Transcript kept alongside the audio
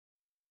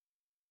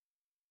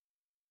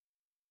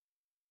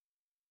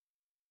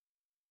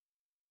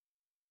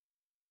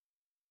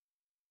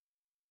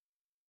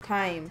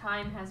time.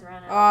 Time has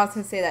run out. Oh, I was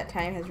gonna say that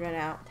time has run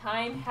out.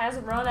 Time has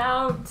run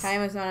out.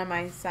 Time is not on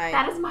my side.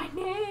 That is my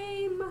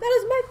name. That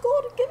is my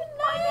golden given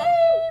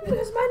name. That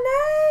is my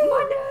name.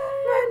 My name.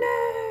 My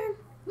name.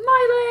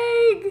 My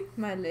leg.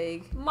 My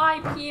leg. My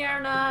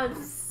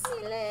piernas.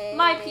 My leg.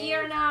 My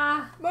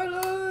pierna. My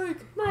leg.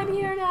 My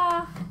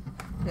pierna.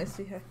 Let's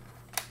see her.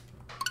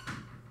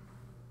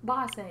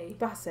 Basse.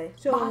 Basse.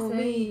 Show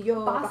me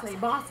your Basse.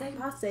 basse.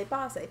 Basse.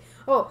 Basse.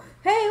 Oh,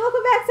 hey,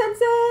 welcome back,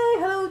 Sensei.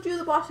 Hello,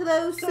 Julie Bosch.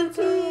 Hello,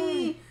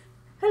 Suki.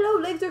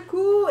 Hello, legs are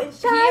cool and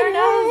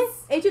shiny.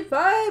 Agent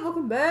 5,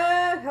 welcome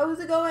back. How's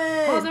it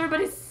going? How's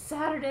everybody's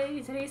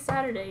Saturday? Today's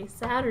Saturday.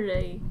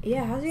 Saturday.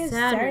 Yeah, how's your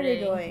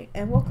Saturday going?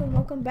 And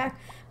welcome back.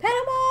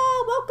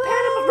 Panama, welcome.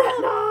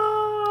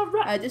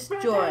 Panama, I just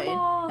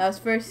joined. That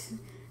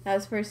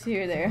was first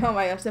here there. Oh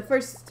my gosh, the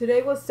first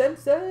today was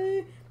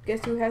Sensei.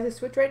 Guess who has a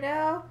Switch right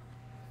now?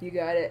 You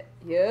got it.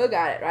 You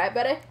got it, right,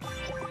 buddy?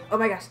 Oh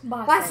my gosh.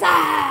 What's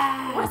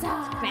up? What's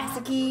up?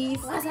 Master keys.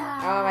 What's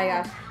up? Oh my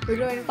gosh. We're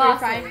doing pretty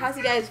fine. How's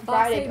you guys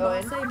Friday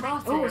going?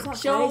 Oh, it's not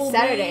Friday,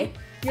 Saturday.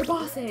 You're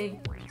bossy.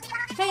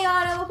 Hey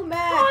Anna, welcome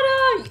back.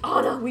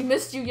 Anna, we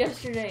missed you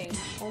yesterday.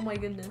 Oh my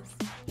goodness.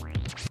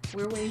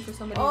 We're waiting for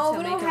somebody to make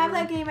we don't have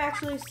that game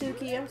actually,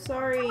 Suki. I'm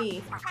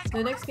sorry.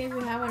 The next game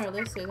we have on our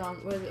list is on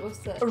what's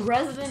the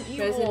Resident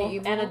Evil. Resident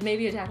Evil. And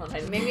maybe Attack on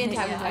Titan. Maybe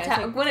Attack on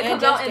Titan. When it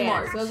comes out in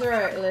March. Those are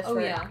our lists. Oh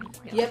for yeah.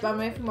 Yep, I'm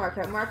ready for Mark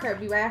Kart. Mark Kart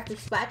will be right after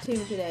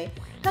Splatoon today.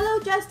 Hello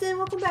Justin,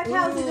 welcome back.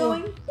 How's it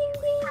going? Ding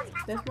ding.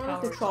 That's more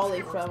like the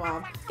trolley from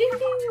ding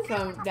ding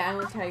from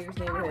Down Tiger's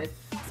Neighborhood.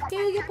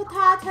 Here you get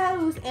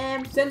potatoes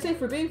and Sensei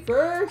for being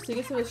first. You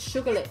get some of the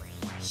chocolate.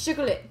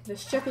 The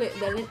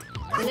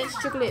lint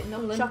chocolate,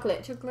 no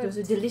chocolate. Those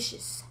are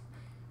delicious.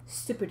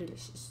 Super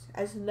delicious.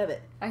 I just love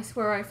it. I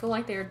swear, I feel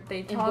like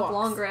they talk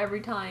longer every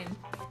time.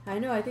 I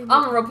know, I think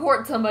I'm gonna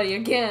report somebody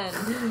again.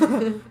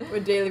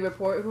 With daily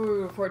report. Who will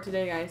we report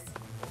today, guys?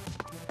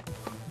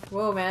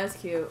 Whoa, man, that's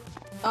cute.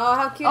 Oh,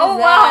 how cute is that? Oh,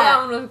 wow, that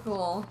one was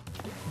cool.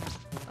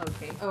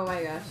 Okay. Oh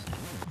my gosh.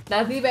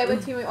 That's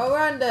what team. Oh, we're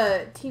on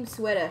the Team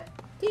Sweater.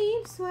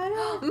 Team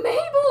Sweater.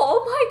 Mabel!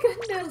 Oh my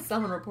goodness!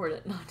 I'm gonna report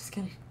it. No, I'm just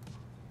kidding.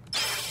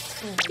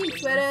 Oh Team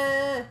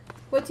Sweater.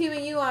 What team are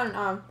you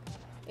on?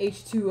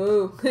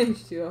 H2O.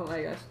 H2O. Oh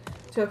my gosh.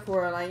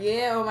 2-4 online.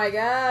 Yeah. Oh my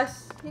gosh.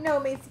 You know,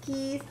 Macy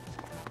Keys.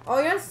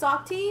 Oh, you're on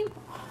Sock Team.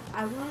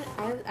 I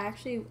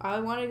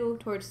want to go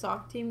towards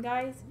Sock Team,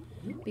 guys,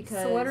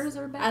 because sweaters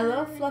are better. I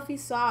love fluffy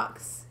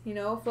socks. You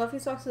know, fluffy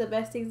socks are the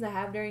best things to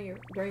have during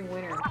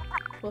winter.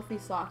 Fluffy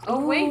socks.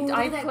 Oh wait, Ooh,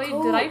 I played.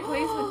 Did I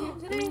play with you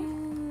today?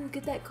 Ooh,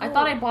 get that coat. I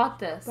thought I bought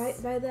this.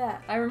 Buy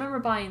that. I remember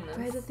buying this.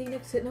 Buy the thing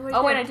next to it. No, right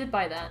oh wait, there. I did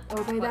buy that.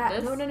 Oh, buy what, that.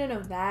 This? No.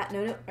 That.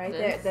 No. Right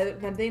This? there.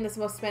 The thing that's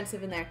most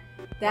expensive in there.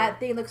 That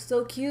thing looks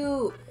so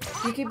cute.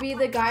 You could be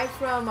the guy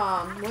from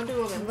Wonder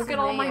Woman. Look at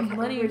all my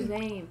money. His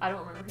name. I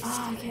don't remember his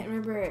name. I can't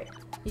remember it.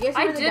 You guys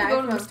I remember the did guy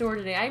go to from... the store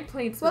today. I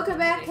played Splatoon Welcome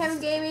back, today. Kevin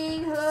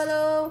Gaming.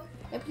 Hello.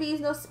 And please,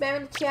 no spam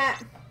in the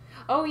chat.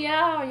 Oh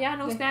yeah,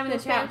 no spam in the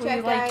chat.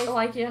 Please,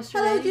 like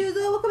yesterday. Hello,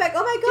 Juzo. Welcome back.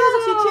 Oh my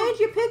gosh, you changed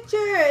your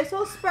picture. It's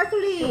all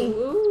sparkly.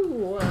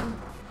 Ooh.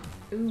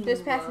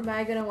 Just passing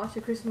by, gonna watch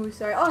the Christmas movie.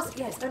 Sorry. Oh,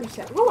 yes,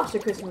 understand. Go watch the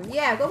Christmas movie.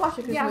 Yeah, go watch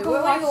the Christmas movie.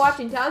 What are you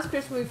watching? Tell us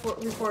Christmas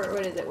movie report.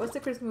 What is it? What's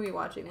the Christmas movie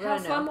watching?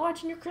 Have fun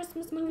watching your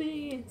Christmas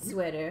movie.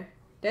 Sweater.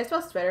 Did I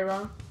spell sweater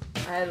wrong?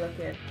 I look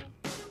here.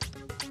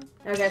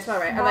 Okay, I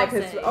spelled right. I like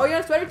his. Oh, you're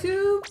on sweater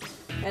too?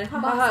 And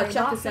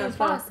chuck the sounds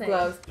fun.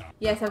 Gloves.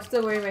 Yes, I'm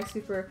still wearing my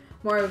Super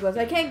Mario gloves.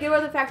 I can't get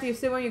over the fact that you're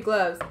still wearing your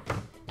gloves.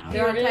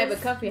 They're on type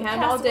of comfy. You had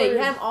them all day. You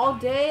had them all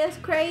day? That's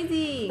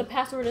crazy. The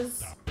password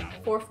is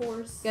 4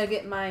 4s. Gotta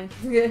get mine.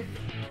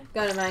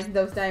 Gotta mine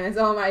those diamonds.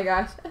 Oh my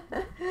gosh.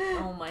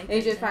 Oh my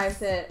goodness. Agent 5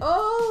 said,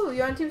 oh,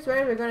 you're on Team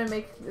Sweater. We're gonna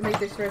make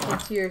this first one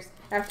Cheers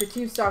after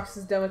Team Socks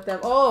is done with them.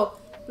 Oh,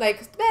 like,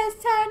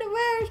 best time to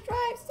wear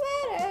striped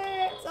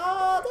sweaters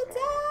all the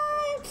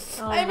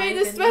time. I made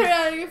this sweater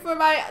out of you for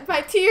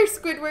my tier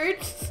Squidward.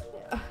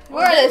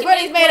 What are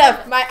these made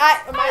of? My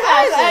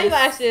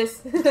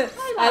eyelashes.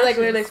 I like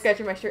literally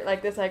scratching my shirt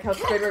like this, like how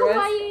Squidward was.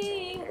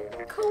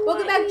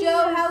 Welcome back,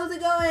 Joe. How's it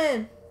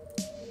going?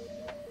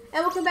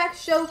 And welcome back,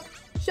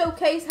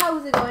 Showcase.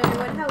 How's it going,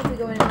 everyone? How's it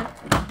going,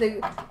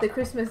 everyone? The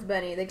Christmas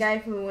bunny, the guy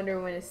from Wonder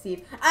Woman is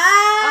Steve.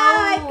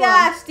 Oh my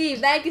gosh, Steve!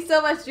 Thank you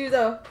so much,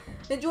 Juzo.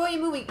 Enjoy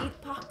your movie.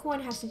 Eat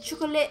popcorn, have some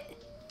chocolate,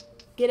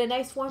 get a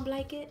nice warm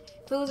blanket,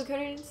 close the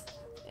curtains,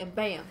 and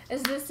bam.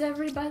 Is this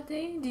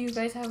everybody? Do you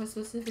guys have a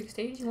specific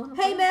stage you want to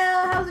play? Hey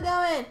Mel, how's it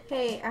going?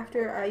 Hey,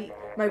 after I eat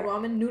my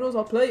ramen noodles,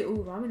 I'll play.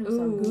 Ooh, ramen noodles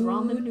sound good.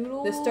 Ramen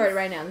noodles. Let's start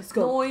right now. Let's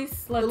go.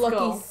 Noise. Let's go. The lucky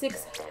go.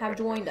 6 have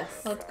joined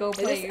us. Let's go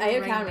play. I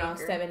counted wrong.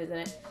 7, isn't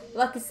it?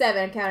 Lucky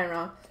 7. I'm counting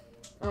wrong.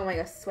 Oh my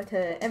gosh,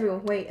 sweater.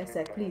 Everyone, wait a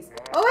sec, please.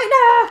 Oh wait,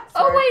 no!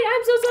 Sorry. Oh wait,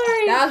 I'm so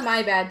sorry. That was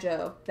my bad,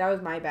 Joe. That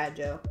was my bad,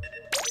 Joe.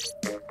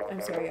 I'm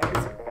sorry,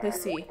 guys.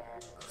 Let's see.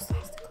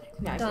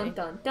 Dun dun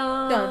dun.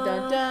 Dun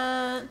dun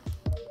dun.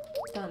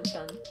 Dun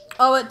dun.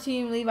 Oh, what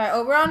team, Levi?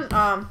 Oh, we're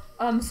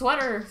on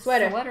Sweater.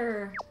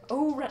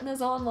 Oh,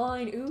 Retina's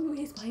online. Ooh,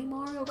 he's playing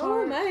Mario Kart.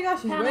 Oh my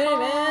gosh, he's ready,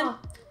 man.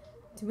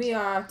 We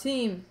are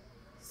Team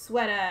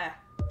Sweater.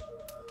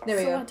 There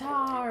we go.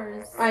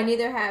 Sweaters. I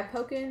neither have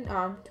Pokken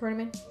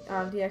tournament,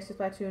 DX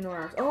Splatoon or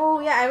arms.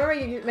 Oh yeah, I remember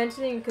you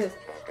mentioning because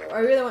I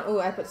really want. Oh,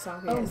 I put the song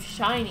for you. Oh,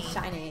 shiny.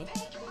 Shiny.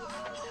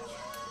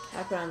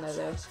 I put on there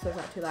though, so it's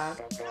not too loud.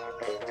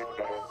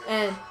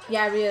 And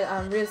yeah,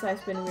 Rhea's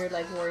life's been weird.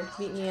 Like Rory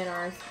beat me in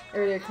ours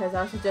earlier because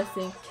I was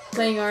suggesting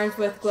playing arms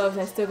with gloves.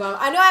 And I still going.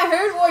 I know I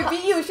heard Rory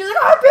beat you. She was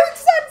like, "Oh, Boot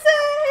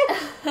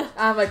Sensei!"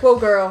 I'm like, "Whoa,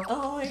 girl."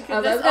 Oh my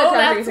goodness.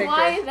 That's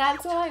why.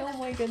 That's why. Oh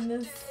my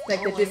goodness.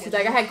 Like the just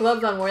like I had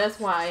gloves on more. That's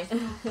why.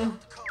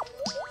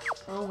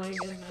 Oh my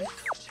goodness.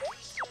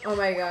 Oh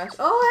my gosh.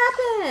 Oh,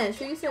 what happened?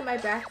 So you said my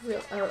back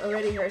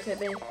already hurts.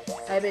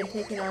 I've been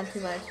taking on too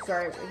much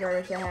garbage.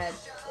 I had to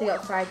take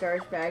out 5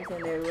 garbage bags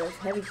and it was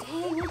heavy.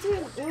 Dang,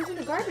 what's in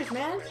the garbage,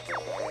 man?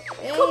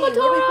 Hey, we'll be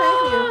praying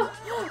for you.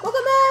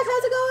 Welcome back.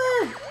 How's it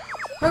going?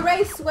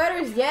 Hooray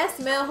sweaters. Yes,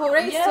 Mel.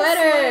 Hooray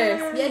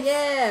sweaters.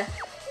 Yeah.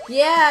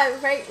 Yeah,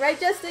 right,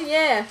 Justin.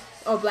 Yeah.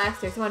 Oh,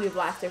 blasters. I want to do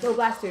blasters. Oh,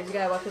 blasters. You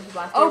gotta welcome to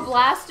blasters. Oh,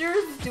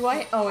 blasters? Do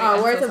I? Oh, wait.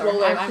 Oh, where's the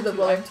bowler? I'm too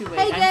late.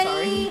 Hey, I'm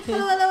Jenny. sorry.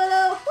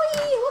 Hello.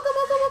 Whee! Welcome.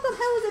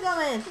 How is it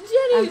going?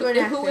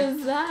 Jenny, who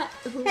is that?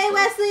 Hey,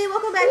 Wesley.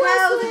 Welcome back.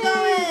 How's it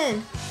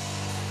going?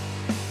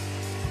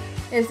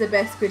 It's the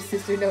best good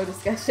sister, no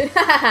discussion. I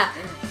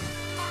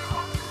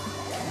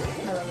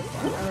love this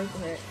song. I like to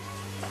hear it.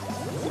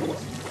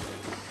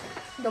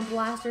 The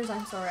blasters,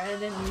 I'm sorry, I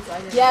didn't use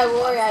either. Yeah,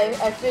 Rory, I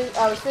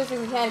was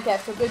finishing with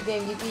handicap, so good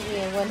game. You beat me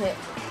in 1-hit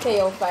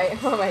KO fight.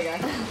 Oh my god.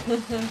 Oh my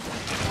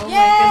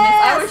goodness,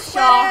 I was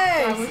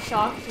shocked. I was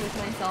shocked with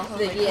myself. I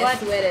was like,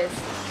 sweaters.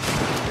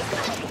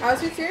 I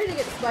was considering to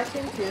get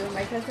Splatoon 2.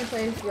 My cousin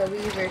plays the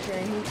Wii version,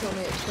 and he told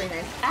me it's pretty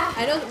nice.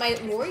 I know my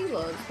Rory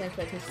loves playing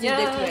Splatoon.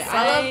 Yes,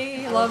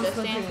 I love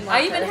Splatoon.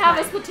 I even have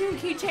a Splatoon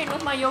keychain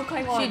with my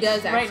yokai one. She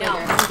does actually.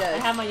 Right now. She does. I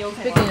have my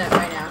yokai picking one. it up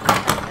right now.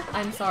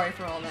 I'm sorry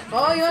for all that.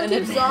 Oh, you want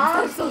to do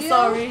I'm so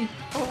sorry.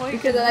 Oh my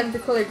because I like the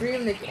color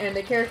green and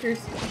the characters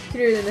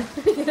cuter than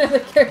the other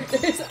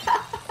characters.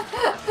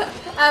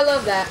 I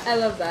love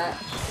that.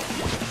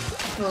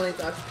 Holy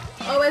fuck.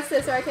 Oh, it's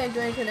this, so I can't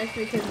join until next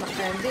week because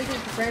I'm busy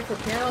preparing for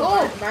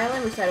piano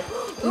violin recital.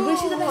 We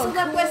wish you the best of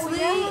luck, Wesley.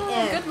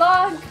 Yeah. Good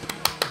luck.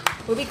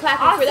 We'll be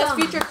clapping for that's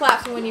future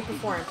claps when you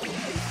perform.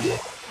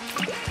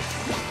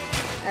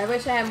 I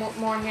wish I had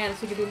more hands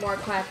so we could do more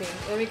clapping.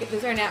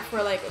 Is there an app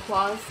for like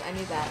applause? I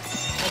need that.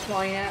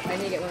 Applauding app. I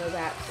need to get one of those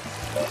apps.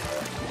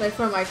 Like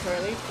from my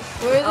Curly.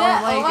 Where is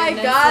that? Oh my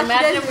gosh!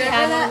 Imagine if we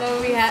had one of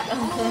those.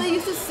 Oh, they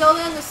used to sell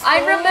them in the store. I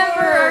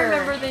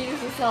remember they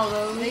used to sell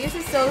those. They used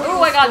to sell them.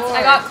 Oh, I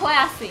got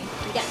classy.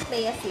 You got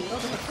classy.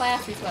 Those are the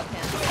classy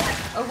sweatpants.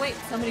 Oh wait,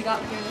 somebody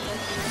got here in the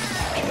first.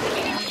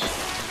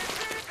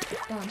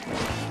 Done.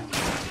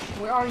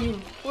 Where are you?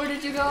 Where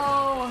did you go?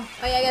 Oh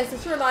yeah, guys,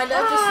 just a reminder,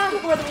 just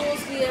before the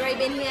rules we right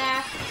in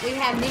here, we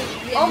have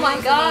new. Oh my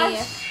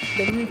gosh!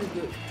 The rules are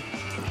good.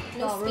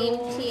 No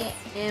steam shit.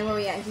 And where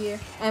we at here?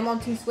 I'm on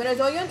Team Sweaters.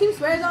 Oh, you on Team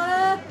Sweaters,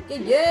 Anna?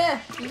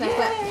 Yeah.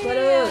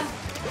 Sweaters.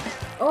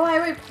 Oh, I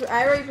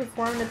already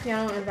performed the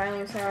piano and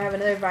violin recital. I have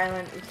another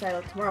violin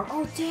recital tomorrow.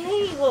 Oh,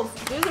 dang! Well,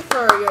 these are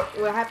for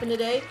what happened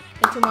today,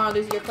 and tomorrow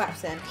these are your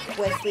claps then,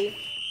 Wesley.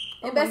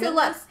 And best of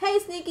luck. Hey,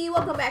 Sneaky,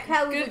 welcome back.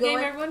 How are you going? Good game,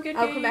 everyone. Good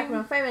game. I'll come back in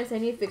around 5 minutes. I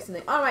need fixing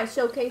it. All right,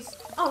 showcase.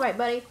 All right,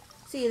 buddy.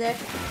 See you there.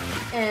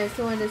 And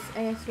so in this,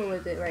 I guess what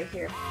was it right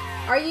here?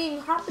 Are you eating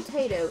hot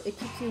potato? It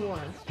keeps you warm.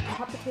 A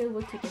hot potato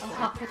will keep us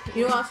warm.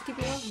 You know what else keep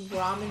you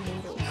warm? Ramen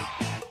noodles.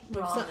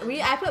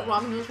 I put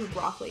ramen noodles with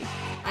broccoli.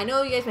 I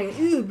know you guys are like,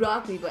 ooh,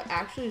 broccoli, but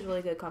actually it's a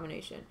really good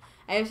combination.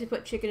 I actually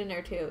put chicken in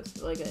there too. It's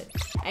really good.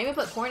 I even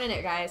put corn in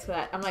it, guys. So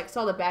that I'm like,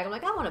 saw the bag. I'm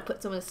like, I want to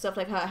put some of this stuff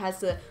like how it has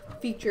the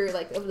feature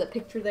like of the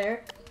picture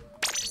there.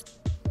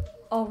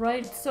 All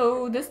right,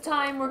 so this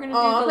time we're gonna do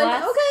the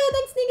last. Okay,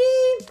 thanks,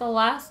 Sneaky. The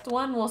last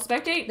one will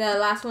spectate. The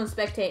last one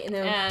spectate, and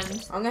then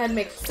I'm gonna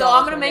make. So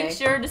I'm gonna make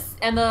sure to,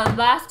 and the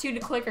last 2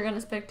 to click are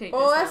gonna spectate.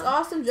 Oh, that's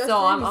awesome, Justin.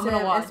 So I'm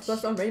gonna watch.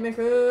 Plus on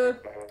Rainmaker.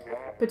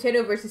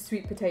 Potato versus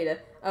sweet potato.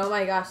 Oh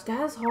my gosh,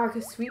 that is hard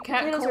because sweet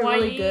potatoes are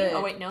really good.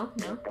 Oh wait, no.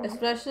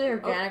 Especially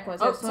organic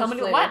ones. Oh,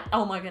 somebody what?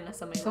 Oh my goodness,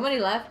 somebody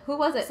left. Who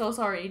was it? So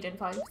sorry, Gen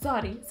 5.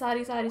 Sorry.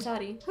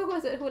 Who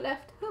was it? Who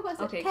left? Who was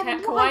it? Okay,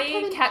 Kevin.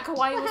 Cat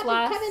Kawaii was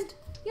last. Kevin,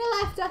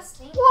 you left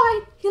us.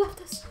 Why? He left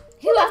us.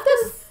 He left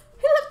us.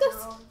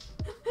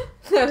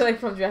 Like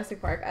from Jurassic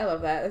Park. I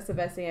love that. That's the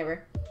best thing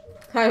ever.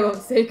 I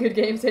won't say good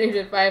game, saying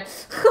Gen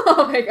 5.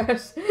 Oh my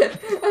gosh.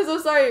 I'm so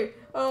sorry.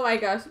 Oh my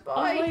gosh.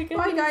 Bye.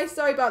 Bye guys.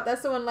 Sorry about that.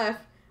 Someone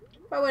left.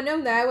 If I would have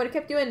known that, I would have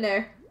kept you in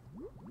there.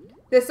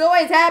 This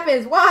always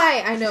happens.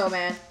 Why? I know,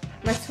 man.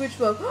 My Switch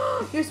broke.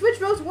 Your Switch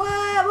broke.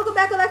 What? Welcome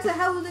back, Alexa.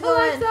 How is it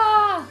going?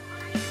 Alexa!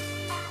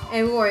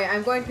 And Rory,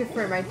 I'm going to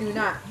confirm I do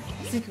not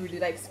secretly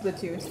like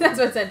Splatoon. That's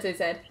what Sensei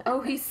said. Oh,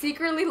 he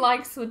secretly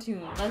likes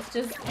Splatoon. That's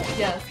just,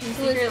 yes, he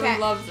secretly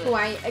loves it.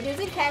 Kawaii.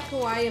 Isn't Cat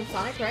Kawaii and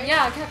Sonic, right?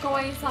 Yeah, Cat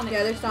Kawaii and Sonic.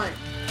 Yeah, they're Sonic.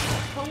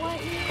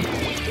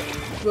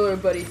 Kawaii. Roller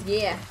buddies,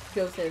 yeah.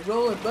 Joe says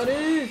roller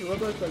buddies,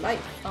 roller for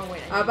life. Oh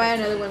wait. I'll buy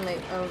another one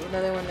later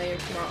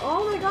tomorrow.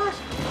 Oh my gosh!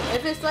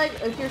 If it's like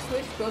if your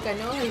Switch broke, I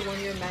know it has 1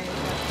 year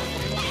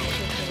manufacturing.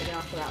 It's gonna get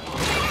off for that long.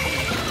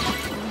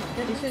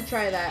 You should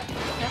try that.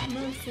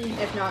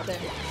 If not, then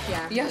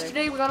yeah.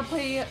 Yesterday we gotta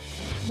play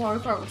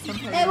Mario Kart with some.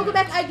 Hey, welcome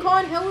back,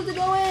 Icon. How's it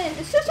going?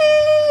 It's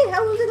Sushi.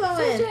 How's it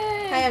going?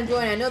 Sushi. Hi, I'm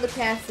Joanne. I know the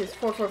cast is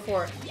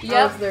 444. Yep.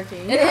 I was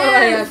lurking. It oh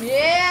my is. gosh.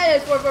 Yeah,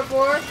 it's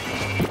 444.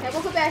 And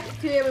welcome back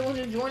to everyone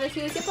who's joined us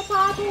here.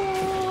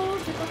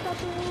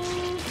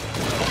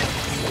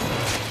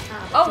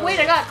 Oh wait,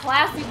 I got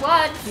classy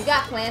ones. You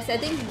got classy. I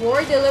think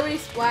Rory delivery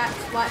splat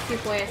you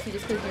classy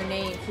just because your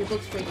name. She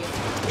looks for you.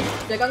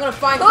 She's like, I'm gonna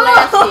find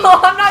classy. I'm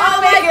not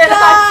gonna make it.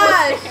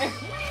 Gosh.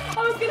 I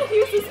was gonna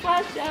use the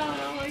splash down.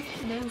 Oh my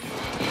goodness.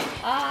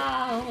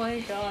 Ah, oh my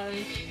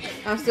gosh.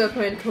 I'm still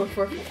putting code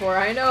 444.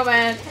 I know,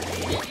 man.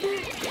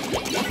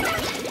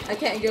 I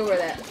can't get over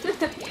that.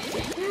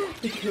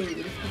 The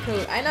code.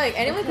 I know, like,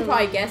 anyone could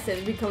probably guess it.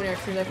 It'd be coming in our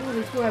stream like, oh,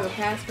 this school have a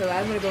passcode.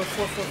 I'm gonna go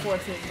 444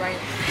 since Brian.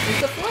 It's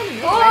the 4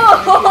 and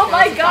oh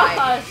my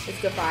gosh! It's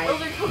the 5.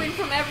 Those are coming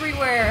from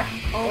everywhere.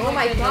 Oh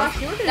my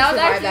gosh! You were gonna that was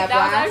survive that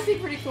blast. was actually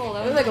pretty cool.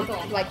 That was like a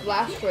cool. like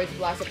blast choice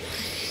blast.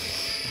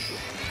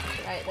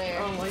 Right there.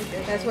 Oh my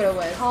goodness. That's what it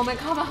was. Kame.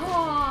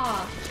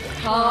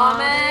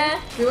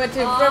 We went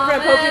to from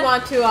Pokemon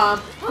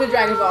to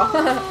Dragon Ball.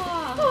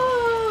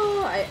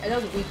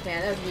 That was weak,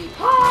 man. That was weak.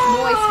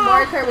 Noise.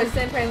 Mario Kart with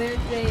Senpai Lunar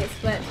today. It's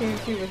Splatoon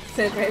 2 with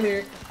Senpai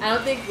Lunar. I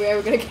don't think we're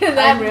ever gonna get in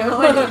that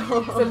room.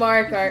 It's a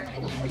Mario Kart.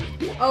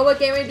 Oh, what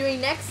game are we doing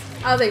next?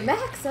 I was like,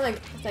 Max. I'm like,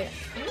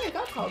 oh my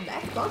god, called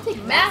Max. I'll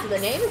take Max. The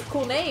name is a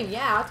cool name.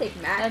 Yeah, I'll take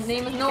Max. That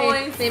name is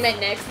Noise. Name at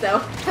next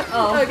though.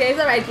 Oh. Okay, it's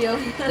alright, deal.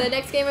 The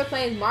next game we're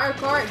playing is Mario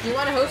Kart. Do you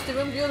want to host the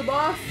room, deal the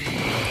boss?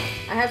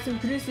 I have some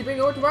produce to bring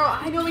over tomorrow.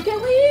 I know, we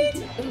can't wait.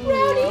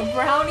 Brownies.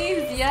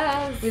 Brownies,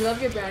 yes. We love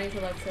your brownies,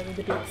 Alexa.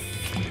 The best.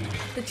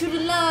 The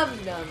truly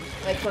love them.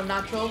 Like from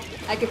Natural.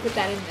 I could put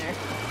that in there.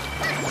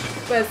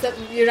 But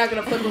you're not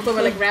gonna flip us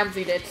over like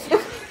Ramsey did.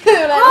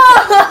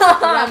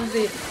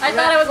 Ramsey. I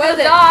thought I was gonna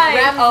die.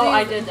 Ramsey's, oh,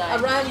 I did die.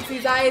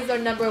 Ramsey's eyes are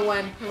number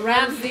 1.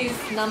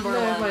 Ramsey's number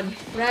one.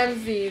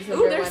 Ramsey's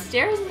number 1. Ooh, there's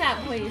stairs in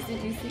that place.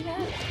 Did you see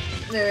that?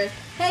 There is.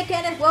 Hey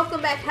Kenneth,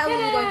 welcome back. How are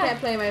you going? Can't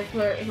play my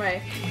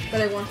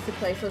brother wants to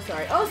play. So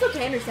sorry. Oh, it's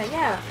okay, understand.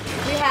 Yeah,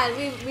 we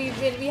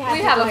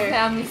have a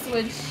family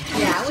switch.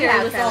 Yeah, we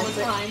have this all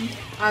the time.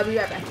 I'll be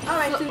right back. All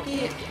right,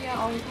 Suki. Yeah,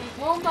 all the time.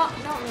 Well, not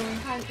really.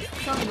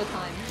 Some of the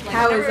time. Like,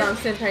 how is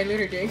Senpai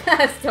Lunar doing?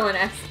 Someone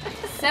asked.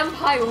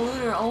 Senpai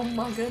Lunar. Oh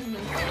my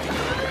goodness.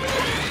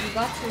 You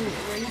got to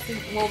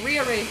racing. Well,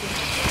 Rhea racing.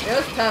 It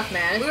was tough,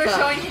 man. We were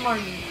showing him our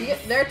knees.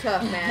 They're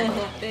tough, man.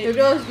 The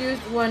girls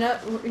used one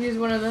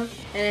of them,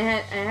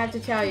 and I have to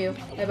tell you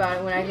about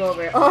it when I go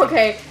over it. Oh,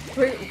 okay.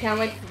 We can't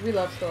wait. We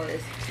love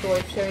stories.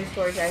 Sharing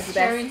stories, guys.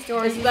 Sharing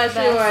stories.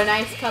 Especially with a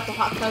nice cup of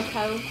hot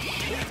cocoa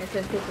and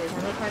some cookies.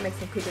 I'm gonna try to make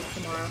some cookies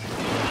tomorrow.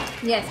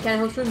 Yes, can I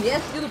host room?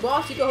 Yes, do the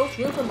boss. You can host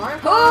room for Mario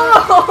Kart.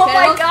 Oh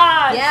my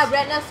god! Yeah,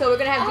 Reyna. So we're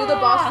gonna have do the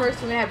boss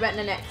first. We're gonna have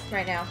Reyna next,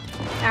 right now.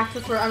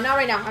 Not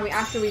right now. I mean,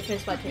 after we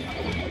finish Splatoon.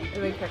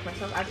 Let me correct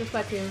myself. After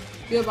Splatoon,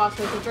 do the boss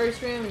first. The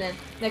first room, and then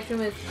next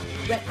room is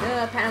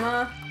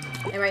Panama.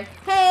 Anyway,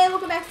 hey,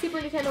 welcome back, Super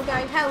Nintendo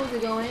guys. How's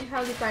it going?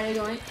 How's your Friday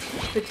going?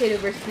 Potato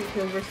versus sweet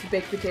potato versus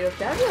baked potatoes.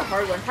 That would be a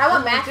hard one. How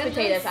about mashed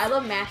potatoes? I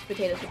love mashed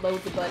potatoes with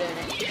loads of butter in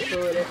it.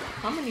 Good.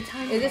 How many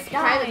times? Is this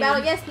private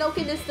battle? Yes,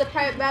 Noki, this is the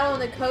private battle,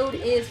 and the code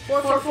is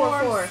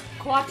 4444.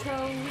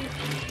 Quattro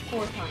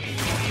 4 times.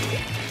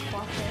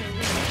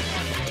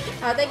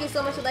 Thank you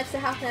so much, Alexa,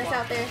 helping us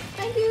out there.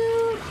 Thank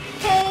you.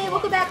 Hey,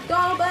 welcome back,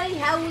 Dog Buddy.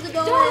 How's it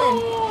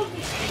going?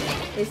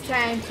 It's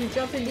time to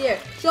jump in the air.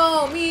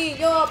 Show me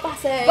your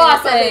bossy.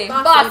 Bossy.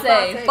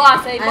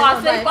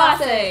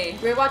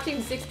 We're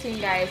watching 16,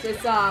 guys.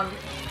 It's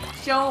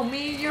Show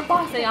me your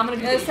bossy. I'm gonna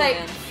do this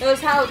again. It was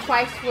how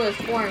Twice was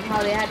formed.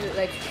 How they had to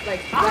like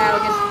battle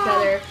against each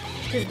other.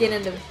 Just get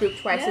in the group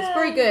twice. Yeah. It's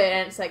pretty good,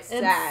 and it's like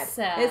sad.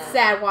 It's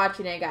sad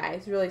watching it,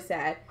 guys. Really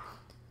sad.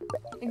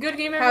 A good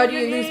game. How do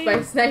you lose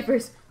by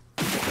snipers?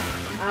 I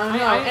don't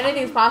know.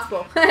 Anything's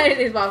possible.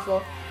 Anything's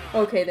possible.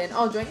 Okay then,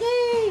 I'll join.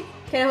 Yay!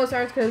 Can I host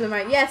ARMS because of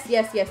my... Yes.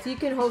 You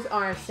can host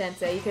ARMS,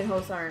 Sensei. You can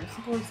host ARMS.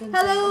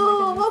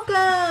 Hello!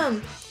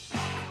 Welcome!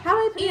 How do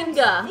I pronounce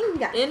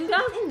Inga?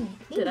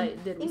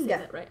 Did we say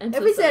that right?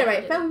 If we said it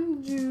right.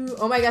 Found you.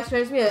 Oh my gosh,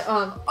 reminds me of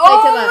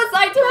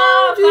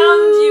Saitama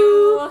found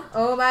you.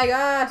 Oh my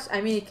gosh.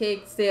 I mean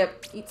cake. Stay up.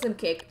 Eat some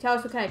cake. Tell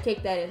us what kind of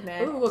cake that is,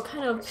 man. Ooh, what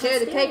kind of Share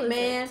the cake,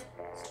 man.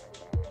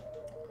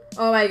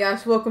 Oh my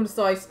gosh, welcome to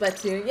Soy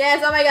Splatoon.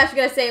 Yes, oh my gosh,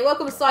 you're gonna say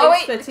welcome to Soy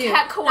Splatoon.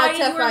 Kawaii,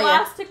 you were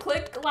last to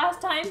click last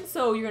time,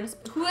 so you're gonna...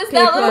 Who is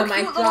that little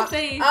cute little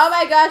face? Oh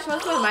my gosh,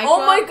 what's my mic drop?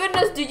 Oh my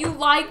goodness, do you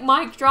like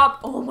mic drop?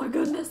 Oh my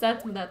goodness,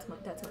 that's my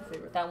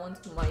favorite. That one's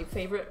my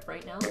favorite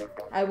right now.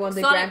 I won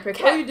the Grand Prix.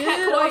 Oh, you did?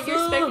 Kawaii,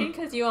 you're expecting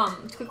because you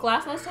clicked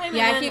last time?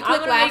 Yeah, if you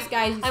click last,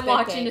 guys, I'm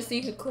watching to see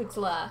who clicks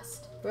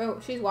last. Bro,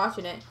 she's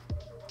watching it.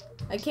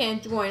 I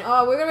can't join.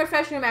 Oh, we're gonna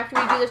refresh room after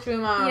we do this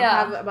room.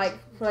 Have like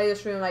play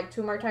this room like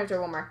 2 more times or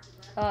 1 more.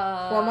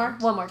 One more.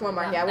 One more. One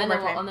more. Yeah, one more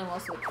time. And then we'll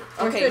switch.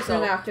 Okay,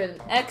 so after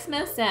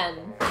Xmas and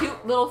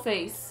cute little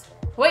face.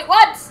 Wait,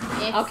 what?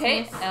 Xmas.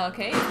 Okay.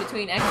 It's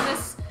between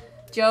Xmas,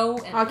 Joe,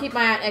 and I'll keep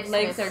my eye on Xmas.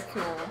 legs are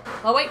cool.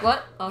 Oh wait,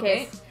 what?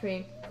 Okay.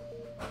 Screen.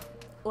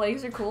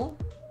 Legs are cool.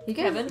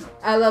 Kevin.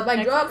 I love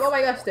my drop. Oh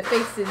my gosh, the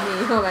face is me.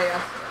 Oh my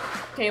gosh.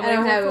 Okay, I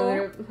don't have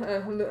cool.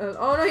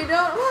 Oh no, you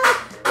don't.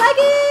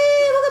 Mikey,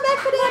 welcome back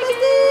for the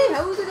MSD.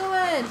 How's it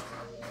going?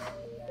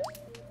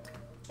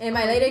 Am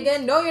I late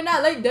again? No, you're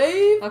not late,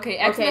 Dave. Okay,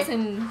 Xmas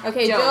and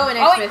Joe and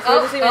Xmas.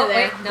 We'll just leave it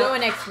there. No. Joe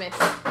and Xmas.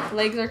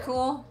 Legs are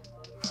cool.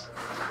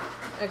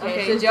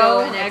 Okay, so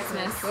Joe and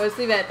Xmas. We'll just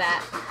leave it at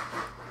that.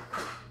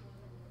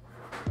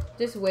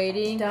 Just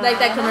waiting. Like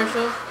that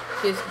commercial.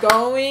 Just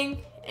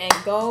going and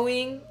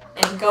going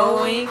and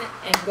going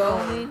and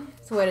going.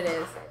 That's what it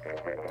is.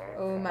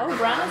 Oh my god.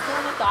 Brandon's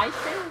going with the ice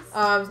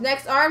face?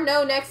 Next arm?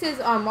 No, next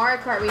is on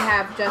Mario Kart we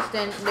have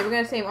Justin. They were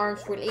gonna save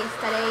arms for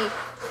yesterday.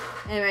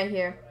 And right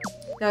here.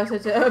 That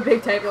was such a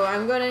big typo.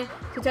 I'm going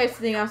to type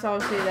something else,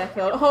 obviously, that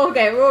failed. Oh,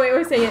 okay, wait,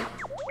 we're saying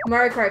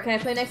Mario Kart. Can I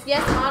play next?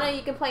 Yes, Anna,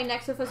 you can play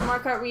next with us.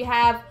 Mario Kart, we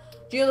have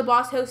Julia the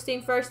Boss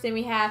hosting first, then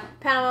we have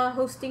Panama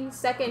hosting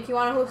second. If you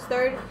want to host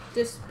third,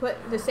 just put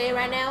the same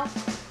right now.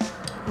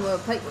 We'll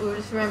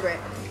just remember it.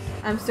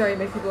 I'm sorry,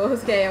 make people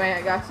okay. Oh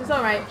my gosh, it's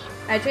alright.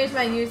 I changed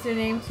my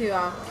username to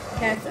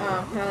Cats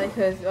Pally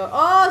because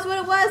oh, that's what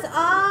it was.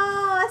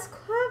 Oh, that's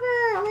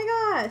clever. Oh my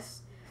gosh.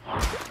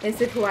 It's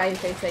the kawaii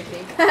face, I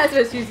think. That's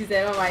what Susie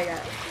said. Oh my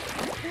god.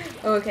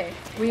 Okay,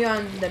 we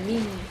on the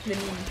meme team.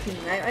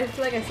 I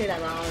feel like I say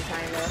that wrong all the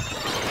time though.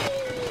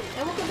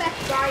 And welcome back,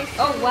 guys.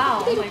 Oh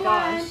wow! Oh my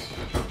gosh.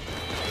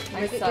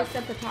 I get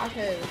some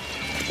potatoes.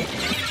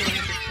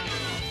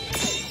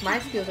 My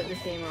skills at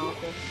this game are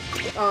awful.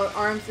 Oh,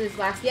 arms is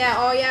last. Yeah.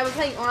 Oh yeah, we're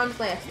playing arms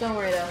last. Don't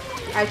worry though.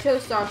 I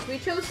chose socks. We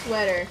chose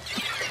sweater.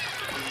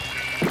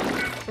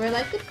 We're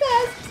like the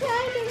best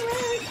time to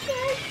wear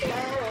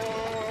sweater.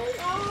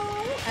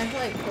 I feel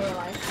like poor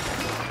life.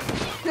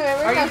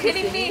 Are you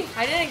kidding me?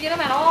 I didn't get him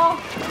at all.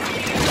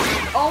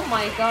 Oh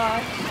my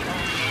gosh.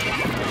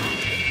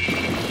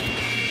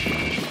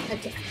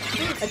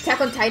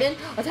 Attack on Titan?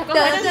 Attack on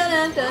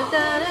Titan?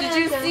 Did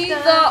you see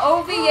the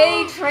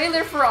OVA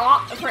trailer for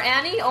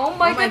Annie? Oh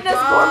my goodness,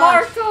 poor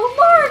Marco!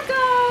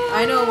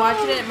 I know,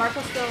 watching it,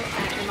 Marco's still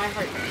in my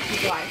heart.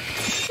 He's alive.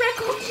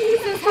 Freckle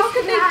Jesus, how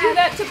could they do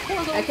that to poor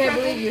little I can't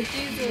believe you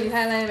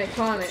highlighted my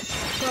comment.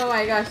 Oh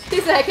my gosh. He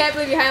said, I can't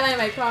believe you highlighted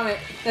my comment.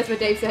 That's what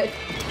Dave said.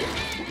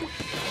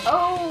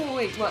 Oh,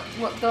 wait, what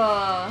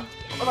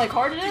like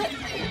harded it?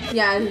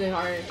 Yeah, it's been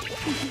hard.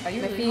 My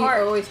feet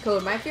are always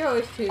cold. My feet are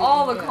always too.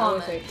 All the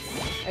comments.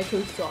 I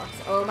chose socks.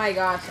 Oh my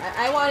gosh.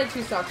 I wanted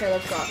 2 socks. I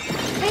love socks.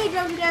 Hey,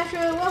 Drums and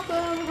Dasher,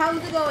 welcome. How's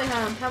it going,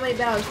 How many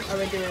battles are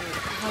we doing?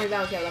 How many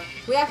battles do we have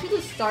left? We actually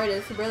just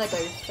started, so we're like our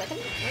second?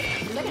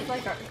 Second,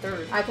 like our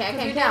third. Okay, I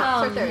can't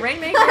count. It's our third.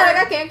 Rainmaker.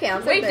 I can't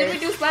count. Wait, did we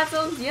do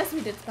Splatoon? Yes,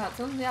 we did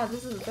Splatoon. Yeah,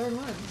 this is the 3rd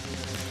one.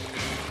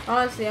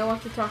 Honestly, I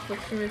want to talk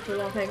with streamers for a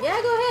long time. Yeah,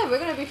 go ahead. We're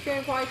gonna be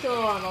streaming probably till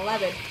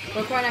 11.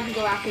 But probably not gonna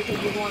go after because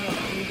we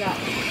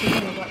gotta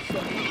watch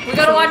shows. We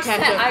gotta watch.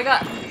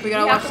 We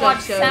gotta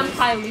watch shows.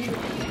 Senpai Leader.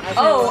 We're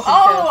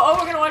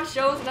gonna watch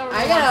shows.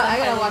 I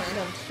gotta watch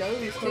some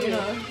shows too.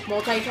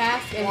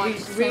 Multitask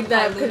and read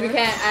them because we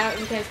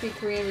can't speak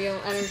Korean. We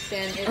don't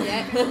understand it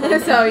yet.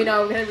 So we're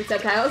gonna read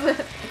subtitles.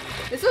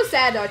 It's so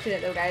sad watching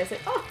it though, guys.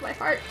 Like, oh my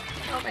heart.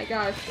 Oh my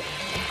gosh.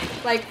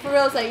 Like for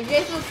real, it's like you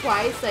guys know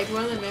twice. Like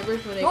one of the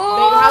members when the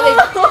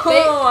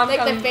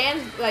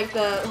fans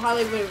how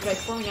they were like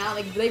forming out.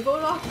 Like they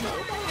voted off.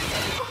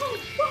 Oh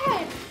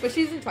what? But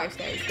she's in Twice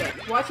guys.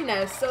 But watching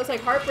that is it's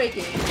like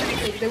heartbreaking.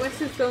 Like they went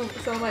through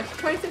so much.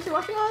 26 are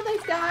watching. Oh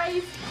thanks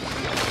guys.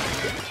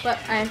 But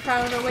I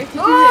found a way to do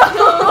it.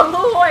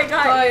 Oh my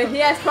god.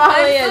 Yes,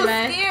 probably I'm is, so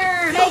man.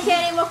 Scared. Hey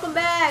Kenny, welcome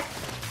back.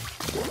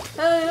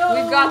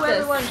 Hello, we've got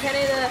everyone.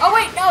 Kenny the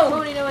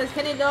Pony known as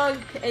Kenny Dog,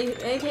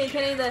 aka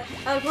Kenny the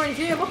California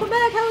Junior. Welcome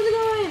back. How's it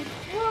going?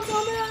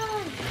 Welcome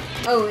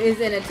back. Oh, is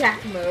in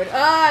attack mode.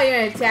 Oh, you're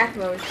in attack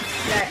mode.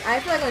 Yeah, I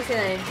feel like I'm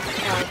saying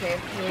that. Okay.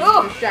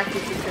 Distract you,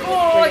 sister.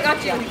 Oh, I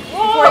got you.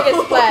 Before it gets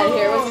splatted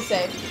here, what's it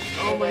say?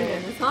 Oh my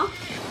goodness, huh?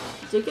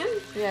 Chicken?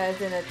 Yeah, it's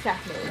in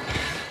attack mode.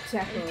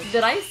 Attack mode.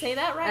 Did I say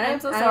that right? I'm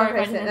so sorry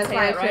if I didn't say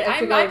that right.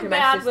 I'm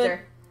bad with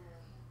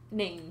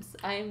names.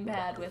 I'm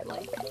bad with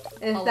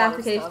it's not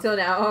the case till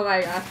now. Oh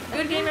my gosh.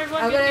 Good game,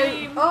 everyone. Good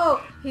game. Oh,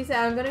 he said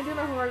I'm gonna do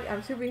my homework.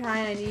 I'm super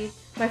behind. I need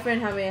my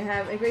friend help me.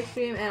 Have a great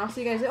stream, and I'll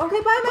see you guys. Okay,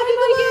 bye, Mikey.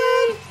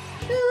 Bye.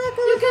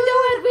 You can do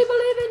it. We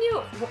believe in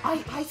you. Well,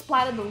 I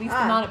splatted the least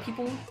amount of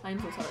people. I'm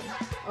so sorry.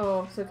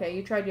 Oh, it's okay.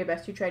 You tried your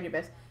best.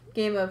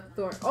 Game of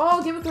Thrones.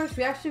 Oh, Game of Thrones.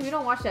 We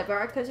don't watch that, but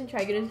our cousin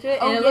tried to get into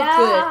it, and it looked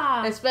good.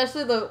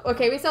 Especially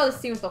we saw the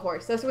scene with the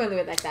horse. That's we're gonna leave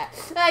it like that.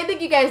 I think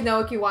you guys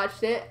know if you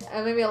watched it.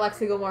 Maybe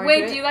Alexa go more.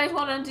 Wait, do you guys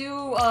want to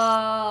do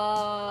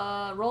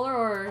roller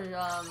or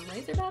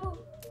laser battle?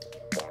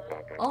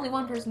 Only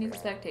one person needs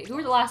to spectate. Who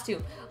were the last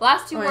two?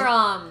 Last two were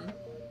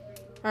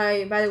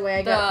Alright, by the way,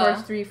 I got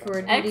Cars 3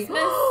 for DVD.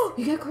 Xmas?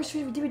 You got Cars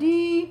 3 for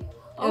DVD? It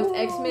was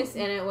Xmas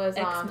and it was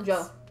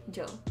Joe.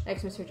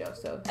 Xmas or Joe,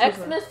 so.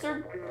 Xmas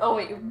or... Oh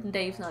wait,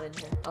 Dave's not in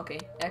here. Okay,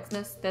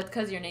 Xmas. That's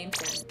because your name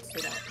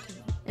stood out to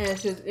me. And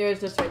it was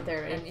just right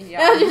there already.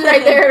 Yeah. It was just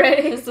right there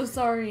already. I'm so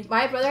sorry.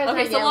 My brother has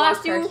not yet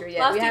watched Cars 3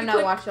 yet. We have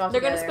not watched it all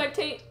together. They're gonna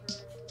spectate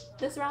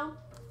this round?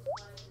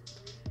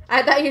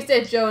 I thought you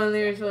said Joe and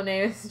Lear's real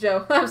name is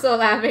Joe. I'm so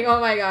laughing.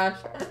 Oh my gosh.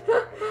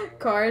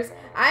 Cars.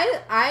 I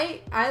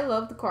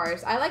love the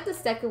Cars. I like the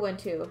second one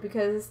too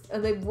because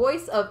the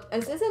voice of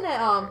isn't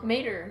it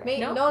Mater?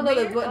 No,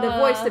 the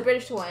voice, the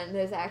British one,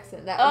 his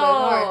accent. That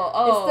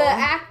oh. It's the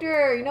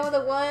actor. You know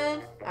the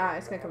one.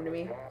 It's gonna come to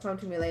me. Come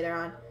to me later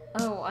on.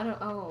 Oh, I don't.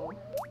 Oh.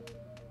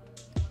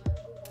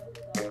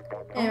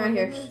 And right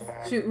here,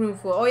 shoot room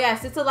full. Oh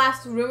yes, it's the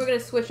last room. We're gonna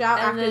switch out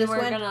after this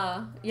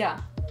one.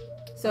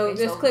 So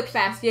just click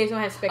fast. You guys don't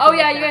have to spectate. Oh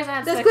yeah, you guys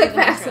have to just click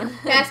fast.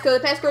 Passcode.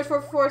 The passcode's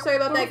 444. Sorry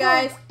about that,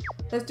 guys.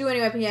 Let's do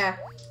anyway. Yeah,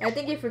 I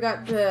think you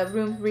forgot the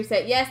room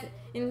reset. Yes,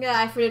 and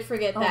I did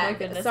forget that. Oh my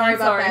goodness. Sorry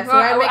about that. So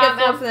I make it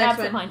full for the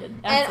next one.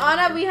 And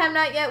Anna, we have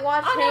not yet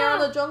watched Reyna on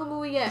the Jungle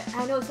movie yet.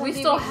 I know we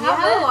still have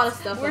a lot of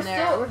stuff in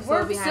there.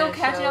 We're still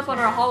catching up on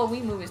our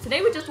Halloween movies.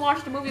 Today we just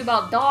watched a movie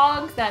about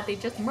dogs that they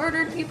just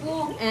murdered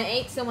people and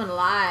ate someone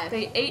alive.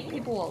 They ate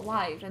people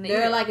alive, and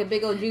they're like a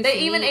big old juicy. They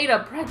even ate a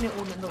pregnant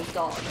woman. Those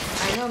dogs.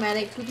 I know, man.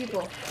 They ate 2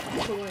 people.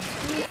 2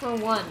 for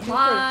 1.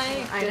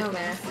 I know,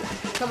 man.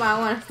 Come on, I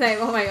want to say.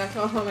 Oh my gosh.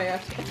 Oh my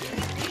gosh.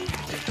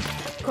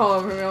 Call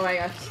over me. Oh my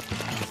gosh.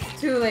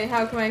 Too late.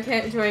 How come I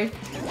can't join?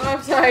 Oh,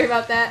 I'm sorry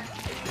about that.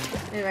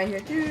 And right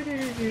here.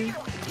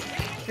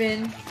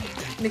 Finn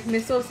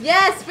McMissile.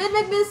 Yes! Finn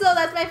McMissile!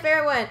 That's my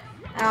favorite one.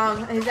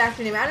 His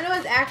actor name. I don't know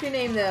his actor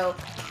name though.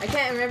 I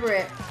can't remember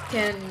it.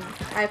 Can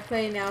I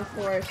play now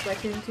for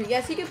Splatoon 2?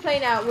 Yes, you can play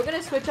now. We're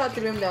gonna switch out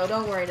the room though.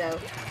 Don't worry though.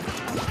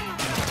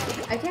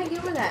 I can't get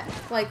over that.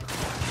 Like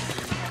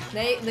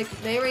they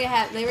already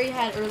had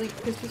early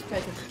Christmas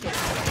presents.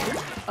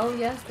 Oh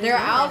yes. Their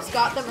elves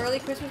got them early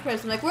Christmas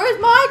presents. I'm like, where's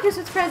my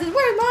Christmas present?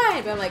 Where's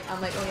mine? But I'm like, oh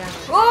yeah.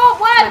 Oh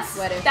what? My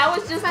sweater. That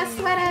was just my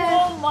sweater.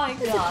 Oh my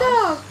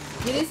god.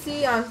 Did you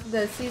see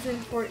the season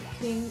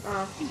 14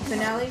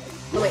 finale?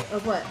 Oh wait,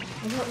 of what?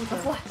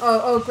 Of what?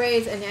 Oh,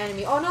 Grey's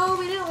Anatomy. Oh no,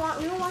 we don't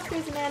watch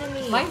Grey's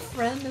Anatomy. My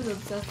friend is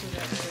obsessed with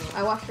that show.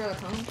 I watched Sherlock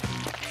Holmes.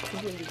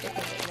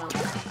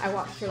 I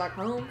watched Sherlock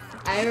Holmes.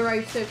 I remember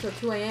I till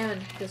 2 a.m.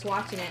 and just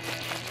watching it.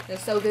 It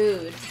was so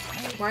good.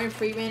 Martin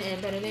Freeman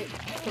and Benedict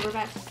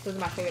Cumberbatch. Those are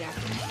my favorite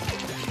actors.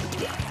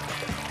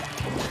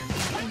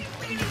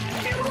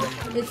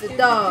 It's a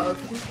dog.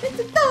 It's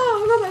a dog.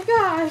 Oh my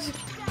gosh.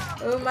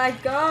 Oh my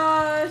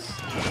gosh.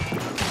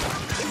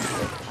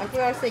 I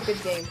forgot to say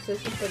good game. So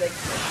this is for the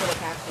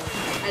caption.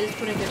 I just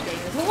put in good game.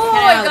 Oh,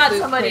 I got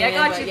somebody. I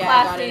got you, yeah,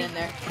 I got it in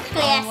there.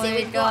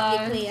 Classy. We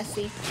got you,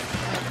 classy.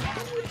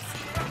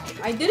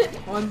 I did it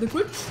on the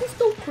Grinch Who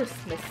Stole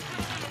Christmas.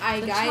 I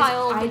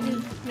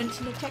didn't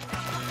mention the tech.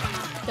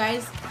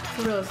 Guys,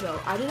 for real though,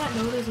 I did not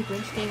know there was a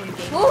Grinch game on the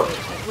Game Boy.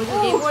 Like, was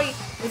it Game Boy?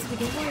 Was it the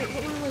Game Boy?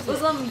 What one was it? It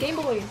was on Game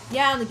Boy.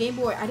 Yeah, on the Game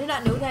Boy. I did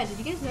not know that. Did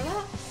you guys know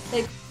that?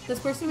 Like, this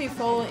person we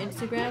follow on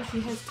Instagram,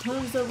 she has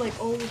tons of like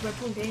old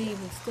retro games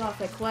and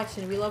stuff, like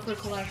collection. We love her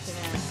collection,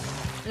 man.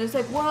 And it's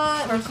like,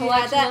 what? Her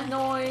collection of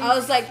noise. I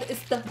was like,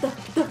 it's the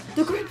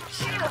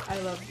Grinch. I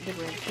love the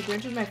Grinch. The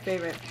Grinch is my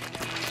favorite.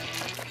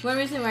 One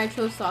reason why I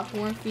chose soft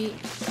warm feet,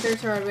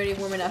 shirts are already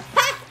warm enough.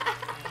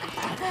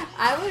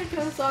 I would have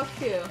chose soft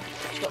too.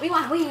 But we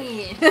want to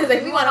win.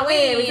 Like, we want to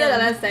win. We said that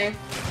last time.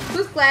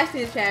 Who's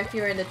classy in the chat if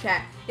you're in the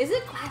chat? Is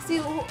it classy?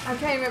 I'm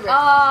trying to remember.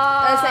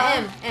 It's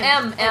an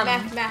M.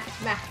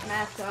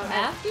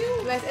 Matthew?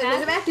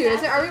 Is it Matthew?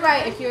 Is it? Are we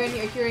right? If you're in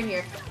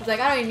here. It's like,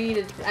 I don't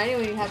even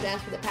have to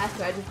ask for the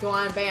passcode. I just go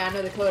on, bam, I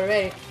know the code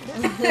already.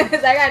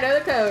 It's like, I know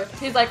the code.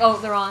 He's like, oh,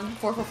 they're on.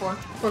 444.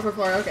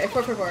 444, okay.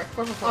 444.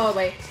 Oh,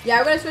 wait. Yeah,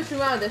 we're gonna switch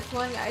around this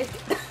one, guys.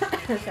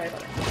 Sorry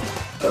about that.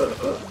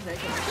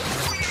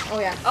 Oh,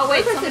 yeah. Oh,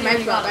 wait,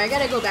 I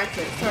gotta go back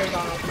to it. Sorry,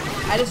 Donald.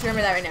 I just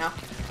remember that right now.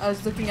 I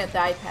was looking at the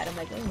iPad. I'm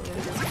like, oh, what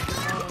is this?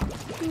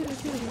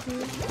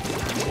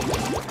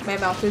 My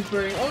mouth is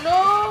burning. Oh,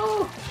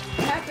 no!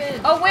 What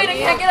happened? Oh, wait, I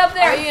can't get up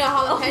there. Are you in a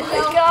jalapeno? Oh, my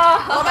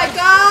God. Oh, my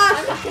gosh!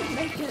 I'm not gonna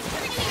make it.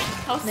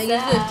 How sad. They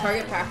used to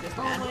target practice,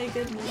 man. Oh, my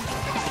goodness.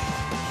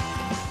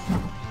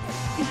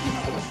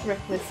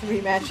 Reckless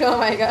rematch. Oh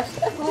my gosh.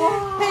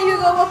 Hey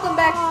Hugo, welcome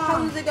back.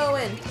 How's it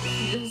going?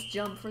 Just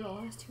jump for the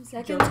last 2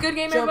 seconds. Good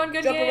game, everyone.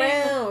 Good game.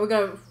 Around. We're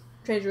gonna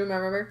change room, I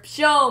remember.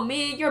 Show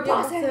me your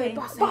bossy. Bossy.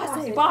 Let's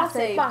listen to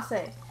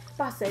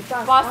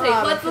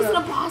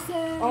bossy.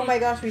 Oh my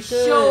gosh, we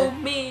should. Show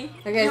me.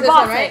 Okay, your is this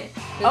one right?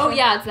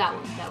 Yeah, it's that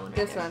one. That one.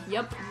 This one.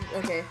 Yep.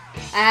 Okay.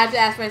 I have to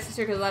ask my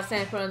sister because last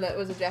time I put on that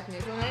was a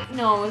Japanese one, right?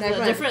 No, it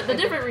was the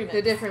different remix.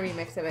 The different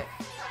remix of it.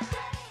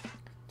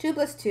 2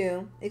 +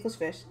 2 =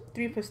 fish.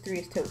 3 + 3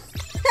 is toast.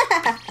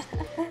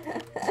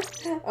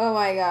 Oh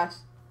my gosh.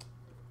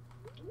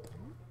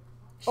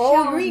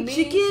 Oh, green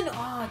chicken.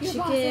 Oh,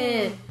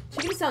 chicken.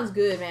 Chicken sounds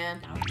good,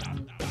 man.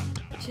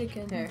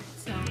 Chicken here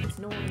sounds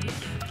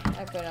noise.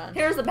 I put it on.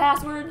 Here's the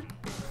password.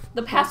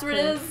 The password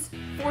is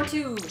 4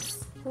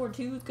 2s. 4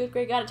 2s. Good,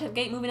 great. Got it. Check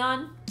gate. Moving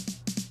on.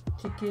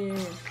 Chicken.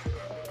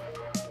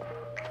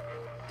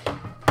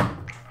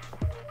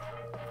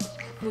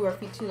 Ooh, our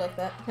feet too like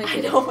that.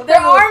 I know.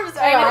 Their arms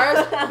are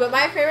ours. But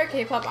my favorite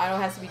K-pop idol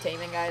has to be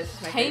Taemin, guys.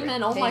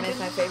 Taemin, oh my god. Taemin's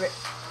my favorite.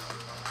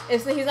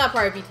 He's not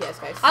part of BTS,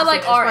 guys. I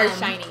like RM.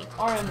 Shiny.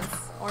 RM's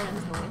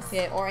nice.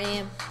 Yeah,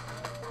 RM.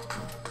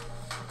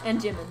 And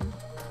Jimin.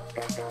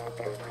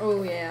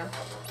 Oh yeah.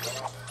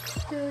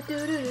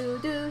 Okay,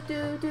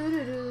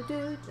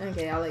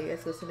 I'll let you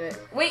guys listen to it.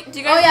 Wait, do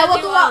you guys? Oh yeah,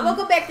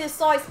 welcome back to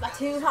Soy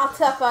Splatoon. How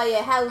tough are you?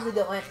 How's it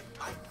going?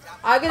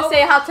 I'm gonna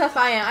say how tough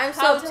I am. I'm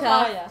so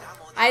tough.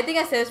 I think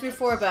I said this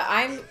before, but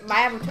I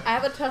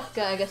have a tough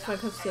gun, I guess, when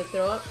it comes to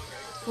throw up.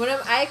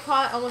 I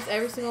caught almost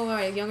every single one of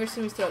my younger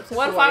siblings throw up.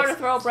 What if I were to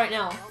throw up right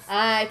now?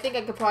 I think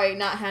I could probably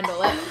not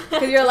handle it.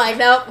 Because you're like,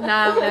 nope.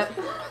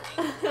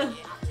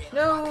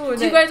 No.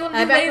 Do you guys want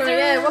to do laser?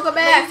 Yeah, welcome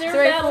back. Laser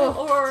battle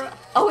or...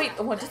 Oh wait,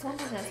 just one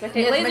person.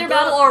 Yeah, laser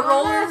battle or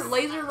roller?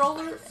 Laser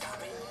roller?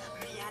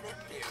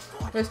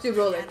 Let's do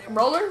roller.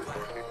 Roller?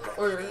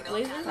 Or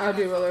laser? I'll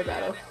do roller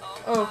battle.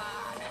 Oh.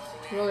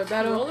 Roller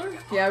battle? Roller?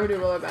 Yeah, we'll do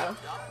roller battle.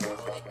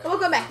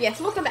 Welcome back.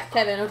 Yes, welcome back,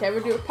 Kevin. Okay,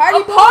 we'll do party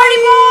boy! Party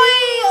boy!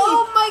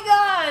 Oh my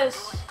gosh!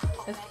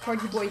 That's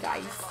party boy,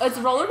 guys. It's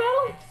roller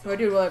battle? We'll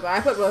do roller battle.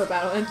 I put roller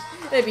battle in.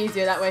 It'd be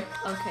easier that way.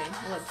 Okay,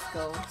 let's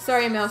go.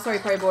 Sorry, Mel. Sorry,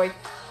 party boy.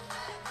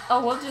 Oh,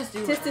 we'll just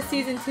do. 'Tis the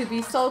season to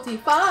be salty.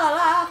 Fa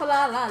la fa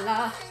la la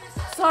la.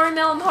 Sorry,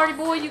 Mel and Party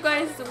Boy. You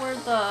guys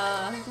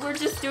we're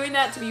just doing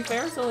that to be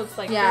fair, so it's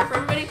like fair for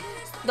everybody.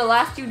 The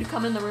last two to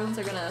come in the rooms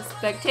are gonna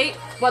spectate,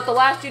 but the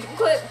last two to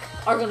click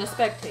are gonna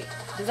spectate.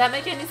 Does that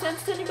make any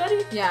sense to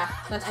anybody? Yeah,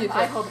 let's do.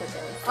 I hope it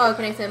does. Oh,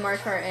 can I say Mario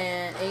Kart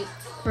and 8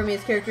 for me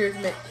as characters?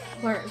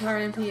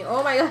 Kart MP.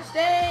 Oh my gosh,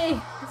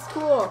 dang! It's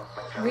cool.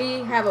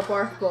 We have a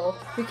barf bowl.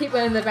 We keep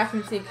it in the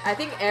bathroom sink. I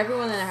think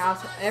everyone in the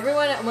house,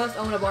 everyone must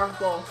own a barf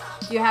bowl.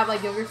 Do you have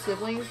like younger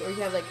siblings, or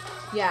you have like,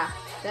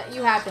 that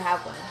you have to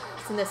have one.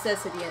 It's a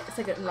necessity. It's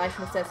like a life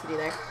necessity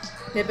there.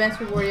 The best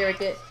reward you ever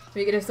get.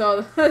 We get to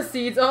sow the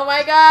seeds. Oh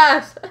my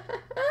gosh!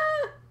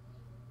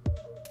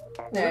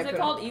 What is it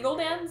called? Eagle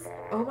Dance?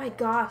 Oh my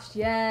gosh,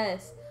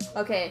 yes.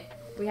 Okay,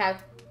 we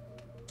have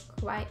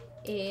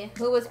Kawaii.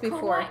 Who was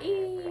before?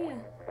 Kawaii.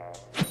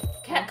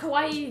 Cat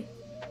Kawaii.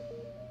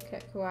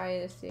 Cat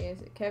Kawaii, let's see.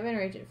 Is it Kevin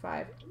or Agent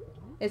 5?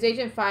 It's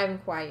Agent 5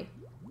 and Kawaii.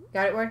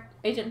 Got it, Ward?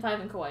 Agent 5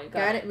 and Kawaii.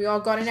 Got it? We all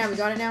got it now? We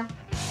got it now?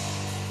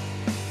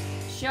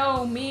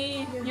 Show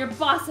me your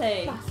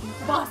bossy.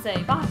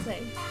 Bossy.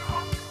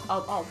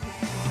 Oh.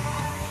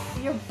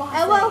 Your bossy.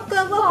 Hey,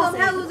 welcome.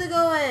 How's it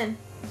going?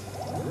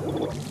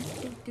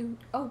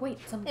 Oh wait,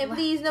 something. And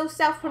please, no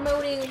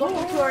self-promoting.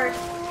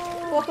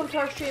 Welcome to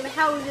our stream.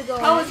 How is it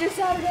going? How was your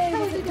Saturday?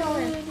 How's it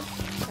going?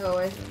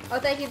 Always. Oh,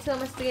 thank you so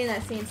much for getting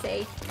that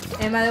sensei.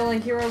 Am I the only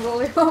hero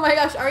roller? Oh my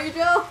gosh, are you,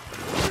 Joe?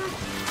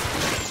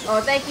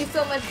 Oh, thank you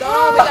so much,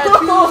 dog. We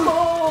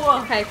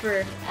got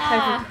hyper.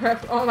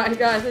 Oh my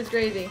gosh, that's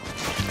crazy.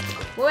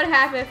 What would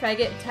happen if I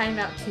get timed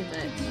out too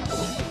much?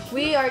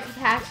 We are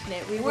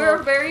compassionate.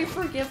 We're very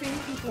forgiving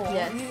people.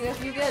 Yes.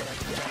 If you get...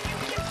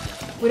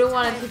 We don't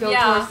want it to go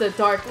towards the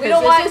dark. We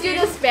don't want you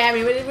to spam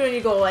me. We don't need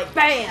to go like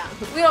BAM.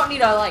 We don't need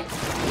to like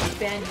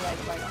ban you like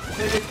right now.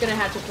 We're just gonna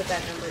have to put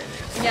that number in there.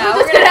 Yeah,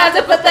 we're just gonna have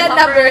to put that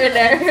number in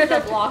there. The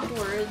blocked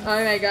words.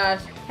 Oh my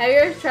gosh. Have you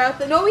ever tried out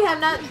the... No, we have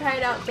not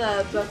tried out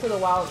the Breath of the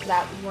Wild,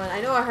 that one.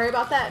 I know I heard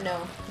about that.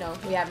 No,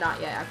 we have not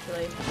yet,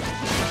 actually.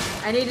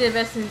 I need to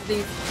invest in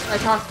these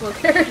like hospital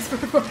cares for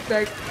both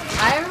bags.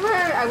 I remember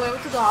I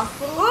went to the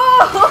hospital.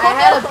 I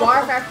had a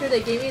barf after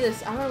they gave me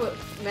this, I don't know what,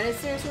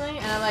 medicine or something,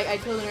 and I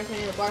told the nurse I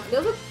needed a barf.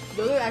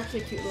 Those are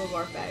actually cute little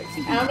barf bags.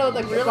 I don't know if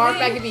the barf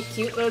bag could be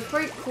cute, but it was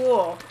pretty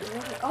cool.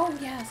 Oh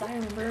yes, I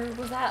remember.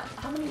 Was that,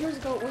 how many years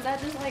ago? Was that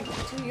just like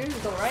 2 years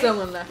ago, right?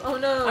 Someone left. Oh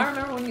no. I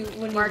remember when you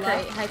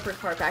left. Hyper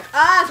car pack.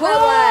 Ah, that's what it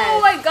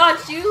was. I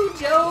got you,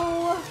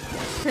 Joe.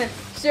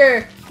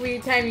 Sure, we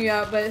time you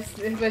out, but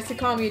it's to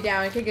calm you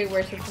down. It could get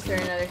worse with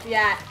certain others.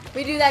 Yeah,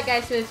 we do that,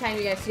 guys, for the time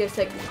you guys just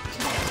like,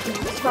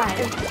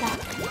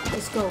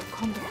 let's go,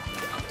 calm down.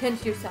 Tend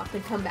to yourself,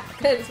 then come back.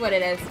 That's what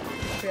it is,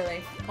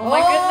 really. Oh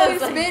my goodness,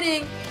 he's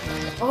spinning.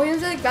 Oh, he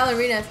was like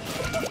ballerinas.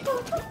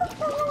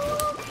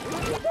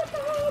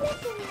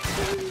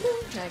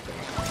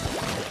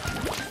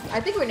 I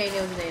think Renee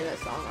knows the name of that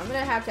song. I'm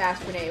gonna have to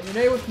ask Renee.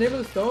 Renee, what's the name of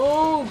the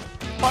song?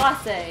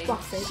 Bossy.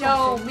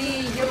 Show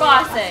me your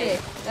bossy.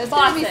 That's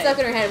gonna be stuck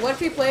in her head. Once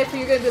we play it,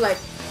 you're gonna be like,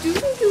 you're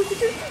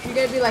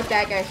gonna be like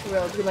that guy for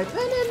real. You're like,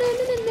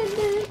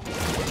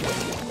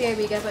 there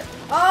we go. But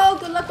oh,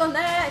 good luck on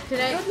that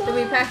tonight. We'll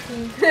be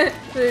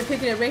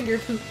picking a reindeer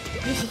poop.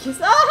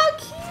 Oh, how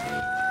cute!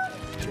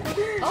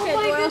 Oh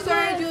my goodness.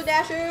 Sorry, Jewel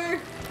Dasher.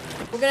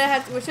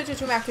 We're switching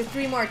to after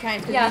 3 more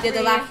times because we did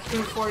the last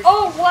 3 4.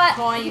 Oh, what?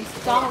 Coins.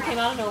 Donald came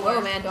out of nowhere.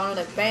 Oh man, Donald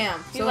like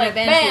bam. He's like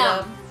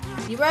bam.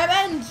 You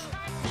revenge.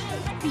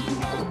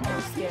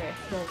 I'm scared.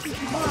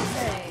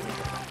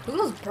 Look at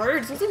those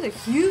birds. Those things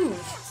are huge.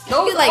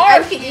 Those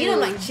I could eat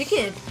them like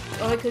chicken.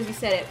 Oh, because you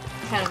said it.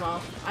 count them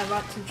all. I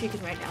bought some chicken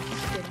right now.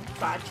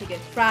 Fried chicken.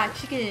 Fried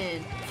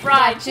chicken.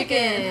 Fried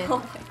chicken.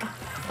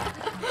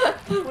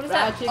 What is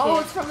that? Chicken. Oh,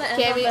 it's from the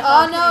end Kevin. of the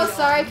Oh no,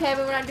 sorry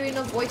Kevin, we're not doing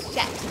no voice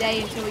chat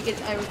today until we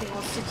get everything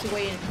all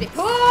situated and fixed.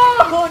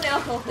 Oh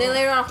no. Then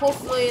later on,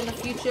 hopefully in the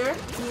future,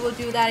 we will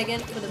do that again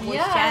for the voice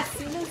chat.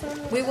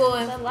 We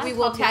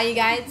will tell you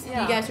guys.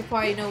 Yeah. You guys should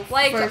probably know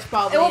like, first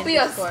probably. It will be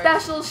Discord. A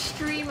special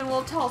stream and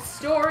we'll tell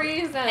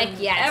stories and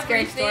Heck yeah,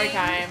 scary story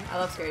time. I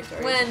love scary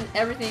stories. When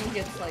everything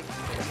gets like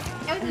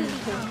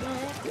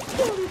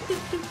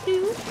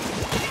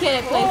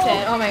Can't play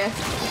it. Oh my gosh.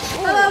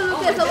 Hello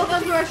Lucas,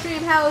 welcome to our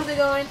stream. How is it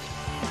going?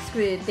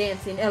 Squid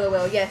dancing,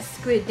 LOL. Yes,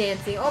 squid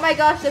dancing. Oh my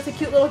gosh, that's a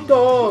cute little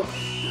dog.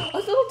 A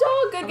little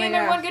dog. Good game,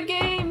 everyone. Good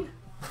game.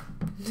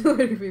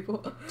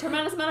 People.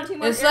 Tremendous amount of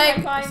teamwork. It's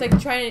like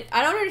trying to.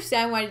 I don't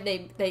understand why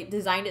they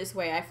designed it this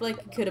way. I feel like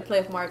you could have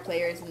played with more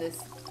players in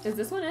this. Is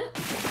this one it?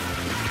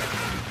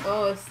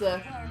 Oh, it's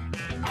the.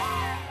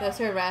 That's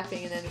her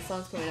rapping, and then the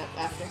song's coming up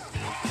after.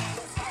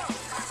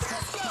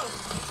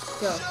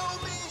 Go.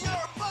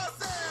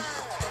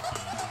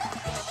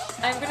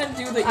 I'm gonna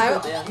do the eagle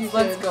dance.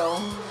 Let's go.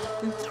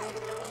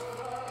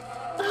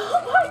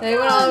 They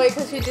went all the way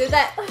because she did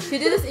that. She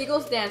did this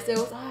Eagles dance. It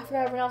was I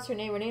forgot to pronounce her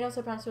name. Renee knows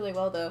how to pronounce it really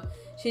well though.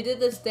 She did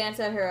this dance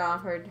at her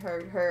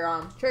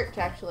church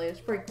actually.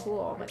 It's pretty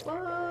cool. I'm like,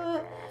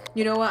 what?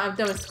 You know what? I'm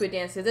done with squid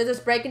dances. They're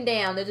just breaking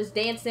down. They're just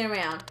dancing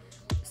around.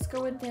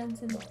 Squid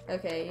dancing.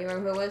 Okay, you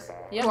remember who it was?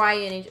 Yep.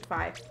 Hawaii in Agent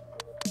 5.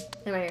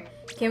 Anyway,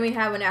 here. Can we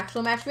have an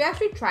actual match? We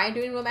actually tried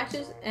doing real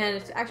matches, and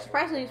it's actually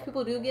surprisingly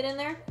people do get in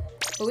there.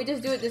 But we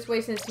just do it this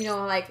way since, you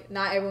know, like,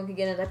 not everyone can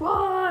get in. Like,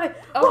 why?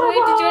 Oh,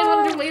 wait, did you guys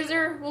want to do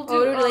laser? We'll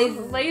do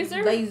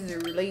laser.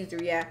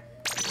 Laser, yeah.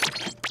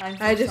 I'm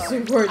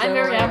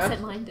very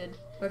absent-minded.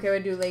 Okay,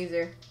 we'll do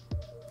laser.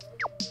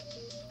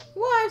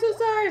 Why? I'm so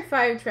sorry.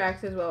 5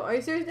 tracks as well. Are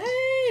you serious?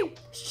 Hey!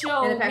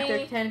 Show and the pack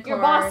me 10 your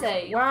cards.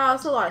 boss. Wow,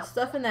 that's a lot of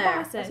stuff in there.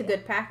 Boss. That's a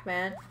good pack,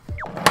 man.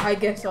 I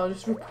guess I'll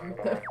just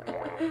report them.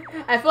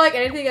 I feel like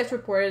anything that's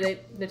reported,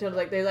 they're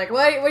like,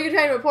 what are you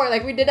trying to report?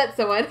 Like, we did that to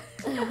someone.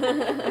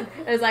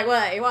 It's like,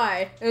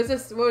 why? It was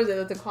just, what was it?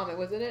 It was a comment,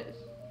 wasn't it?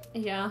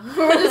 Yeah.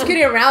 We're just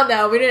kidding around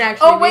now. We didn't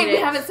actually Oh, wait, we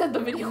haven't sent the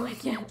video in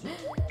yet.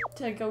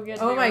 To go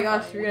get Oh my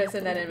gosh, we're gonna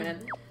send that in,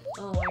 man.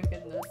 Oh my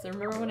goodness.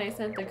 Remember when I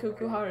sent the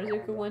Cuckoo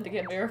Harazuku one to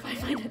get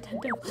verified by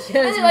Nintendo?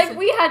 Yes. And like,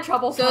 we had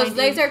trouble finding. So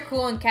legs are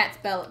cool and cat's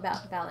ballad.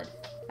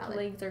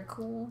 Legs are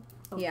cool.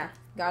 Okay. Yeah,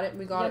 got it.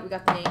 We got it. We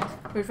got the names.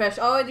 Refresh.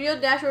 Oh, do you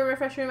dash or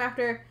refresh room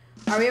after?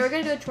 Are we ever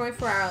gonna do a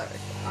 24-hour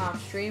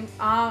stream?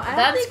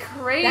 That's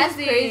crazy. That's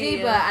crazy,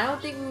 but I don't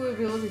think we would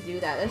be able to do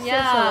that. That's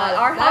yeah, just a lot.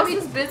 Our house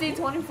is busy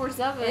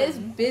 24/7. It is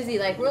busy.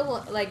 Like we're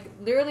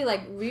literally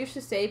like we used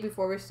to say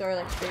before we started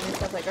like streaming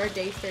stuff. Like our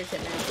day starts at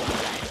 9 o'clock.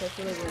 So that's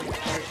really when we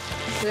start.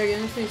 So they're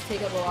gonna just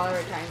take up a lot of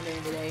our time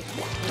during the day.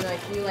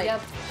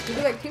 We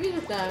do activities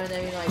with them, and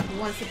then we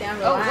want to sit down and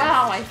relax. Oh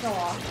wow, I fell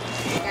off.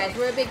 Guys,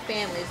 we're a big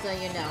family, so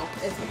you know.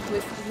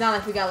 It's not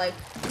like we got like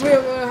we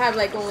don't have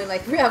like only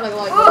like we have like a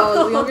lot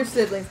of younger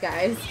siblings,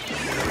 guys.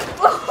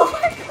 Oh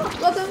my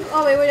god. Welcome.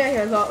 Oh wait, what did I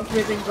hear?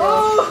 Ribbon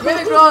Girl.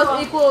 Ribbon Girl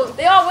is equal.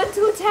 They all went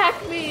to attack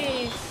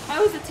me. I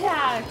was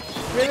attacked.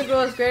 Ribbon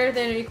Girl is greater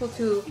than or equal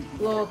to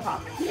Blow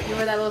Pop. You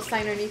remember that little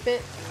sign underneath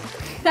it?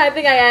 I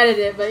think I added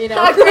it, but you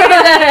know.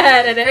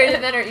 Greater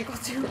than or equal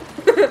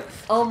to.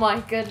 Oh my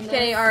goodness.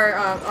 Okay,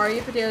 are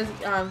you potatoes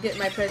getting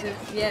my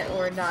presents yet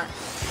or not?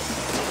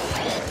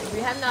 We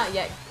have not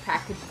yet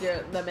packaged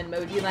them in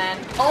Emoji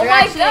Land. Oh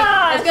my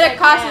god! It's gonna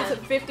cost us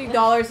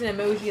 $50 in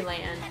Emoji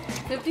Land.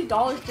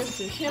 $50 just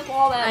to ship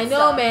all that I know,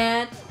 stuff.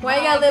 Man. Why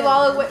you gotta live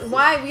all the way?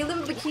 Why? We live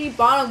in Bikini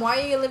Bottom. Why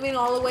are you living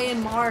all the way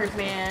in Mars,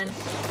 man?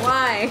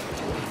 Why?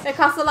 It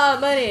costs a lot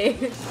of money.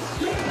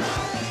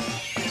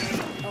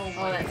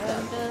 Oh that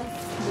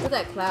stuff. Look at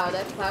that cloud.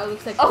 That cloud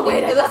looks like. Oh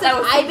wait, it looks like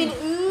Ivan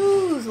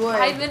Ooze.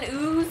 Ivan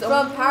Ooze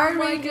from Power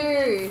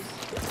Rangers.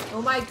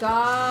 Oh my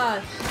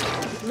gosh.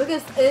 Look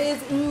at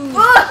it's Ooze.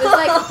 It's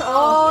like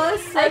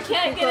that's such I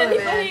can't get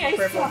anybody.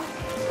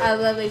 I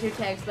love laser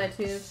tag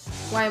Splatoon.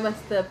 Why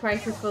must the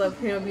prices for the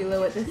Primo be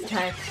low at this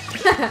time?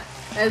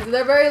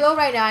 They're very low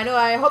right now. I know.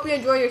 I hope you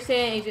enjoy your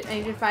stay in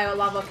Agent 5 at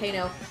La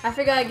Volcano. I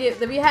figured I get.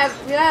 We had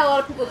a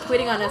lot of people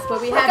quitting on us,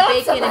 but we have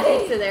bacon and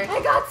pizza there.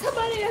 I got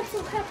somebody. I'm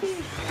so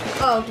happy.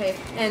 Oh, okay.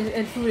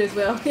 And food as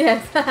well.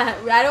 Yes.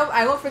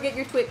 I won't forget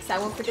your Twix. I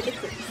won't forget the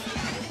Twix.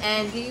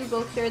 And do you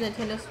both share the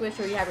Nintendo Switch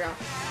or you have your own?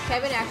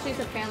 Kevin actually is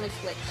a family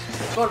Switch.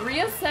 But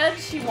Rhea said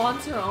she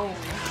wants her own.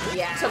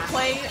 Yeah. To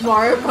play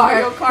Mario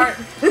Kart.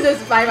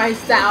 Just by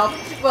myself.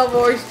 While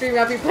Rory streaming,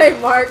 I'll be playing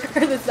Mario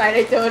Kart on the side.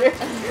 I told her.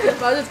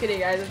 But I'm just kidding,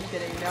 guys. I'm just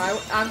kidding. No,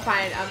 I'm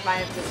fine. I'm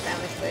fine with this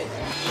family Switch.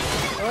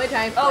 The only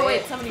time I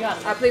play somebody got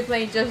it. I play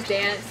playing Just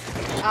Dance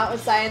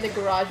outside in the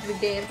garage, the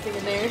dancing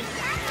in there.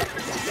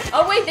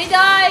 Oh wait, they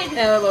died! And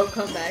it won't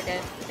come back.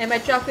 And my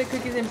chocolate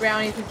cookies and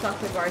brownies and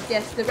chocolate bars.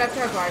 Yes, the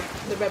Reptar bars.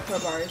 The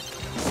Reptar bars.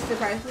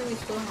 Surprisingly, we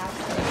still have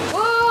them.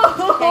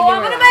 Whoa!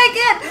 I'm gonna make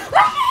it!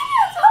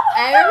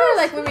 I remember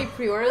like when we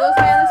pre-ordered those,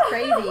 man. That's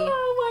crazy.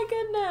 Oh my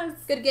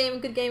goodness. Good game,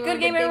 good game. Good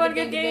game, everyone.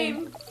 Good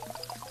game.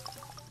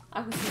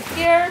 I was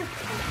scared.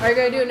 Are we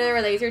gonna do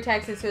another laser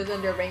tag since it was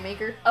under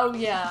Rainmaker? Oh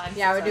yeah.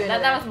 Yeah, we're doing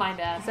that. That was my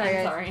bad.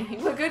 Sorry, sorry.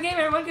 But good game,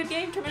 everyone. Good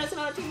game. Tremendous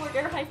amount of teamwork.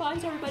 Air high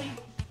fives, everybody.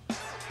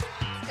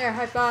 Air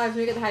high fives.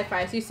 We get the high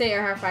fives. You say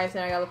air high fives,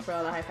 and I gotta look for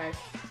all the high fives.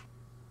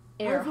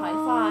 Air high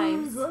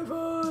fives. High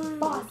fives.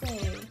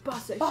 Bossy.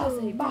 Bossy.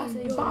 Bossy.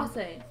 Bossy.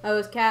 Bossy. Oh, it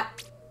was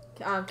cat.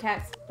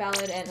 Cat's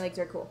ballad and legs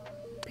are cool.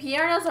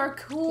 Piranhas are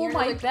cool, Piranhas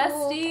my are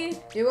bestie.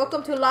 Cool. You're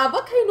welcome to La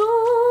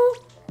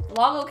Volcano.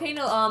 La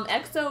Volcano,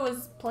 EXO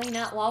is playing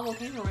at La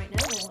Volcano right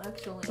now,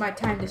 actually. My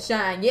time to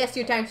shine. Yes,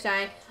 your time to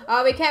shine.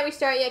 We can't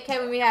restart yet,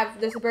 Kevin. We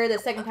have this bird the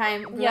second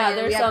time. Yeah,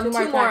 there's two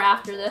more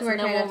after this, and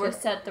then we'll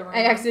reset the room.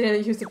 I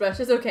accidentally used the brush.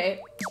 It's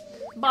okay.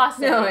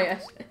 Bossy. Oh my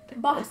gosh.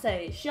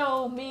 Bossy,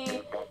 show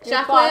me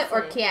chocolate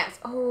or cats?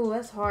 Oh,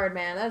 that's hard,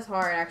 man. That's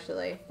hard,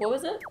 actually. What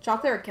was it?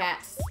 Chocolate or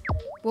cats?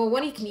 Well,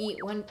 one you can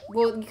eat. One.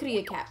 Well, you could eat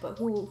a cat, but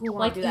who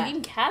wants to do that? Like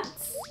eating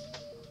cats?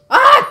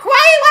 Ah,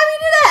 quiet! Why would we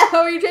do that?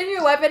 Oh, are you changing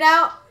your weapon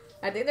out?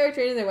 I think they're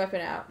changing their weapon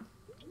out.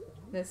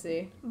 Let's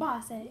see.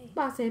 Bossy.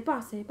 Bossy,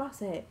 bossy,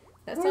 bossy.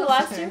 That's the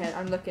last two.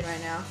 I'm looking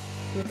right now.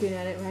 Looking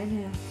at it right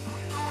now.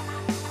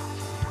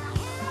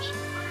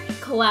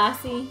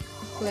 Classy.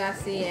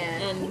 Classy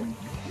and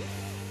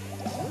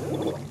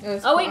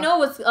oh wait,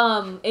 no, it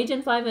was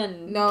Agent 5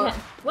 and no. Cat.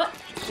 What?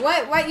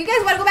 What? You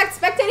guys want to go back to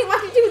spectating? Why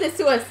did you do this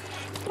to us?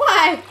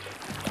 Why?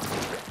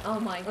 Oh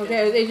my god.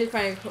 Okay, it was Agent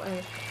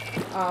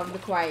 5 the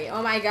quiet.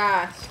 Oh my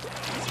gosh.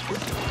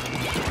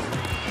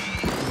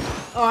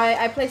 Oh,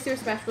 I played Super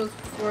Smash Bros.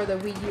 For the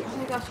Wii U. Oh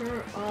my gosh, I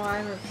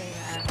remember playing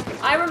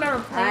that. I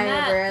remember playing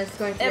that. I was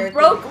going through it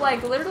broke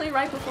like literally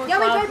right before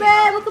Yummy Cloud baby,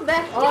 welcome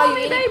back. Oh,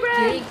 Yummy you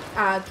baby.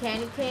 eat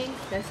Candy King?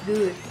 That's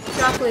good.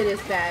 Chocolate is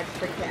bad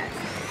for cats,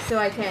 so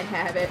I can't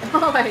have it.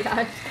 Oh my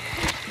gosh.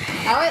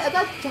 I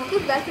thought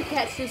chocolate was bad for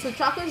cats too, so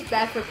chocolate is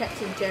bad for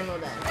pets in general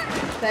then.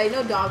 But I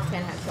know dogs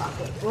can't have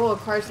chocolate. Oh,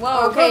 cars.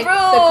 Whoa, okay,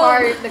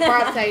 vroom. the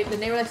car outside, the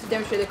neighbor likes to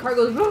demonstrate. The car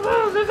goes vroom,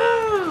 vroom, vroom,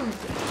 vroom.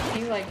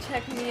 He's like,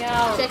 check me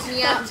out. Check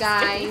me out,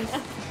 guys.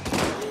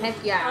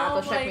 Heck yeah,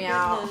 Oh go check me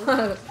goodness.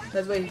 out.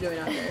 That's what he's doing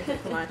out there.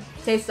 Come on.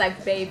 Tastes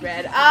like Bay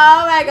bread.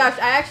 Oh my gosh,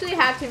 I actually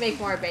have to make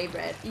more Bay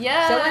bread.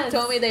 Yes. Someone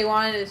told me they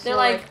wanted to. They're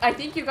like, I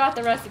think you got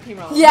the recipe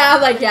wrong. Yeah, I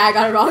was like, yeah, I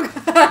got it wrong.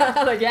 I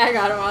was like, yeah, I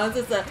got it wrong. It's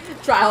just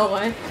a trial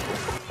one.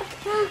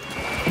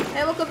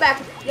 Hey, welcome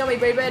back. Yummy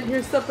Bay bread.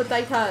 Here's some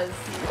potatoes.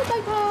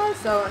 Potatoes.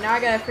 So now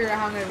I gotta figure out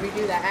how I'm gonna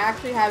redo that. I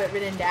actually have it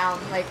written down.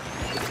 Like,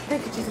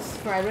 thank you, Jesus,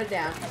 for I wrote it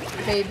down.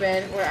 Bay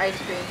bread or ice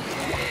cream.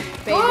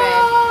 Bay bread.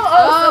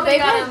 Oh, Bay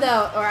bread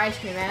though, or ice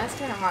cream, man. That's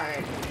kind of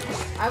hard.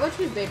 I would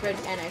choose Bay bread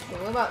and ice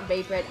cream. What about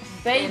Bay bread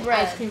and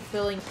ice cream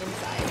filling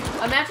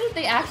inside? Imagine if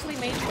they actually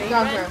made Bay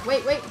Dogs bread.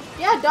 are. Wait.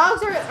 Yeah,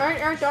 dogs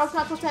aren't dogs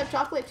not supposed to have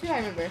chocolate too? I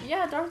remember.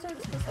 Yeah, dogs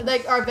are.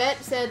 Like our vet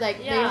said, like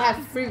they Yeah.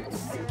 have fruits,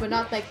 but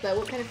not like the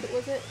what kind of fruit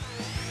was it?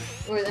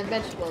 Or and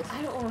vegetables.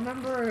 I don't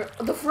remember.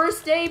 The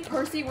first day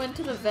Percy went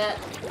to the vet,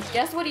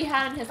 guess what he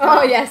had in his mouth?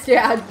 Oh yes,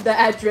 yeah, the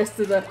address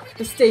to the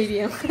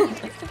stadium.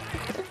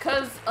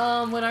 Because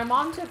when our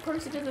mom took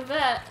Percy to the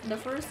vet, the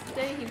first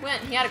day he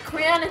went, he had a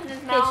crayon in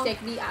his mouth. Hashtag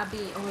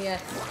VIB. Oh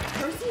yes.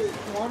 Percy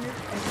wandered.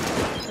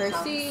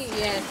 Percy,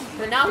 yes.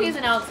 But now he's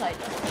an outsider.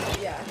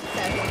 Yeah.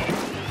 Exactly.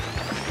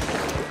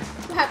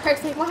 Why,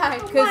 Percy? Why?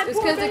 Oh, Because it's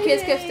because the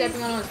kids kept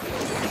stepping on his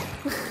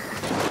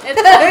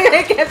It's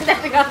They kept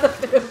stepping on the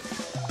food.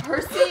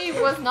 Percy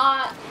was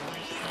not.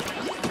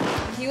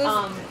 He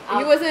was.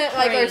 He wasn't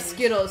like our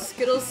Skittles.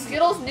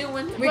 Skittles knew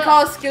when. We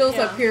call Skittles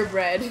yeah. a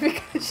purebred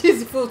because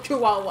she's full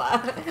Chihuahua.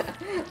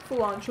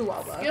 Full on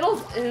Chihuahua.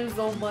 Skittles is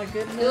oh my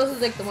goodness. Skittles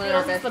is like the one of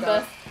our best. The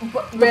best.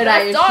 Red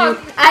Eye dog.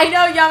 I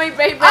know, Yummy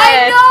Baby.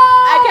 I know.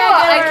 I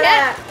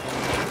can't.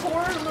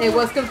 Poor little. It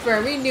was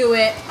confirmed. We knew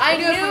it. I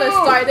knew it from the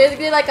start. They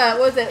did like a.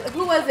 What was it?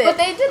 Who was it? But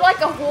they did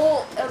like a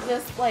whole of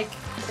this like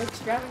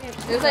extravagant.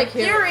 It was like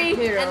theory,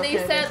 Hero, and they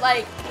said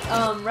like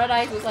Red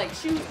Eye was like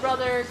Shoe's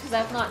brother because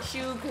that's not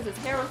Shoe because his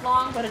hair was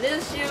long, but it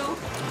is Shoe.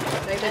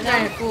 Like they're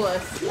trying to fool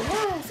us.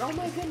 Yes. Oh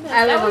my goodness.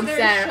 I live on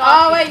Saturn.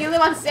 Oh wait, you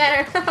live on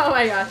Saturn. Oh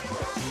my gosh.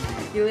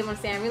 You live on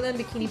Saturn. We live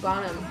in Bikini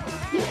Bottom.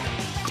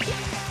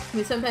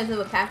 We sometimes live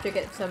with Patrick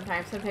at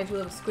sometimes we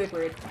live with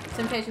Squidward.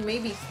 Sometimes we may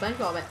be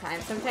SpongeBob at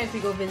times. Sometimes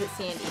we go visit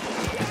Sandy.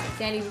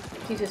 Sandy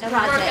teaches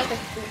project.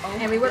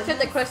 And we worked at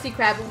the Krusty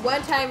Krab.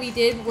 One time we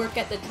did work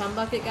at the Chum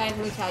Bucket, guys.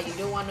 Let me tell you, you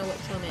don't want to know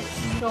what chum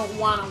is. You don't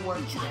want to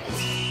work chum.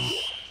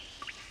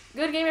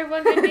 Good game,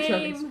 everyone. Good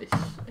game.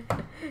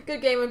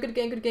 Good game, good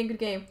game, good game, good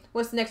game.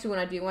 What's the next one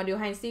I do? You want to do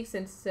hide and seek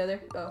since the other?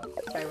 Oh,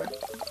 sorry.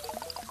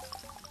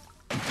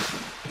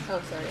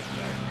 Oh, sorry.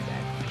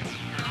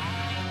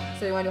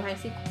 So you want to do hide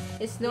and seek?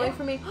 It's snowing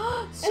for me.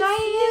 It's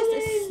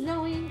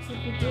snowing.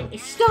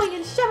 It's snowing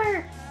in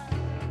summer.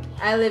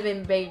 I live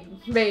in Bay.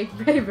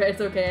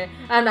 It's okay.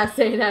 I'm not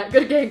saying that.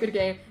 Good game, good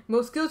game.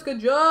 Most skills, good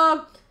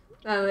job.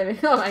 I'm living.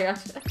 Oh my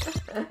gosh.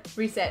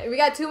 Reset. We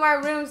got 2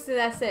 more rooms, so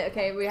that's it.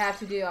 Okay, we have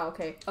to do. Oh,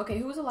 okay. Okay,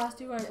 who was the last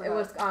 2? It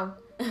was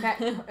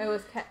Cat, it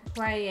was Cat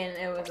Kawaii and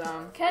it was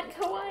Cat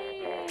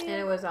Kawaii. and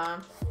it was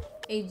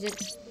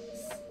Agent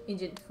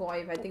Agent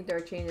 5. I think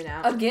they're changing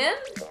out. Again?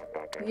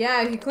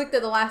 Yeah, he clicked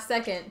at the last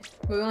second.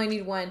 But we only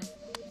need one.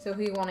 So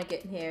we want to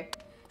get in here.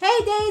 Hey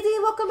Daisy,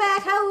 welcome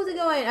back. How's it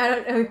going?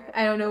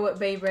 I don't know what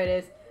Beyblade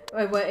is.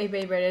 What a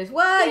Beyblade is.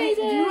 What? You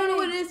don't know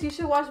what it is? You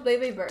should watch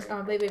Beyblade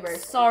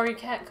Burst. Sorry,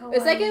 Cat Kawaii.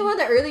 It's like in one of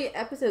the early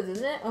episodes,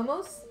 isn't it?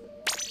 Almost?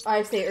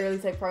 I say early,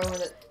 it's like probably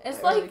one of the It's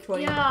early like,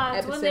 20 yeah,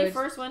 it's episodes. when they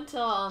first went to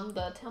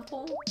the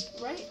temple,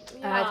 right?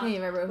 Yeah. I can't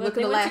even remember. But Look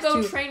they at the went last to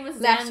go two. train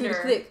with Last two to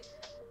Xander. click.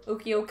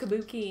 Okio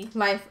Kabuki.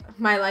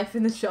 My life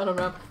in the shuttle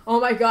realm. Oh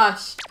my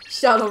gosh,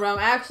 shuttle realm.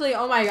 Actually,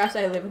 oh my gosh,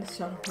 I live in the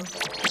shuttle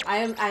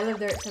realm. I live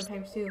there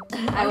sometimes too.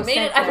 I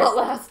made it out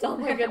last. Oh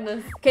my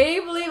goodness. Can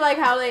you believe like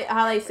how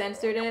they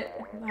censored it?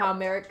 How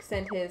Merrick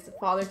sent his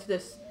father to the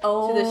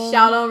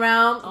shuttle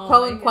realm,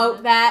 quote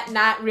unquote that,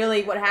 not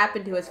really what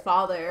happened to his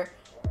father.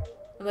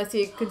 Unless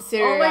you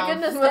consider. Oh my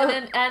goodness!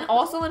 And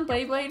also in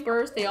Beyblade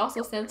Burst, they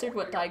also censored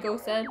what Daigo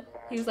said.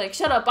 He was like,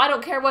 "Shut up! I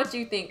don't care what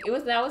you think."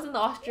 That was in the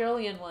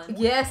Australian one.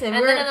 Yes, and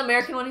then in the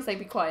American one, he's like,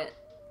 "Be quiet."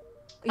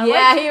 He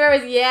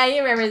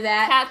remembers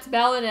that. Cat's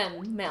Ballad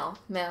and Mel.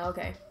 Mel,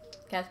 okay.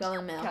 Cat's Ballad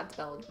and Mel. Cat's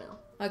Ballad and Mel.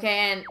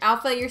 Okay, and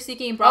Alpha, you're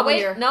seeking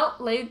probably no,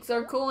 Legs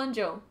Are Cool and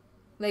Joe.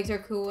 Legs Are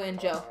Cool and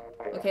Joe.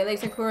 Okay,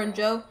 Legs Are Cool and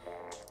Joe.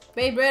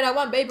 Beyblade, I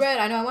want Beyblade.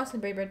 I know I want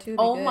some Beyblade too.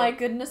 Oh my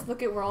goodness,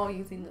 look at we're all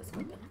using this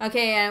weapon.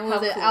 Okay, and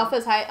what was it? Cool.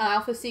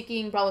 Alpha's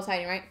seeking, Bravo's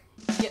hiding, right?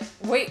 Yeah.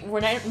 Wait,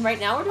 right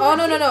now we're doing Oh,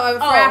 no.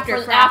 After.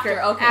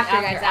 Okay,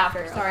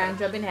 After. Sorry, I'm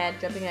jumping ahead.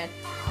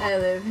 I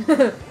live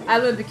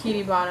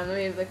Bikini Bottom. Let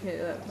me look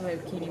at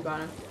Bikini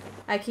Bottom.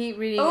 I keep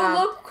reading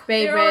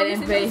Beyblade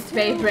and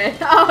Beyblade.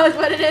 Oh, that's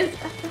what it is.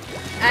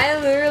 I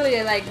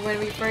literally, like, when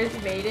we first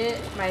made it,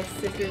 my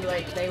sisters,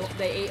 like, they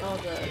ate all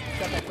the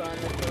stuff I put on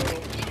the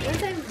little... What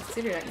is that even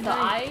considered? The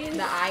eyes?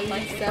 The eyes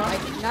like and stuff.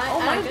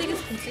 I don't think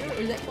it's considered.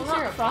 Or is that well,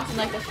 not frosting,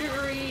 like the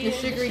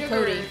sugary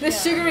coating. The yeah.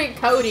 sugary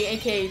coating,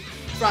 aka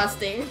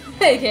frosting.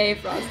 aka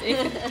frosting.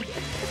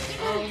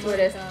 Oh what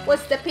is?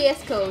 What's the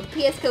PS code?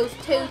 PS code's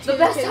 2222. The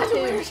best time to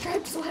wear a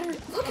striped sweater.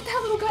 Look at that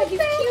little guy.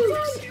 He's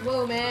cute.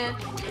 Whoa, man.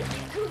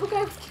 That little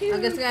guy was cute. I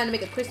guess we're gonna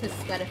make a Christmas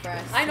sweater for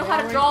us. I know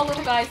how to draw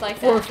little guys like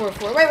that.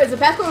 444. Wait, what's the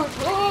pass code?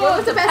 What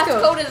was the pass code?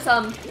 The pass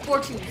code is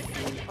fortune.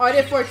 Oh, I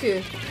did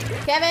 42.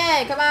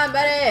 Kevin, come on,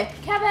 buddy.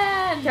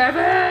 Kevin.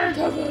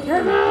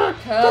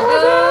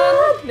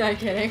 No, I'm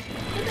kidding.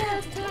 The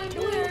best time to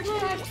wear a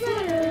striped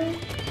sweater.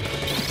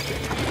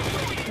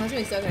 That's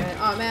me so good.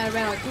 Oh man, I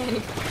ran out of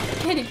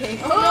candy cane.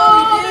 Oh, I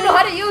don't know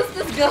how to use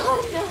this gun.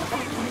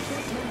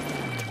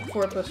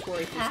 4 plus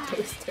 4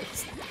 equals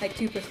toast. Like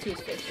 2 plus 2 is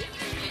fish.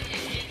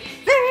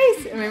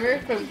 Fairies! Remember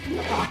from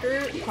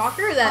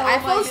Crocker? That I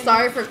felt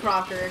sorry for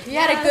Crocker. He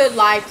had a good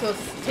life till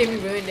Timmy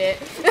ruined it.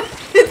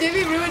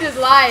 Timmy ruined his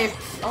life.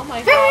 Oh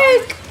my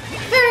god.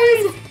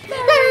 Fairies!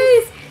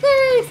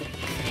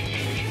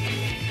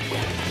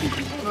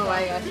 Oh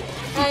my gosh.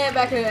 I am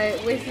back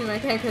and wasting my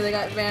time because I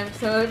got banned from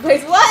some other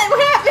place. What?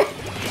 What happened?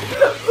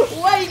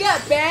 What? You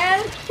got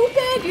banned? Who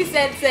banned you,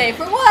 Sensei?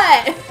 For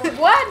what?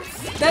 What?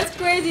 That's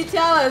crazy.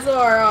 Tell us,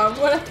 or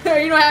whatever.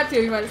 You don't have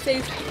to. You want to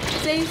say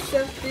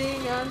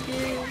something on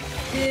you,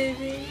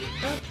 giving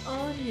up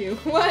on you.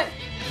 What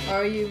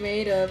are you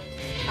made of?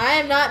 I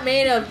am not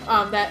made of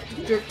that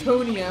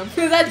zirconium.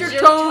 Is that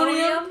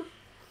zirconium?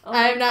 Oh,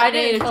 I am not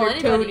made of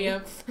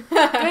zirconium.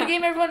 Good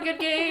game, everyone. Good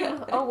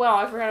game. Oh wow,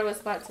 I forgot it was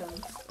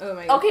Splatoon. Oh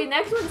my god. Okay,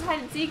 next one's hide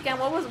and seek. And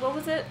what was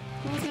it?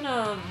 Who was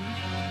gonna?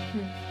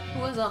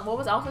 What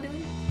was Alpha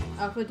doing?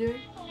 Alpha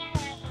doing?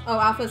 Oh,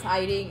 Alpha's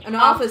hiding. Oh, no,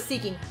 Alpha's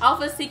seeking.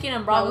 Alpha's seeking,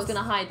 and Bravo's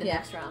gonna hide the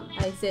next round.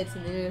 I said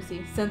something. You're gonna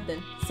see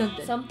something.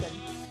 Something.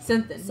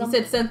 You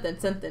said something.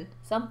 Something.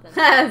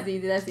 That's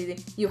easy. That's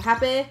easy. You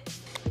happy?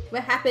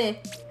 We're happy.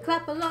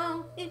 Clap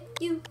along if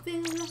you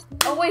feel.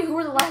 Oh wait, who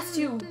were the last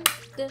two?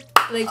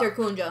 Legs are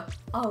cool and Joe.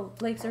 Oh,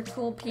 legs are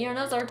cool.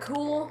 Pianos are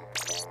cool.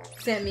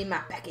 Send me my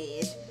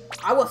package.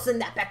 I will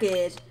send that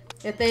package.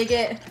 If they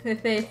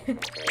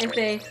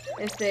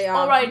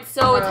Alright,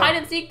 so it's hide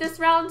and seek this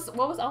round.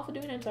 What was Alpha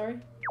doing? I'm sorry.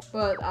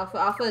 Well,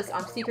 Alpha's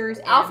seekers.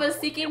 Alpha's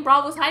seeking,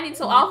 Bravo's hiding.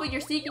 So Alpha,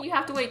 you're seeking. You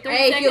have to wait 30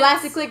 seconds. Hey, if you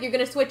last click, you're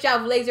gonna switch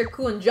out Legs are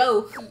cool and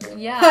Joe.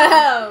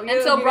 Yeah.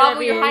 And so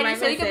Bravo, you're hiding.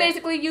 So you can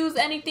basically use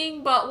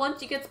anything, but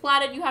once you get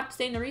splatted, you have to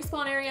stay in the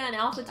respawn area. And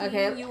Alpha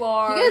team, you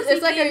are.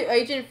 It's like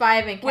Agent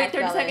 5 and Cat. Wait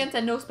 30 seconds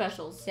and no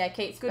specials. Yeah,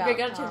 Kate's good. Good.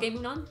 Got your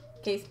gaming on.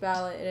 Kate's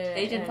ballot.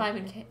 Agent 5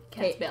 and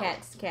Cat's ballot.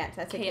 Cats.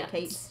 That's it.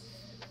 Kate's.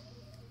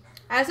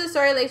 I'm so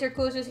sorry, Legs are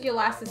cool. Just get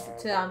last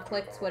to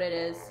click what it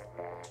is.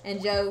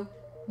 And Joe,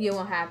 you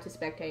won't have to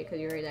spectate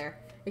because you're already there.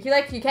 If you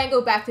like, you can't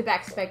go back to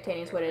back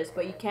spectating is what it is,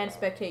 but you can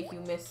spectate if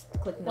you miss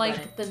clicking the button.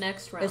 Like the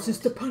next round. It's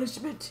just a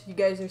punishment. You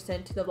guys are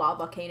sent to the lava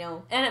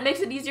volcano. And it makes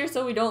it easier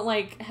so we don't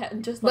like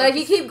just. But if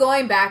you keep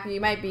going back,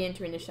 you might be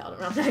entering the shell.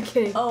 I'm not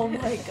kidding. Oh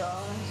my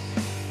gosh.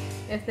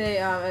 If they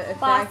if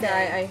that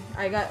guy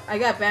I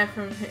got banned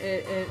from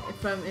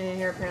in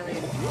here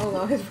apparently. Oh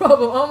no, his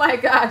problem. Oh my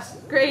gosh,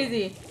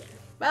 crazy.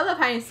 But I love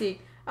hide and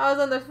seek. I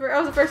was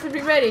the first one to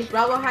be ready.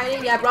 Bravo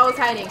hiding? Yeah, Bravo's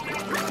hiding.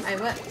 I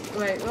went.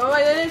 Wait. Oh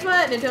my goodness,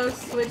 what? Nintendo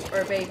Switch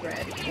or baked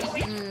bread?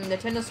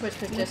 Nintendo Switch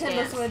because just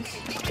Nintendo Dance.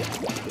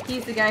 Switch.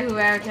 He's the guy who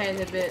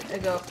advertised a bit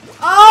ago.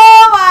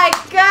 Oh my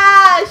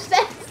gosh!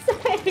 That's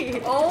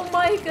insane! Oh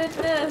my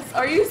goodness.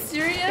 Are you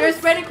serious? You're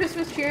spreading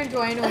Christmas cheer and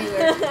joy in a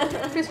wheeler.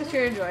 Christmas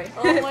cheer and joy.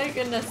 Oh my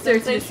goodness.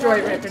 Search and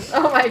destroy reference.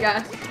 Oh my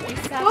gosh.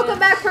 Savage. Welcome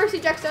back, Percy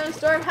Jackson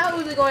Storm. How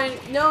is it going?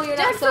 No, you're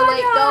not so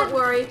late. Don't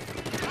worry.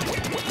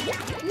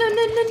 No.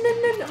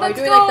 Oh, you're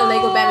doing like the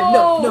Lego Batman.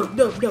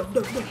 No.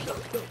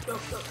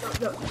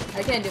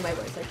 I can't do my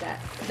voice like that.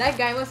 That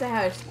guy must have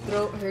had his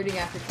throat hurting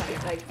after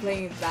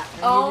playing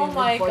Batman. Oh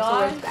my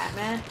god.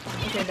 Batman.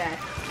 Okay, bad.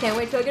 Can't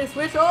wait till I get a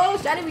Switch. Oh,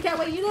 Shady, we can't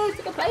wait. You know,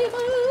 to play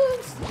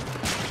moves.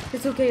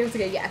 It's okay.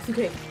 Yeah, it's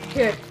okay.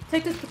 Here,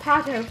 take this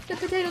potato. The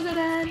potatoes are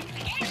done.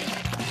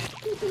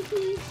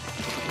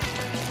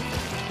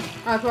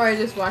 I'll probably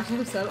just watch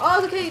them some. Oh,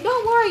 it's okay.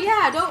 Don't worry.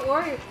 Yeah, don't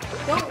worry.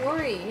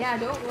 Yeah,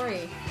 don't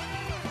worry.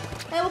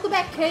 Hey, welcome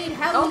back, Kate.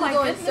 How's it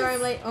going? Sorry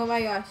I'm late. Oh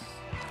my gosh.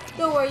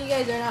 Don't worry, you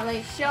guys are not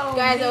late.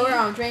 Guys, we're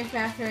on Drain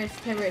Factor in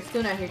September. It's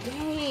still not here.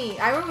 Dang.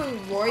 I remember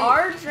when Rory.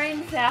 Our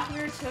Drain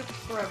Factor took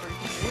forever.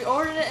 We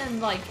ordered it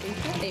in like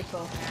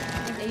April.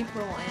 And it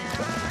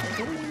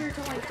didn't here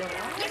till like July.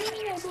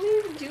 I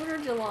believe June or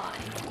July.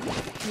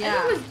 Yeah. I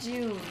think it was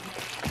June.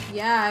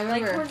 Yeah, I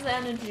remember. Like towards the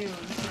end of June.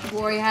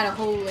 Rory had a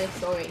whole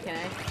list. Oh wait, can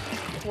I?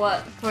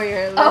 What? For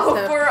your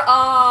list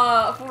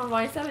for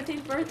my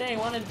 17th birthday, I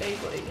wanted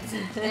Beyblades.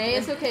 Hey,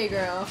 it's okay,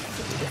 girl.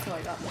 So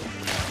I got them.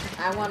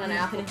 I want an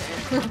apple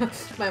pen.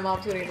 My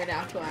mom's gonna give me an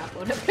actual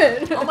apple and a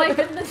pen. Oh my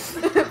goodness.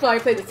 Probably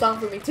play the song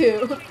for me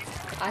too.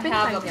 I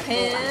have a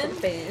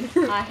pen.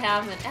 I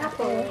have an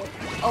apple.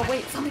 Oh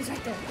wait, somebody's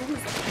right there. Who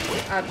is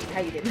that?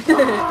 Hiding.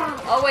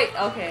 Oh wait,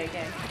 okay.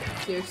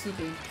 You're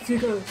seeking.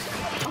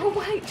 Oh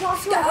wait,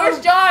 Josh, where's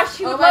Josh?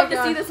 He would love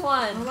to see this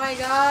one. Oh my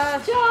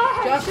gosh.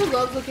 Josh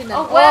loves looking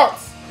at what?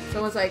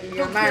 Someone's like,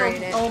 you're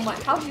marrying it. Oh my,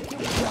 how did you kill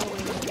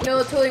him?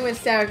 No, totally went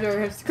savage over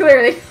him,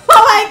 clearly.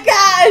 Oh my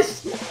gosh!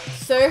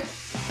 Sir,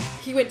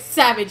 he went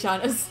savage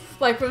on us.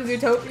 Like from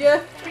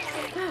Zootopia.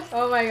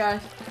 Oh my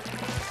gosh.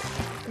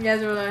 You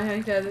guys are learning how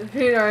each other.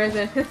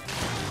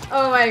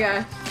 Oh my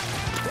gosh.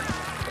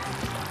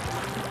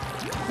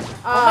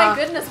 Oh my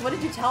goodness, what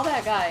did you tell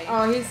that guy?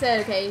 Oh, he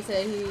said, he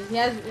said,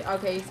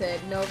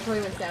 no, totally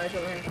went savage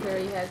over him.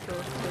 Clearly he has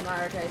rules to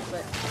prioritize,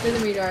 but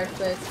doesn't read ours,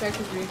 but expect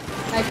his read.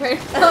 I cried.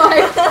 Oh my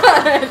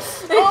gosh.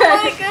 Oh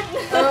my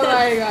goodness. Oh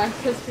my gosh,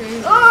 that's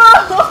crazy.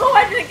 Oh,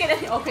 I didn't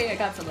get it. Okay, I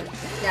got somebody.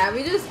 Yeah,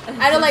 we just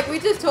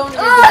told him to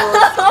read the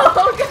rules.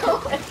 Oh,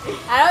 God.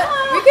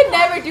 We could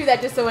never do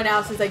that to someone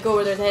else. It's like, go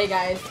over there, hey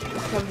guys,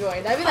 come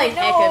join. That'd be like,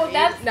 heck of me.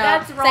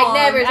 That's it's wrong. like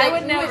never. It's I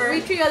like, would never.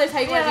 We treat others how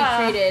you want to be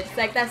treated. It's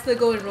like, that's the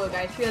golden rule,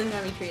 guys. Treat others how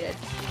you want to be treated.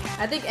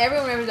 I think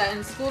everyone remembers that.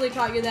 In school, they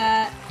taught you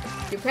that.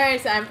 Your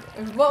parents,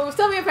 well,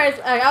 some of your parents,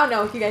 I don't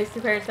know if you guys,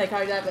 your parents like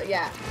taught you that, but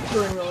yeah,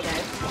 golden rule,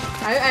 guys.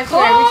 I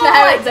swear, we should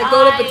have the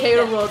golden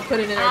potato rule put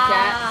it in our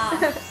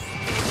chat.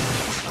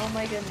 Oh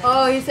my goodness.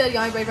 Oh, he said,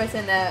 Young Brave by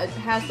saying that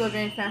Hasbro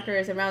Drain Factor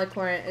is around the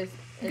corner. It's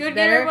good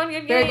better. Everyone,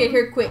 good better game. Get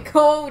here quick.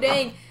 Oh,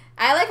 dang.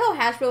 I like how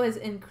Hasbro has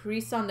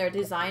increased on their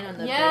design on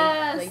the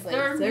Yes,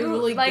 they're new,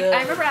 really like, good.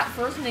 I remember at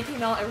first when they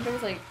came out, everybody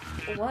was like,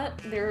 what?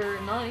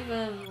 They're not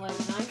even like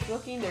nice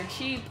looking, they're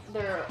cheap,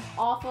 they're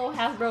awful,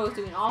 Hasbro is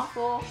doing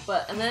awful.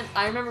 And then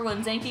I remember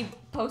when Zanky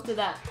posted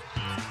that,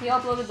 he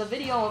uploaded the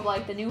video of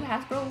like the new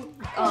Hasbro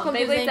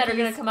Beyblades that are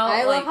gonna come out.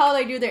 I love how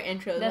they do their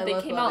intros. That they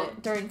came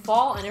out during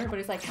fall and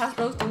everybody's like,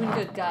 Hasbro's doing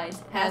good,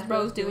 guys.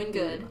 Hasbro's doing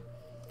good.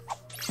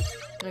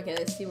 Okay,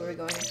 let's see where we're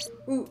going.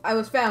 Ooh, I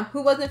was found.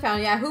 Who wasn't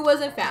found? Yeah, who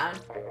wasn't found?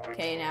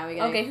 Okay, now we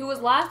got. Okay, who was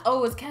last? Oh,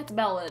 it was Cat's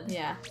Ballad.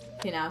 Yeah.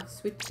 Okay, now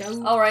switch out.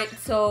 Alright,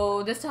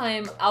 so this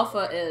time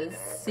Alpha is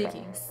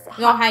seeking.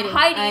 No, hiding.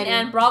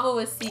 And Bravo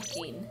is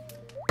seeking.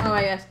 Oh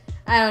my gosh.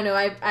 I don't know.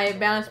 I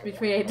balanced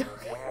between I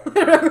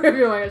don't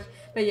know.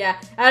 But yeah,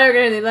 I don't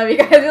really love you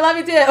guys. We love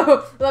you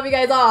too. Love you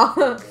guys all.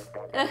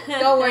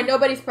 Don't worry,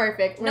 nobody's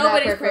perfect. We're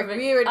nobody's not perfect.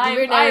 We would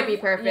never be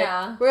perfect.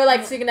 Yeah. We're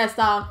like singing that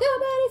song.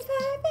 Nobody's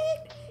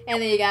perfect. And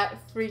then you got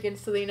freaking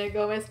Selena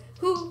Gomez.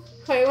 Who?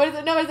 Wait, what is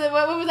it? No, is it?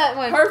 What was that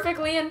one?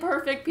 Perfectly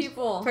Imperfect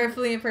People.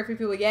 Perfectly Imperfect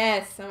People.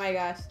 Yes. Oh my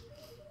gosh.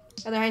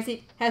 Other high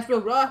seat.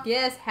 Hasbro Rock.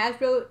 Yes.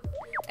 Hasbro.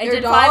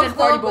 Agent 5 and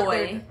Party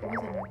Boy.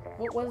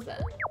 What was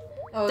that?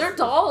 Oh, they're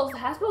dolls.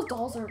 Hasbro's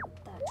dolls are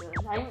that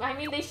good. I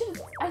mean, they should.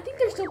 I think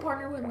they're still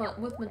partnered with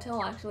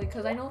Mattel actually,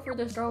 because I know for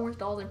their Star Wars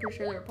dolls, I'm pretty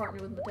sure they were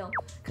partnered with Mattel.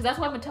 Because that's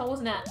why Mattel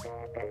wasn't at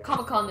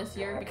Comic-Con this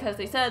year, because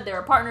they said they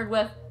were partnered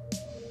with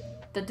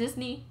the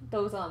Disney,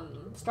 those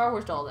Star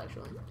Wars dolls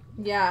actually.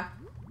 Yeah.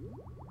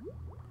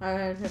 I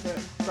have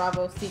a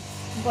Bravo seat.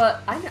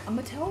 But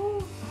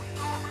Mattel.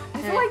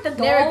 I feel like the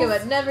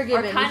dolls never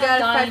give in. We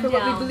gotta fight for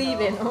what we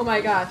believe in. Oh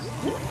my gosh.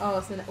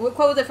 Oh, so what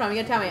quote was it from? You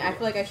gotta tell me. I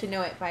feel like I should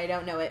know it, but I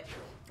don't know it.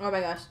 Oh my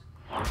gosh.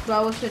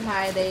 Bravo should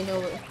hide. They know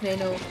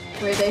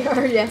where they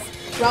are. Yes.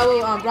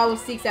 Bravo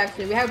seeks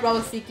actually. We have Bravo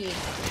seeking.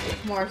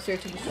 More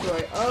search and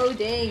destroy. Oh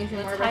dang! Is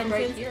there more references?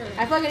 Right here.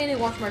 I feel like I need to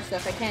watch more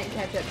stuff. I can't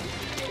catch up.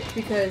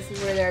 because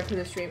we're there for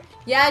the stream.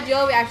 Yeah,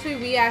 Joe,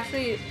 we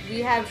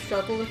have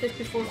struggled with this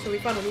before, so we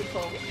found a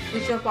loophole. We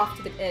jump off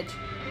to the edge.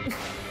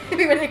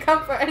 When they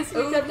come for us,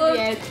 we jump to the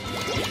edge.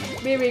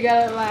 Maybe we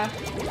gotta laugh.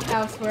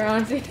 House we're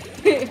on. He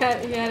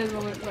had his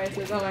moment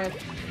prices. Oh my god.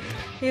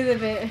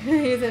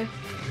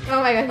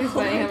 Oh my god, he's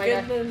funny. Oh my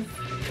god.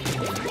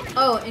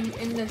 Oh,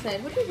 in the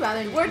side, would you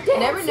rather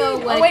never know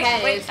what a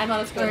cat is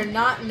or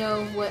not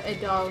know what a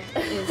dog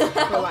is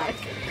for life?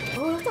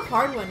 Oh, that's a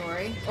hard one,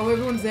 Rory. Oh,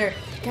 everyone's there.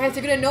 Guys,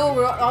 they're gonna know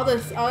where all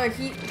our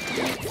heat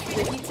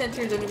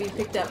sensors are gonna be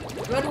picked up.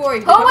 Run,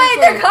 Rory. Oh wait,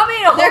 they're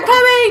coming! They're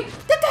coming!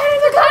 They're coming!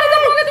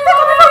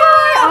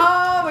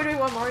 Oh, we're doing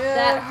one more.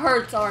 That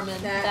hurts,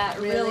 Armin. That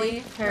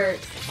really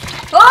hurts.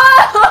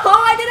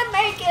 Oh, I didn't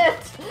make it!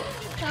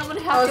 I'm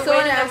gonna have to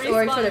someone asked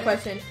Rory for the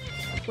question.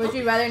 Would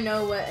you rather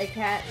know what a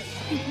cat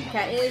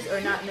is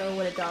or not know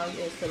what a dog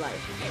is for life?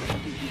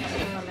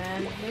 Oh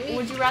man. Maybe.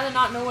 Would you rather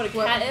not know what a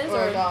cat is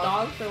or a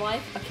dog for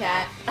life? A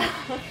cat.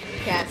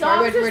 Cat.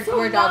 Sorry,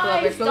 we're dog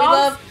lovers,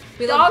 but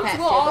we love dogs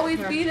will always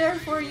be there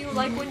for you,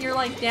 like when you're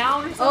like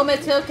down or something. Oh,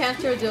 Matilda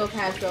Castro Dill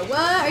Castro.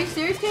 What? Are you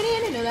serious, Kenny? I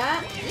didn't know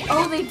that.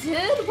 Oh, they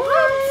did?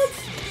 What?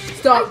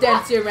 Stop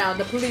dancing around.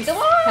 The police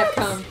have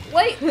come.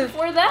 Wait,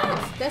 for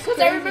that? That's because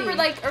I remember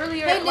like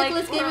earlier. Hey,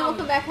 Nicholas Gaming,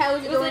 welcome back. How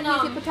is it going?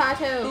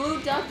 Potato.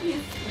 Blue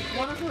Duckies,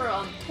 one of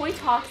her toy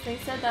talks. They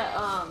said that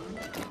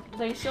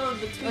they showed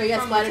the tweet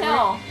from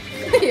Mattel.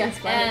 Yes,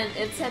 and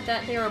it said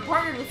that they were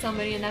partnered with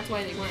somebody, and that's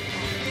why they weren't.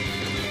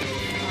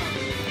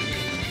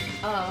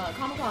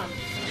 Comic-Con.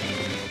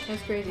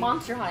 That's crazy.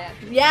 Monster High,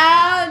 actually.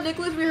 Yeah,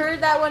 Nicholas, we heard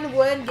that one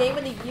game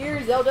of the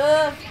year,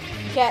 Zelda.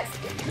 Cats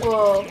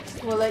will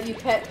let you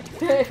pet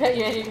you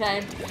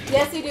anytime.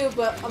 Yes, they do,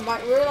 but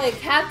we're like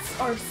cats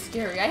are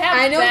scary.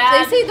 I know.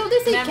 Don't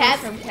they say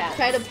cats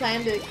try to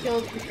plan to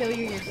kill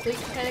you in your sleep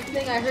kind of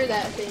thing? I heard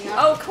that thing.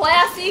 Oh,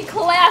 classy.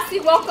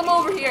 Welcome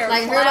over here.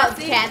 Like I heard about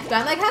cats, but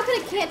I'm like, how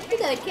can a cat do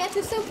that? Cats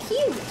are so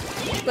cute.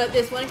 But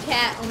this one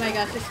cat, oh my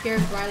gosh, it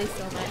scares Riley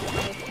so much.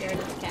 I'm scared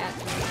of this cat.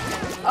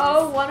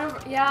 Oh,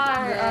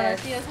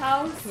 Rhea's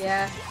house.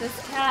 Yeah. This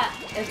cat,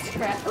 it's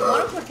crap.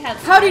 One of her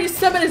cats. How did you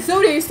summon a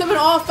Zodiac? You summon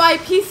all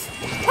 5 pieces.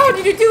 How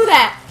did you do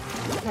that?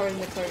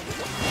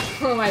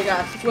 Oh my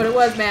gosh, that's what it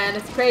was, man.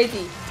 It's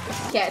crazy.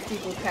 Cat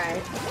people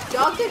cry.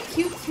 Dogs are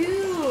cute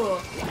too.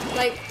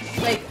 Like,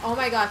 oh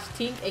my gosh,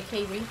 Tink,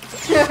 aka Rink.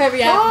 She has their 2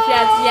 names.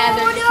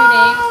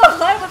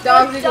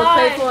 Dogs equal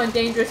playful and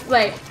dangerous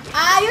play.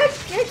 Ah, you're a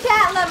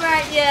cat lover,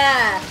 aren't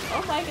ya?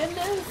 Oh my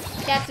goodness.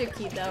 Cats are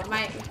cute though.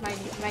 My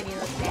knee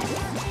looks cat.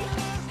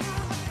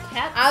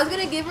 Cats? I was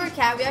gonna give her a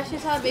cat. We actually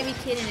saw a baby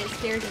kid and it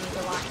scared me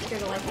a lot. It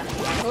scared the life out of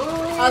me.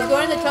 I was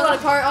going in the trunk of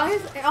the car.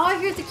 All I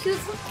hear is the cute.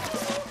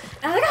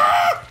 And I'm like,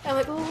 ah! I'm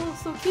like, oh,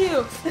 so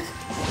cute.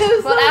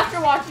 But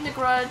after watching The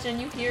Grudge and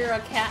you hear a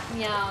cat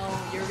meow,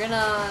 you're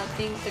gonna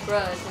think The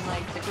Grudge and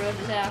like The Grudge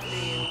is after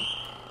you.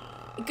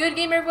 Good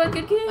game, everyone.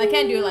 Good game. I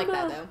can't do it like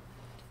that though.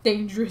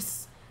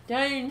 Dangerous.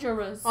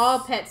 All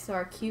pets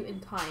are cute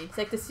and kind. It's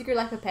like The Secret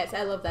Life of Pets.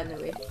 I love that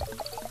movie.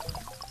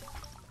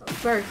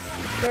 Burst,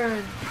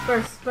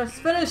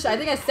 finish. I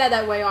think I said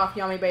that way off,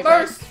 Yummy Baby.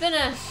 Burst,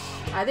 finish.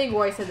 I think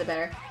Roy said it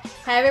better.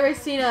 Have you ever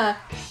seen a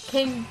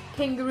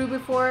kangaroo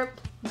before?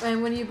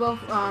 And when you both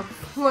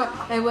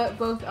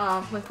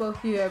with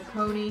both you have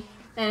pony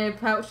and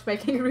pouched by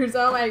kangaroos.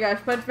 Oh my gosh,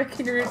 punched by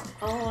kangaroos.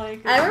 Oh my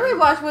god. I remember we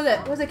watched was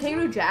it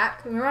Kangaroo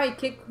Jack? Remember I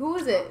kicked who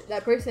was it?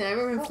 That person. I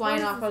remember him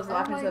flying off. I was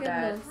laughing so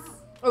bad.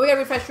 Oh, we gotta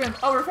refresh the room.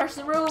 Oh, refresh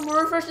the room.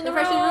 We're refreshing the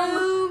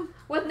room.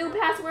 With new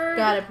password.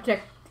 Gotta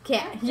protect the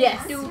cat.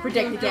 Yes,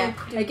 protect the cat.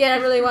 Again, I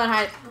really want to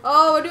hide.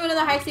 Oh, we're doing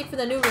another high seek for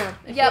the new room.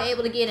 If you're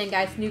able to get in,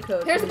 guys, new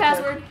code. Here's the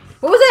password.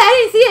 What was it? I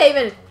didn't see it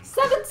even.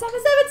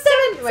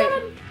 777. Wait.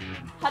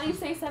 How do you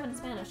say 7 in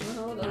Spanish?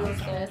 No,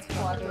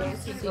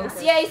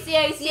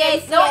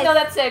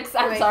 that's 6.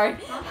 I'm sorry.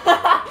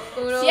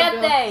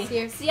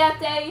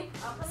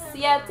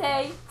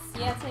 Siete.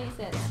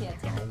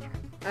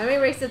 Let me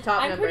erase the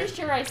top number. I'm pretty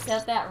sure I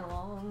said that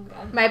wrong.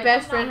 My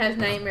best friend has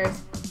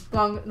nightmares.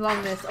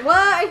 Longness.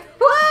 What?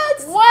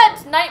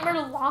 Nightmare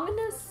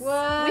longness?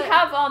 What? We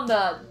have on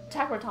the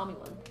Taquatomi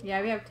one.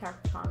 Yeah, we have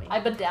Taquatomi.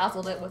 I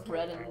bedazzled it with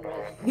red and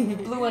red.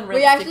 Blue and red.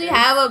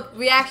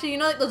 We actually you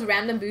know like those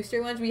random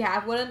booster ones? We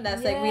have one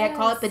that's like, we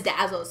call it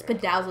Bedazzle. It's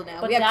Bedazzle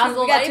now. We got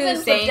two of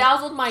the same.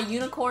 Bedazzled my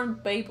unicorn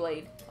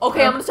Beyblade.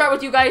 Okay, I'm gonna start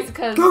with you guys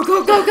because... Go!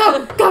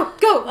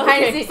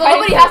 Okay, so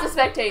nobody has to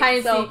spectate.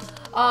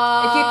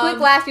 If you click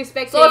last, you're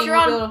spectating. So if you're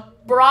on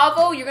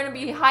Bravo, you're gonna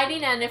be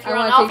hiding, and if you're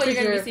on Alpha,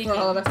 you're gonna be seeking. For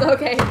all of us.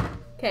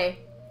 Okay.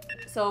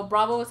 So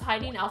Bravo is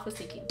hiding, Alpha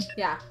seeking.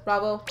 Yeah,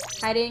 Bravo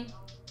hiding,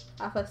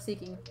 Alpha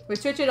seeking. We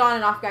switch it on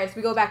and off, guys.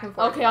 We go back and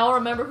forth. Okay, I'll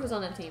remember who's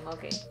on the team.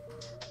 Okay.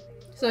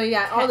 So you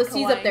got all the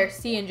C's up there.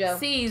 C and Joe.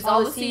 C's,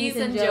 all the C's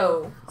and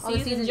Joe.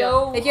 C's and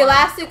Joe. If you're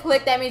last to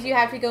click, that means you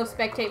have to go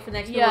spectate for the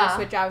next one to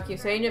switch out with you.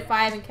 So Angel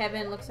 5 and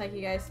Kevin, looks like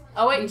you guys.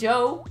 Oh wait,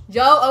 Joe.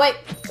 Oh wait.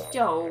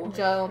 Joe.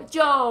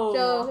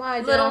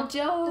 Why, Little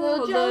Joe.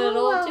 Little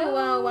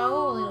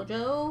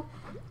Joe.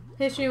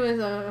 History was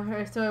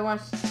so I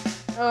watched.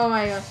 Oh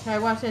my gosh, I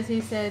watched as he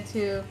said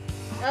to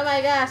Oh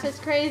my gosh, that's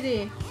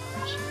crazy.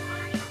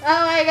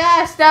 Oh my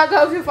gosh, don't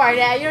go too far,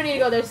 Dad. You don't need to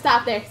go there.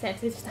 Stop there,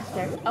 Sensei. Stop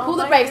there. Oh Pull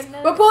the brakes.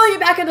 Goodness. We're pulling you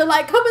back into the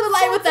light. Come in the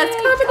light with us.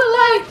 Sensei, Come in the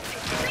light.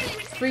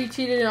 Free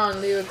cheated on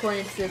Lou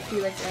according to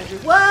Felix Andrew.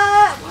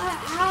 What? What?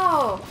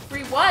 How?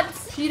 Free what?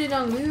 Cheated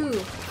on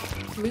Lou.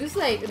 Lou's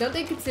like, don't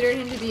they consider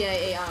him to be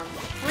a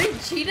Free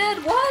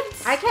cheated? What?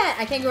 I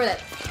can't go with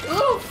that.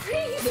 Ooh, Free,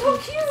 he's so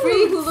cute.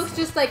 Free who looks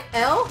just like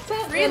L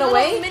Free in a little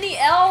way. mini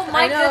L.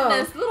 My I know.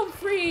 goodness, little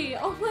Free.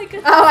 Oh my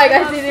goodness. Oh my I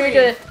gosh, love these are Free.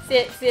 good.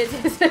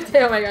 Sit.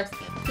 Oh my gosh.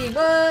 Team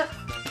what?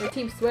 We're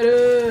Team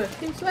Sweater.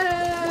 Team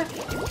Sweater.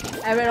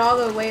 I read all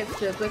the way up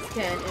to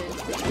BlitzCon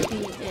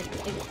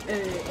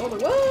and oh my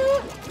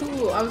what?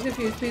 Cool. I was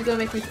confused. Please don't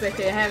make me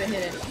spectate. I haven't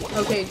hit it.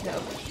 Okay,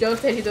 no. Joe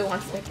said he don't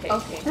want to spectate.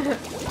 Okay.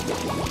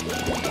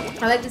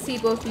 I like to see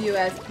both of you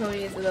as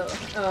ponies,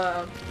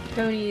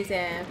 ponies,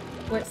 and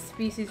what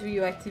species would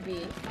you like to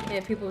be?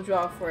 And people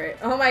draw for it.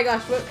 Oh my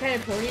gosh, what kind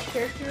of pony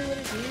character would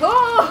it be?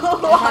 Oh!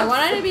 If I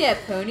wanted to be a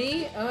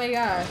pony, oh my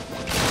gosh.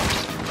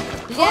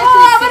 You can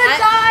I'm gonna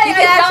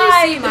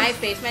die! see my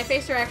face. My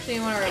face are actually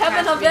in one of our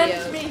Kevin, past avenge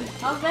videos. me!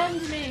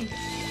 Avenge me!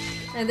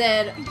 And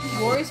then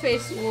Rory's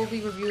face will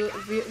be reviewed.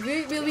 Wait,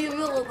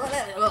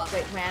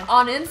 man.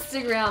 On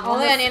Instagram.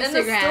 Only on In the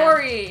Instagram.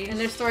 story. In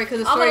their story, because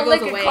the I'm story gonna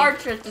goes lick away. a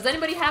cartridge. Does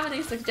anybody have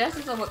any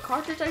suggestions on what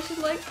cartridge I should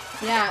lick?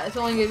 Yeah, it's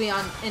only gonna be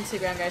on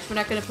Instagram, guys. We're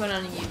not gonna put it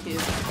on YouTube.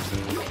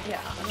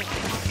 Yeah.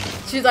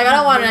 She's like, I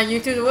don't want it on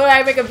YouTube. What would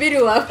I make a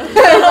video of?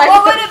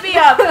 What would it be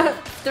of?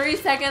 3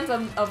 seconds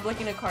of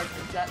licking a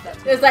cartridge.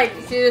 It's like,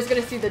 you're just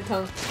gonna see the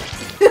tongue.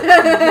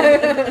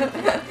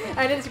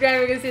 On Instagram,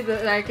 we're gonna see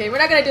the. Okay, we're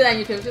not gonna do that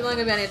on YouTube. It's only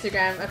gonna be on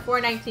Instagram. At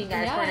 419,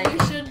 guys. Yeah, 419.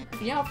 you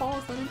should. Yeah, follow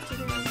us on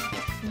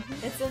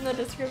Instagram. It's in the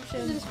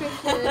description. In the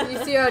description. You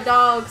see our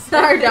dogs.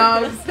 Our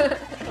dogs.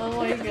 Oh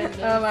my goodness.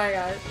 Oh my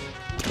gosh.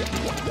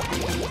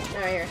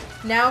 Right here.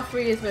 Now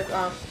Free is with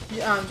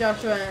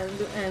Joshua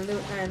and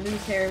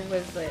Lou's hair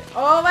was lit.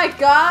 Oh my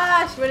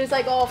gosh! When it's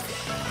like all.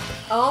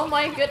 Oh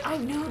my good. I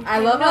know. I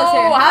love his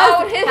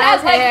hair. His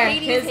has like hair?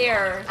 Katie's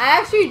hair. I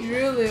actually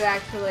drew Lou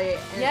actually.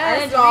 And Yes, I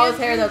didn't draw his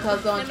hair though because I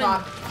was going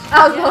chalk.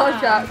 I was going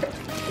chalk.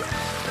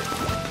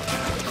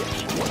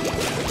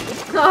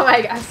 Oh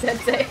my gosh,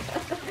 Sensei.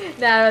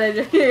 Nah,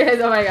 really, you guys.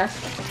 Oh my gosh.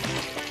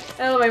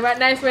 Oh my god,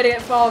 nice way to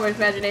get followers,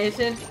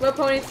 imagination. What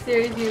pony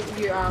series you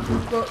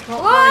Whoa!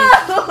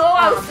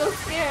 I was so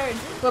scared.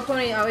 What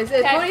pony? Is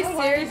it pony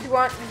Kawaii. series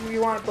you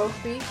want to both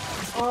be?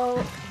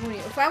 Oh, pony.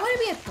 If I want to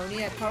be a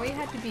pony, I'd probably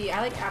have to be.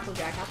 I like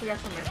Applejack.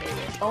 Applejack's one of my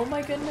favorites. Oh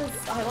my goodness,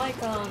 I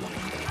like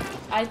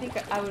I think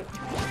I would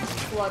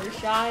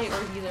Fluttershy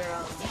or either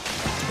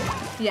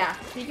Yeah.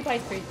 Pinkie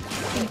Pie's crazy.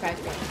 Pinkie Pie's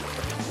crazy.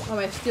 Oh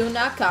my, still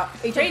knockout.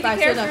 Crazy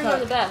characters are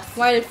the best.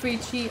 Why did Free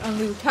cheat on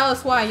Lou? Tell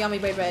us why, Yummy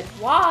Bay Bread.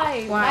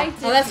 Why?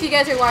 Unless you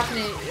guys are watching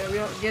it,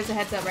 give us a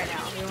heads up right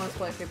now. We don't want to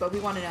spoil it, but we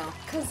want to know.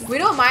 We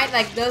don't mind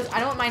like those. I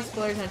don't mind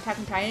spoilers on Attack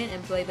on Titan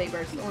and Blade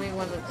Burst. The only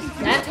ones.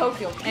 And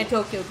Tokyo. And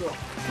Tokyo Ghoul.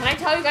 Can I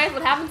tell you guys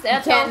what happens to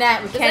Eto? We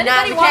cannot. Does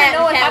anybody want to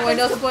know what happens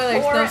no to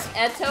spoilers. poor No,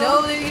 Eto?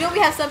 no, you know we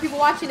have some people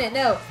watching it.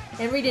 No,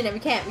 and reading it. We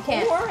can't.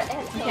 Poor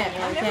Eto. We can't.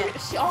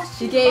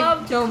 She gave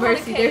loved no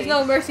mercy. Renee. There's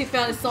no mercy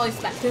found. It's only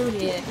Splatoon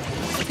here.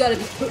 You gotta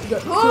be.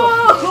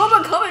 Oh, who am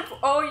I coming for?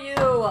 Oh, you.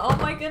 Oh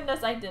my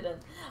goodness, I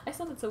didn't. I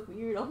sounded so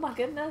weird. Oh my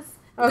goodness.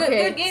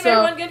 Okay, good game, so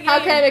everyone. Good game. how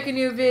can I make a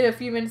new vid a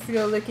few minutes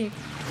ago licking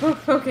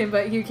Pokemon,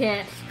 but you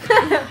can't?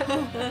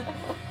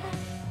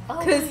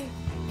 Because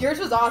yours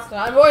was awesome.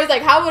 I'm always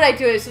like, how would I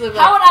do it? She'd like,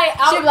 how would I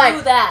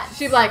outdo that?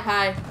 She'd be like,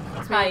 hi.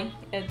 It's me. Hi.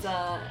 It's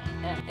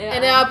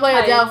and then I'll play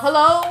Adele.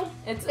 Hello.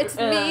 It's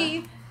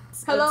me.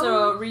 Hello.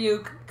 So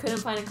Ryu couldn't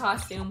find a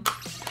costume.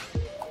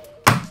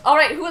 All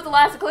right, who was the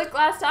last to click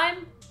last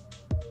time?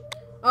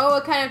 Oh,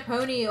 what kind of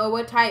pony or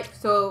what type?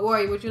 So,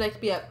 Rory, would you like to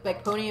be a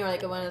pony or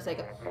like one that's like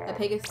a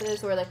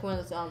Pegasus or like one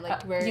of those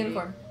like very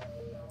unicorn?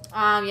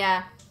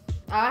 Yeah.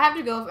 I have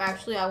to go.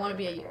 Actually, I want to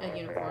be a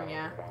unicorn.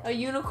 Yeah. A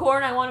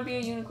unicorn. I want to be a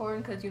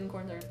unicorn because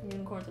unicorns are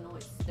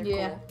noise. They're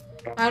cool.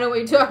 I don't know what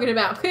you're talking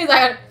about.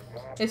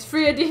 It's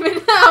Free a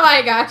demon. Oh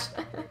my gosh.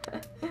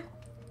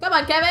 Come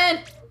on,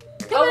 Kevin.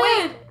 Come on.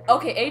 Wait.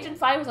 Okay, Agent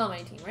 5 was on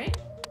my team, right?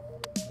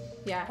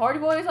 Yeah. Party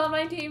Boy was on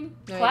my team.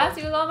 No,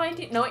 Classy was on my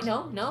team. No, wait,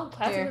 no.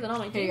 Classy wasn't on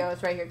my team. Here you go.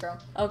 It's right here, girl.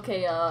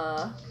 Okay,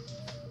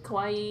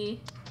 Kawaii.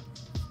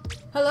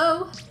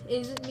 Hello,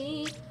 is it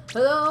me?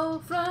 Hello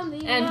from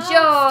the And outside.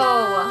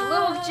 Joe!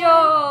 Little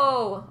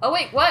Joe! Oh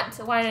wait, what?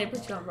 Why did I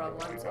put you on Bravo?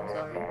 I'm so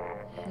sorry.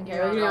 Okay,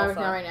 we're doing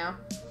everything right now.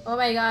 Oh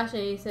my gosh,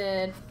 and he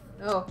said,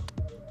 oh.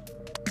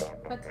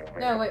 What?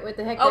 No, wait, what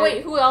the heck? Oh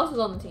wait, who else was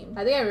on the team?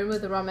 I think I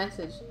removed the wrong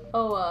message.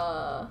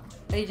 Oh,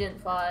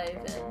 Agent 5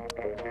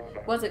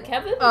 and... Was it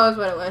Kevin? Oh, that's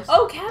what it was.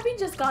 Oh, Cabby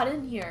just got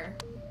in here.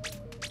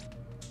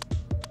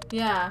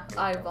 Yeah.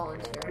 I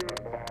volunteer.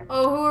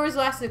 Oh, who was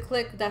last to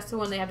click? That's the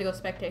one they have to go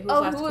spectate. Who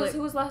was last to click?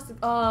 Who was last to,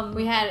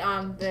 We had,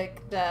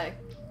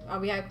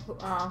 we had,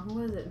 who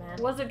was it,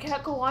 man? Was it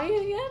Cat Kawaii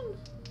again?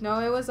 No,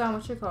 it was,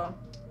 what's your call?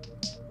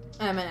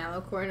 I'm an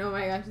Alicorn. Oh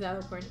my gosh, it's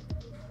Alicorn.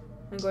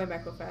 I'm going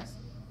back real fast.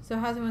 So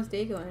how's everyone's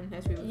day going?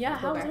 As we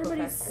how's back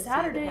everybody's fast,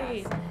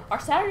 Saturday? Our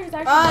Saturday is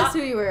actually that's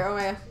who you were. Oh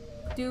my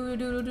god.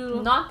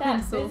 Not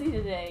that busy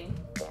today.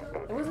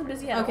 It wasn't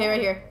busy at all. Okay,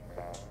 right here.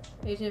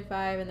 Agent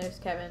 5 and there's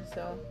Kevin,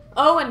 so.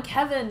 Oh, and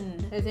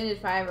Kevin. It's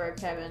Agent 5 or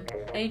Kevin.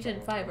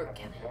 Agent 5 or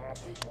Kevin.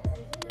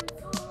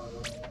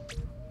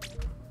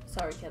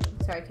 Sorry, Kevin.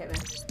 Sorry, Kevin.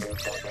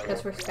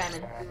 That's for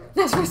spamming.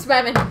 That's for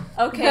spamming.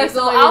 Okay, That's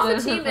so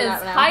Alpha Team is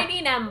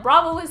hiding and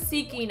Bravo is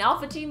seeking.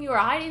 Alpha Team, you are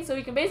hiding, so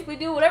you can basically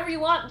do whatever you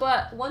want,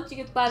 but once you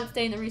get spotted,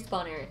 stay in the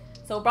respawn area.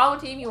 So Bravo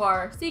Team, you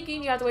are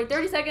seeking, you have to wait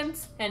 30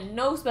 seconds, and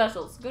no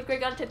specials. Good, great,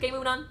 got it. Okay,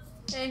 moving on.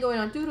 And going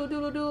on doodle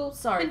doodle doodle.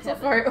 Sorry, pencil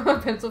Kevin.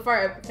 fart. Pencil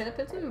fart. Can a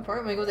pencil even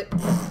fart when it goes like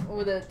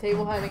over the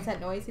table? How it makes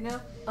that noise, you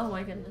know? Oh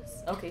my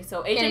goodness. Okay,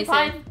 so Agent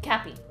 5,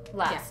 Cappy.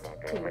 Last.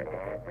 Yeah. 2.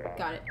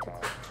 Got it.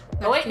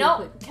 Oh wait,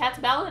 no. Cat's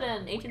Ballad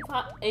and Agent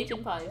 5.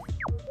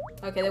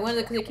 Okay, they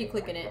wanted because they keep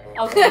clicking it.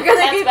 Okay, because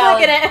they Cat's keep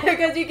Ballad. clicking it.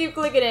 Because you keep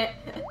clicking it.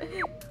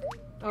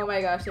 Oh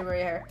my gosh, they're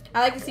right here. I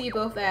like to see you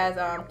both as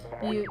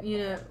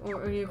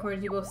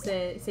unicorns. You both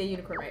say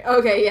unicorn, right?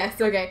 Okay, yes,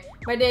 okay.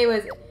 My day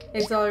was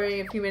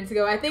accelerating a few minutes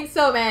ago. I think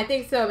so,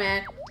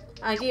 man.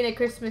 I'm getting a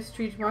Christmas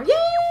tree tomorrow. Yay!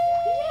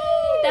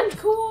 That's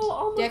cool.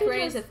 Oh my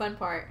Decorating is goodness. the fun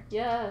part.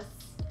 Yes.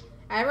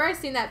 I remember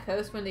seen that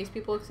post when these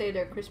people say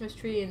their Christmas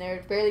tree and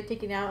they're barely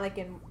taking out like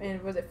in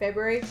was it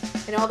February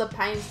and all the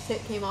pines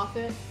came off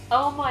it.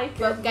 Oh my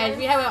goodness. But guys,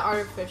 we have an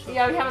artificial.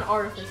 Yeah, we have an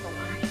artificial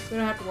one. We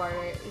don't have to water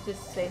it. It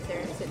just stays there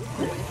and sits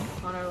pretty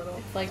on our little.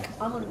 It's like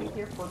I'm gonna be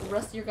here for the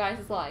rest of your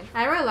guys' life.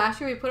 I remember last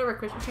year we put up our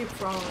Christmas tree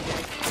before all of you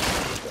guys.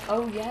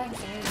 Oh yes.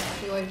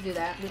 We always do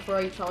that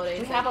before each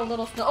holiday. We have a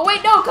little snow. Oh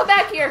wait, no, come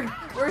back here.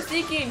 We're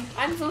seeking.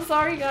 I'm so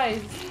sorry,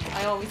 guys.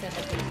 I always end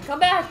up here. Come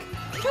back.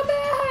 Come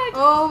back!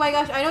 Oh my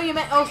gosh, I know you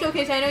meant. Oh,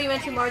 Showcase, I know you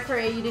mentioned Mario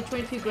Kart 8. You did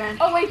 22 grand.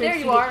 Oh wait, there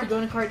you are. To go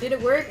in a cart. Did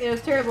it work? It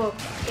was terrible.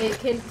 It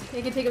can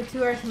take up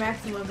 2 hours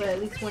maximum, but at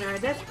least 1 hour.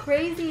 That's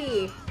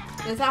crazy.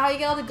 Is that how you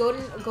get all the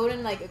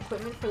golden like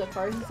equipment for the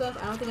cars and stuff?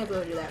 I don't think I'll be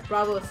able to do that.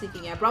 Bravo is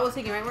seeking. Yeah, Bravo is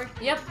seeking, right, Mark?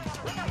 Yep.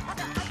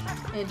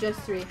 And just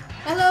 3.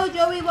 Hello,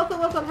 Joey.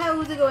 Welcome.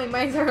 How's it going?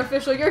 Mine's are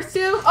official. Yours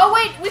too? Oh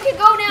wait, we can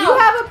go now. You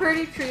have a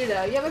pretty tree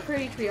though. You have a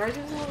pretty tree. Ours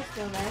is a little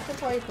stone. I could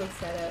probably post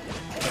that up.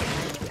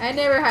 I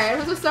never hide.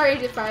 I'm so sorry,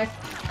 Agent 5.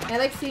 I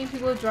like seeing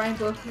people drawing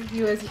both of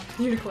you as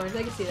unicorns.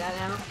 I can see that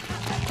now.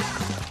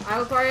 I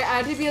have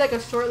to be like a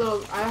short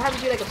little. I have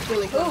to be like a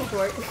silly short. Oh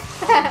my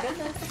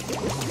goodness.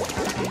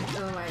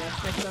 Oh my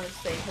gosh, my phone is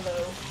saying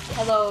hello.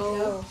 Hello.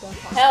 No, don't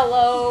talk.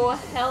 Hello.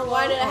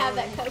 Why did I have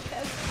that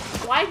cocoa?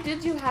 Why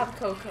did you have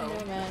cocoa?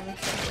 Oh man.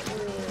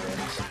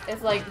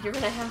 It's like you're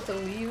gonna have to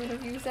leave in a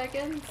few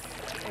seconds.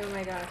 Oh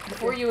my gosh.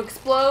 Before you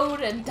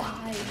explode and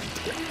die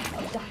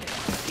of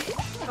diarrhea.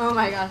 Oh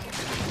my gosh.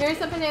 Here's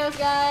some potatoes,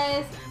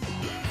 guys.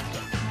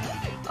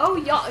 Oh,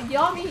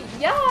 yummy.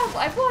 Yeah,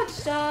 I've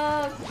watched,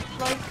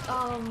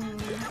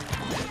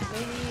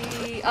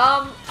 maybe,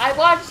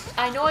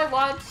 I know I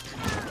watched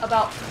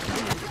about 2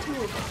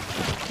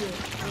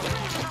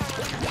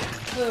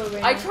 of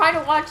them. I try to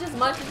watch as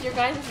much of your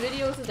guys'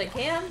 videos as I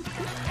can,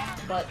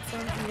 but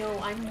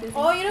I'm busy.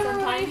 Oh, you know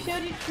when I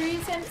showed you tree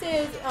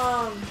senses,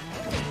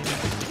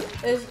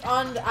 is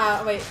on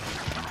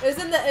is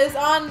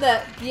on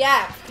the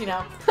app, you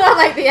know.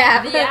 Like the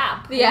app. The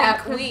app. The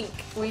app. Wink.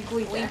 Wink.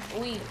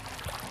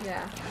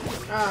 Yeah.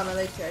 Oh, my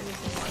legs hurt. I need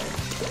some water.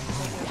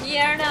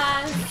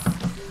 Piernas.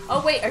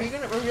 Oh wait,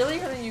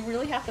 you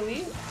really have to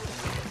leave?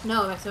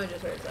 No, my stomach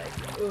just hurts. Like,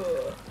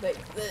 ugh, like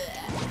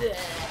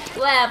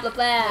Blah blah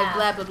blah. like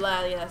blah blah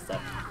blah. Yeah, that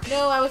stuff.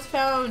 No, I was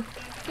found.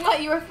 What?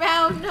 You were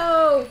found?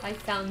 No. I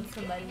found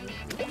somebody. I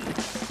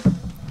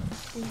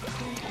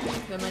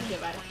might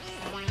get better.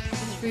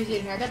 It's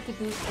freezing here. I got the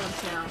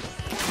goosebumps now.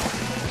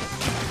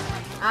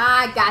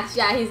 Ah,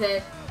 gotcha. He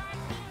said.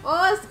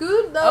 Oh, that's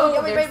good though.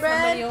 Oh, there's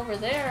somebody over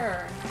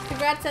there.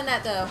 Congrats on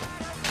that though.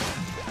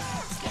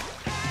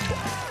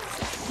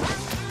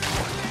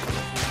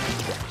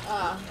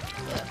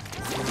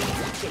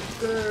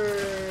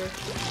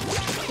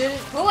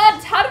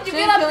 What? How did you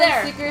get up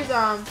there? Stickers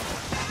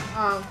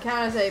count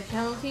as a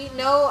penalty?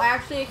 No,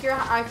 actually, if you're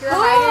hiding, you're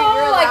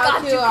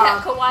allowed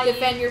to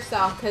defend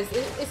yourself because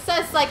it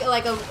says like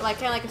kind of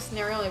like a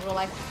scenario in real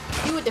life.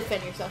 You would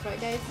defend yourself, right,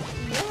 guys?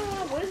 Yeah.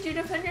 What did you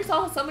defend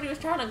yourself if somebody was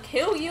trying to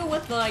kill you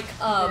with like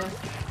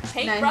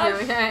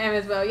paintbrush? I am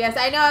as well. Yes,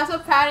 I know. I'm so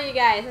proud of you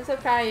guys.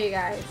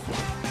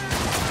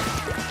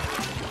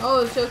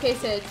 Oh, Showcase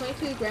said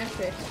 22 grand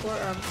tricks,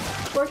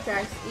 4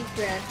 tracks, each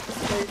grand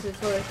is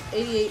worth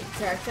 88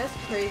 tracks. That's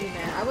crazy,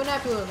 man. I would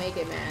not be able to make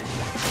it, man.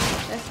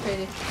 That's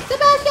crazy.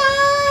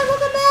 Sebastian!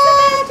 Welcome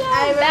back!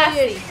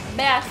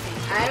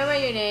 I remember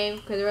your name,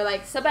 because we were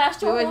like,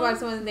 Sebastian. We always want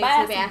someone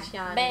named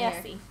Sebastian.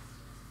 Bassy.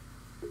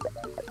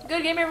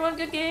 Good game, everyone.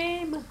 Good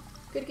game.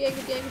 Good game.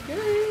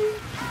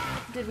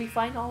 Did we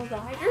find all of the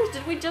hiders?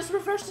 Did we just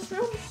refresh this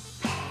room?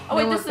 Oh,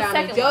 wait, this is the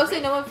second one. Joe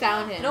said no one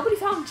found him. Nobody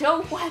found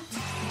Joe. What?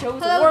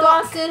 Joe's Hello,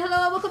 warlock. Dawson.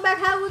 Hello, welcome back.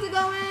 How's it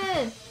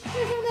going?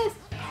 This.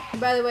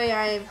 By the way,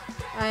 I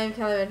am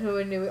Calvin.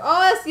 Who knew?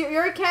 Oh, it's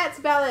your cat's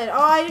ballad. Oh,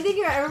 I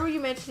remember you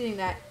mentioning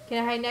that.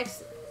 Can I hide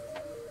next?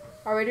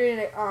 Are we doing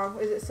it?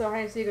 Is it still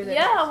hide and seek or is it?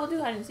 Yeah, we'll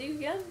do hide and seek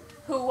again.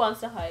 Who wants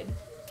to hide?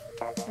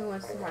 Who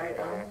wants to hide?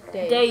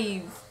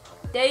 Dave.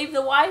 Dave, the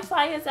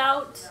Wi-Fi is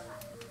out.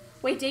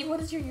 Wait, Dave, what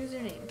is your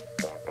username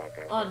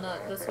on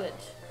the Switch?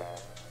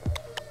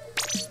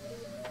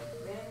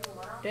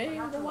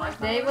 Dave, the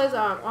Wi-Fi. Dave was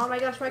oh my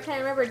gosh, why can't I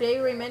remember?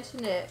 Dave already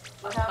mentioned it.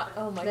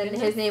 Oh my then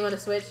goodness. his name on the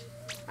Switch.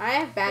 I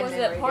have bad memory.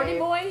 Was it Party Dave.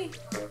 Boy?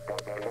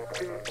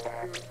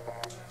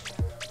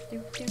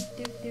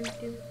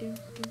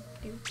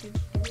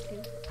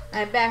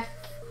 I'm back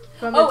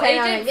from the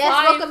timeout.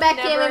 Yes, welcome back,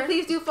 never... Kevin.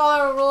 Please do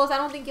follow our rules. I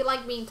don't think you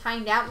like being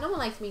timed out. No one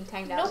likes being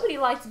timed out. Nobody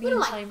likes being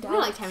timed out. We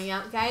don't like timing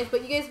out, guys.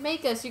 But you guys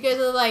make us. You guys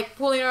are like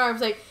pulling our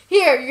arms, like,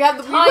 here, you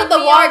put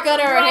the water gun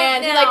in our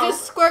hands. You're like,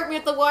 just squirt me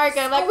with the water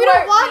gun. I'm like, we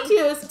don't want to.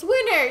 It's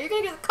winter. You're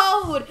gonna get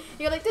cold.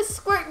 You're like, just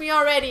squirt me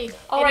already.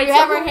 All and you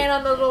have our hand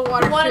on the little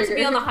water. Wanted to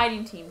be on the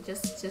hiding team.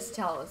 Just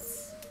tell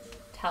us.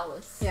 Tell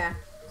us. Yeah.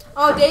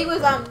 Oh, Dave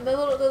was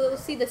the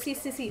C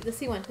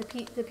one,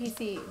 the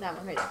PC, that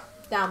one right there.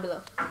 Down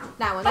below.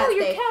 That one. That's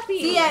you're Dave.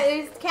 Cappy. See, yeah,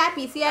 it's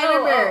Cappy. See, I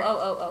remember.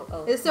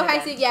 Oh. It's still hide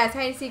and seek. Yeah, it's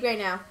hide and seek right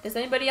now. Does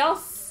anybody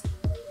else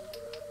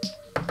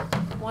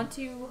want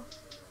to?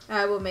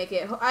 I will make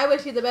it. I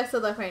wish you the best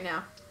of luck right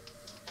now.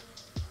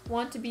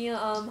 Want to be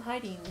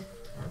hiding?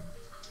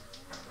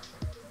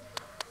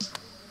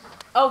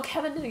 Oh,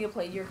 Kevin didn't get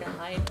played. You're gonna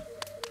hide.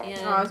 And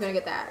oh, I was gonna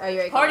get that. Oh,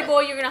 you're right. Party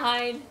Boy, you're gonna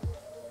hide.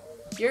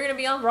 You're gonna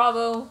be on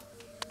Bravo.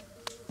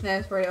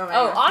 That's pretty. Oh my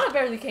gosh. Anna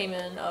barely came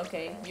in.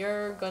 Okay,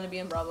 you're gonna be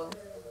in Bravo.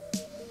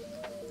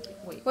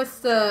 Wait. What's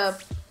the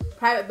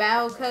private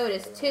battle code?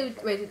 It's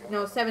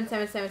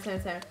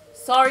 77777.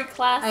 Sorry,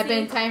 classy. I've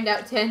been timed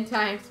out 10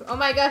 times. Oh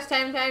my gosh,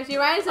 10 times. You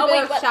Ryan's a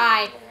bit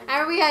shy. I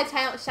remember we had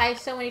time shy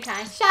so many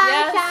times.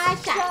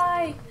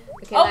 Shy.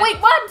 Okay, wait,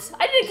 what?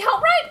 I didn't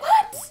count right.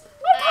 What? I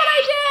thought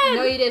I did.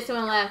 No, you did.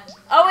 Someone left.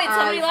 Oh wait,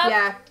 somebody left.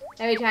 Yeah,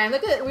 every time.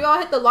 Look at it. We all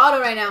hit the lotto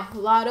right now.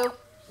 Lotto.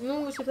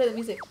 We should play the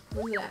music.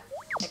 What is that?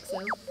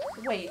 EXO.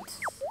 Wait.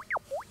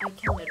 I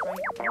counted right.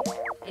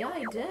 Yeah,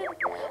 I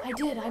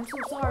did. I'm so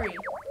sorry.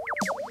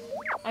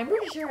 I'm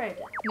pretty sure I did.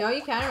 No,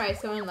 you counted right.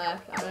 Someone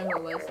left. I don't know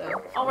who it was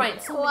though. All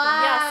right.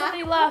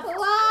 Somebody left.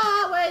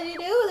 What did you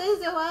do this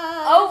to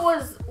us? Oh,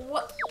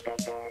 what?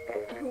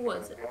 Who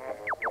was it?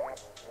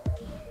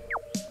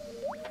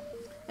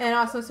 And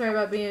also sorry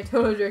about being a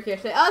total jerk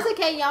yesterday. Oh, it's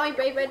okay, Yummy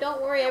Brave Red.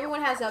 Don't worry.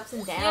 Everyone has ups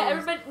and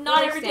downs. Yeah,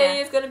 not every day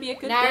is gonna be a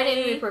good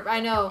day. I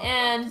know.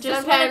 And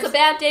just when it's a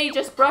bad day,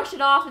 just brush it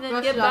off and then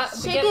get back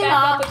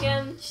up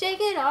again. Shake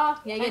it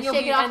off. Yeah, and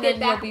shake it off. Get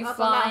back up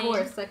on that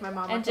horse, like my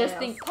mom. And just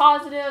think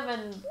positive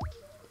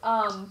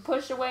and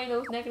push away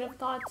those negative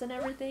thoughts and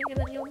everything, and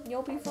then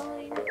you'll be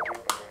fine.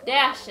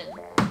 Dashing.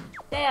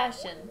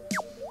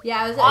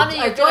 Yeah, it was Anna,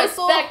 a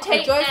joyful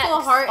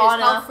heart is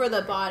health for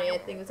the body. I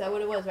think is that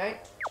what it was, right?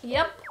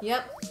 Yep.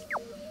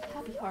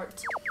 Happy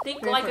heart.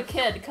 Think like a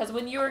kid, because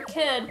when you're a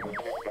kid,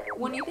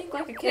 when you think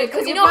like a kid,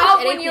 because you know how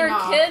when you're a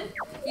kid,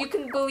 you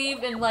can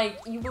believe in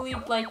you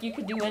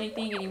could do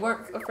anything and you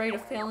weren't afraid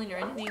of failing or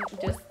anything.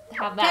 Just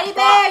have that. Teddy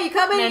bear, you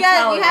come in,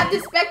 you have to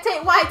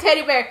spectate. Why,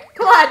 Teddy bear?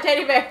 Come on,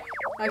 Teddy bear.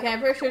 Okay, I'm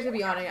pretty sure it's gonna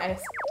be Anna, guys.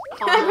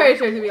 I'm pretty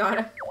sure it's gonna be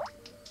Anna.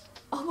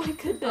 Oh my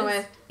goodness. Oh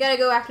man, gotta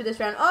go after this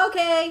round.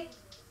 Okay.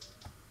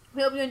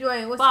 We hope you're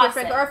enjoying. What's your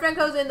friend? Our friend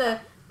goes in in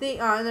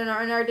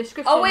our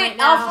description. Oh wait, right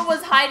now. Alpha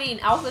was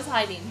hiding. Alpha's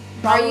hiding.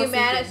 Are you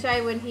mad at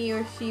Shy when he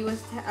or she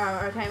was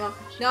our timeout?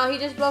 No, he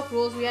just broke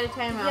rules. We had a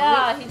timeout.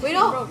 Yeah, we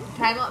don't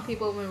timeout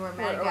people when we're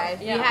mad, guys.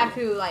 Yeah. We have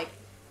to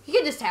you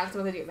can just time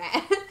someone because you're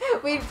mad.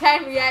 we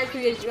time react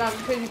because you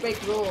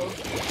break rules.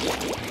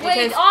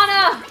 Wait,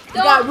 Anna! You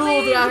got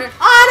rules around here.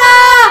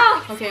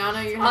 Anna! Okay,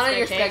 Anna, you're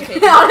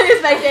spectating. Anna, you're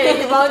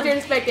spectating. You volunteer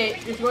to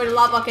spectate. You're going to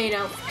lava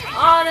volcano.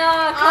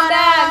 Anna, come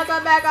back!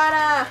 Come back,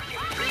 Anna!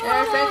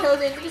 Our friend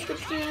goes in the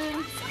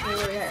description.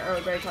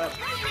 Very caught up.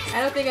 I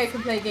don't think I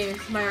can play games.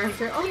 My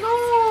arms are. Oh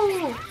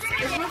no!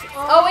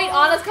 Oh wait,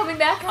 Anna's coming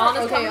back.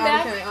 Anna's coming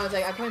back. I was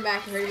like, I'm coming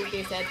back. I heard what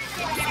you said.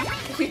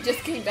 We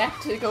just came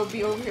back to go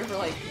be over here for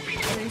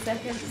 20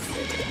 seconds.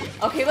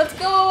 Okay, let's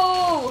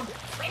go!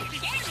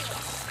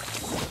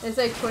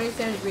 It's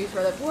 27 degrees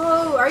for the.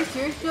 Whoa! Are you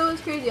serious, Joe?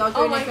 It's crazy. I'll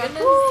oh my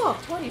goodness! Whoa.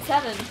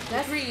 27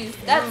 degrees.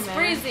 That's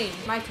freezing.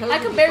 My toes I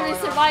can barely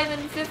survive in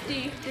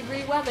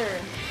 50-degree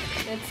weather.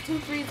 It's too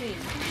freezing.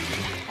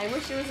 I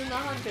wish it was in the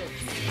hundreds.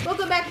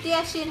 Welcome back,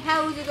 Dashin.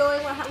 How is it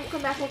going?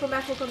 Welcome back.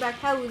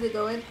 How is it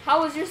going? How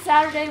was your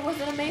Saturday? Was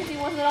it amazing?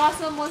 Was it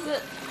awesome? Was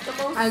it the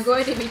most... I'm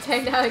going to be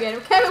timed out again.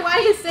 Kevin, why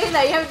are you saying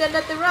that? You haven't done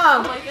nothing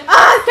wrong. Oh my goodness.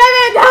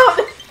 Kevin,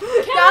 don't!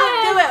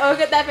 Don't do it. Oh,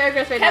 get that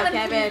paragraph right now,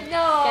 Kevin. Please,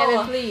 no.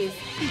 Kevin, please.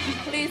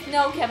 Please,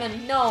 no,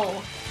 Kevin.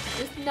 No.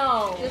 Just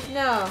no. Just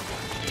no.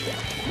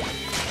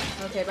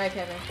 Okay, bye,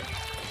 Kevin.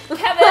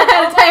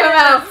 Kevin! Time him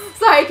out.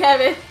 Sorry,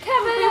 Kevin.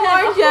 Kevin! We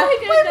warned you.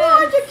 We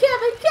warned you,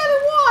 Kevin.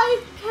 Kevin,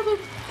 why? Kevin,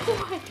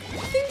 why?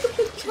 Think of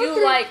the children. You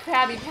like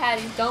Krabby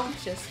Patties, don't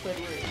you,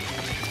 Squidward?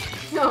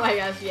 Oh my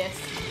gosh, yes.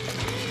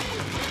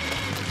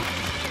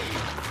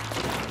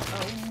 Oh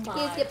my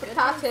Please get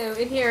potato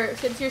in here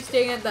since you're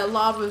staying at the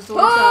lava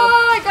resort.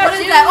 Oh, I got What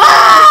you. is that?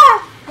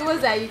 Ah! Who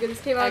was that? that. You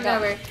just came out of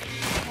nowhere.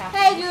 Yeah.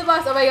 Hey, Julie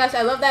Boss. Oh my gosh,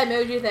 I love that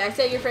emoji thing. I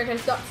sent your friend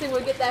request. Stop saying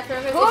we'll get that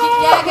friend request.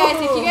 Yeah,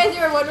 guys, if you guys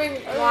are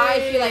wondering why I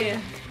feel like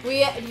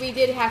we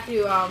did have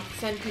to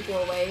send people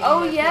away.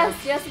 Oh yes,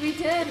 yes we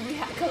did.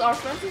 Because our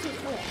friends was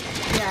cool.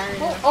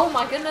 Yeah. Oh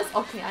my goodness.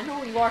 Okay, I know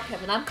where you are,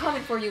 Kevin. I'm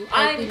coming for you.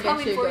 I'm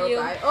coming for you.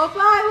 Bye. Oh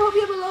bye. Hope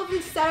you have a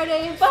lovely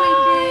Saturday.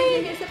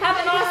 Bye. Have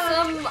an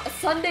awesome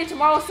Sunday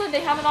tomorrow.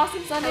 Sunday. Have an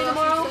awesome Sunday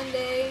tomorrow.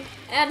 Sunday.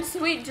 And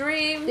sweet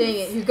dreams. Dang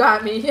it, you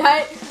got me.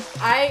 I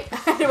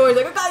was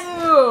like, I got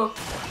you.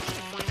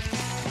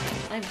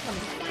 I'm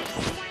coming.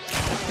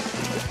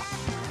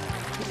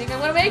 You think I'm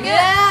gonna make it?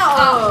 Yeah.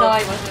 Oh no,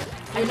 I wasn't.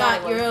 You're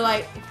not. You're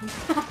like.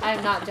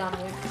 I'm not John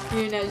Wick.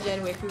 You're not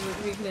John Wick.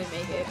 We couldn't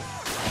make it.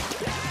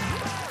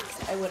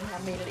 I wouldn't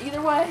have made it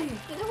either way.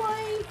 Either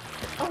way.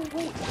 Oh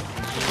wait.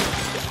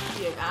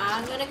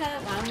 I'm gonna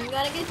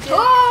get you.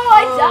 Oh,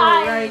 I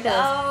died.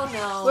 Oh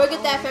no. We'll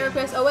get that fan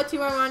request. Oh, what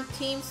team are we on?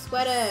 Team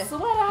Sweater.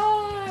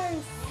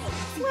 Sweaters.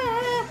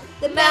 Sweater.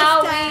 The Maui.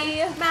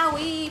 best time.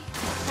 Maui.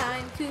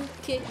 Time to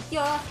kick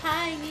your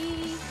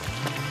hiney.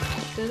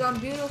 Cause I'm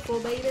beautiful,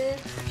 baby.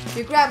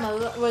 Your grandma,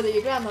 whether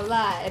your grandma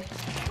lied.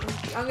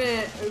 I'm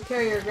gonna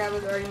carry your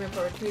grandma's argument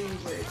for 2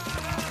 words.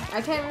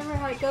 I can't remember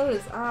how it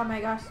goes. Oh my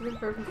gosh, it's been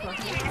perfect.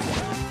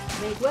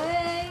 Make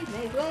way,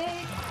 make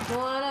way.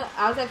 Moana.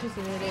 I was actually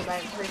singing today by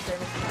her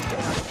service.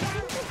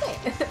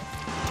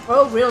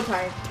 Oh, real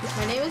time.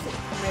 My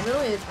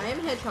middle is I am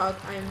Hedgehog.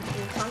 I am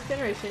in Sonic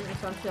Generation. I'm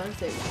Sonic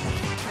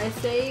 2006. I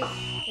say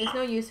it's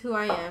no use who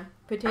I am.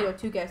 Potato,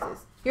 2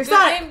 guesses. You're good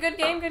Sonic. Good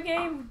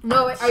game.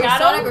 No, wait, are you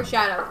Sonic or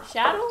Shadow?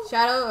 Shadow?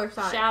 Shadow or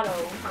Sonic? Shadow.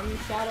 Are you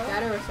Shadow?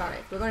 Shadow or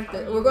Sonic? We're going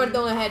to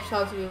throw the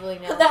hedgehogs we really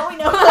know. That we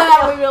know.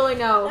 That we really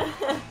know.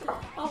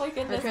 Oh my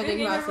goodness. I'm trying to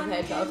think about some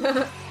hedgehogs.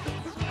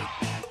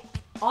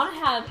 Anna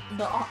had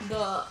the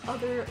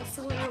other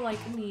cylinder like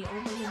me. Oh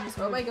my goodness.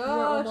 Oh my gosh.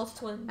 We're almost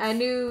twins. I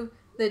knew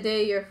the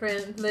day your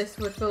friend list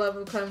would fill up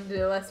would come to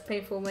the less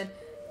painful when.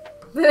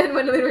 Then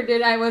when we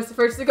did, I was the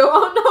first to go.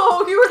 Oh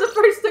no, you were the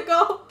first to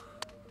go.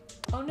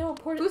 Oh no,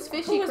 who's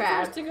Fishy who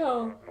Crab? was first to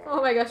go?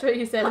 Oh my gosh, what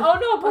you said. Oh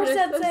no, poor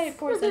Sensei.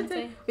 Poor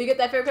Sensei. Will you get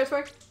that favorite quest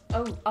for?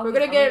 Oh, we're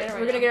gonna get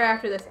her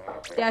after this.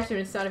 Dasher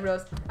and Sonic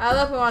Bros. I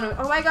love Moana.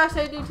 Oh my gosh,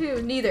 I do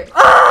too. Neither.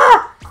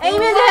 Ah! Amy's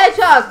a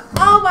hedgehog.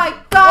 Oh my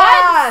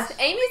gosh. What?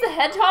 Amy's a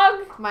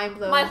hedgehog? Mind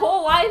blown. My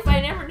whole life,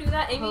 I never knew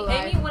that. Amy,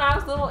 when I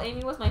was little,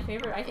 Amy was my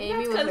favorite. I think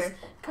Amy that's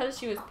because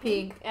she was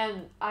pink,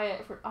 and I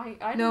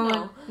don't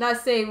know. Not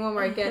saying one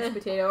more guess,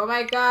 Potato. Oh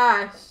my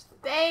gosh.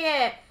 Dang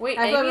it! Wait,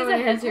 I Amy's a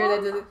hedgehog? here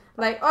that doesn't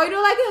like. Oh, you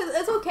know, like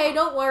it's okay.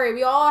 Don't worry.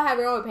 We all have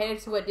our own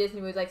opinions to what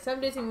Disney movies. Like some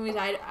Disney movies,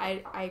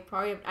 I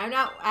probably I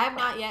have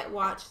not yet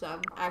watched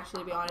them.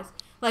 Actually, to be honest,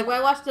 like when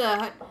I watched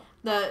the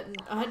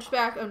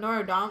Hunchback of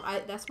Notre Dame,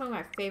 that's one of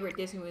my favorite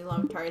Disney movies,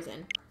 along with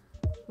Tarzan.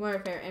 One of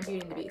my favorite, and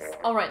Beauty and the Beast.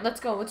 All right, let's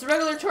go. It's a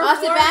regular tour.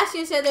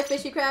 Sebastian said they're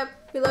Fishy Crab.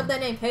 We love that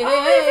name. Hey,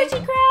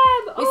 Fishy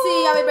Crab. You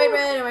see, Yummy Brain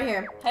Brain right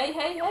here.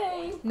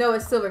 Hey. No,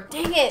 it's Silver.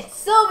 Dang it,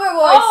 Silver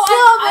boy,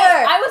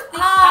 Silver. I was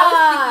thinking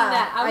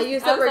that. I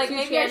used Silver like, 2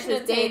 maybe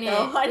chances. I Dang it.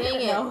 I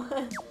didn't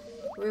know.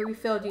 Where we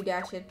failed you,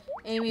 Dashin.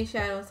 Amy,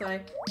 Shadow, and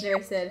Sonic.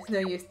 There said it's no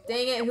use.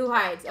 Dang it, who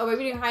hides? Oh, are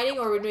we doing hiding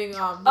or we're doing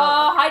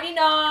hiding.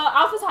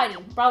 Alpha's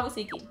hiding. Bravo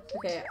seeking.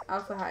 Okay,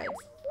 Alpha hides.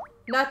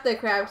 Not the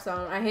crab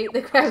song. I hate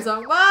the crab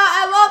song. Wow,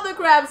 I love the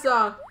crab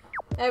song.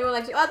 Everyone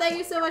likes you. Oh, thank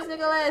you so much,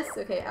 Nicholas.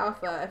 Okay,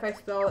 Alpha. If I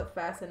spell it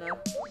fast enough.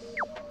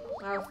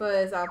 Alpha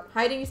is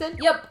hiding, you said?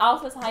 Yep,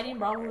 Alpha's hiding,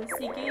 Bravo is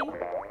seeking.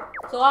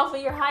 So Alpha,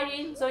 you're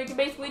hiding, so you can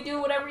basically do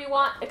whatever you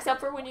want, except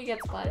for when you get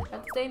spotted.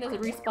 That's saying there's a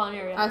respawn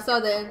area. I saw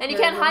that. And you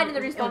can't hide in the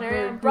respawn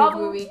area. Bravo.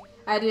 Movie.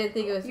 I didn't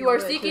think it was. You are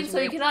seeking, so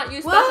you cannot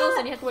use specials,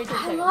 and you have to wait 2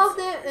 seconds. I love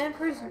the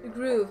Emperor's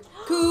Groove.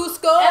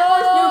 Cusco!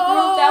 Emperor's New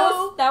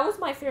Groove, that was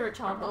my favorite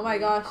childhood. Oh my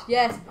gosh,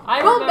 yes.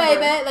 I boom,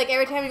 remember. baby! Like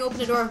every time you open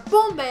the door,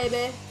 boom,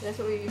 baby! That's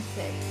what we used to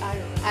say. I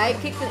remember. I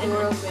kicked the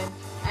door open.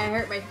 I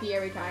hurt my feet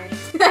every time.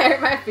 I hurt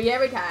my feet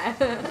every time.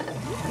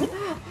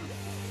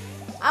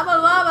 I'm a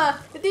llama!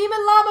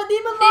 Demon llama!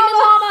 Demon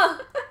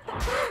llama!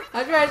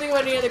 I'm trying to think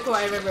of any other quote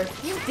I remember.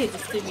 You did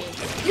this to me.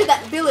 You're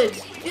that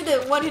village. You're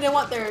the one who didn't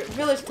want their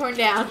village torn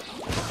down.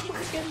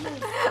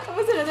 What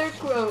was another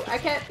quote? I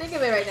can't think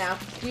of it right now.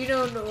 You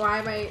know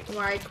why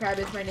crab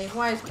is my name?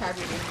 Why is crab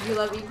your name? Do you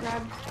love eating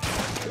crab?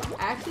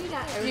 Actually,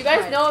 not. Do you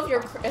guys know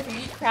if you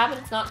eat crab and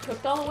it's not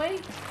cooked all the way,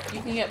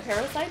 you can get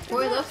parasites?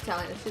 Rory loves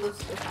telling us. She loves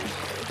to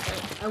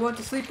find. I want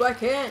to sleep, but I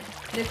can't.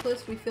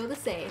 Nicholas, we feel the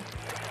same.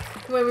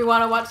 When we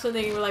want to watch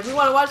something, and we're like, we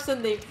want to watch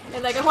something,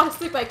 and like, I want to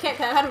sleep, but I can't,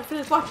 because I haven't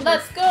finished watching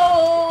Let's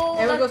go!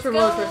 Everyone goes for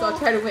roller first, so I'll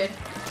try to win.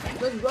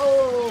 Let's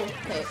roll!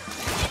 Okay.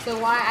 So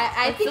why,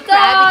 I think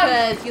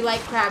crab because you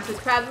like crabs. Is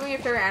crabs one of your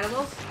favorite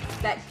animals?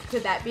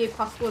 Could that be a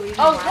possible reason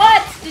why?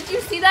 What? Did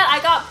you see that?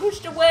 I got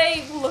pushed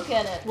away. Look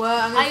at it. Well,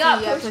 I'm gonna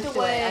see you get pushed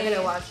away. I'm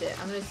gonna watch it.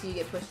 I'm gonna see you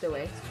get pushed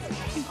away.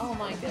 Oh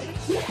my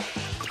goodness.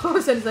 All of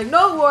a sudden it's like,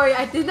 no worry,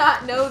 I did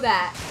not know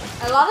that.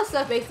 A lot of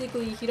stuff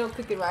basically, if you don't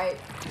cook it right.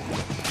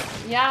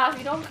 Yeah, if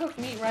you don't cook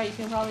meat right, you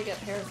can probably get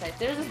parasites.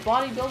 There's this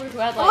bodybuilder who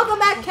had like... Welcome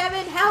back,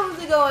 Kevin. How's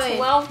it going?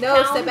 12 No,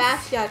 pounds.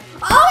 Sebastian.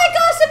 Oh my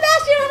gosh,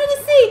 Sebastian!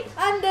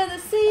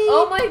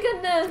 Oh my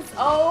goodness.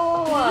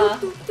 Oh.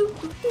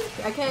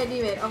 I can't do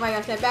it. Oh my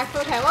gosh, I'm back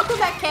for Kevin. Welcome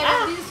back,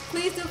 Kevin.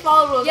 Please do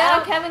follow rules.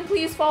 Yeah, Kevin,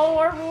 please follow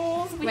our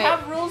rules. We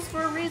have rules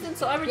for a reason,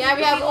 so everything. Yeah,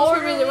 we have rules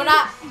for a reason.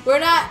 We're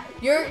not.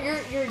 You're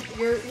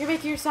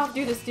making yourself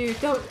do this, dude.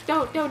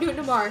 Don't do it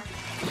no more.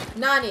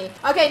 Nani.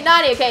 Okay,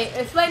 Nani. Okay,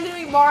 explain to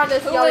me more on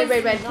this yellow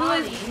Beyblade. Who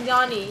is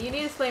Nani? You need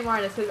to explain more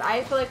on this because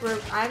I feel like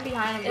I'm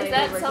behind on Beyblade. Is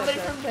that somebody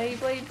from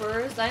Beyblade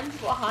Burst? I'm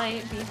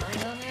behind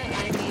on it.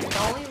 I mean, the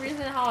only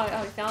reason how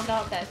I found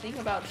out that thing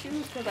about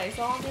shoes because I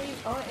saw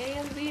A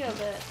and B of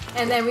it.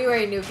 And then we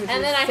already knew because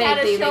and then I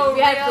had to show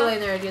we had a feeling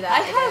they would do that.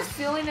 I had a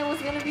feeling it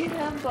was gonna be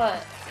him,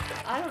 but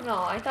I don't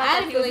know. I thought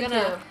that he was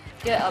gonna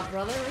get a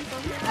brother or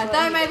something. I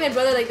thought it might have been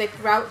brother, like they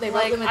wrote them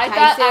with I Tyson.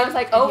 thought I was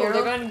like, oh,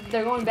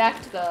 they're going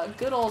back to the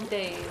good old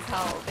days.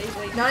 How they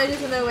like. Not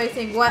just another way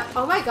saying what?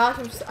 Oh my gosh,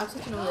 I'm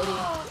such an old lady.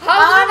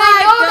 How did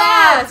I know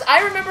that? I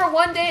remember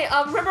one day.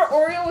 Remember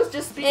Oreo was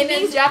just speaking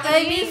in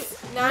Japanese.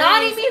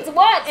 Nani means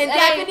what? In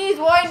Japanese,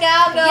 boy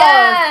down though.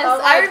 Yes,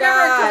 oh I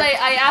remember because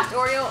I asked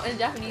Oreo in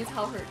Japanese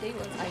how her day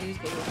was. I used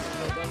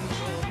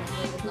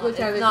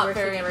it's not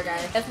very ever,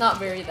 guys. It's not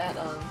very that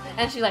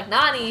and she's like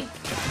Nani,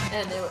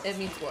 and it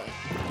means what?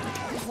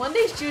 One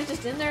day she was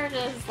just in there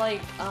just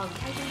like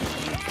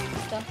typing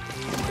stuff.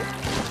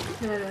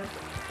 No.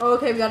 Oh,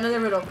 okay, we got another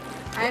riddle.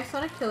 I am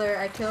Sonic Killer.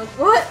 I killed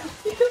what?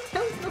 You don't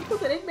tell Snow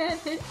that Eggman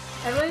hit.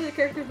 I'm really the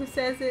character who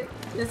says it.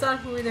 In the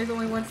Sonic movie, there's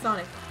only one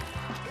Sonic.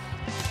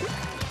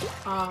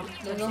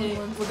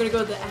 We're gonna go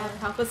to the ad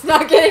help us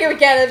not getting it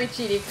again. That'd be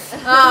cheating.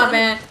 Oh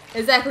man,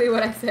 exactly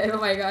what I said. Oh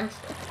my gosh.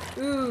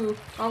 Ooh,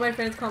 all my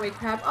friends call me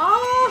crap.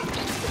 Oh,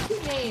 that's a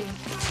cute name.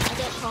 I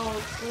got called.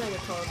 What did I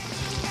get called?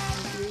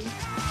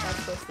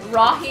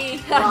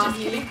 Rocky.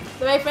 Rocky.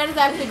 So my friends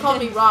actually called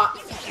me Rock.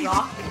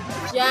 Rock.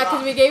 Yeah,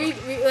 because we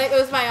like it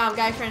was my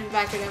guy friend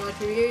back in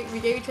elementary.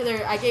 We gave each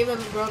other. I gave them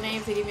girl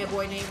names. They gave me a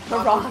boy name.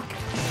 Rock.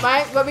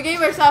 But we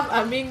gave ourselves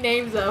mean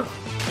names though.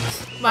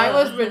 Mine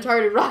was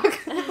retarded Rock.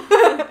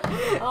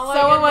 Oh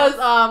someone was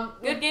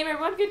good game,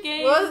 everyone. Good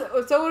game.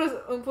 Someone was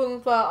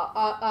Oompa Loompa.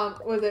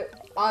 Was it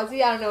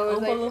Ozzy? I don't know. It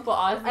was Oompa Loompa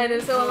Ozzy. And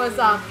then someone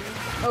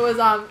was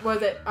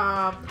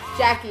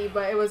Jackie,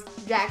 but it was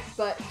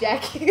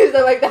Jackie because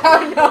they're like that.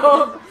 I don't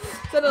know.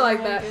 Something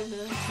like that.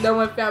 Goodness. No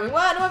one found me.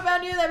 What? No one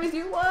found you. That means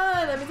you won.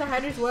 That means the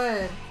Hydras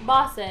won.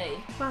 Bosse.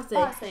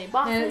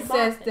 And it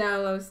says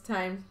downloads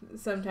time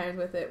sometimes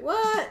with it.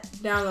 What?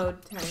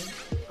 Download time.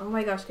 Oh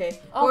my gosh,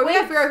 okay. Oh, well, we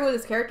gotta figure out who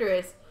this character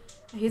is.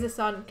 He's a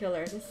Sonic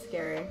Killer. This is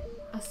scary.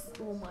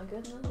 Oh my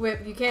goodness.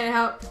 Whip, you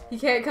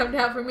can't come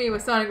down for me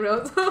with Sonic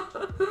Riddles.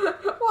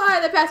 Why?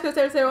 The passcode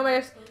started saying, oh my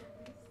gosh.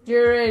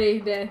 You're ready,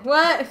 then.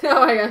 What?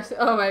 Oh my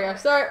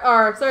gosh.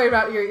 Sorry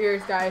about your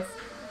ears, guys.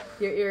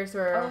 Your ears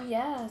were... Oh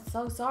yeah,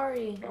 so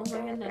sorry. Oh my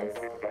goodness.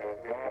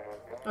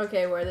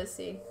 Okay, let's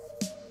see.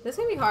 This is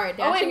gonna be hard.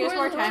 Actually, give us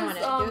more time on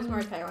it. Give us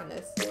more time on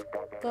this.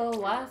 The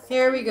last...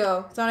 Here we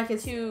go. Sonic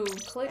is to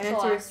click the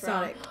answer last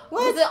Sonic. Round.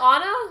 What? Was it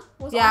Anna?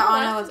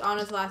 Anna was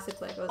Anna's last to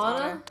click. It was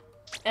Anna?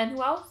 And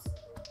who else?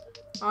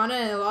 Anna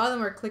and a lot of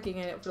them were clicking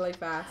it really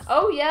fast.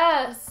 Oh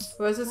yes.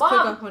 Let's just click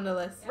off one of the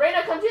list.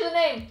 Reyna, come choose a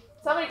name.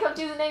 Somebody come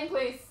choose a name,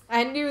 please.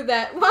 I knew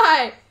that.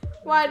 Why?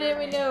 Why didn't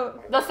we know?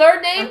 The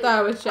third name? I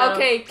thought it was Shadow.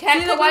 Okay,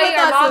 Cat Kawaii,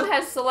 our mom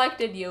has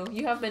selected you.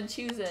 You have been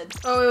chosen.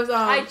 Oh, it was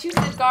I choose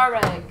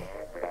Gareg.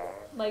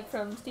 Like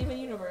from Steven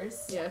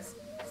Universe. Yes.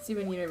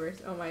 Steven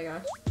Universe. Oh my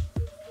gosh.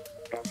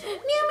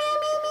 It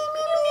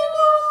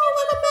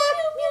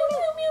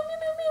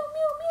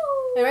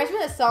reminds me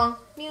of that song.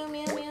 Mew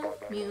mew mew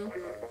mew.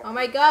 Oh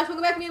my gosh,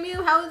 welcome back, Mew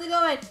Mew. How is it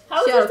going?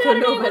 How is it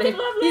nobody?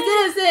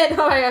 He's innocent.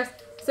 Oh my gosh.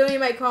 Some of you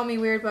might call me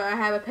weird, but I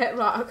have a pet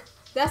rock.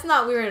 That's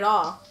not weird at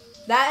all.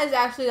 That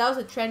was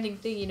a trending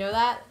thing. You know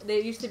that?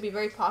 They used to be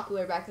very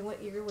popular back in.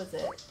 What year was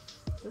it?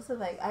 This is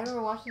like, I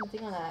remember watching the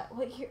thing on that.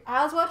 What year?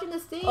 I was watching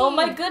this thing. Oh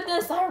my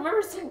goodness, I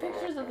remember seeing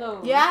pictures of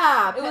those.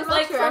 Yeah. It was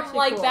like from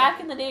like cool. Back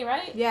in the day,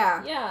 right?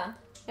 Yeah. Yeah.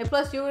 And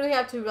plus, you really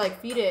have to like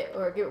feed it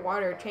or give it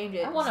water or change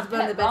it. I want This is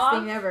one of the best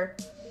thing ever.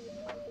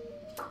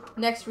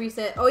 Next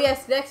reset. Oh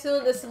yes, this is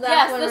the last one.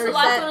 Yes, this is the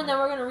last one, and then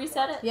we're gonna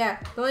reset it. Yeah,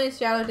 the only thing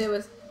Shadow did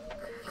was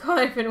call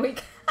it for a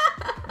week.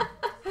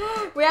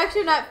 We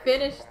actually not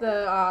finished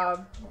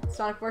the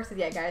Sonic Forces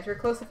yet, guys. We're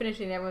close to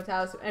finishing everyone's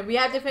house, and we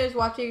have to finish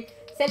watching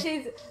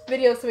Sensei's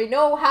videos so we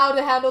know how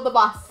to handle the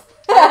boss.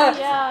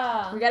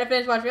 Yeah. We gotta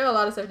finish watching. We have a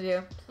lot of stuff to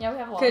do. Yeah, we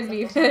have a lot. Could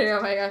be better.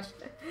 Oh my gosh.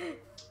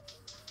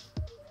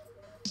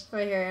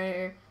 Right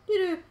here.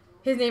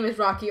 His name is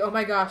Rocky. Oh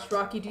my gosh,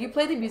 Rocky. Do you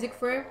play the music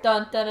for him?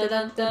 Dun dun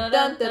dun dun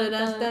dun dun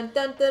dun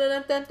dun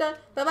dun dun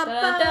Oh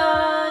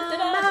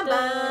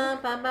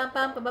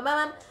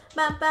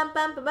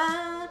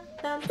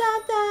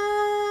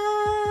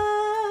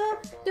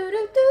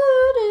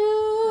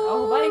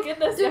my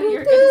goodness, now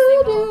you're gonna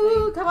sing the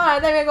whole thing. Come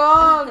on, let me go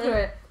on to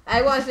it.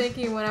 I was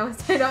thinking when I was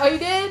saying, oh, you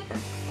did?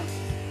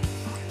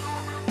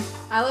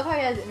 I love how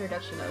he has the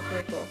introduction though.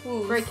 Very cool.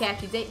 Ooh. Very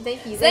catchy.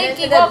 Thank you.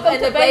 Welcome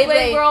to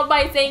Beyblade World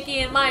by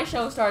Zanky, and my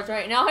show starts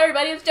right now. Hey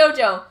everybody, it's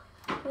JoJo.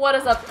 What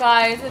is up,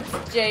 guys?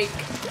 It's Jake.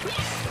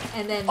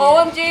 And then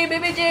OMG,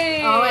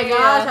 BBG! Oh my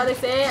gosh, how they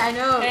say it? I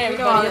know. Hey we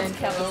know all everybody,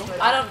 it's Kevo.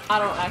 I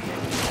don't actually.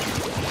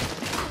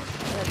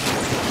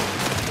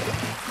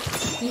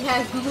 He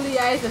has googly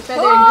eyes, a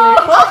feather,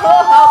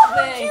 Oh,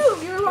 and help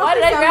me! Why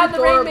did I grab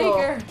the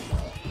Rainmaker?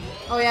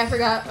 Oh yeah, I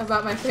forgot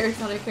about my favorite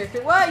Sonic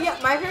character. Well, yeah,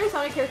 my favorite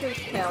Sonic character is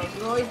Tails.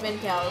 It's always been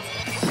Tails.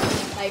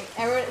 Like,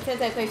 ever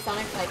since I played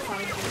Sonic, like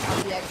Sonic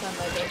RPX on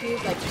the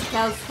GameCube, like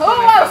Tails.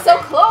 Oh, I was so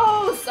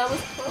close! I was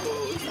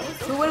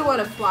close. Who would want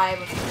to fly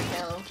with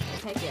Tails?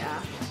 Heck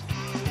yeah.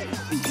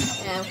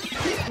 And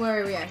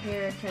where are we at?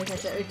 Here, trying to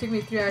catch up. It took me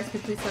 3 hours to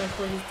complete Sonic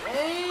 4.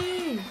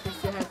 Dang! We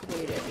still have to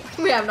do it.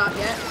 We have not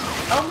yet.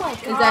 Oh my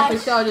god. Exactly,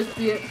 shall just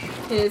be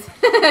his. That's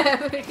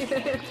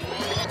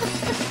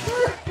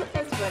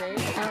funny.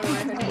 I don't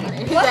know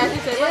why that's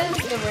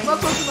funny. What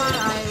Pokemon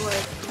I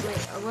was.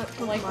 Wait, what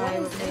Pokemon I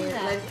was made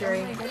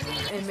legendary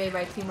and made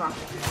by Team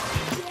Rocket?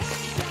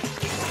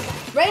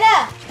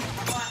 Reyna!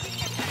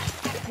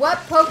 What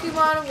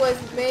Pokemon was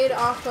made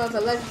off of a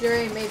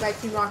legendary and made by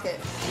Team Rocket?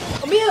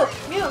 Oh,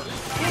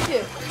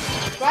 Mewtwo,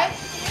 right?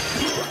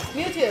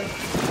 Mewtwo.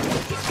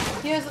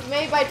 He was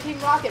made by Team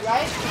Rocket,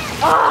 right?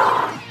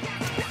 Ah!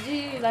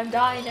 Jeez, I'm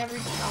dying every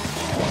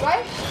time.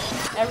 Right?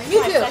 Every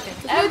Mewtwo. 5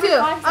 seconds.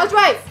 Mewtwo. I was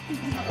right.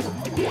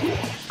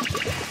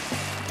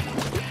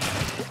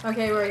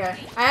 Okay, where we go?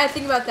 I had to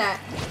think about that.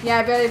 Yeah,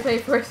 I barely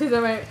played Forces.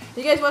 I'm right.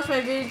 You guys watch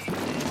my videos?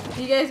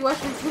 You guys watch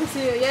my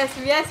videos? Yes,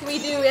 we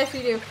do. Yes,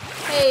 we do.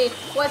 Hey,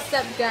 what's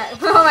up, guys?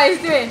 What am I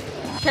doing?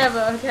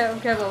 Kevo.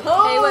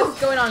 Oh. Hey, what's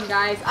going on,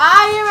 guys?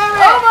 I remember.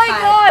 Oh my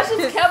gosh,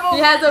 it's Kevo. He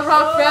has a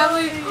rock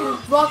family.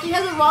 Rocky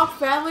has a rock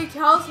family.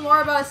 Tell us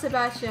more about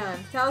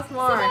Sebastian. Tell us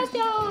more.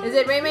 Sebastian. Is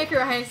it Rainmaker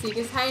or hide and seek?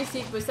 It's hide and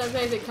seek, but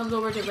sometimes it comes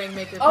over to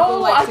Rainmaker.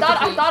 Oh, I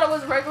thought it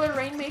was regular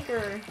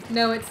Rainmaker.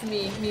 No, it's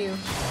me, Mew.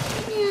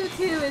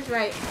 Mewtwo is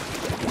right.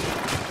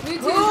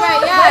 Mewtwo is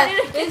right. Yeah,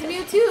 it's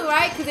Mewtwo,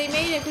 right? Because they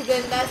made him. Because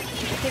then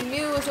because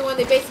Mew was the one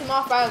they based him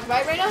off by,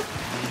 right, Reyna?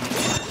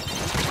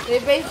 They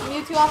based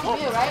Mewtwo off of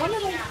Mew, right?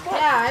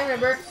 Yeah, I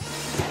remember.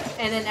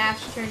 And then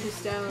Ash turned to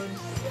stone,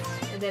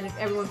 and then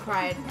everyone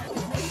cried.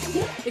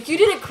 If you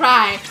didn't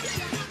cry,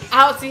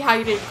 I don't see how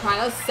you didn't cry.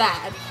 That was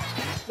sad.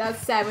 That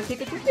was sad when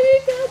Pikachu.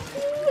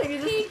 Like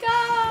Pika!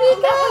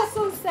 That was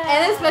so sad.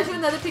 And then especially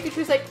when the other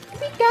Pikachu's like,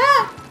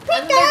 Pika!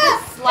 And they're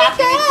just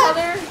slapping each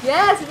other.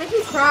 Yes, it makes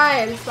me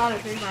cry. I just thought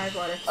of drinking my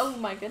water. Oh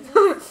my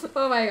goodness.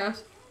 Oh my gosh.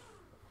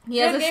 He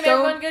Good has game, a stone.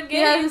 everyone, good game.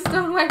 He has a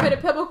stone wife and a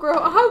pebble girl.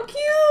 Oh, how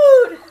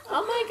cute!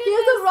 Oh my goodness. He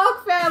has a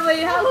rock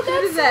family. How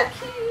cute is that?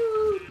 So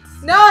cute.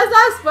 No, it's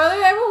not a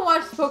spoiler. Everyone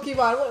watched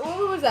Pokemon.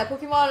 What was that?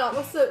 Pokemon.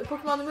 What's the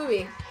Pokemon the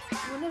movie?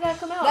 When did that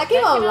come out? That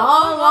came out a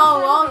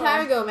long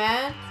time ago,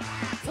 man.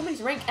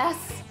 Somebody's rank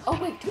S. Oh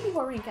wait, 2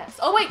 people are rank S.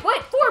 Oh wait, 4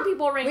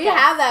 people are rank S. We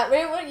have that.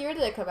 Wait, what year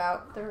did it come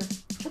out? They're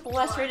triple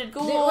S rated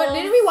ghouls.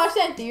 Didn't we watch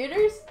that in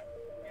theaters?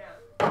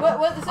 Yeah.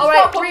 What? This is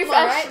Alright, called Pokemon,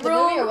 right? The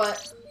movie or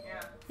what?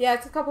 Yeah. Yeah,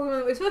 it's a couple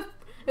Pokemon.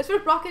 It's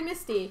with Brock and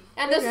Misty.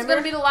 And this is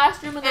gonna be the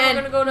last room, and then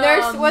we're gonna go to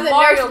Nurse. Was it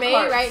Mario Nurse May?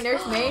 Kart. Right,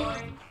 Nurse May.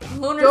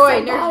 Lunar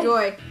Joy, Senpai. Nurse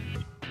Joy.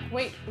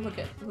 Wait, look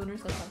at Lunar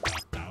Senpai.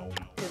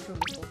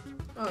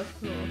 Oh, it's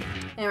cool.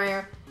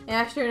 Anyway, and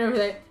after and over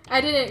there,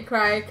 I didn't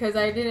cry because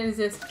I didn't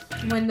exist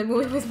when the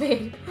movie was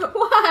made.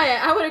 Why?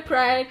 I would have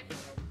cried.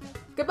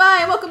 Goodbye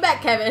and welcome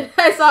back, Kevin.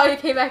 I saw you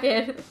came back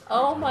in.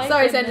 Oh my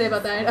Sorry, goodness. Sanjay,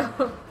 about that. I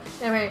know.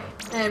 Anyway,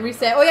 and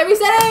reset. Oh yeah,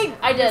 resetting!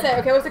 I did. Reset.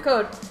 Okay, what's the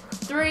code?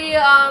 4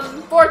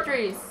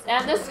 3s.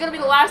 And this is gonna be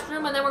the last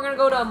room, and then we're gonna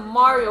go to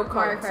Mario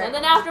Kart. And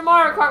then after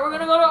Mario Kart, we're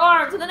gonna go to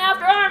ARMS. And then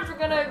after ARMS, we're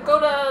gonna go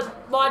to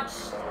watch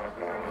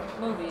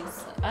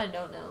movies. I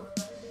don't know.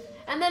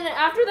 And then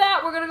after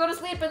that, we're gonna go to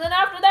sleep. And then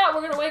after that,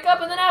 we're gonna wake up.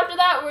 And then after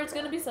that, it's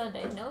gonna be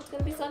Sunday. No, it's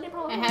gonna be Sunday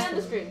probably. And And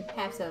the stream.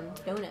 have some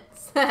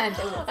donuts. And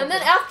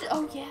then after,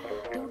 oh yeah,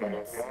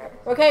 donuts.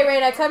 Okay,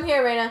 Reyna, come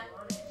here, Reyna.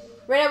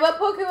 Reyna, what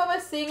Pokemon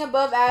was sitting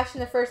above Ash in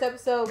the first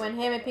episode when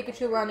him and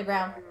Pikachu were on the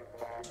ground?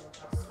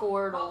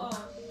 Squirtle.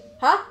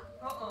 Huh?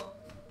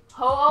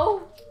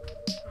 Ho-Oh?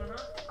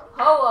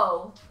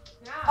 Ho-Oh.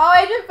 Yeah. Oh,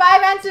 Agent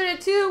 5 answered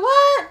it too.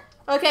 What?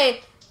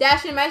 Okay,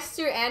 Dashin, my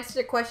sister answered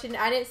the question.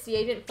 I didn't see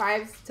Agent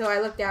 5, so I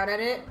looked down at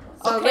it.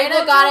 So Okay, Reyna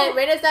well, got do it.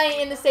 Reyna's not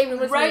in the same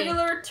room as me.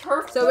 Regular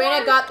turf. So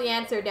Reyna got the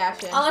answer,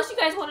 Dashin. Unless you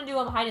guys want to do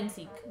hide and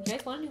seek. You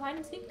guys want to do hide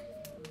and seek?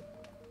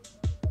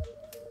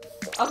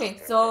 Okay,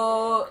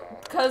 so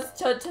because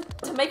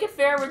to make it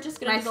fair, we're just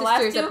gonna My do the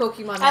last sister's a two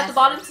Pokemon at master. the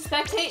bottom to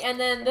spectate, and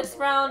then this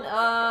round,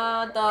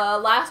 the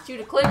last two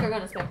to click are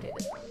gonna spectate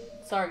it.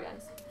 Sorry,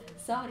 guys.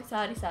 Sorry.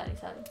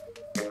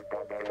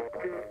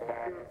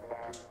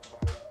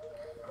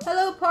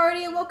 Hello,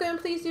 party, and welcome.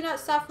 Please do not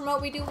stop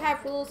promote. We do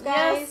have rules,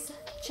 guys. Yes.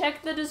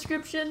 Check the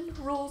description.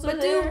 Rules are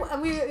But there.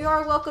 you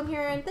are welcome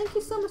here, and thank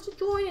you so much for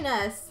joining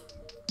us.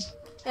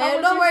 How And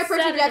was don't your worry,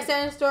 Percy Saturday?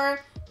 Jackson Storm.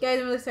 Guys,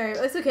 I'm really sorry.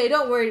 It's okay,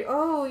 don't worry.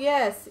 Oh,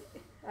 yes.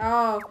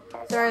 Oh,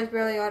 sorry, I was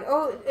barely on.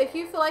 Oh, if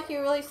you feel like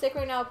you're really sick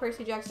right now,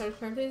 Percy Jackson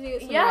Storm, please get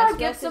some Yeah, rest.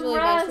 get Rest some is really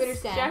rest. best. We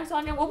understand.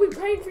 Jacksonia, we'll be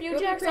praying for you,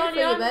 We'll be praying for you,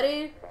 Jacksonia.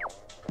 buddy.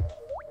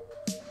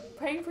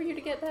 Praying for you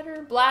to get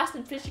better. Blast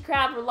and Fishy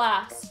Crab are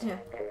last. Yeah.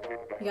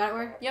 You got it,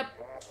 where? Yep.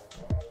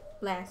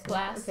 Glass.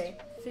 Okay.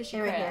 Fishy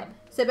right crab. here.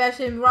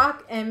 Sebastian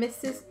Rock and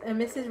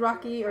Mrs.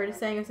 Rocky are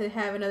saying to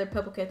have another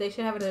pebble kid. They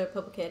should have another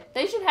pebble kid.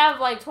 They should have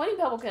like 20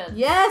 pebble kids.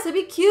 Yes, it'd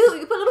be cute. You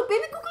can put little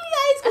baby googly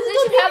eyes. And they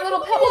should have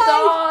little pebble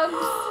dogs.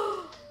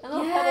 And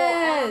little pebble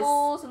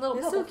animals and little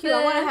That's pebble so cute.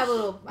 fish. I want to have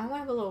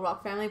a little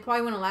rock family.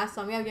 Probably wouldn't last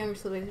long. We have younger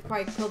siblings. We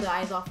probably peel the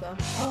eyes off them.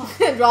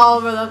 Draw all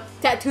over them.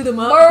 Tattoo them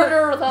up.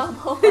 Murder them.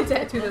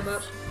 Tattoo them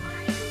up.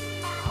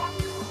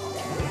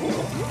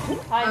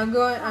 I'm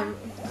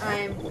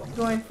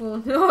going full.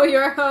 No,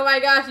 oh my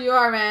gosh, you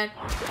are, man.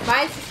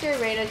 My sister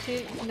Reyna,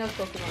 she knows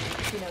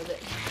Pokemon. She knows it.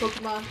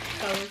 Pokemon,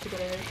 Star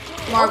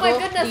Wars, Marvel, oh my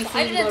goodness, DC,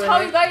 I didn't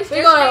tell you guys.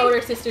 We got our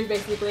older sisters,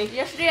 basically.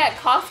 Yesterday at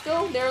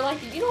Costco, they were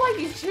like, you know, like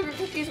these sugar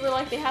cookies where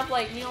like they have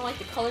like, you know, like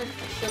the colored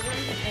sugar,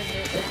 and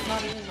it's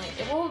not even like,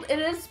 well, it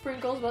is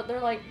sprinkles, but they're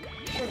like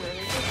sugar.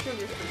 They're just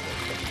sugar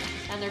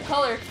sprinkles, and they're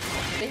colored.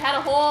 They had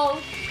a whole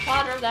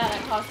platter of that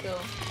at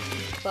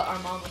Costco, but our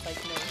mom was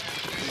like, no.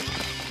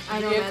 I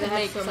know, man, they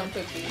make some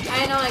cookies.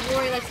 I know, like,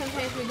 Rory, like,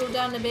 sometimes we go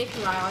down the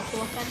bakery aisle, I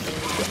feel offended.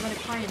 I'm gonna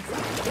cry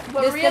inside.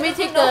 But Rhea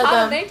doesn't know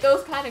how to make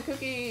those kind of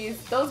cookies.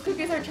 Those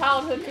cookies are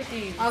childhood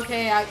cookies.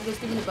 Okay,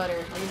 just give me the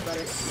butter. I'll use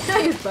butter. I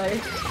use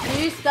butter.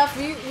 We use stuff,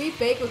 we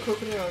bake with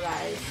coconut oil,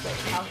 guys. Like,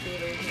 healthy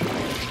version.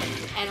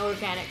 And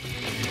organic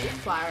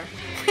flour.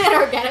 And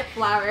organic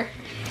flour.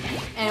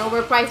 And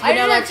overpriced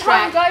vanilla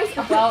extract. I didn't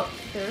tell you guys about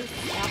their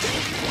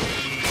apples.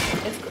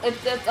 It's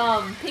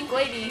Pink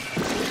Lady.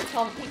 It's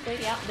called Pink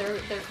Lady Apple.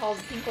 They're called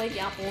Pink Lady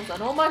apples,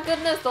 and oh my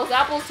goodness, those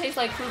apples taste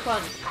like fruit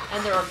punch,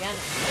 and they're organic.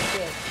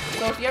 They're good.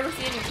 So if you ever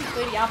see any Pink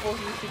Lady apples,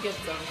 you should get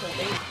some because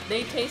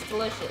they taste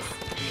delicious.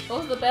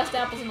 Those are the best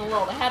apples in the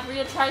world. I had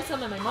Rhea try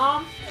some, and my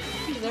mom.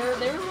 They were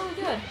really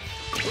good.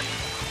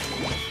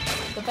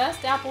 The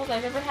best apples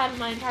I've ever had in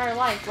my entire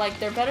life. Like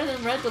they're better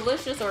than Red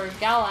Delicious or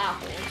Gala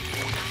apples.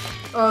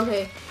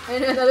 Okay.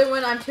 And another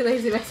one, I'm too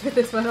lazy to mess with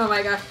this one. Oh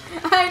my gosh.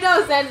 I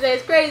know, Sensei,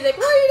 it's crazy. Like,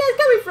 where are you guys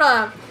coming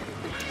from?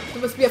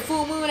 There must be a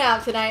full moon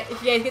out tonight.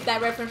 If you guys get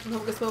that reference from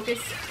Hocus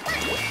Pocus.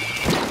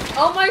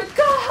 Oh my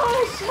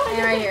gosh!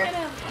 And right here.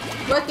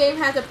 What game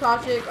has a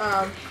project,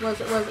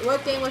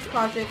 what game was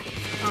project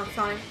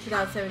Sonic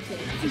 2017?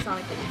 It's a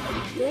Sonic game.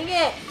 Dang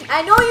it!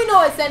 I know you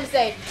know it,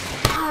 Sensei!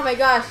 Oh my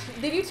gosh.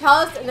 Did you tell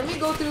us? Let me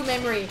go through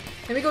memory.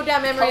 Let me go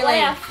down memory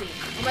lane.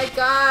 Oh my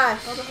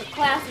gosh. Oh, those are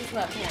classy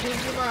sweatpants. Can we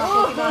do more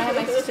Pokemon? I have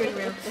my sister in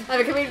the room.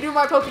 Can we do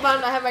more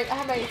Pokemon? I have my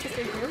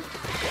sister in the room.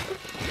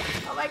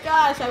 Oh my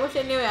gosh, I wish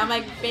I knew it. I'm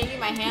like banging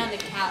my hand on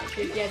the couch.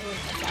 If you guys want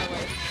to that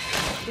way.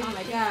 Oh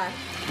my gosh.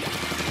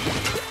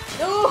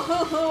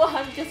 Oh,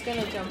 I'm just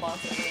gonna jump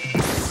off it.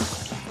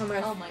 Oh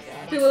my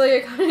god. People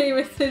like kind of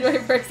missed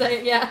right for a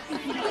second, yeah.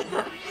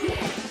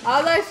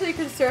 I was actually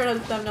concerned on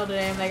the thumbnail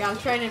today. I'm like, I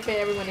was trying to fit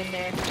everyone in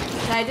there.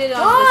 And I did the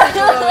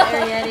Secret Row with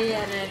Arietti,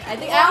 and then I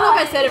think, I don't know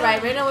if I said it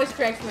right. Reyna always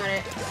corrects me on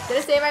it. Did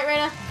I say it right,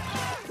 Reyna?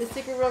 The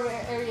Secret Row with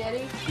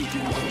Arietti?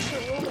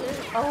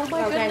 Oh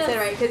my goodness. Okay, I said it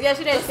right. Because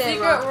yesterday I said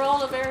it wrong. Secret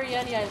Roll of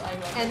Arietti, I love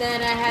it. And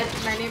then I had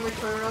my name was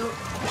Toro.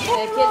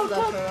 And the kids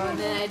love Toro. And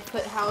then I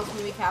put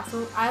Howl'smoving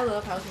Castle. I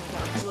love Howl'smoving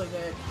Castle. It's really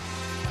good.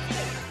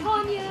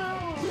 Ponyo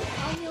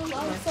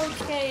loves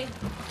Sosuke.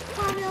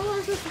 Ponyo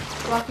loves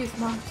Rocky's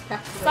mom's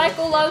castle.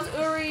 Psycho loves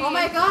Uri. Oh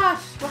my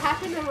gosh, what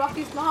happened to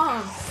Rocky's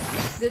mom?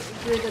 Did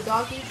the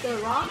dog eat the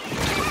rock?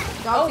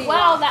 Oh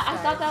wow, I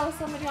thought that was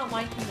somebody on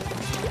my team.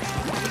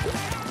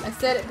 I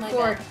said it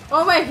before.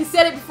 Oh wait, he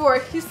said it before.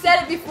 He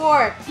said it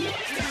before. Can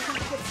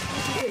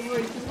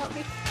you help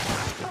me?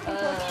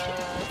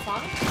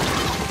 Sonic?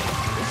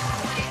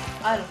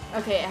 I don't know.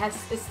 Okay,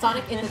 it's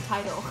Sonic in the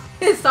title.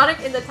 It's Sonic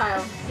in the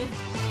title.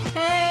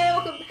 Hey,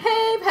 welcome.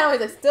 Hey,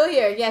 Panama is still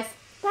here. Yes.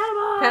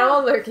 Panama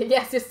lurking.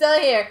 Yes, you're still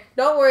here.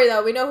 Don't worry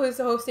though. We know who's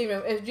the hosting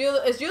room. Is Drew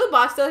the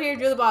Boss still here?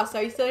 Drew the Boss,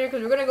 are you still here?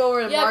 Because we're gonna go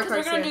over to Mario Kart. Yeah,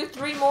 because we're gonna do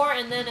 3 more,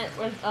 and then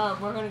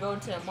we're gonna go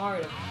into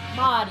Mario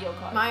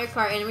Kart. Mario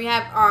Kart, and we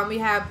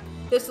have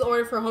this is the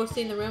order for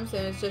hosting the rooms,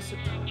 and it's just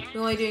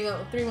we're only doing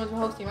 3 rooms of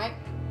hosting, right?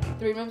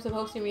 3 rooms of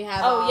hosting. We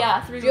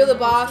have 3 Drew the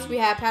Boss. Hosting. We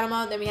have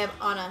Panama. Then we have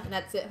Anna, and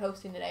that's it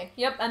hosting today.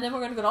 Yep, and then we're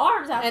gonna go to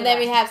Arms after. And then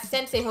we have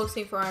Sensei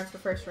hosting for Arms for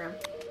first room.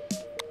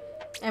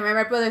 And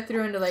my brother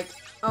threw into like,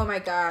 oh my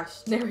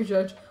gosh, never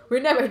judge. We're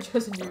never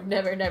judging you.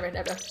 Never, never,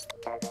 never.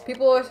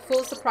 People are full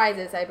of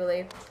surprises, I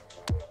believe.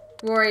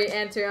 Rory,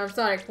 answer on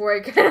Sonic.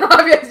 Rory, kind of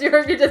obvious.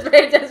 You're just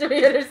paying attention to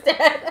me,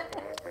 understand?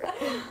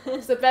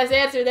 It's the best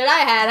answer that I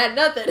had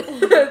nothing. It's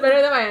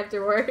better than my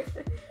answer, Rory.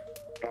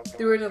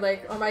 Threw into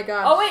like, oh my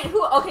gosh. Oh wait,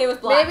 who? Okay, it was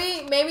black.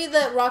 Maybe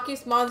the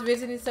Rocky's mom's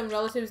visiting some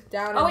relatives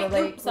down in the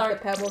lake with the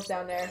pebbles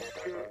down there.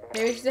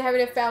 Maybe she's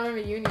having a family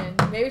reunion.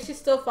 Maybe she's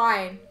still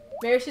fine.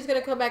 Maybe she's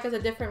gonna come back as a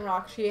different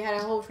rock. She had a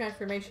whole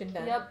transformation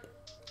done. Yep.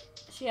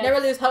 Never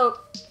lose hope.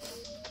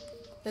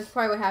 That's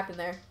probably what happened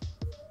there.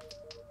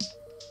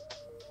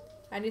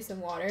 I need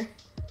some water.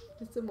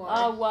 Just some water.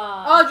 Oh,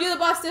 wow. Oh, do the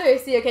boss still here.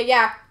 See, okay,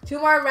 yeah. 2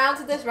 more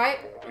rounds of this, right?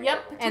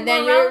 Yep. And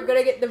then you're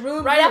gonna get the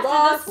room. Right after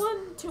boss. this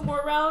one, 2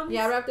 more rounds.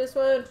 Yeah, right after this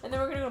one. And then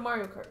we're gonna go to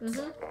Mario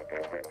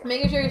Kart.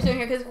 Making sure you're still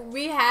here, because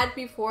we had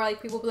before, like,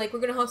 people be like,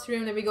 we're gonna host a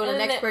room, then we go to the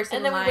next person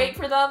and then we wait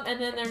for them,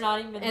 and then they're not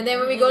even. And then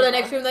when we go to the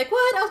next room, like,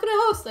 what? I was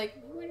gonna host. Like,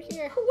 we're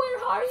here.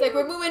 Where are you? It's like,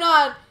 we're moving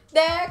on.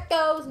 There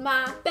goes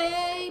my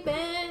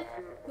baby.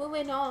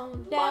 Moving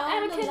on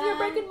down the line. You're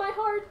breaking my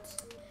heart.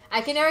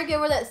 I can never get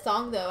over that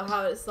song, though,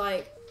 how it's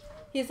like,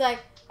 he's like,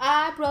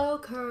 I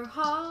broke her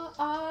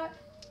heart.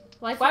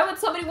 Like, why would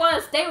somebody want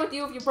to stay with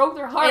you if you broke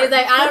their heart? And he's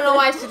like, I don't know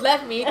why she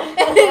left me.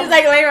 And he's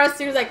like, later on,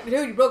 she was like,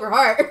 dude, you broke her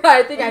heart.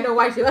 I think I know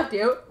why she left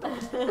you.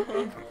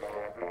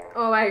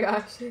 Oh my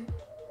gosh.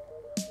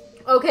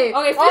 Okay.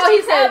 Okay, so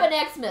he said an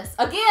Xmas.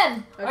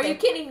 Again! Okay. Are you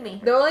kidding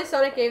me? The only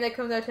Sonic game that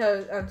comes out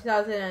till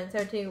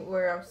 2017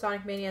 were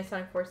Sonic Mania and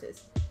Sonic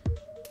Forces.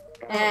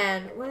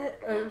 And what?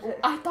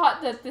 I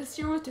thought that this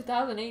year was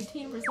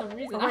 2018 for some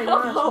reason. Oh my I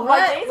don't gosh. know. What?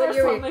 My days what are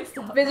so mixed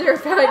up. Visitor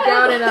found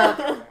down in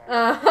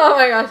oh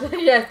my gosh,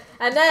 yes.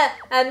 And then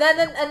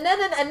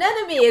an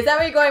enemy. Is that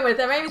what you're going with?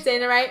 Am I even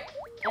saying it right?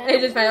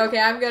 It's just fine. Okay,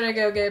 I'm gonna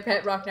go get a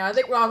pet rock now. I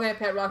think we're all gonna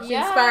pet rock. She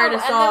inspired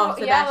us all,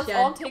 Sebastian. Yeah, let's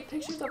all take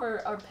pictures of our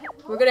pet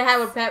rocks. We're gonna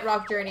have a pet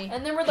rock journey.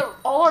 And then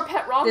all our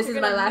pet rocks. This is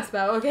my last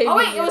spell. Okay. Oh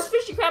wait, it was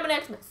Fishy Crab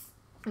and Xmas.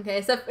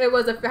 Okay, so it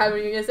was a crab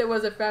reunion. Yes, it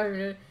was a crab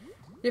reunion.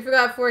 You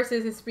forgot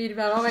Forces and Speed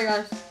Bell. Oh my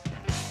gosh.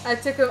 I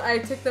took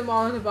them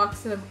all in the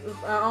box,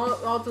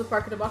 all to the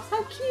park in the box.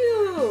 How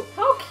cute!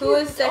 How cute! Who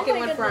is second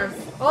one for arms?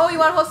 Oh, you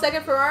want to hold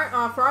second for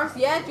arms?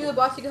 Yeah, do the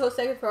boss. You can hold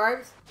second for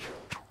arms.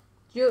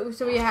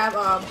 So we have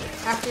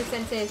after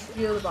Sensei,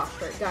 do the boss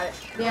first. Got it.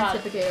 The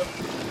potato.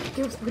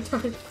 Give us more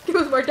time. Give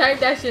us more time,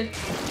 Dashin.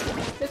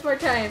 Just more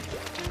time.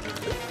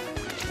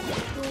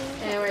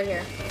 And right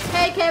here.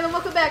 Hey, Kevin,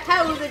 welcome back.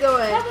 How is it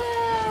going?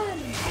 Kevin!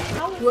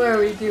 What are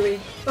we doing?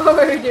 What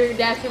are we doing,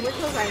 Dashin? We're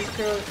so trying to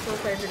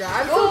figure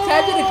out. I'm so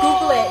tempted to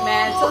Google it,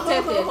 man. So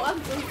tempted.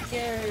 I'm so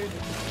scared.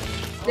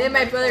 Then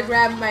my brother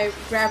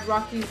grabbed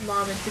Rocky's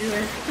mom and threw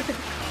her.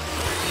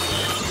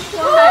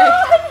 Why?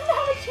 I didn't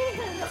have a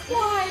chance.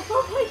 Why?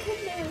 Oh my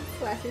goodness.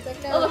 Classy's like,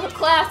 no. Oh, her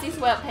classy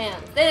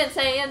sweatpants. They didn't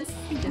say ins.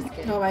 Just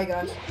kidding. Oh my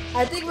gosh.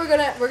 I think we're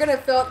gonna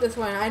fill up this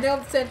one. I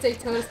know Sensei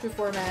told us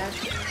before, man.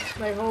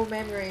 My whole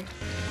memory.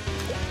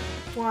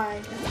 Why?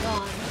 It's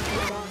gone.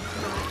 It's gone.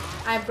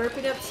 I'm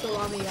burping up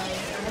salami, guys.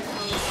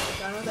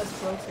 I don't know if that's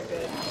gross or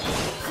good.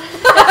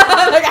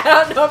 Like, I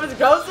don't know if it's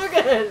gross or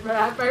good, but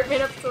I'm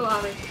burping up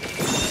salami.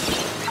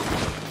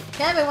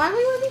 Kevin, why do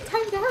we want to be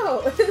timed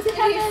out? It doesn't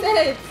make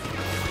sense.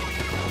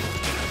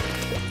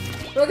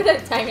 We're gonna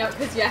time out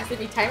because you have to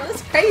be timed out.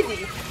 That's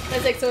crazy.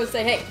 That's like someone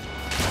say, hey,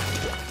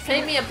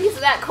 save me a piece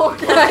of that corn.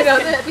 I know,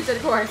 that piece of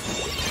the corn.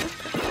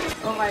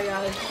 Oh my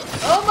gosh.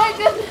 Oh my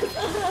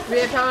goodness.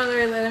 Rhea, tell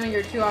me limiting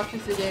your 2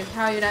 options to games.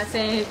 How are you not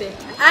saying anything?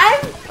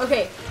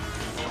 Okay.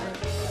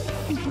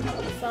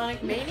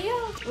 Sonic Mania?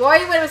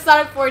 Rory went with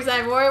Sonic Force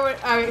and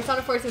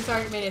Sonic Force and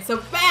Sonic Mania. So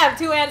bam!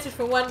 2 answers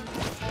for one.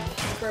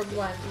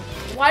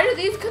 Why do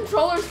these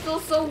controllers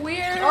feel so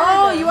weird?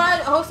 Oh, you want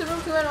to host a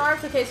room 2 in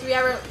arms? Okay, so we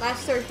have our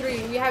last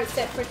 3. We have it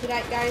set for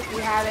tonight, guys.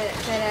 We have it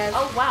set as.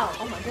 Oh wow!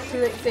 Oh my goodness. Too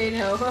late to say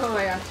no. Oh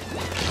my gosh.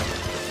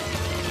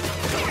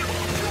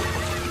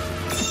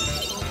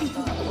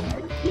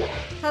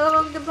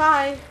 Hello and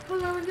goodbye.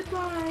 Hello and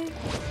goodbye.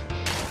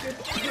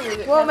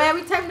 Whoa, man,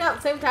 we timed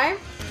out same time.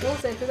 Whoa,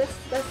 Center,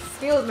 that's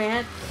skills,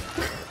 man.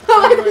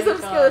 Oh, there's some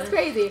skill. It's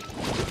crazy.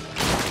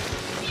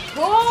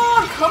 Oh,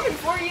 I'm coming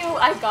for you.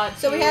 I got you.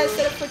 So we have it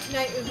set up for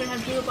tonight. We're gonna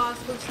have Duo Boss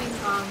hosting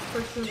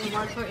first room in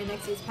Mario Kart, and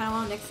next is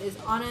Panama, next is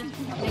Anna.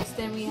 Next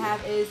then we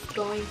have is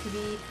going to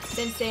be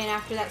Sensei, and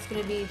after that's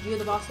gonna be Duo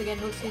the Boss again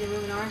hosting the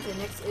room in orange, and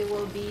next it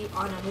will be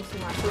Anna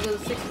hosting ours. So those are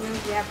the 6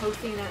 rooms we have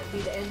hosting, and that will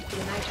be the end for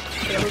the night.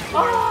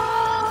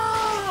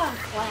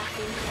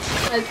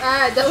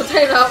 Alright, double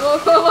time out.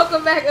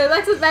 Welcome back.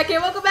 Alexa's back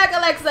here. Welcome back,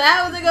 Alexa.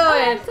 How's it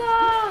going?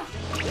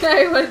 Alexa!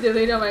 Everyone's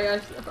delete. Oh my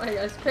gosh. Oh my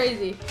gosh.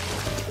 Crazy.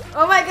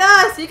 Oh my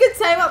gosh. You can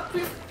time out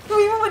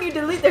even when you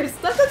delete their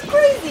stuff. That's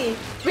crazy.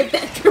 Make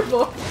that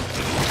triple.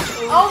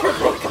 Oh my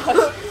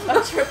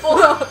gosh. A triple.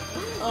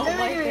 Oh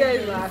my goodness. You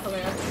guys laugh. Oh my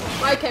gosh.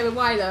 Why, Kevin?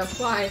 Why though?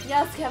 Why?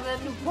 Yes, Kevin.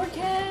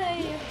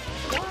 4K.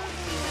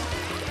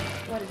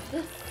 What is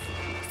this?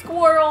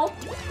 Squirrel.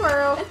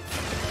 Squirrel.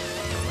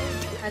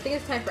 I think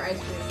it's time for ice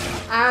cream.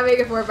 I'll make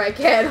it for if I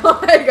can. Oh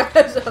my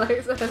gosh,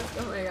 Alexa.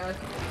 Oh my gosh.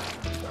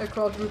 A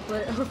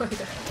quadruplet. Oh my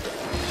gosh.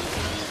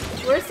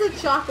 Where's the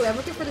chocolate? I'm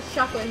looking for the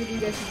chocolate. I need you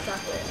guys some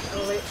chocolate.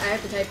 Oh wait, I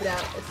have to type it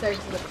out. It's starting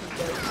to look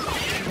good.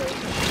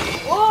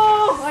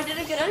 Oh, I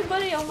didn't get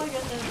anybody. Oh my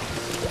goodness.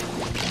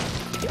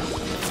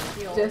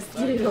 Just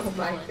kidding. Oh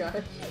my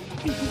gosh.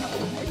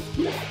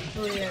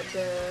 Looking at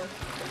the.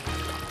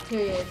 Here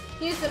he is.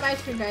 Here's some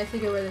ice cream, guys.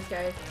 Take over this,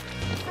 guys.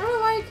 I don't know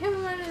why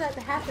Kevin wanted that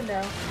to happen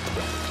though.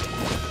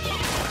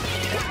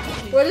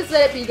 We'll just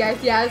let it be,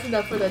 guys. Yeah, that's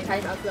enough for the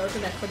timeout though. That's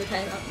enough for the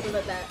timeout. So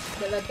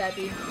let that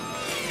be.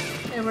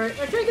 And we're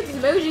trying to get this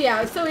emoji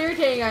out. It's so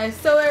irritating, guys.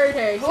 So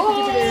irritating. Super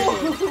irritating.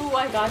 Oh,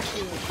 I got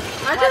you.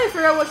 I'm trying to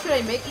figure out what should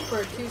I make for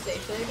a Tuesday.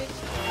 Should I make,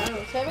 I don't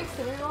know, should I make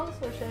cinnamon rolls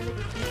or should I make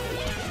a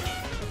Tuesday?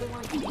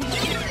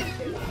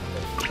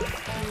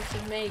 You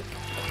should make.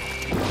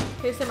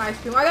 Here's some ice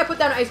cream. I gotta put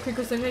down ice cream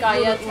because I'm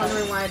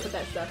wondering why I put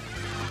that stuff.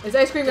 It's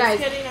ice cream, guys.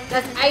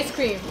 That's ice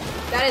cream.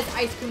 That is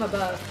ice cream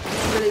above.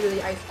 It's really,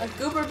 really ice cream. A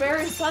goober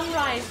berry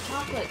sunrise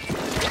chocolate.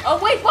 Oh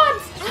wait,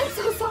 what? I'm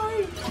so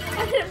sorry.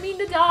 I didn't mean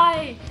to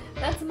die.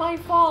 That's my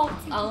fault.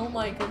 Oh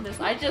my goodness.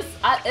 It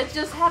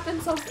just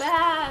happened so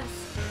fast.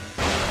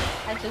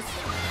 I just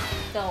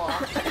fell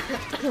off.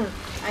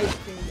 Ice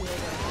cream.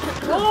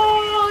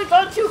 Oh, I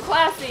got too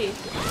classy.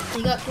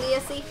 You got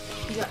classy?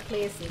 You got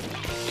classy.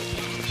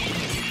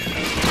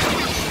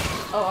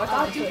 Oh, I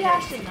got you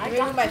dashing. I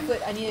got my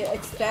foot. I need to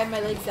expand my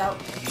legs out.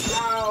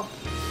 Ow.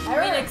 I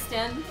mean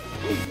extend?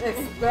 I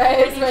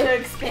need to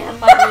expand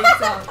my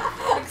legs out.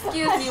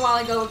 Excuse me while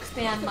I go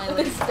expand my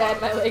legs. Expand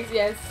my legs,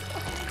 yes.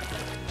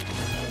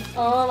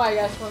 Oh my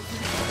gosh. One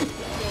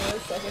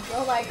second.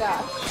 Oh my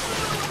gosh.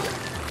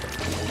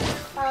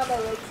 Oh, my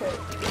legs hurt.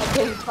 I'm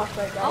getting puffed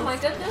right now. Oh my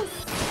goodness.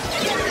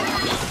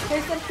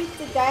 Here's some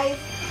pizza, guys.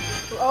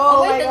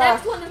 Oh wait, the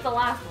next one is the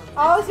last one.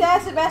 Oh yeah,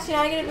 Sebastian,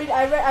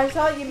 I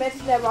saw you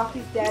mentioned that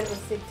Rocky's dad was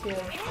sick too.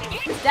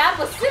 His dad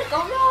was sick?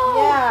 Oh no!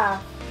 Yeah.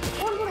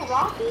 Poor little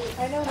Rocky.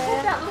 I know, man. I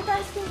hope that little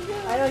guy's feeling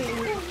good. I know he's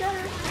feeling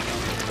better.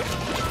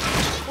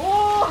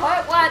 Oh,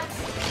 what?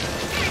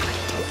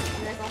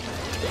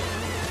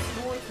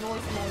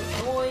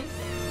 Noise.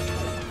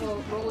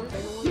 Little rollers,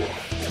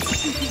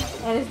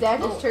 and his dad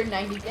just turned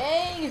 90.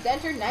 Dang, his dad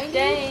turned 90?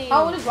 Dang.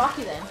 How old is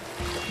Rocky then?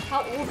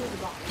 How old is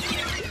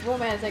Rocky? Oh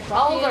man, it's like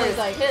How Rocky old are is his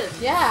like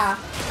kids? Yeah.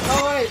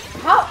 Oh wait.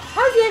 How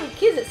does he have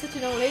kids at such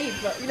an old age?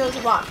 But you know it's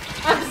a rock.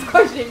 I'm just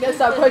questioning. Let's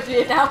stop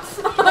questioning it now.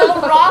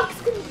 Well,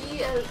 rocks can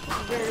be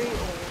very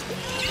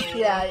old.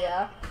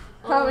 Yeah.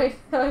 How many?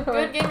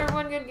 Good game,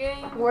 everyone. Good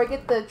game. Or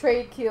get the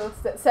trade kills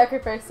that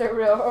sacrifice are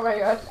real. Oh my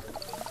gosh.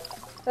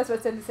 That's what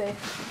it's said to say.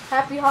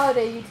 Happy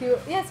holiday, you two.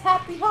 Yes,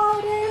 happy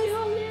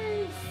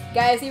holidays.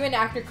 Guys, even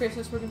after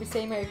Christmas, we're gonna be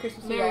saying Merry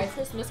Christmas to you guys.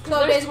 Christmas.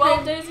 12 days,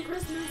 12 days of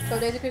Christmas. 12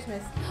 days of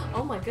Christmas.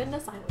 Oh my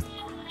goodness, I was.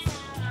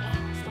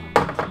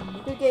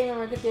 Good game,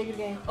 remember. Good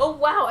game. Oh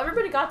wow,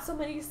 everybody got so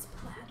many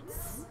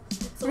splats.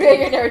 Rhea,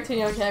 you're never too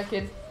young to have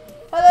kids.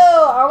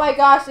 Hello. Oh my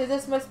gosh,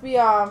 this must be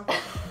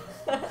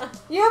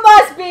You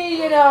must be,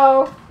 you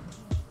know.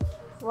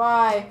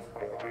 Why?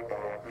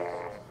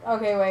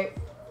 Okay, wait.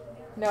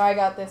 No, I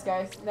got this,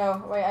 guys.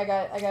 No, wait, I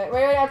got it.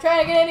 Wait, I'm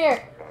trying to get in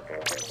here.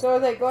 So I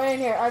was like going in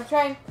here. I'm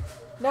trying.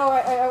 No,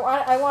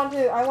 I want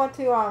to.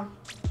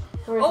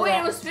 Oh wait,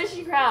 it was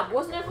fishy crab.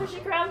 Wasn't it fishy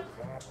crab?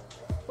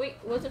 Wait,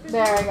 was it fishy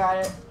there, crab? I got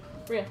it.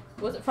 Rhea,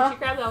 was it fishy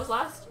crab that was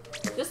last?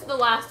 This is the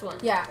last one.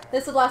 Yeah,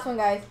 this is the last one,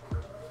 guys.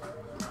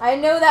 I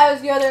know that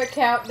was your other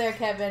account there,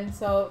 Kevin.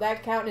 So that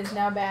account is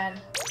now banned.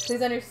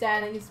 Please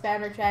understand that you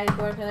spammed our chat and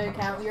going to another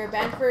account. You're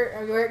banned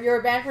for.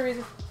 You're banned for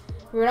reasons.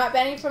 We're not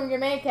banning you from your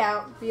main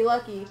account. Be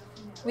lucky.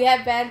 We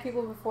have banned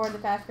people before in the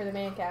past for their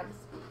main accounts.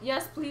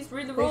 Yes, please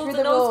read the rules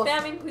and no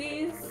spamming,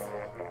 please.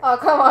 Oh,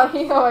 come on.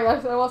 Oh my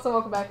gosh. I want some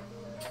welcome back.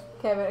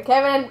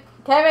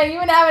 Kevin, you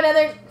would have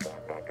another.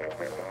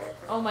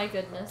 Oh my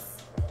goodness.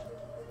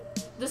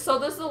 So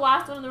this is the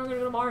last one and then we're going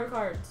to go to Mario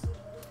Kart.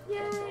 Yay,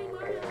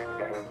 Mario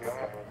Kart.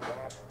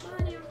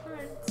 Mario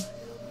Kart.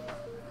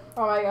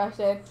 Oh my gosh,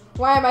 Ed.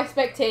 Why am I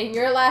spectating?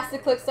 You're last to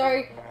click.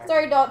 Sorry,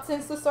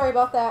 Dotson. So sorry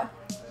about that.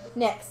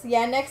 Next.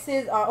 Yeah, next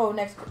is...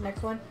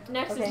 next one.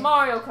 Next is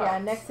Mario Kart. Yeah,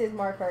 next is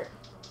Mario Kart.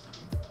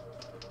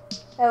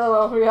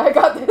 LOL, Rhea, I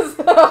got this.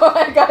 Oh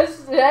my gosh,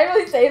 did I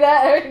really say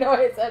that? I don't know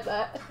why I said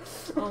that.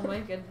 Oh my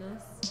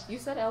goodness. You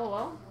said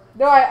LOL?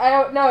 No, I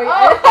don't know. Oh.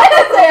 I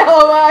didn't say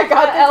LOL, I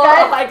got this, LOL,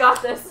 guys. I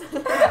got this.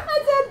 I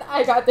said,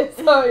 I got this.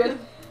 Oh my gosh.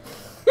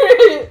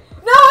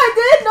 No,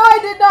 I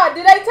did not.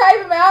 Did I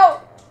time him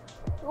out?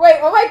 Wait,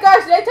 oh my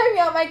gosh, did I time you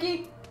out,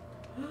 Mikey?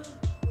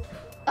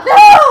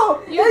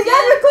 No! You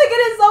guys were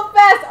clicking it so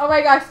fast! Oh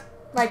my gosh,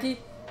 Mikey.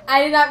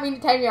 I did not mean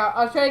to time you out.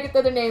 I was trying to get the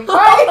other name.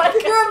 Right?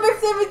 You were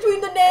mixing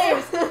between the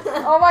names.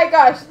 Oh my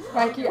gosh,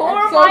 Mikey.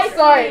 I'm so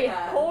sorry.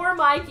 Poor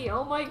Mikey.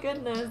 Oh my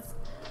goodness.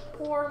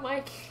 Poor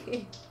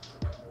Mikey.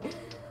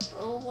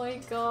 Oh my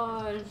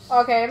gosh.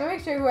 Okay, I'm gonna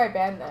make sure who I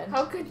banned then.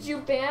 How could you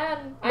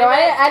ban? No, I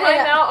didn't.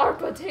 Time out our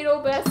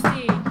potato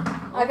bestie.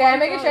 Okay, I'm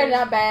making sure to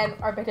not ban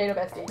our potato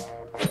bestie.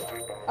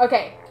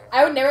 Okay,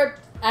 I would never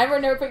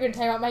put you in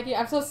timeout, Mikey.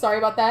 I'm so sorry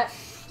about that.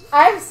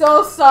 I'm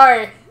so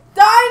sorry.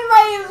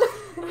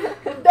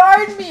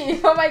 Darn me!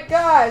 Oh my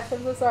gosh,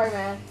 I'm so sorry,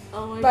 man.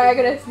 Oh my Bye, I'm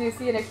gonna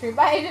see you next stream.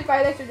 Bye, Agent.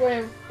 Bye, thanks for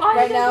joining. Bye,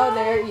 right now, bye.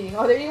 they're eating.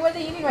 Oh, they're eating what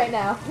they're eating right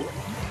now.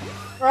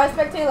 Or I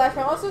spectated last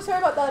round. Also, sorry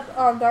about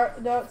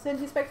that.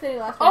 Since you spectated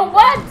last round. Oh,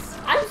 what?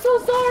 I'm so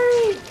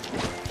sorry.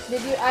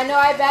 Did you? I know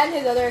I banned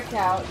his other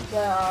account.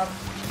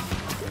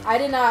 I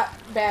did not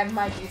ban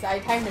Mikey's. I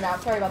timed him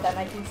out. Sorry about that,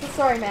 Mikey. So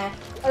sorry, man.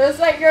 I was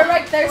like,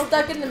 they're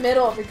stuck in the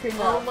middle between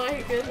them. Oh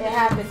my goodness. It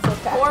happened so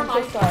fast. Poor I'm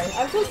Mikey. so sorry.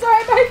 I'm so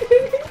sorry, Mikey.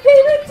 You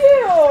came in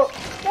too.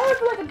 Now I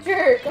feel like a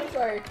jerk. I'm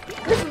sorry.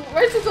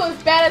 We're just also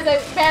as bad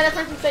as the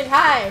person saying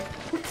hi.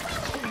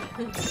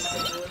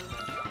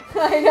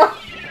 I know.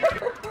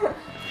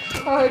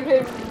 Oh,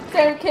 okay.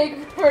 Send cake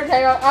for a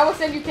timeout. I will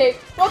send you cake.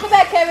 Welcome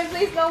back, Kevin.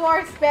 Please no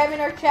more spamming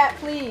our chat,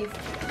 please.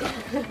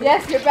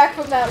 Yes, you're back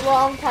from that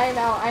long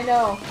timeout. I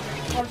know.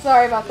 I'm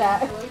sorry about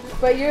that.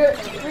 But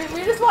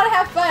we just want to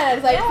have fun.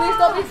 It's like, please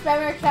don't be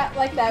spamming our chat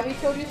like that. We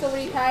showed you so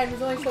many times.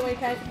 There's only so many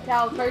times you can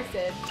tell a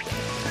person.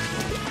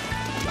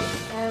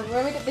 And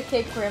let me get the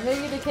cake for him. Let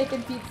me get the cake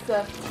and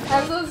pizza.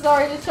 I'm so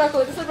sorry. The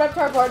chocolate. This is a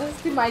Reptar bar. This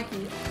is to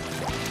Mikey.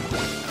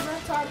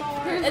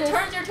 It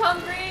turns your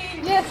tongue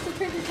green! Yes, it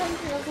turns your tongue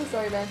green. I'm so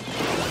sorry, man.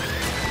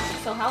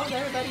 So how's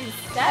everybody's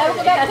Saturday?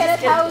 Welcome back, Kenneth.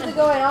 How is it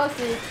going,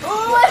 honestly? It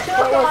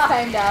was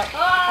timed out.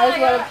 I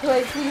just want to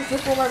play, please,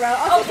 just one more round.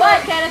 Oh,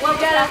 sorry, Kenneth.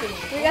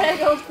 We gotta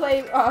go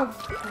play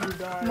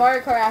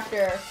Mario Kart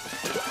after.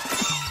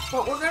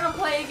 But we're gonna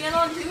play again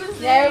on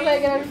Tuesday. Yeah, we're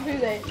playing again on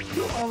Tuesday.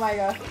 Oh my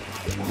god.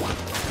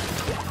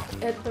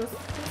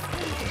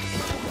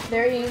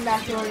 They're eating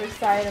macaroni on the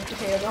side of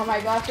potatoes. Oh my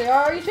gosh, they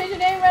are. You changed your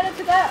name right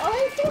into that. Oh,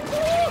 it's so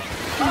cute.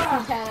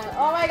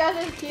 Oh my gosh,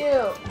 it's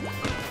cute.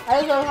 I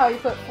just love how you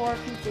put 4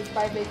 pieces,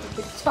 5 bacon,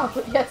 6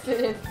 chocolate. Yes,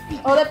 it is.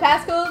 Oh, the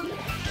passcode?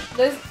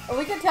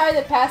 We can tell you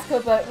the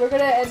passcode, but we're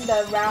going to end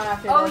the round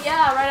after this. Oh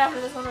yeah, right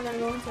after this one we're going to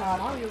go into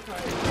Mario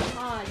Kart.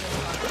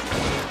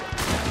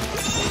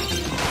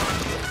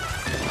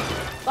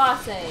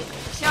 Bosse,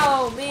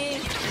 show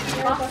me.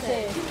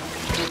 Bosse.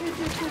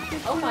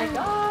 Oh my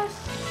gosh.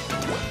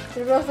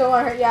 The girls don't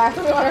want her. Yeah, I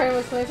really want her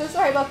to swim. So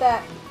sorry about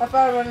that. I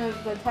thought I running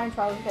the time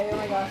trial today. Oh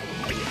my gosh.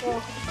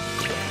 Oh.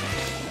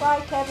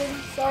 Bye, Kevin.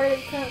 Sorry that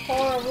you couldn't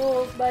follow our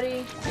rules,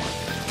 buddy.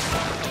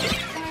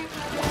 Bye,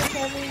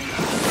 Kevin.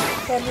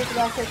 Kevin's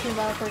about 13,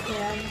 about 13.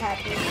 I'm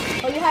happy.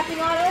 Oh, you happy,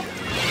 Nana?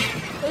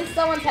 At least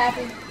someone's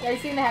happy. Are you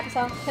singing the happy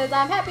song? Because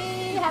I'm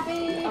happy,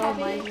 happy, oh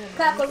happy. My goodness.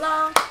 Clap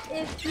along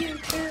if you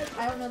could.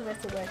 I don't know the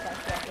rest of the lyrics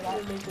after that.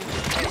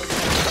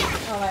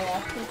 Oh my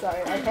gosh, I'm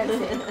sorry. I can't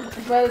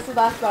sing. But this is the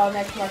last ball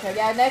next Mario Kart.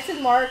 Yeah, next is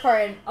Mario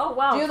Kart. And oh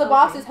wow. Gio the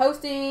boss is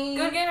hosting.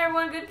 Good game,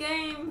 everyone. Good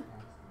game.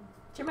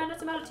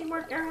 Tremendous amount of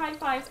teamwork. Air high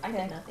fives. I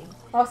did nothing.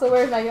 Also,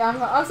 where's Mikey?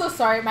 I'm so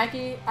sorry,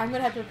 Mikey. I'm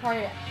gonna have to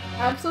probably.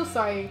 I'm so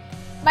sorry,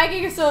 Mikey.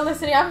 You're still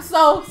listening. I'm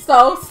so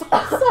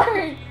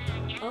sorry.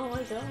 Oh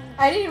my god.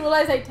 I didn't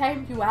realize I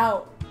timed you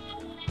out.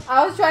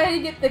 I was trying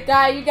to get the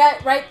guy. You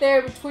got right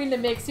there between the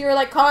mix. You were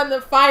like calling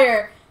the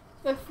fire.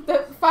 The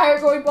fire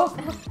going both.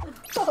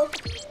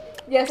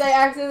 Yes, I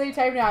accidentally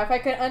timed out. If I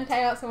could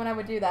untime out someone, I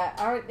would do that.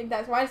 I don't think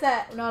that's. Why is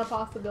that not a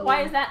possibility?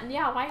 Why is that?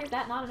 Yeah, why is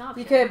that not an option?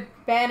 You could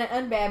ban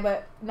and unban,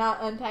 but not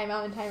untime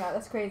out and time out.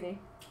 That's crazy.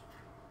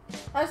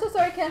 I'm so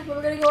sorry, Ken, but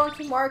we're gonna go on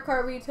to Mario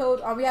Kart.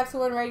 We have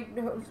someone right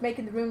who's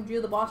making the room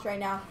Jill the boss right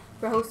now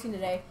for hosting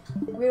today.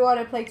 We don't want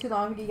to play too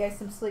long. Give you guys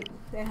some sleep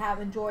and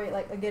enjoy it.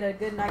 Like get a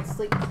good night's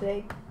sleep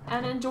today.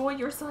 And enjoy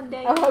your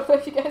Sunday. I want to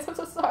play you guys. I'm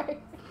so sorry.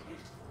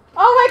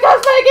 Oh my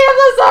gosh, Mikey, I'm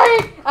so sorry!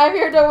 I'm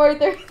here, don't worry.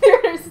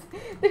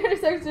 300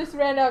 seconds just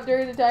ran out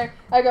during the time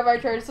I got my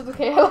turn, so it's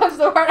okay. I laughed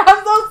so hard.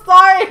 I'm so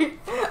sorry!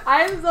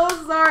 I'm so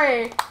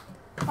sorry.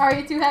 Are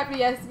you too happy?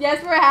 Yes.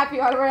 Yes, we're happy.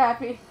 We're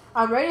happy.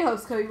 I'm ready to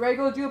host, Cody. You ready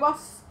to go, Gio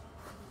boss?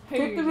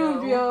 Take the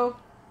room, Gio.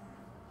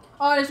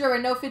 Oh, and sure,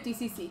 no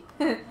 50cc.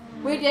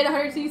 We did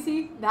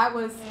 100cc. That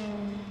was...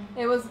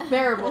 It was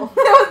bearable. It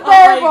was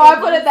bearable, I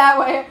put it that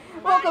way.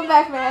 Welcome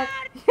back, man.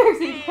 You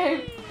actually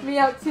came me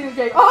out too,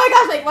 Jake. Oh my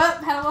gosh, like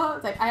what? Panama?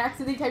 It's like I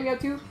accidentally came me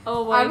out too.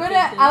 Oh my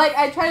goodness.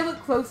 I try to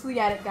look closely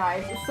at it,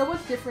 guys. It's so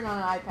much different on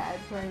an iPad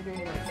when I'm doing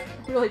it.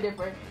 It's really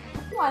different.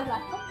 Why is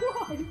that?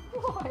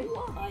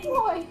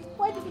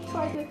 Why did you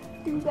try to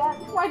do that?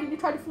 Why did you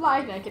try to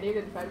fly? No, I can't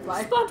even try to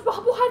fly.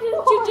 SpongeBob, why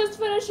didn't you just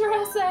finish your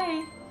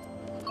essay?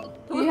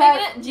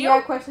 Do you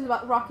have questions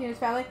about Rocky and his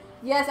family?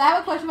 Yes, I have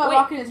a question about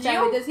Rocky and his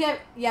family. Does he have...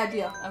 Yeah,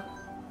 Gio. Okay.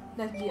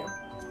 That's Gio.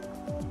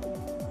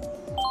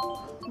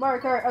 Mario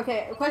Kart.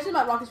 Okay, a question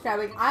about Rocky's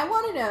family. I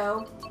want to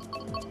know,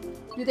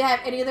 do they have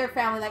any other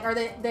family? Like,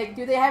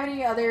 do they have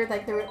any other,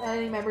 like,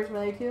 any members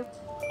related to?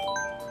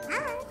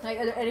 Like,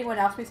 are there anyone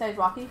else besides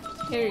Rocky?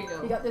 Here you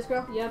go. You got this,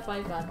 girl? Yep,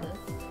 I got this.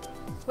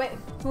 Wait,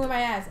 who am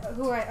I as?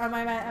 Am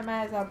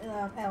I as, L?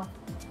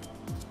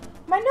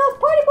 My nose,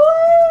 party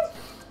boy!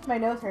 My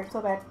nose hurts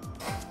so bad.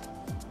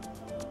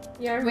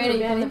 Yeah, I'm ready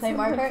to play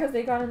Mario Kart? Because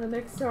they got in the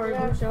next story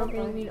shopping.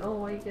 I mean, oh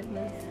my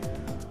goodness.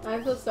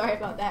 I'm so sorry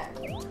about that.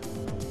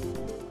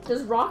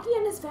 Does Rocky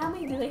and his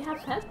family, do they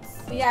have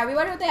pets? Yeah, we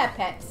wonder if they have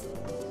pets.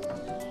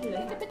 Do they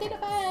have potato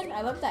fun.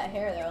 I love that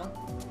hair though.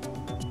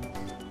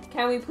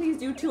 Can we please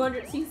do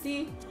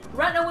 200cc?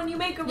 Rhea, when you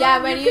make a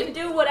run, you can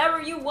do whatever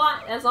you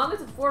want as long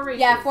as it's 4 races.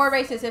 Yeah, 4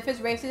 races. If it's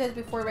races, it has to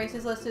be 4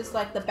 races. Let's just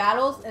like the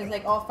battles and it's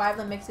like all 5 of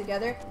them mixed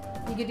together.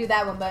 You could do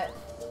that one, but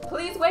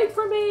please wait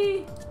for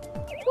me.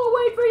 We'll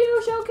wait for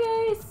you,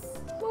 Showcase.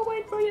 We'll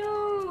wait for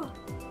you.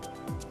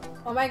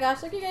 Oh my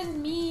gosh, look at you guys'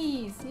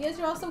 Miis. You guys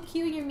are all so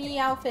cute in your Mii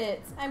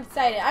outfits. I'm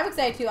excited. I'm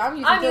excited too. I'm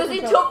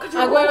using tilt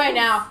controls. I'm going right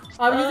now.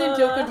 I'm using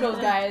tilt controls,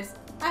 guys.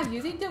 I'm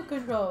using tilt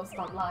controls.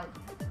 Stop lying.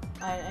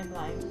 I'm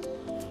lying.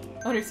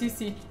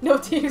 100cc. No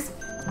tears.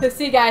 Let's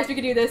see, guys. We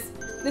can do this.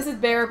 This is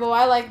bearable.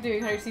 I like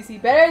doing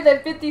 100cc. Better than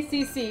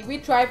 50cc. We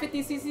tried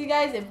 50cc,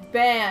 guys, and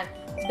man,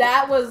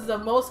 that was the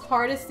most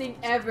hardest thing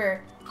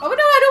ever. Oh no,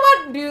 I don't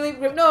want to leave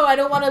group. No, I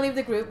don't want to leave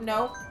the group.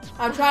 No.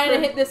 I'm trying to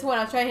hit this one.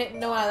 I'm trying to hit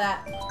no one of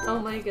that. Oh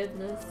my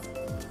goodness.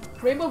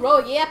 Rainbow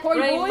Road. Yeah,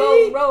 party boy.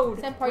 Rainbow Road.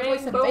 Send party boy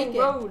some Rainbow bacon.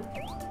 Road.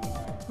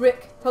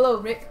 Rick. Hello,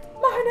 Rick.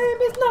 My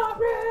name is not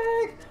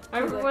Rick. I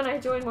remember when I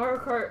joined Mario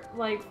Kart,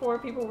 like 4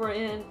 people were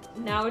in.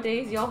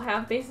 Nowadays, y'all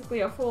have basically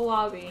a full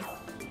lobby.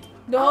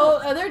 No,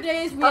 other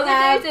days we Other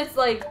have days it's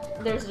like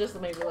there's just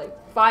maybe like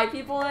 5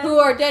 people in. who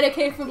are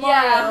dedicated for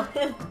Mario.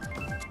 Yeah.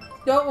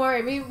 Don't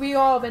worry, we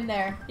all been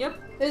there. Yep.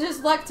 It's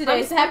just luck today. I'm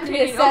It's happened to be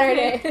a spectating,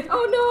 Saturday. okay.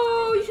 Oh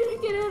no, you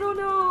shouldn't get in. Oh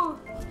no.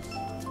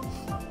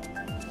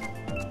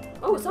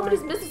 Oh, somebody's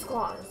Mrs.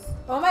 Claus.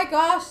 Oh my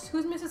gosh,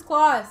 who's Mrs.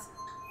 Claus?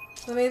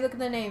 Let me look at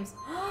the names.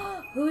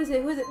 Who is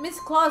it? Who is it? Miss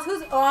Claus.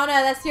 Who's Anna?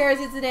 That's yours,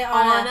 isn't it?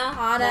 Anna.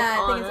 Anna. That's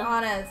I think it's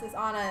Anna. Anna's. It's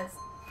Anna's.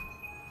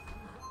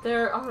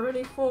 They're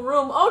already full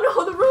room. Oh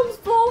no, the room's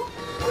full.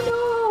 Oh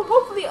no.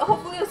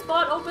 Hopefully a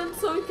spot opens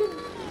so you can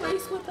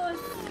race with us.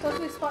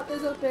 Hopefully spot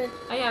this open.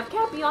 I have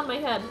Cappy on my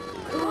head.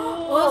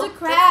 Oh, there's a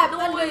crab.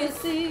 That's Under the noise.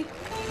 sea.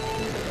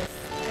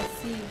 I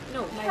see.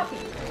 No, My- Cappy.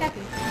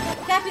 Cappy.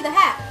 Cappy the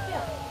hat.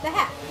 Yeah. The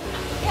hat.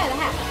 Yeah, the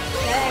hat.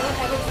 Yeah,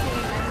 I was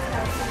singing the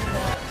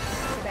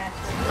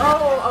Sebastian.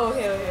 Oh,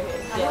 okay.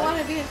 I Yeah. don't want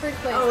to be in first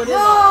place. Oh, it is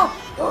no!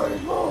 Party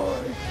boy.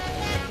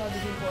 Love the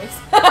deep voice.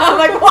 I'm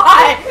like,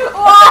 why?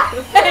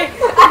 Why?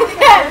 I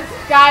can't.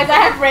 Guys, I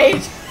have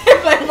rage.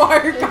 Like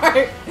Mario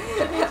Kart.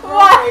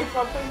 Why?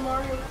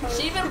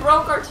 She even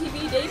broke our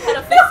TV. Dave had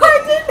to fix it. I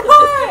did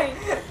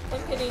not.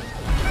 I'm kidding.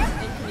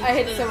 I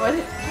hit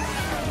someone.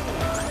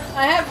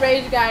 I have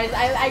rage, guys.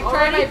 I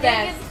try my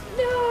best.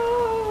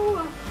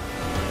 No.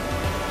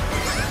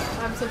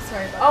 I'm so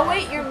sorry about Oh that.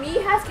 wait, your me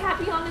has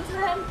Cappy on its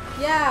head.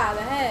 Yeah,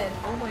 the head.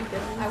 Oh my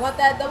goodness. I want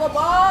that double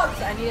box.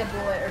 I need a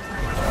bullet or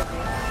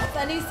something.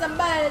 I need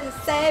somebody to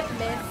save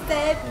me.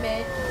 Save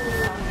me.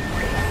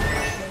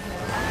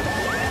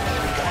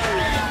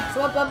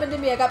 Someone bump into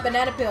me. I got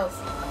banana pills.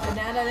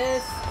 Banana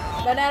this.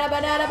 Banana.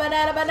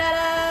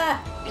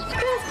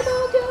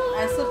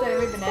 I slipped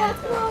every banana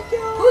pill.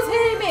 Who's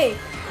hitting me?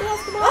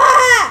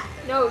 Ah!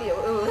 No, it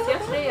was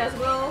yesterday as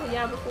well.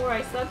 Yeah, before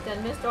I slept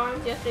and missed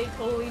arms. Yesterday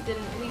totally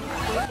didn't leave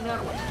waking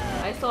up.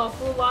 I saw a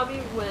full lobby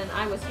when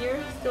I was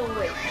here, still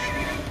awake.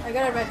 I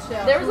got a red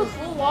shell. There was a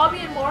full lobby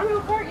in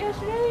Mario Kart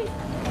yesterday?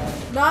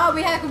 No,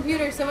 we had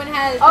computers. Someone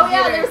has Oh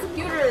computers. yeah, there's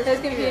computers.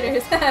 There's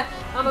computers.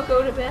 I'm gonna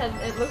go to bed.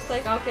 It looks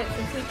like I'll get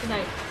some sleep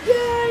tonight.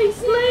 Yay,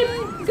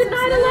 sleep! Good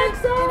night,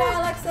 Alexa! Good night,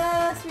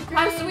 Alexa. Sweet dreams.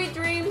 Have sweet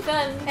dreams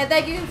And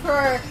thank you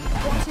for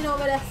watching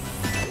over us.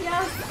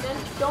 yes, and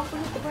don't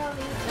forget the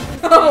brownies.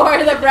 Or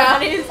the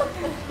brownies.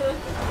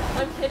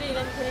 I'm kidding.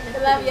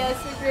 I love you.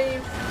 Sweet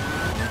dreams.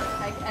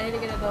 I need to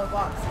get a little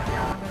box.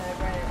 Now I'm gonna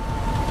regret it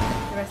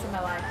the rest of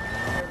my life.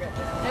 I regret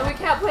this. And we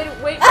can't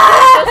wait to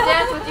Just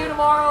Dance with you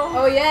tomorrow.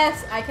 Oh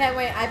yes, I can't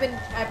wait. I've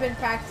been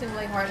practicing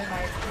really hard in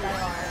my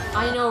arm.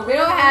 I know. We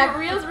don't have-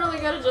 Rhea's really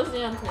good at Just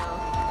Dance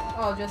now.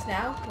 Oh, just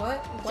now?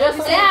 What? Just did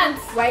you say? Dance.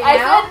 Right I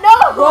now? said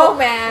no. Whoa,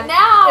 man.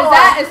 Now.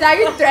 Is that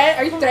your threat?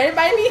 Are you threatened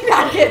by me?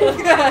 Not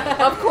kidding.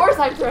 Of course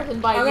I'm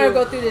threatened by I'm you. gonna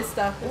go through this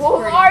stuff. It's Well,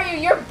 who pretty. are you?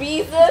 You're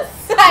Beezus.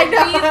 I know.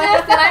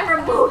 Beezus, and I'm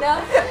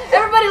Ramona.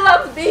 Everybody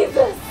loves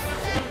Beezus.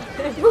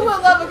 Who would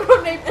love a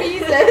girl named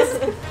Jesus?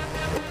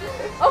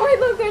 Oh wait,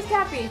 look, there's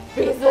Cappy.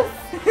 Beezus.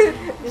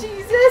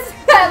 Jesus.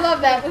 I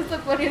love that. That's the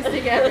funniest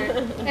thing ever.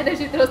 And then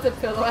she throws the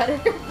pillow at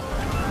her.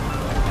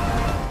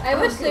 I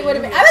wish they would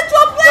have been. I'm a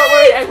 12 play! Don't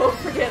worry, I won't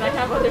forget. I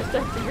have other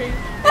stuff to read.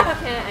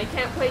 I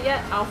can't play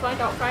yet. I'll find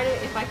out Friday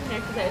if I can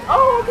exercise.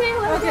 Oh, okay.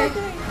 Okay.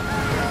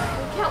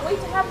 We can't wait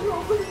to have you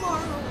over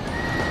tomorrow.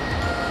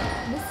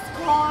 Mrs.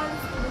 Claus.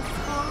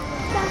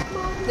 Back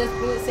Mom. This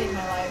bullet saved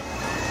my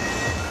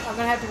life. I'm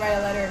gonna have to write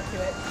a letter to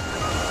it.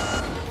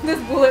 This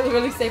bullet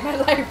really saved my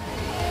life.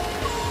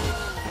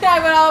 I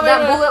went all the way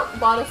That to- bullet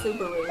bought a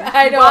Subaru.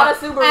 I know. You bought a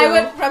Subaru. I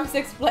went from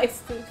 6th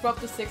place to up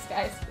to 6,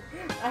 guys.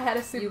 I had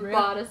a Subaru. You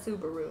bought a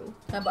Subaru.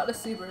 I bought a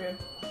Subaru.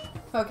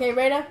 Okay,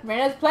 Reyna.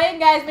 Reyna's playing,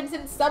 guys. Been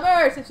since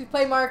summer since she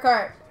played Mario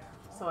Kart.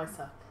 So I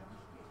suck.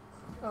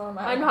 Oh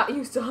my. I'm not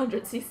used to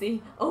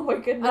 100cc. Oh my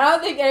goodness. I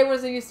don't think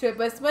anyone's used to it,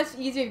 but it's much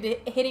easier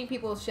to hitting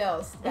people's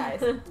shells,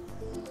 guys.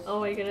 Oh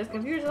my goodness.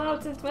 Computers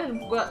allowed since when?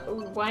 What?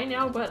 Why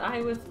now? But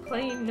I was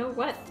playing no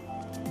what?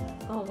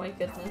 Oh my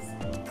goodness.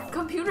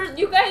 Computers,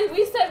 you guys,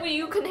 we said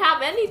you can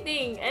have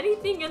anything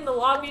in the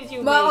lobbies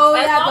you make. Oh,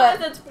 as yeah, long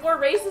but- as it's 4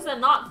 races and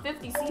not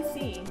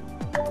 50cc.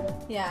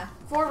 Yeah.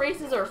 4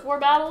 races or 4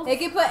 battles. They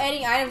can put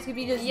any items. It could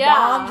be just Yeah.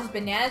 bombs, just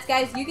bananas,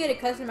 guys. You get it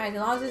customized as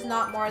long as it's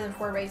not more than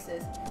 4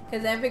 races.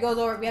 Because then if it goes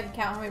over, we have to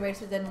count how many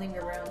races then leave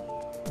your room.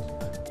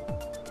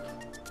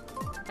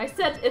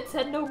 It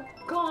said no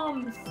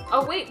comms.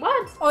 Oh wait,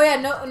 what? Oh yeah,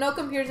 no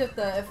computers if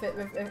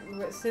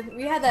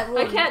we had that rule.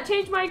 I can't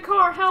change my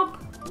car. Help!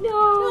 No!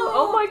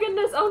 Oh my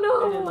goodness! Oh They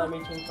didn't let no!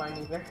 me change mine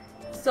either.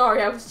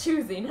 Sorry, I was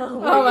choosing. Oh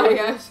my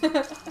goodness.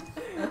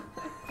 gosh.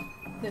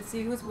 Let's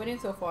see who's winning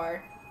so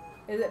far.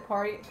 Is it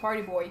Party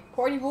Boy?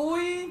 Party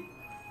Boy!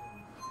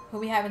 Who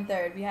we have in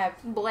third? We have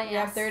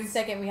Blast. third and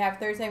second. We have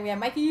third, second. We have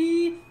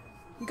Mikey.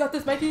 You got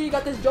this, Mikey. You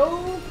got this,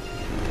 Joe.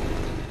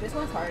 This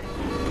one's hard.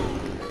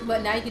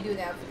 But now you can do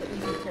that with the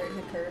easy turns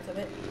and curves of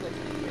it.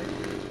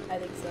 I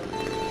think so.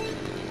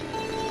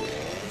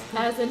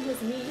 As in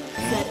his knee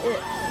said it.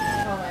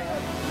 Oh my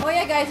god. Oh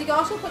yeah, guys, you can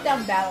also put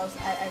down battles.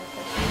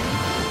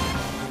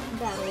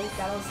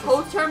 Battles.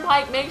 Toad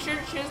Turnpike. Make sure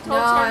to choose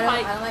Toad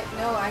Turnpike. I don't like.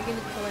 No, I'm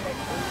gonna play that.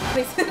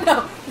 Please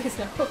no. Please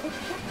no.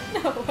 No,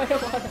 I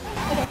don't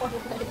want to.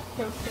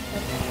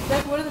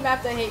 That's one of the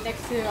maps I hate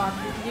next to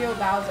Neo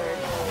Bowser.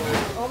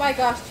 Oh my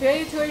gosh,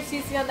 Towards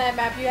CC on that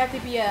map, you have to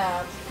be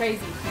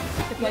crazy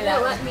to play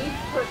that. Let me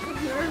put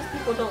computers.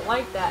 People don't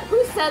like that.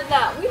 Who said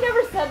that? We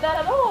never said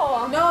that at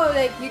all. No,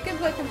 like you can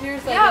put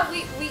computers like. Yeah,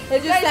 we.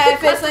 It's just that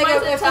if it's like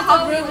if it's a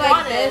room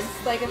like this,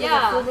 like if it's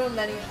a full room,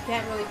 then you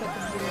can't really put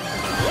computers.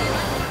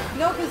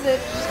 No, because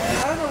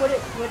I don't know what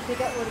it put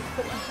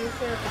computers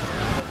for.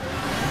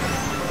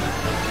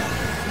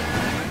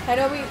 I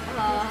know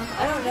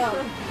I don't know.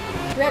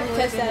 We have to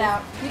test that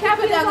out. You can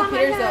put down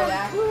computers though,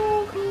 yeah.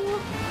 Cool.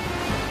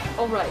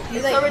 Alright,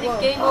 it's already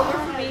game over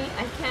for me.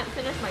 I can't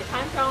finish my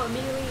time trial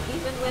immediately,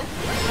 even with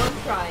one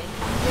try.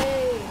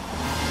 Yay!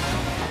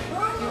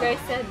 You guys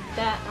said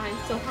that I'm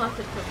so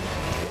haunted from you.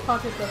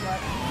 Haunted from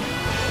what?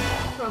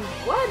 From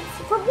what?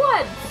 From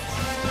what?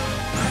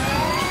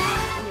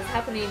 What is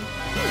happening?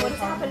 What is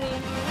happening?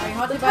 Are you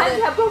haunted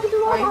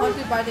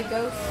by the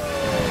ghost?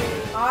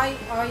 Are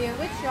you?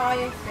 Which are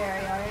you?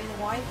 Fairy? Are you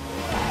the wife?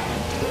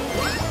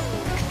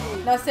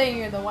 Not saying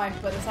you're the wife,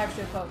 but it's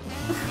actually a quote.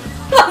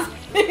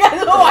 You guys,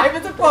 the wife.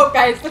 It's a quote,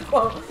 guys. It's a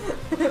quote.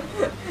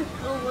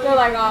 They're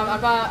like,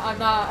 I'm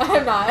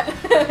not.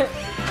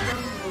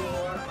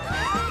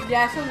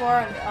 Yeah, some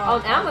more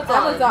on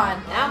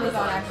Amazon.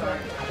 Amazon actually.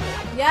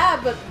 Yeah,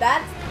 but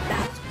that's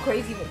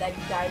crazy. But that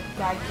died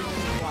to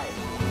his wife.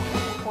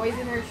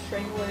 Poison her,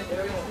 strangle her,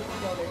 kill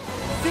her.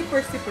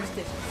 Super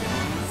superstitious.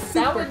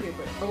 Super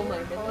duper. Oh my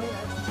goodness.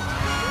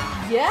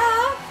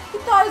 Yeah, he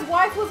thought his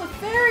wife was a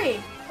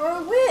fairy or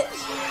a witch.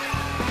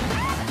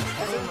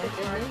 Oh my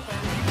goodness.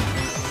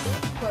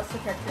 What's the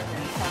picture in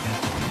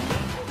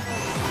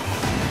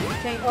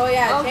there? Oh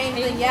yeah,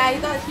 changeling. Yeah, he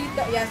thought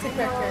yeah, it's a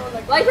picture.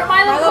 Like for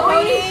My Little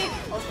Pony.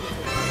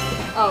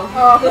 Oh.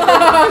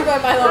 I'm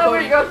going My Little Pony.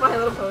 Where you go with My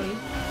Little Pony?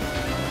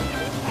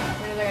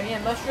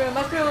 Mushroom.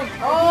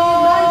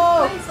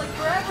 Oh! Nice, like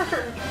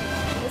forever.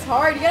 It's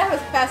hard. You gotta have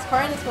a fast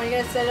car in this one. You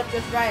gotta set it up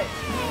just right.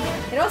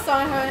 You know what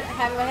song I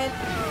have in my head?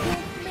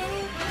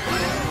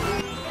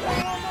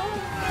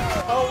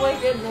 Oh my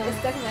goodness. It's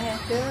stuck in my head.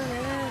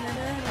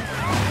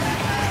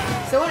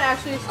 Someone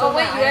actually stole Oh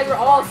wait, you guys were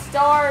all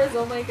stars.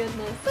 Oh my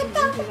goodness.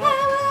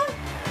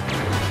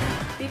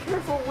 Be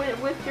careful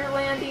with your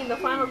landing. The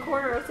final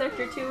corner of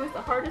Sector 2 is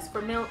the hardest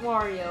for Mount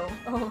Wario.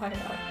 Oh my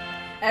god.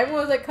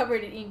 Everyone was like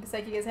covered in ink. It's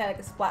like you guys had like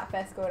a splat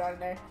fest going on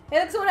there. Hey,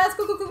 look, someone has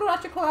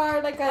Cucaracha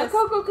card like us.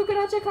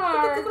 Cucaracha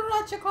card.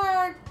 Cucaracha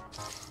card.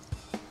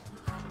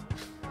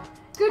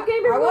 Good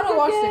game. I want to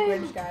watch The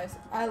Grinch, guys.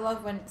 I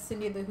love when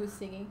Cindy Lou Who's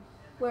singing.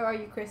 Where are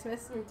you,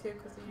 Christmas? Me too,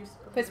 because it used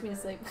to puts me to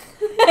sleep.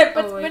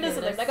 Puts me to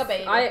sleep like a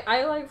baby.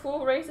 I like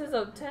full races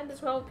of 10 to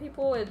 12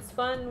 people. It's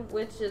fun,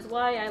 which is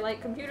why I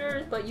like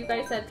computers. But you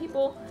guys said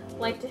people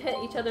like to hit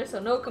each other, so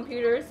no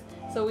computers.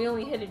 So we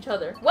only hit each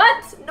other.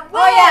 What? No,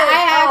 oh yeah,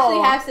 I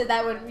actually have said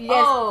that one.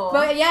 Yes. Oh.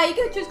 But yeah, you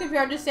can choose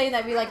computer. I'm just saying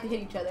that we like to hit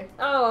each other.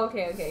 Oh,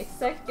 okay.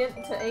 Second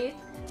to 8th,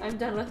 I'm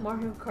done with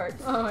Mario Kart.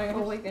 Oh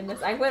my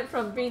goodness. I went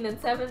from being in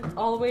 7th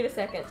all the way to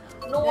 2nd.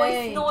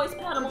 Noise,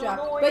 Panama,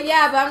 noise. But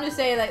yeah, but I'm just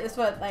saying, like, that's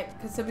what, like,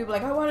 because some people are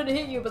like, I wanted to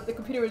hit you, but the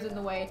computer was in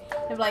the way.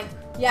 And like,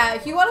 yeah,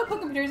 if you want to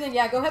put computers in,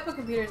 yeah, go ahead put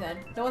computers in.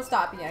 No one's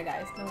stopping you,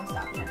 guys. No one's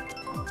stopping you.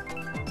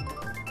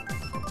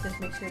 Just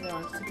make sure they're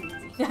on super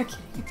easy. Not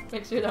kidding.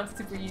 Make sure they're on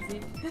super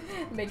easy.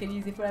 Make it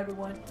easy for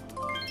everyone.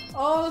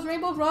 Oh, it's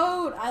Rainbow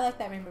Road. I like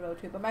that Rainbow Road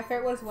too, but my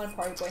favorite one is the one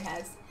Party Boy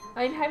has.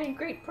 I'm having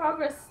great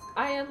progress.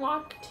 I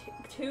unlocked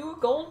 2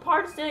 gold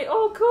parts today.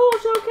 Oh, cool.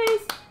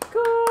 Showcase.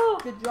 Cool.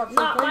 Good job.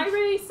 Not my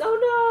race. Oh,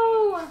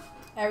 no.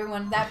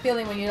 Everyone, that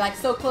feeling when you're like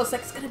so close,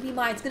 like it's gonna be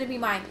mine, it's gonna be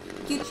mine.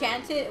 If you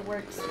chant it, it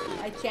works.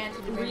 I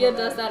chanted Rainbow Rhea Road.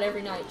 does that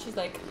every night. She's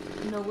like,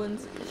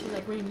 she's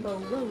like, Rainbow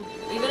Road.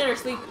 Even in her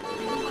sleep.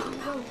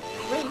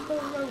 Rainbow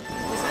Road.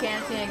 Just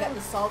chanting, I got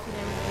the salt and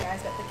everything, you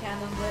guys got the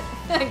candles lit.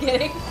 I'm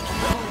kidding.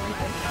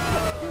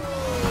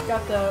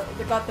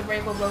 got the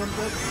Rainbow Road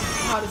book.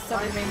 How to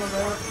summon Rainbow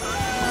Road.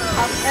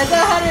 As a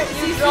 100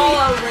 you draw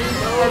a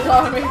rainbow. I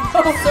draw a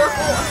rainbow.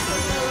 Circle.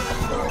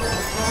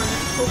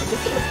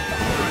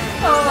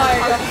 Oh my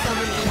god.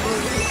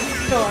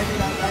 No, I did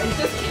not die.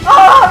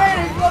 Oh,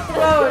 Reyna, go up the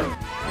road.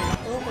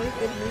 Oh my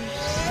goodness.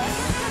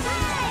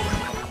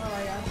 Oh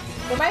my god.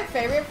 But my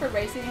favorite for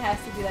racing has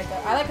to be like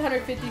I like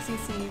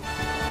 150cc,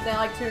 then I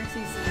like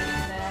 200cc,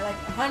 and then I like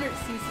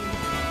 100cc.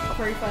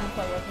 Very fun to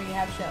play with when you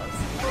have shells.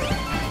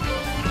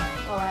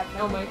 Oh, I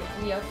have oh my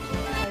god. Yep.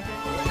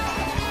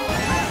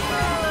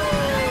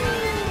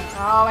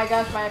 Oh my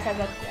gosh, my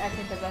iPad's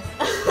acting possessed.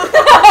 I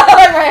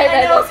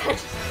know.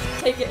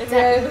 Take it, it's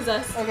acting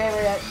possessed. Okay,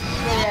 we're at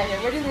here.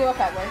 Where do you leave up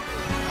at, where?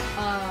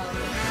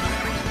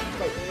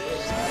 Wait.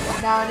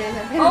 Nowadays,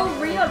 Rhea's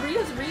Rhea.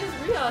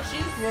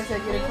 She's a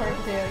unicorn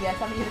potato. Yes,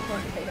 I'm a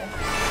unicorn potato.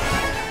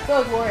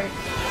 So is Rory.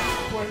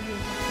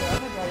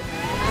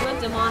 I'm a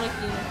demonic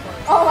unicorn.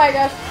 Oh my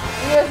gosh.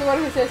 Rhea's the one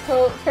who says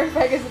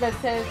Turnpike is the best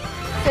test.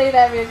 Say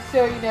that man,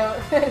 so you know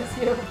it's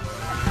you.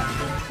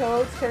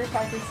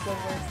 Turnpike is the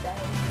worst guy.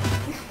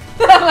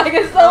 Like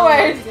it's the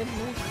worst.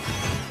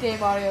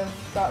 Game audio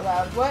got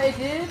loud. What it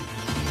did?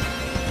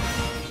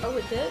 Oh,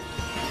 it did?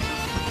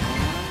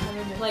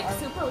 Like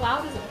super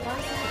loud is it?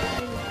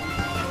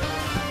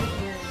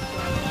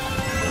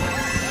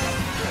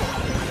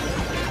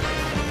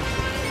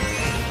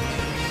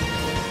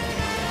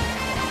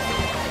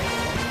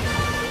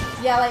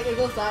 Yeah, like it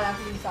goes loud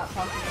after you stop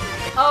talking.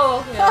 Oh,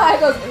 okay. It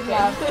goes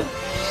loud.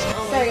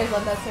 Oh Sorry guys,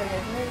 love that. Sorry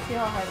guys. Let me see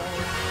how hard that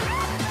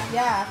is.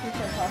 Yeah, after you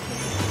start talking.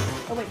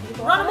 Oh wait, you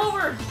go run him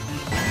over!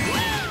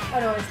 Oh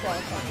no, it's still.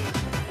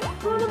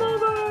 Run him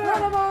over!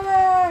 Run him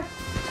over!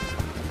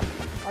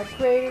 I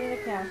created an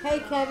account. Hey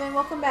Kevin,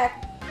 welcome back.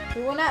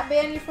 We will not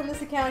ban you from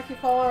this account if you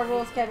follow our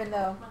rules, Kevin,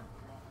 though.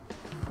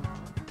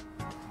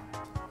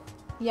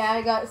 Yeah,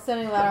 I got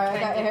stunning louder. I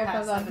got your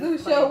headphones on. Blue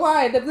show,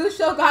 why? The blue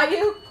show got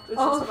you? This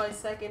is my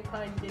second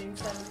time getting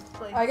 7th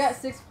place. I got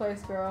 6th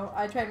place, girl.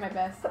 I tried my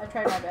best.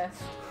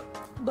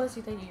 Bless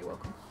you, thank you, you're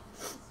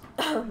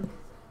welcome.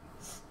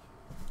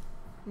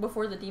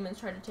 Before the demons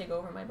tried to take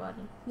over my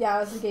body. Yeah,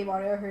 it was the game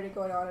audio. I heard it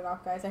going on and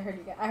off, guys. I heard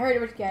you guys. I heard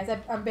it with you guys.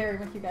 I'm bearing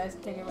with you guys.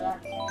 Take over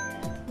that.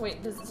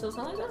 Wait, does it still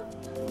sound like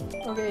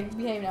that? Okay,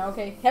 behave now.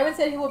 Okay, Kevin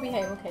said he will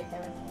behave. Okay,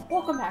 Kevin.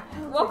 Welcome back.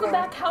 Welcome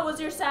back. How was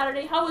your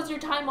Saturday? How was your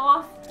time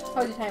off?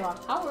 How was your time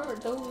off? How are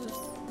those?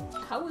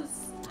 How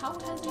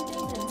has your day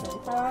been so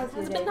far?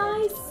 Has it been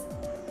nice?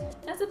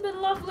 Has it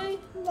been lovely?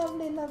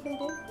 Lovely day.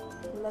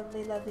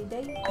 Lovely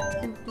day.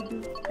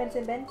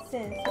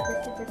 Benson.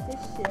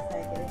 Superstitious.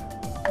 I get it.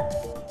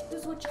 This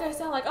is what you guys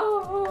sound like.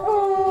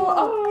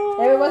 Oh.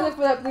 If it wasn't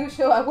for that blue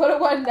show, I would have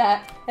won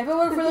that. If it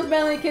weren't for those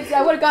manly kids,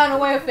 I would have gotten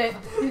away with it.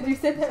 You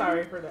said that?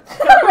 Sorry for that.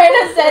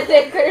 Reyna said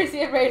it.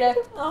 Courtesy of Reyna.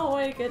 Oh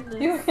my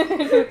goodness.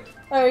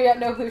 Oh, you got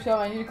no blue show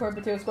on Unicorn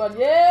Potato Squad.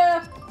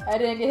 Yeah! I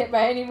didn't get hit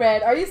by any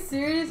red. Are you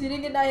serious? You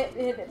didn't get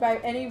hit by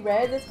any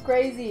red? That's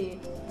crazy.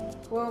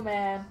 Whoa,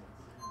 man.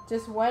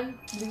 Just one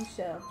blue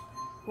shell.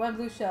 One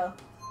blue shell.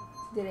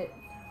 Did it.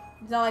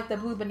 It's not like the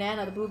blue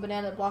banana. The blue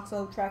banana that blocks the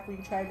whole track when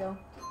you try to go.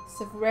 It's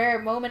a rare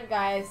moment,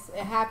 guys.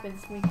 It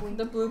happens. Wink, wink.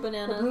 The blue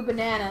banana. The blue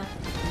banana.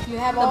 You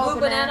have the all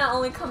blue banana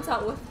only comes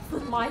out with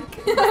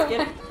Mike. Just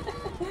kidding.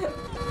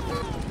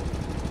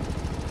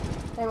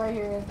 Hey, right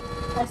here.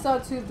 I saw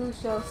 2 blue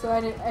shells, so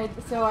I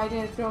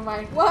didn't throw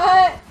mine.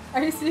 What?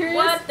 Are you serious?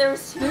 What?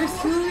 There's 2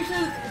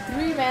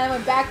 3, man. I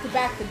went back to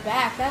back to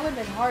back. That would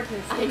have been hard to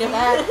escape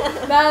that.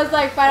 That was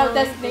like Final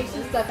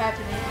Destination stuff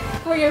happening.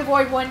 Where you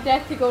avoid one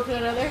death to go to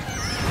another.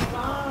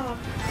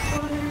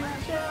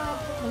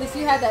 At least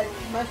you had that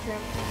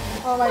mushroom.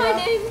 Oh my god.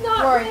 My name's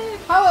not Rory, Rick.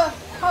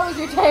 how was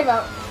your time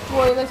out?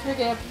 Rory, let's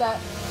forget that.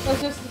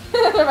 Let's just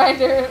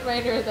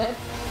reminder then.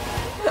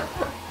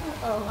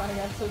 Oh my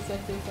god, so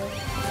sexy.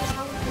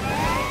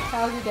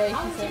 How's your day?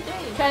 How's your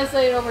day?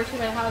 Translate it over to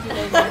me. How's your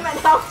day going?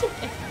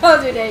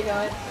 How's your day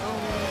going?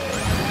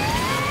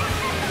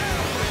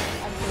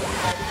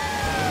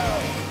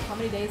 How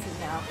many days is it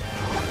now?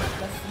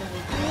 Less than a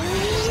week.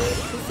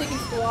 Just taking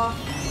school off.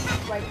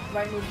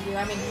 Right move to do.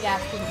 I mean, yeah,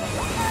 school's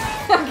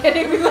important. I'm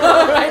kidding.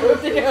 Right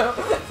move to do.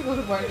 School's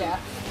important, yeah.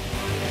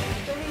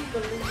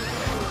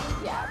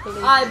 Yeah,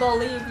 believe. I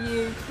believe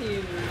you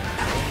too.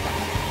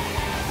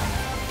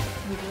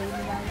 You believe me,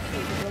 guys?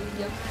 You believe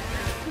you?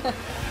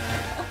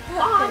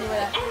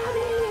 Anyway,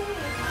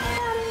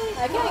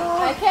 I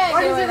can't.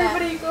 Why do does that.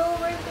 everybody go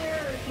right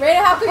there?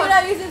 Reyna, how come you're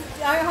not using?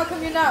 How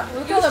come you're not?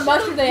 Look at all the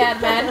mushroom they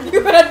had, man.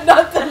 You had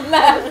nothing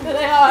left. Yay,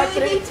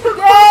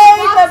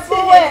 the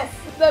bullet.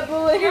 The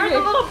bullet. You're the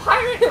little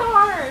pirate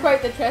card.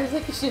 Quite the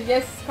translation.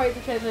 Yes, quite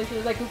the translation.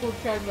 It's like Google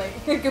Translate.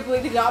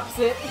 Completely the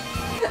opposite.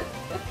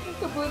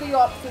 Completely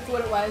opposite to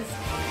what it was.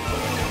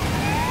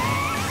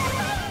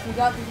 You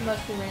got this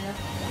mushroom, Reyna.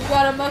 You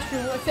got a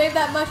mushroom. Save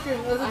that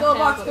mushroom. There's a dough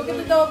box. Go get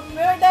the dough.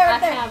 Right there,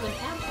 right there. I have an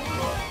apple.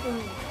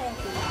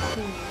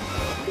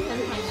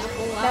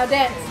 Now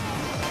dance.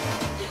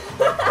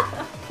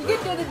 You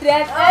can do the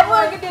dance.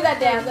 Everyone can do that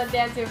dance. I'm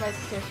dancing with my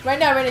sister. Right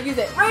now, Reyna, use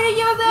it. Reyna,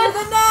 use it! Use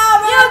it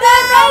now! Use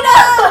it, Reyna!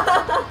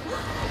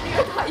 I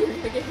thought you were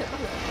gonna get hit by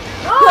that.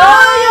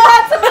 Oh, you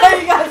had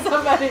somebody! You got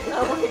somebody!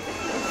 Oh my god.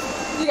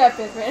 You got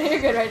pissed, Reyna. You're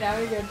good right now.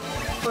 You're good.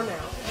 For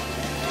now.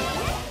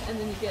 And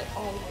then you get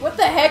all. What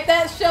the heck?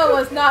 That shell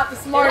was not the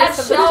smartest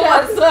of the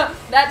shells.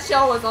 That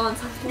shell was on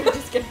something. I'm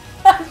just kidding.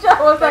 That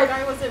shell was That like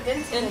guy was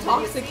invincible.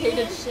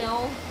 Intoxicated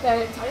shell.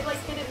 I like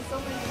hit it so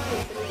many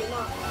times and it did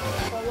not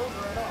fall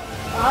over at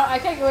all. I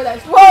can't go with that.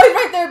 Whoa, he's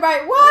right there,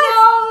 Bright. What?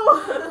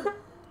 No!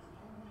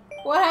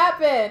 What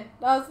happened?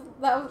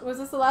 Was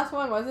this the last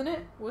one, wasn't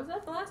it? Was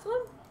that the last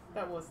one?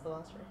 That was the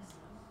last race.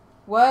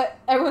 What?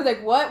 Everyone's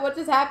like, what? What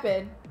just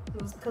happened?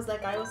 It was because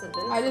that guy was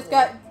invincible. I just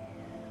got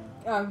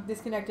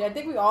disconnected. I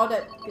think we all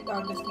got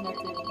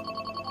disconnected.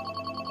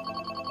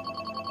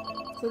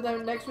 So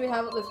then next we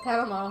have this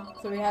Panama.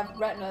 So we have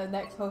Reyna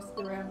next host of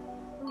the room.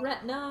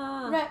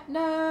 Reyna.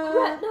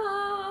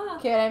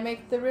 Can I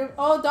make the room?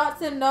 Oh,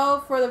 Dotson,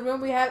 no. For the room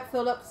we have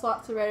filled up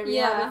slots already. We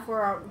have it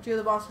for our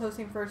Julia Boss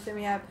hosting first. Then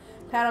we have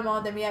Panama.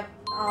 Then we have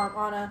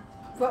Anna.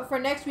 But for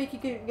next week you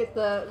could get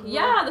the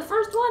the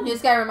first one. You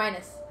just gotta remind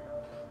us.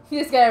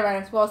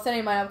 Well,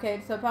 sending mine. Okay,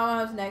 so Panama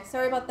hosts next.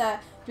 Sorry about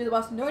that. Julia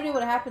Boss. No idea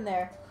what happened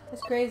there.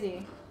 That's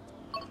crazy.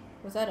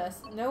 Was that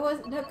us? No,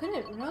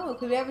 couldn't. No,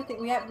 because we have everything.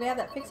 We have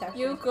that fixed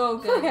actually. You go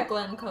get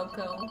Glen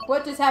Coco.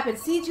 What just happened?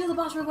 See, Julia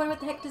Boss, we're wondering what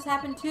the heck just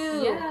happened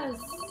too. Yes.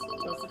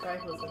 Was the guy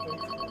who was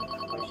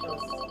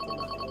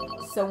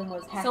Someone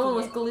was hacking. Someone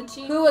was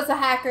glitching. Who was a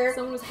hacker?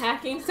 Someone was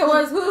hacking.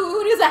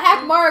 Who does a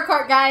hack Mario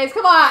Kart, guys?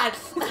 Come on!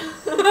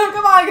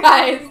 Come on,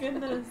 guys! Oh,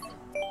 goodness.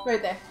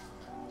 Right there.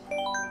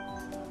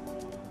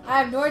 I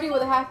have no idea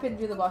what happened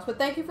to the boss, but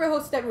thank you for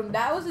hosting that room.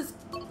 That was just...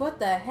 What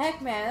the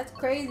heck, man? That's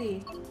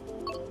crazy.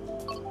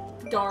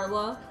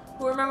 Darla.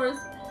 Who remembers?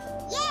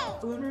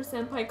 Lunar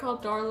Senpai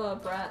called Darla a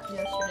brat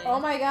yesterday. Oh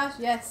my gosh,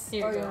 yes.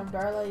 Here you go.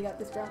 Darla, you got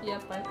this, girl?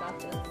 Yep, I got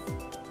this.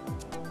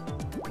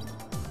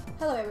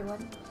 Hello,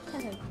 everyone.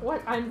 Hello.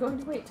 What? I'm going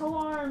to wait till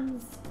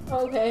arms.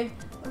 Okay.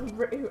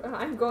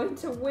 I'm going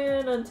to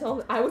win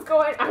until I'm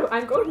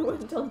going to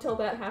win until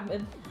that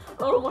happened.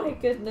 Oh my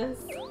goodness.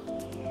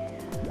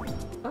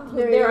 Oh,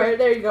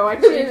 there you go. I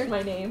changed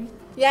my name.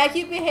 Yeah,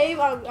 keep behave.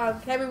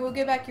 Kevin, we'll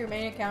give back your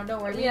main account.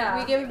 Don't worry. Yeah.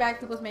 We give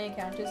back people's main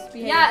account. Just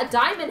behave. Yeah,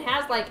 Diamond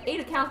has like 8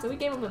 accounts, and we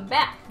gave him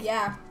back.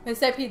 Yeah.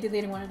 Except he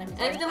deleted one of them.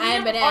 And I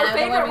am banana. Our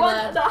favorite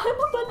one.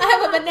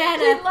 I'm a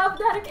banana. We love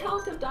that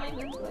account of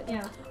Diamond. But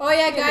yeah. Oh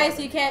yeah, guys,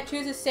 you can't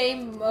choose the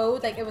same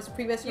mode like it was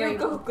previously. You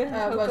go, go.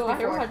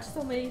 I watched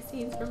so many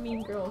scenes from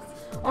Mean Girls.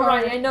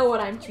 Alright, I know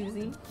what I'm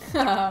choosing.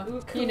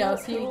 Ooh, he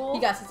knows. He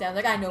got sit down.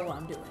 Like, I know what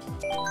I'm doing.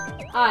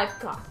 I've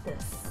got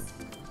this.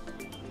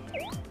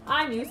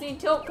 I'm using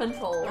tilt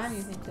controls.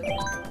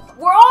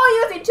 We're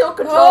all using tilt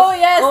controls. Oh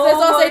yes, let's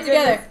all say it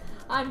together.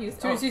 I'm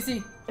using.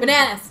 CC.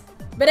 Bananas.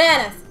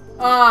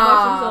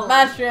 Oh,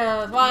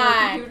 mushrooms.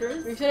 Why?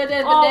 We should have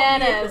done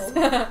bananas.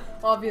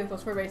 All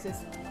vehicles for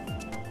races.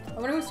 I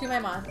wonder whose team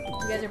I'm on.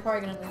 You guys are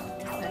probably gonna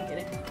lose. I'm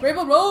kidding.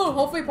 Rainbow Road.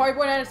 Hopefully, Party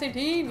Boy and I are the same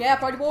team. Yeah,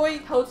 Party Boy.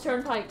 Toad's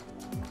Turnpike.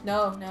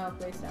 No,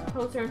 please no.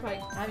 Toad's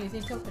Turnpike. I'm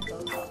using tilt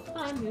controls.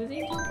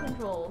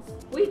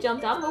 We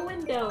jumped out of a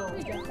window.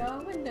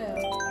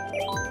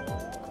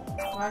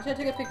 Oh, I should have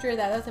took a picture of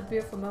that. That's a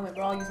beautiful moment.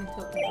 We're all using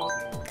tilt controls.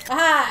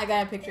 Aha! I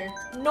got a picture.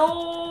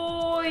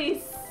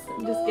 Nice.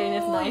 I'm just kidding.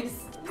 It's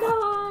nice.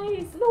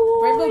 Nice.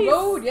 Rainbow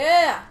Road,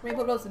 yeah.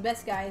 Rainbow Road's the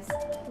best, guys.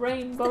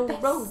 Rainbow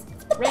Road.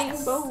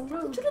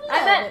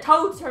 I meant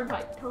Toad's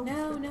Turnpike.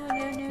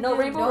 No,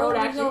 Rainbow Road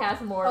actually has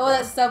more. Oh,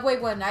 that subway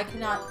one. I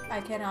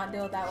cannot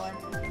deal with that one.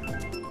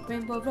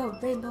 Rainbow Road.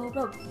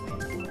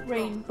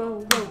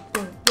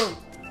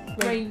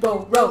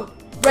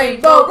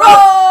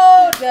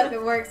 Yep,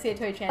 it works. See, I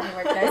told you chanting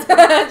works, guys.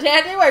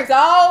 Chanting works.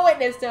 All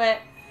witness to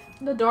it.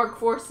 The dark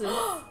forces.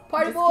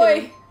 Party Boy.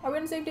 Kidding. Are we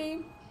in the same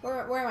team?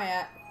 Where am I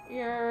at?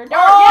 You're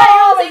dark. Oh, yeah,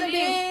 you're on the same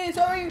team.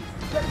 Sorry.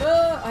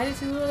 I didn't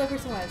see who the other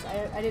person was.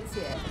 I didn't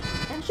see it.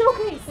 And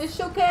Showcase. It's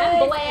Showcase.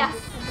 And Blast.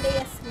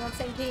 We're on the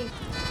same team.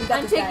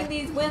 I'm taking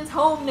these wins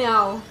home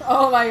now.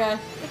 Oh my god.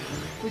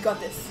 We got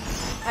this.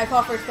 I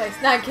call first place.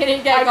 No, I'm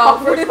kidding. I call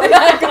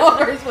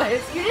first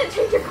place. You didn't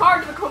change your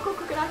car to the Coco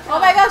Coconut. Oh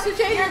my gosh, you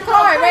changed your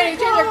car. Reyna,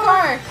 change your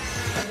car.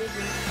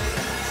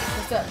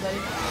 What's up, buddy?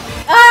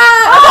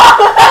 Ah!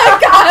 Oh my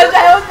gosh, I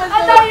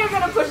thought you were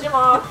going to push him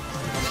off.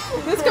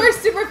 This car's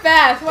super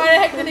fast. Why the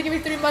heck did they give me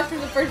 3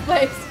 mushrooms in first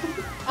place?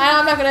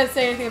 I'm not going to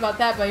say anything about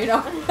that, but you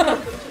know.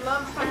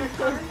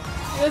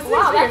 This is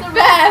super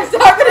fast.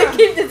 I'm going to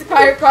keep this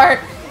car. Stay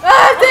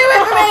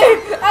with me.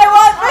 I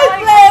want first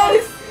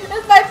place.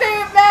 It's my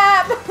favorite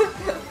map. I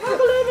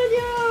believe in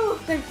you.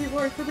 Thank you,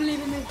 Rory, for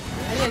believing me.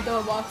 I need to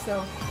throw a box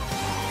though.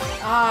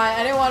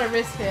 I didn't want to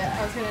risk it.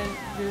 I was gonna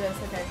do this.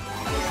 Okay.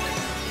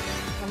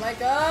 Oh my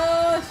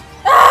gosh.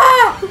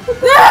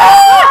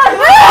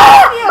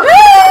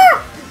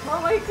 Oh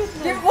my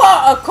goodness. Give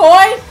what? A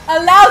coin? A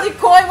lousy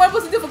coin? What am I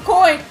supposed to do with a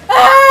coin?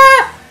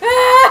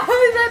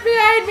 Who's right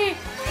behind me?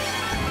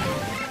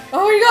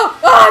 Oh, where you go?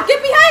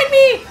 Get behind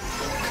me!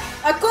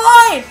 A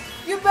coin!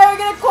 You better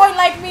get a coin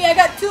like me. I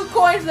got 2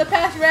 coins in the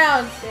past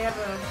rounds. They have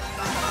a...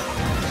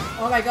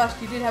 Oh my gosh,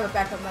 you did have a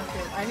backup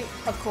mushroom. I need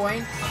a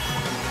coin.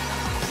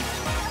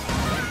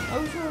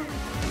 Oh sure.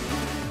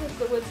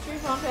 With stream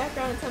on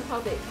background and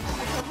somehow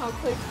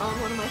clicked on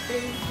one of my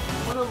things.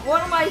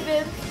 One of my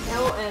vids.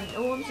 And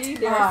OMG,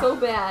 they are so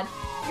bad.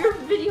 Your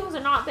videos are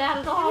not bad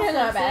at all. They're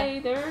not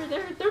bad.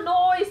 They're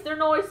noise. They're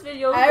noise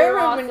videos. I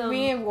remember when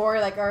me and Rory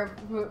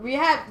we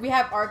have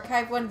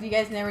archived ones you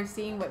guys never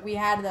seen, but we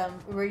had them.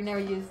 We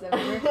never used them.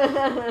 It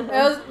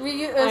was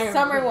a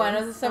summer one.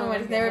 It was a summer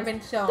one. It's never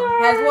been shown.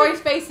 It has Rory's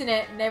face in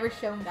it. Never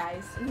shown,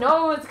 guys.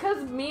 No, it's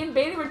because me and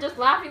Bailey were just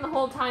laughing the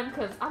whole time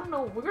because I don't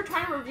know. We were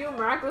trying to review a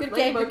Miraculous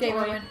Ladybug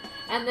Toy,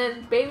 and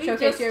then Bailey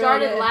just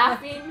started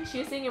laughing. She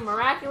was singing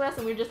Miraculous,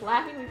 and we were just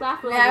laughing. We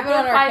laughed for like a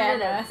good 5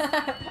 minutes.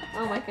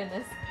 Oh my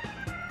goodness.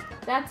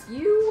 That's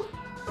you?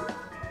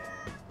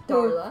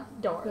 Darla.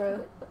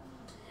 Darla.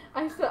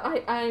 I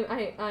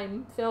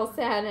feel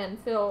sad and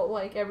feel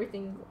like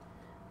everything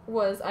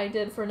I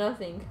did for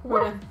nothing.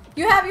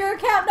 You have your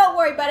account, don't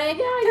worry, buddy.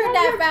 Yeah, turn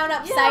that frown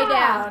upside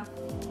down.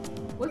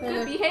 With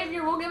good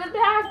behavior, we'll give it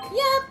back.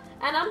 Yep.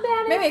 And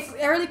unban it. Maybe an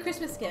early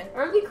Christmas gift.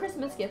 Early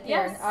Christmas gift,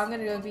 yes. Here, I'm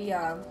gonna go be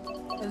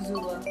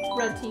Azula.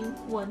 Red team,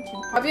 1, 2, 3.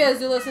 I'll be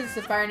Azula since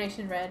the Fire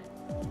Nation red.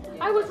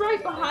 I was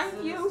right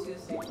behind you.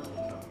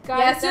 Guys,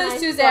 yeah, as soon as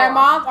Tuesday.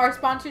 Our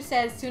sponsor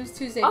said as soon as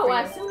Tuesday. Oh, for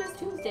as you. soon as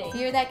Tuesday. You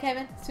hear that,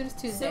 Kevin? As soon as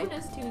Tuesday. Soon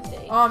as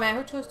Tuesday. Oh man,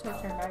 who chose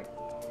Toast Turnpike?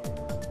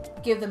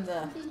 Give them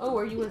the. Oh,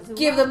 are you Azula?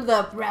 Give them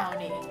the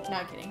brownie.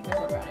 Not kidding. There's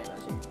no brownie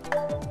about you.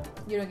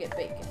 You don't get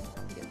bacon.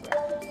 You get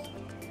brownies.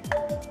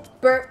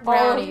 Burnt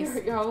brownies.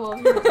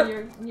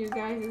 Your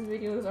guys'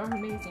 videos are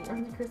amazing.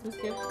 Early Christmas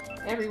gift.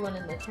 Everyone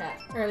in the chat.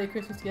 Early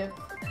Christmas gift.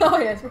 Oh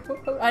yes.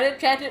 I didn't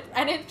chant it.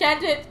 I didn't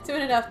chant it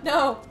soon enough.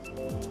 No.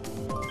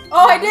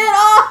 Oh, I did.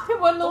 Oh,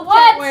 one little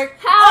chant work.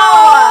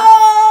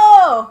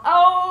 How?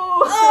 Oh.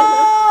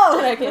 Oh.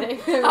 No kidding.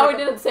 Oh, we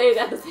didn't say it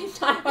at the same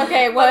time.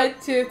 Okay, 1,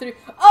 2, 3.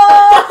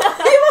 Oh!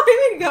 He won't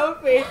even go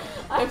for me.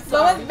 I'm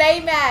Someone's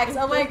Baymax.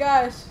 Oh my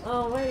gosh.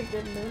 Oh my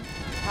goodness.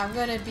 I'm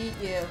gonna beat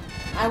you.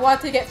 I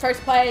want to get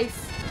first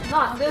place.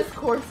 Not this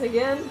course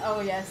again. Oh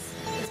yes.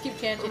 Let's keep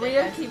chanting.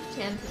 Rhea keeps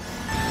chanting.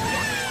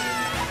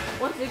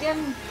 Once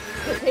again,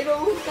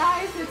 potato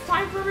guys, it's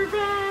time for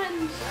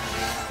revenge.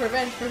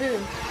 Revenge for who?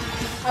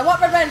 I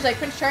want revenge, like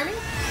Prince Charming.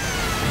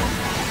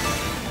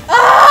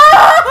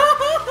 Ah!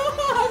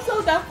 I'm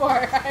so done for.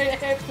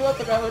 I flew up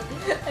the road,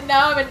 and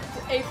now I'm in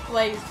 8th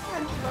place.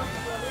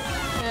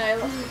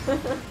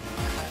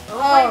 Oh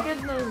my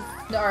goodness.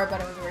 The R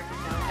button was working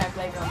now. I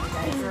blame it on you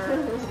guys.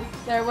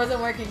 There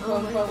wasn't working,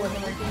 quote unquote,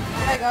 wasn't working.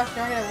 Oh my gosh,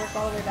 now I'm gonna work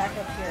all the way back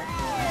up here.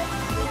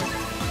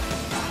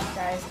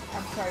 Guys,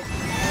 I'm sorry to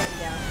let you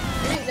down.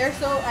 They're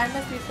so, I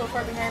must be so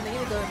far behind, they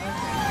need to go to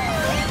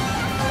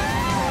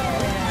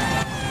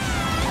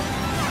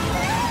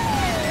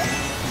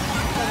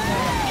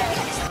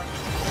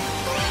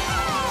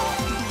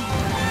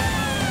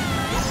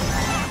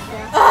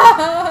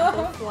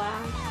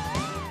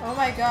Oh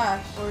my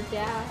gosh. Or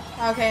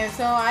dash. Okay,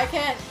 so I'm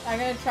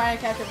gonna try and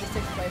catch up to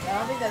 6th place. I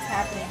don't think that's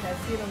happening because I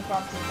see them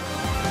cross me.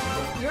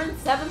 You're in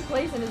 7th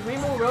place in his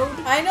Rainbow Road?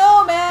 I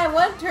know, man!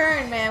 One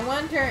turn, man,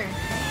 one turn.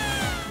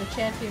 The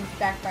champion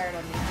backfired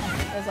on me.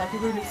 I was like,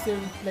 you're going to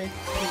 7th place.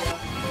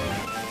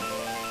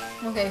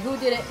 Okay, who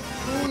did it?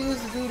 Who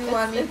used voodoo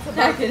on me? It's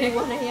about 1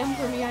 a.m.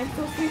 for me, I'm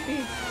so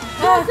sleepy.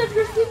 Yes, if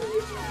you're sleeping,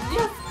 you should,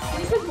 yes,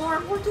 sleep is more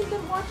important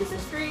than watching the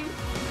stream.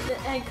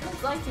 And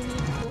because like you need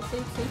to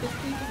sleep is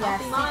key to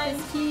healthy mind.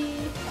 Sleep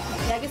is key.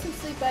 Yeah, get some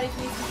sleep, buddy. You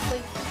need some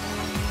sleep.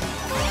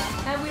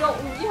 And we don't,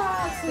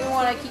 we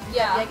want to keep,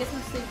 yeah, get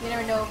some sleep. You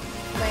never know.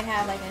 You might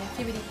have like an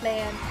activity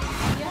plan.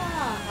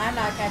 Yeah. I'm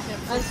not catching up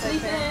to I'm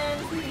sleeping.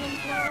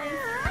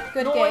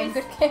 Good game,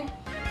 good game.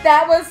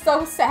 That was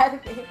so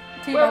sad.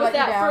 Where was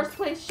that first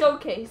place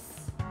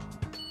showcase?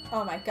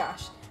 Oh my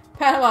gosh.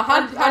 Panama, how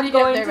do you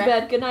going get there, to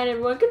bed. Good night,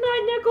 everyone. Good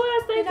night,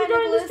 Nicholas. Thanks for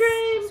joining the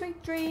stream.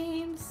 Sweet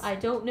dreams. I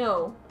don't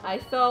know. I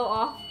fell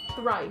off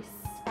thrice.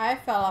 I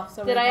fell off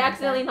so many times. Did I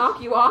accidentally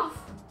knock you off?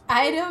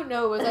 I don't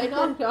know. Was I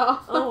knocked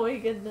off? Oh my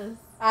goodness.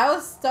 I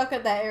was stuck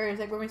at that area. It's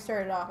like when we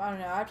started off. I don't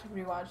know. I have to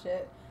rewatch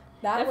it.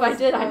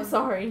 I'm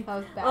sorry. That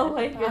was bad. Oh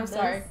my goodness. I'm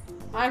sorry.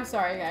 I'm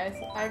sorry, guys.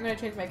 I'm gonna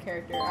change my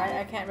character.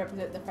 I can't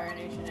represent the Fire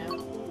Nation now.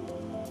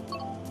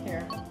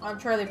 Here. I'm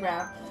Charlie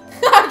Brown.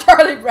 I'm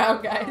Charlie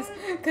Brown, guys.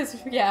 Because,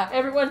 yeah.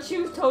 Everyone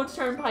choose Toad's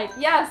Turnpike.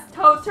 Yes,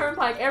 Toad's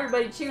Turnpike.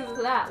 Everybody chooses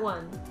that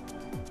one.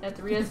 That's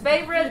Rhea's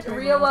favorite.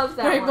 Rhea loves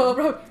that Rainbow one.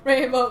 Road.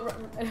 Rainbow Road.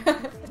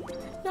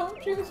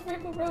 Don't choose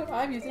Rainbow Road.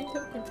 I'm using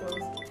tilt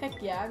controls. Heck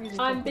yeah, I'm using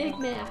I'm Big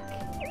Mac.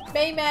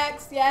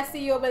 Baymax. Yeah, I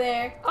see you over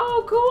there.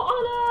 Oh, cool,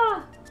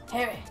 Anna.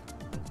 Harry.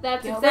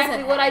 That's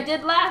exactly what I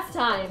did last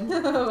time.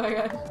 Oh my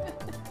gosh.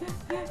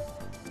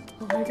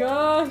 Oh my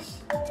gosh.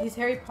 He's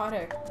Harry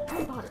Potter.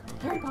 Harry Potter.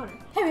 Harry Potter.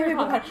 Harry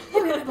Potter.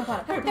 Harry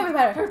Potter. Harry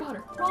Potter. Harry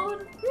Potter.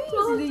 Ron.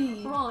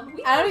 Weasley. Ron.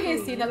 I don't know if you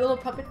guys seen that little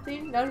puppet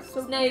thing. That was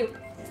so Snape.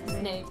 cute.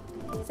 Snape.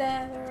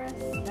 Severus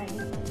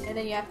Snape. And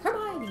then you have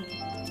Hermione.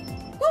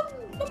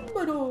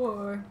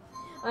 Dumbledore.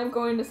 I'm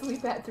going to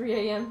sleep at 3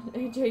 a.m.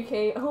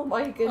 JK. Oh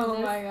my goodness. Oh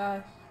my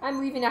gosh. I'm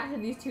leaving after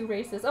these 2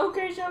 races.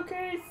 Okay,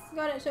 showcase.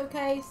 Got it,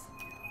 showcase.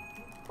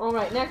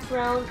 Alright, next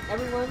round.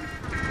 Everyone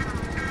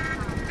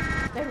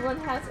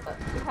has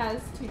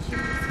to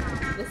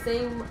choose the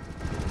same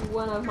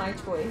one of my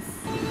choice.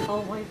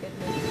 Oh my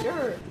goodness.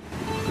 Sure.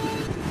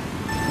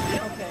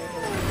 Okay.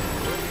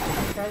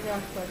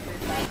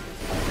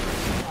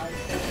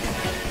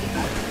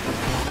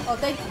 Oh,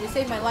 thank you. You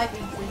saved my life,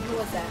 Ainsley. Who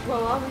was that?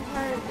 Well, I'll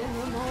retire in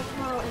the mall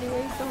tomorrow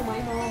anyway, so my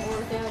mom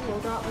or dad will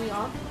drop me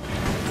off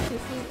to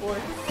sleep or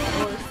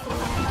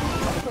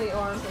play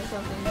arms or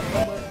something.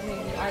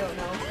 Maybe, I don't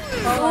know.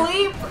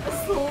 Sleep!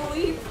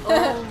 Sleep!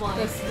 Oh my.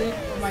 The sleep.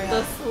 Oh my god.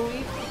 The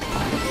sleep.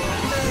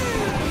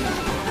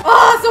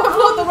 Oh, someone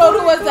flew off the road.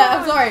 Who was that?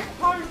 I'm sorry.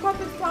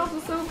 Puppet's house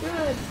was so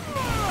good.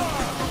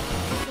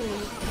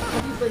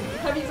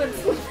 Have you been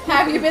sleeping?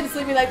 Have you been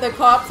sleeping like the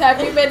cops?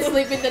 Have you been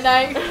sleeping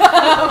tonight?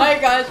 Oh my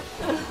gosh.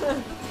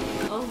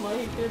 Oh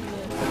my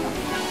goodness.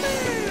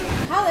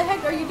 How the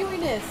heck are you doing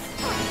this?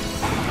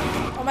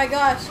 Oh my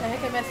gosh, I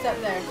think I messed up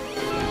there.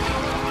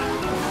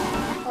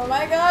 Oh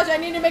my gosh, I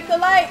need to make the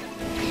light.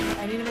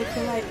 I need to make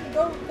the light.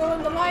 Go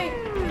in the light.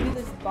 I need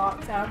this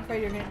box. I'm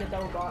afraid you're gonna get the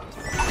double box.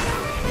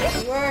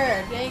 You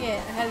were. Dang it.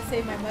 I had to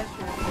save my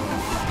mushroom.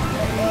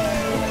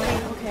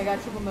 Okay, I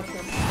got triple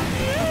mushroom.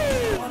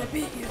 I want to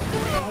beat you.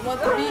 I want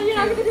to beat you. You're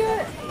not gonna do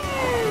it.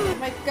 Oh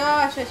my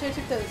gosh, I should have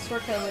took the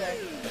shortcut over there.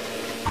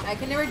 I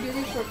can never do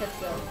these shortcuts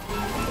though.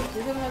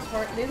 These are the most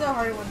hard. These are the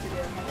harder ones to do.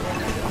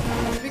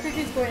 The speaker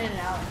keeps going in and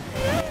out.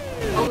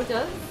 Oh, it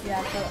does?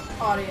 Yeah,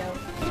 for audio.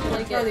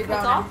 Like really it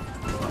cuts brown. off?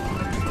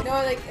 You know,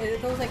 like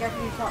it goes like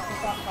after you stop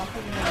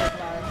talking and it goes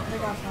louder. Oh my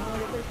gosh, I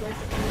want to get this place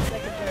in a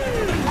second.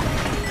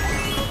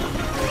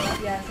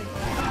 Yeah, I think.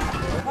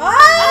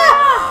 Ah!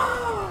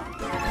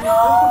 No!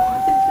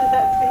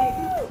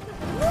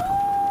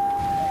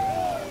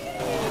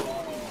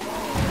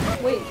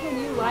 Wait, can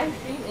you live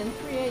stream in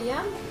 3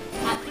 a.m.?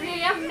 At 3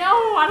 a.m.? No,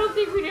 I don't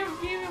think we'd ever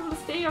be able to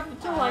stay up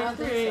until like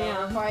 3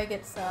 a.m. Before I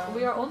get some.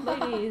 We are old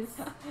ladies.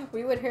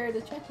 We would hear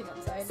the chanting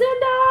outside.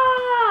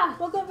 Cinda!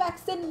 Welcome back,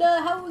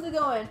 Cinda. How was it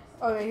going?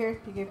 Oh, right here.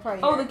 You can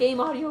probably Oh, hear the game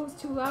audio is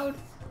too loud.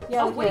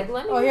 Yeah, Oh, wait,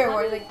 let me.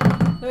 Like,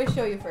 let me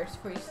show you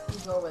first before you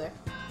go over there,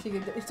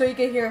 so you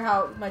can hear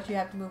how much you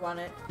have to move on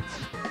it.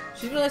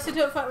 She's gonna listen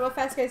to it real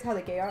fast, guys. How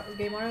the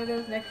game audio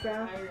goes next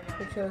round.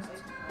 It shows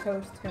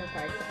toast,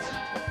 turnpike.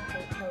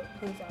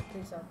 Please,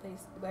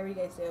 whatever you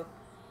guys do.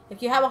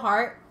 If you have a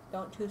heart,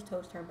 don't choose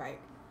toast, turnpike.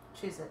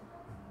 Choose it.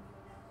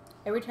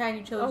 Every time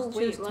you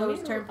choose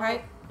toast,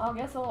 turnpike, I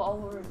guess I'll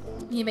lower it.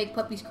 You make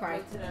puppies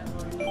cry.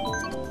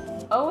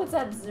 Oh, it's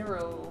at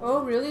 0.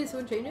 Oh, really?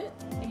 Someone change it?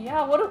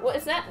 Yeah. What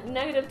is that?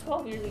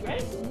 -12 usually,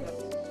 right?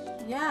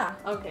 Yeah.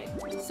 Okay.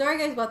 Sorry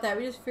guys about that.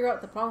 We just figured out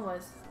what the problem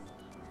was.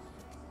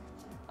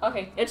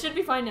 Okay, it should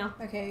be fine now.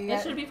 Okay,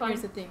 it should be fine.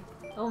 Here's the thing.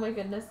 Oh my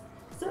goodness.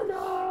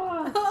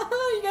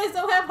 You guys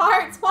don't have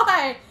hearts.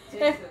 Why?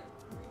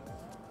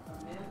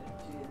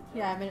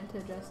 Yeah, a minute to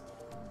adjust.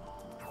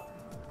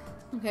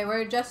 Okay,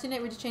 we're adjusting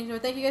it. We just changed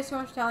it. Thank you guys so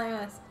much for telling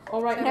us.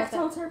 All right, next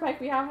Toad Turnpike,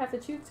 we have to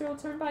choose Toad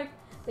Turnpike.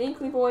 The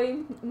Inkly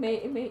Boy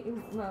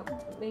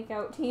make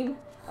out team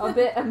a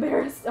bit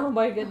embarrassed. Oh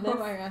my goodness. Oh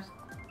my gosh.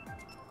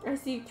 I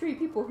see 3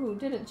 people who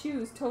didn't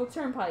choose Toad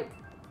Turnpike.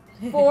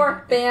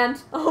 4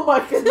 banned. Oh my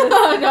goodness.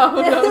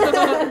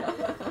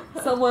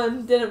 No.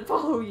 Someone didn't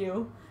follow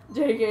you.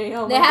 JK.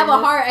 Oh my They have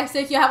goodness. a heart. I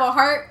said if you have a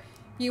heart,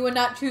 you would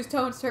not choose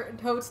Toad's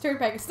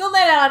Turnpike. Still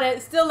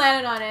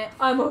landed on it.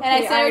 I'm okay. And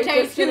I said every time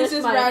you choose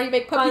this round, you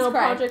make puppies final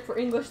cry. project for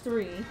English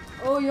 3.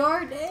 Oh,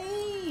 you're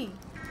dang.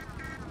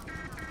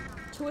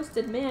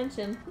 Twisted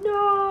Mansion.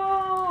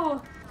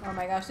 No. Oh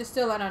my gosh, just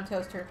still land on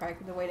Toad's Turnpike.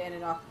 The way to end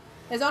it off.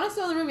 Is Anna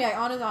still in the room?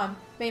 Yeah, Anna's on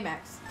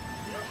Baymax.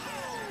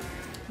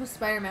 Who's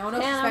Spider-Man? Oh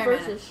no, Hannah Spider-Man.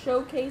 versus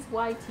Showcase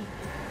YT.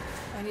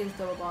 I need this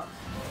double box.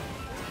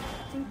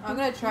 I'm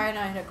gonna try and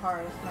not hit a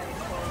car. That's my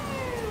goal.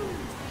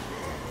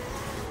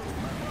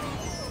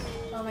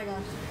 Oh my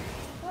gosh.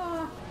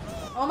 Ah.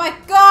 Oh my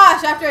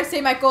gosh! After I say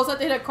my goals, not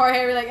to hit a car, I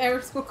hit like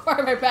every single car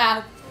in my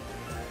path.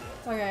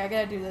 Okay, I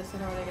gotta do this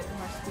in order to get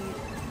more speed.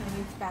 I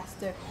need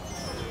faster.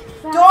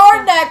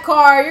 Darn that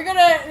car!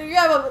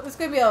 It's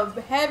gonna be a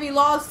heavy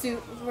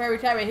lawsuit for every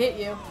time I hit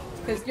you.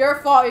 Cause your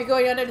fault. You're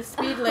going under the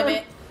speed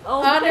limit.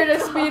 Oh under the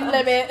speed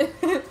limit.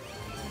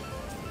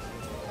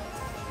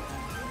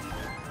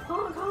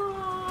 Hong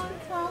Kong.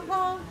 Hong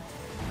Kong.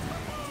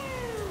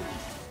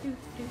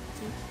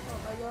 Oh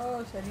my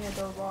gosh! I need a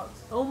double box.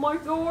 Oh my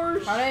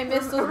gosh! How did I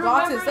miss those Remember,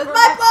 boxes? That's remember.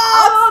 my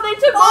box! Oh, they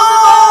took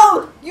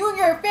Oh! You and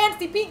your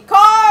fancy pink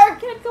car!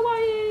 Can't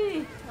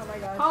kawaii! Oh my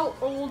gosh. How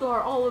old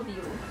are all of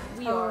you?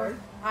 We are.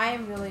 I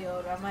am really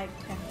old. I'm like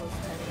 10 plus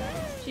 10,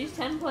 guys. She's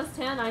 10 plus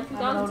 10. I'm I'm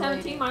an old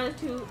 2017 lady. minus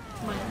 2000.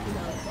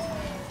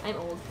 I'm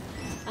old.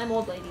 I'm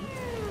old lady.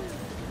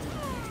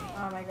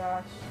 Oh my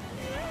gosh.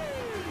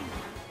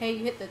 Hey,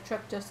 you hit the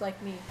truck just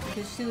like me. You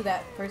can sue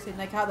that person.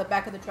 Like how the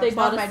back of the truck. They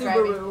bought a my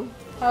driving? Subaru.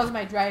 How's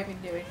my driving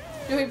doing?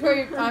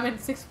 I'm in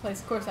 6th place.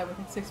 Of course I was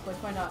in 6th place.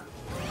 Why not?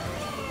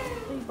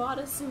 They bought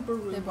a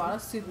Subaru. They bought a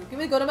Subaru. Give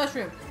me go to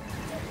mushroom.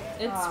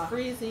 It's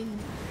freezing.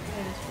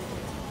 It is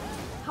freezing.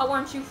 How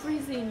aren't you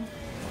freezing?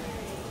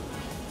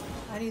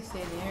 How do you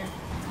stay in the air?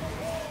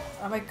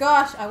 Oh my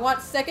gosh, I want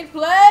 2nd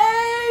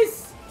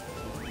place!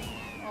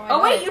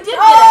 Oh wait, you did get it!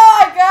 Oh,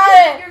 I got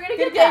it! You're gonna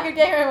Good get that. Good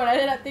game, everyone. I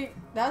did not think...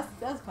 That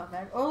was a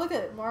comeback. Oh, look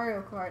at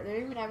Mario Kart.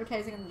 They're even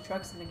advertising on the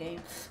trucks in the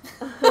game.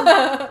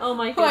 Oh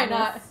my goodness. Why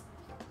not?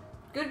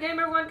 Good game,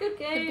 everyone. Good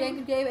game.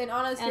 Good game. And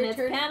Anna's And your it's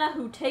turn. Hannah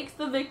who takes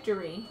the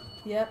victory.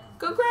 Yep.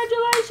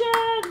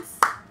 Congratulations!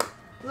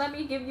 Let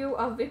me give you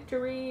a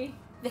victory.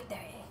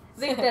 Victory.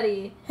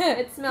 Victory.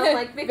 It smells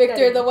like victory.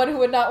 Victor, the one who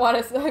would not want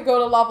us to go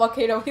to La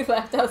Volcano. He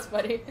left us,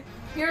 buddy.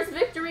 Here's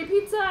victory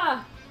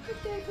pizza.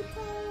 Victory pizza.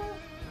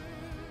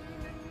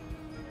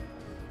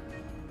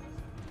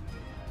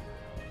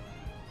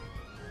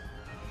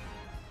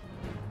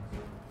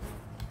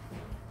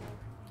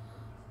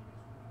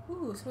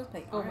 Ooh, someone's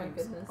playing Oh arms. my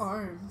goodness.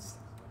 Arms.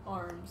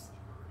 Arms.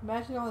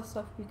 Imagine all the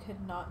stuff we could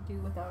not do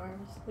without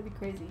arms. That'd be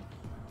crazy.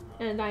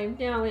 And I'm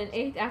now in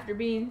 8th after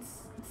being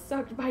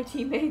sucked by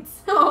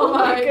teammates. Oh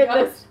my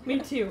goodness. Me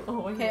too.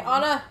 Oh my Okay, goodness.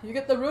 Anna, you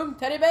get the room,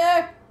 teddy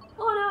bear!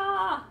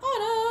 Anna!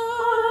 Anna!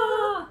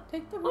 Anna!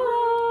 Take the room.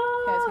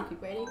 Anna! Okay, so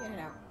keep waiting, in and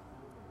out.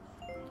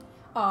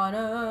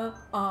 Anna,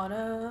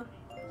 Anna.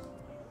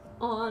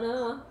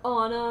 Anna,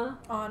 Anna,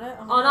 Anna, Anna,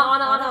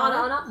 Anna,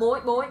 Anna, Anna,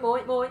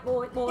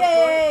 moi.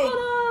 Yay!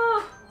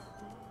 Anna!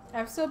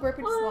 I'm still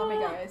burping salami,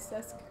 guys.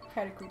 That's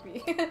kind of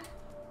creepy.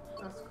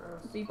 That's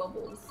gross. Be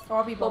bubbles.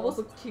 I'll be Bubbles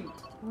bubbles. look cute.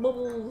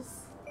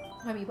 Bubbles.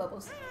 I'll be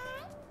bubbles.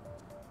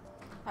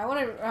 I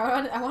wanted to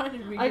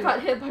redo I got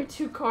it. hit by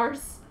 2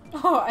 cars.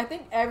 Oh, I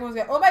think everyone's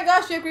got. Oh my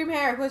gosh, you have green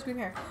hair. Who has green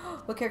hair?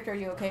 What character are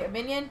you? Okay, a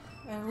minion.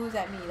 And who's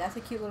that? Me. That's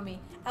a cute little me.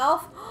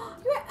 Elf.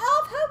 You're an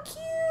elf. How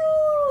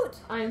cute!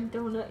 I'm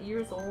donut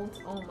years old.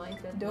 Oh my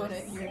goodness.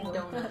 Donut. You're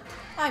donut.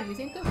 I'm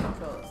using good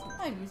controls.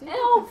 I'm using good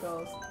Elf.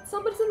 controls.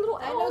 Somebody's a little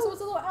elf. I know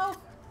someone's a little elf.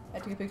 I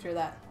took a picture of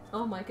that.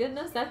 Oh my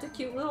goodness, that's a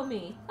cute little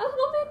me. A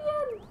little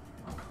minion.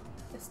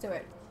 Let's do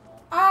it.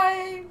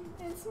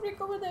 It's Rick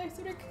over there. It's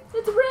Rick.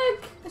 It's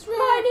Rick. It's Rick.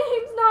 My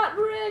name's not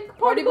Rick.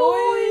 Party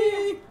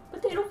boy.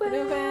 Potato fan.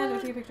 Potato fan.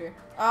 Let's take a picture.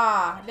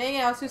 Ah, dang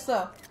it, I was too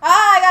slow.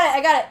 Ah,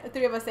 I got it. The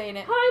 3 of us saying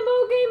it. Hi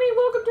Mo Gaming,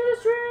 welcome to the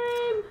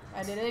stream.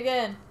 I did it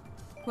again.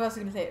 Who else is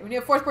gonna say it? We need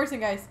a 4th person,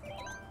 guys.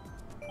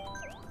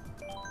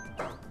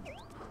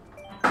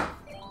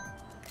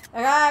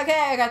 Okay,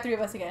 I got 3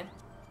 of us again.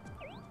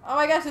 Oh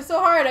my gosh, it's so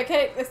hard. I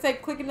can't. It's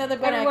like click another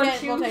button. Everyone I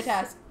can't choose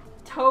multitask.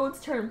 Toad's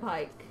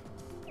Turnpike.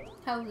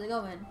 How's it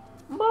going?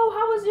 Mo,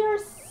 how was your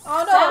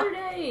Oh, no.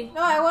 Saturday?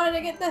 No, I wanted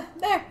to get the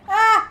there.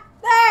 Ah,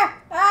 there.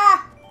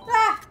 Ah.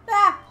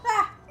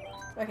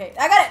 Okay,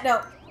 I got it.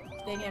 No,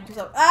 dang it, I'm too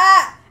slow.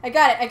 Ah, I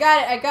got it.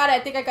 I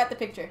think I got the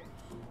picture.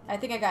 I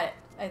think I got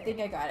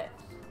it.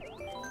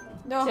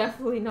 No.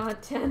 Definitely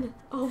not 10.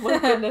 Oh my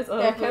goodness. Oh,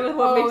 Definitely. Kevin,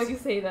 what Oh, makes you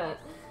say that?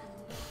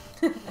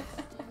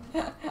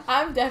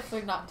 I'm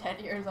definitely not 10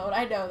 years old.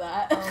 I know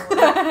that.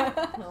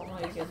 Oh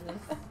my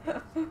goodness.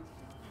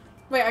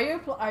 Wait, are you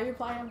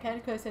applying on 10?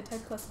 Because I said 10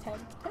 plus 10.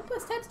 10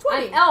 plus 10 is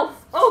 20. I'm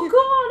elf. Oh,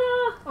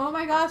 God. Oh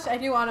my gosh, I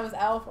knew Anna was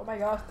elf. Oh my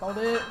gosh, called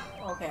it.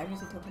 Okay, I'm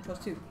using token controls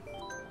too.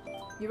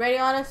 You ready,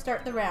 Anna?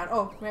 Start the round.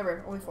 Oh,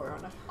 remember, only 4,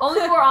 Anna. Only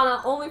 4,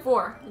 Anna. Only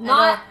 4.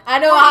 Not. I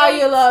know how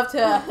you love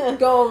to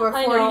go over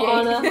 48. I know,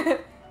 Anna.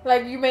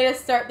 Like, you made us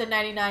start the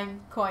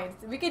 99 coins.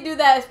 We can do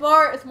that. It's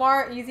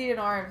more easy in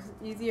arms.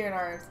 Easier in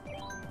arms.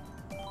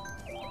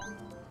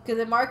 Because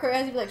the marker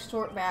has to be like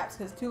short maps,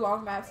 because 2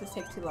 long maps just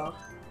take too long.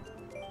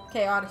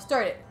 Okay, Anna,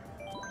 start it.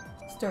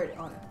 Start it,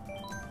 Anna.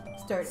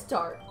 Start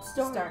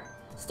it.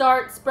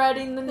 Start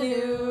spreading the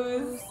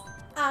news.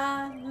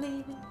 I'm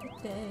leaving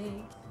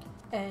today.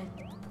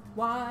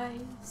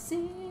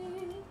 NYC.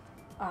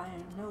 I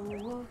know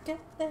we'll get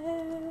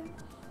there.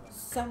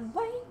 Some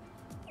way,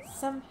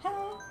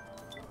 somehow.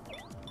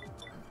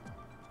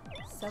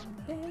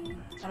 Someday.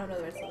 I don't know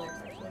the rest of the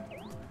lyrics actually.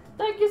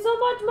 Thank you so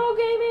much, Mo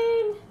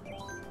Gaming.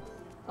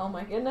 Oh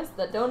my goodness,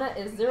 the donut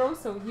is 0,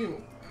 so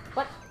you.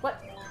 What?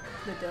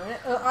 The donut?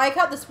 Oh, I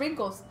count the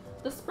sprinkles.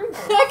 The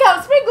sprinkles. I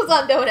count sprinkles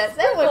on donuts.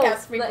 Everyone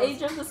counts sprinkles. The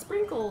age of the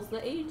sprinkles.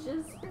 The age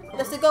is sprinkles.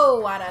 Let's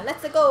go, Anna.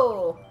 Let's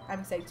go.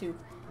 I'm excited too.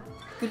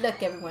 Good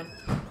luck, everyone.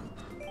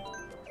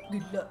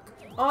 Good luck.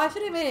 Oh, I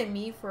should have made it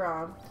me for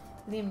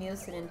Liam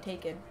Nielsen and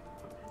Taken.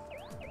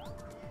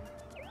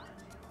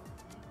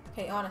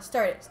 Okay, Anna,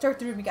 start it. Start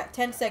the room. You got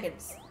 10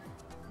 seconds.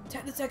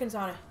 10 seconds,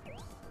 Anna.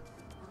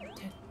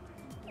 10,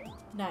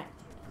 9,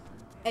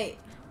 8.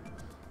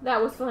 That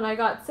was fun. I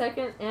got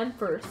 2nd and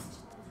 1st.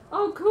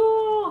 Oh,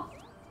 cool.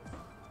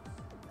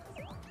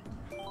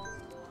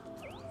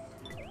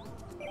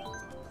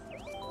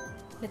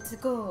 Let's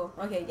go.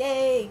 Okay,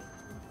 yay.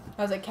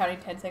 I was like counting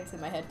 10 seconds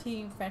in my head.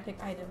 Team,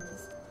 frantic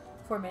items,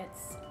 4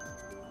 minutes.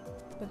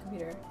 The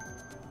computer.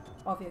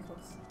 All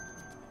vehicles.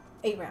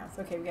 8 rounds.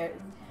 Okay, we got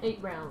 8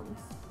 rounds.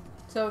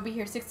 So we'll be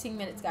here 16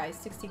 minutes, guys.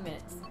 16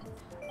 minutes.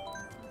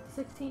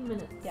 16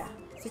 minutes. Yeah.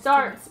 16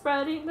 Start minutes.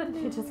 spreading the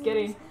news. Just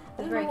kidding.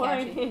 That's very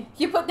catchy.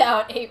 You put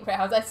down 8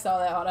 rounds. I saw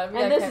that on him.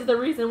 And this is the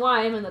reason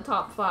why I'm in the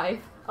top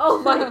 5.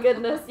 Oh my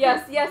goodness.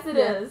 Yes, it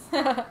is.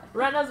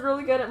 Rena's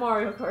really good at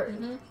Mario Kart.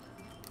 Mm-hmm.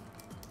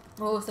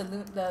 What was the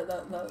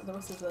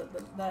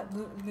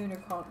lunar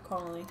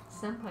colony?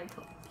 Senpai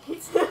colony.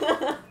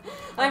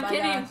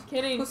 I'm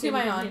kidding. Who's am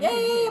I on?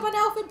 Yay! I'm an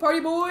elfin party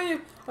boy.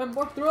 I'm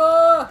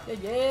Morthra.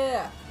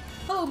 Yeah.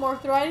 Hello,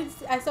 Morthra.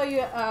 I saw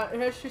you. I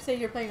heard you say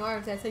you're playing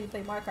ARMS. I saw you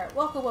play Mario Kart.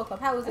 Welcome.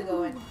 How is it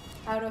going?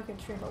 I don't know if you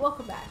can stream, but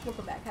welcome back.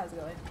 How's it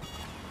going?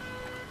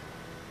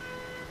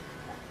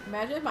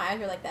 Imagine if my eyes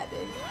were like that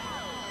big.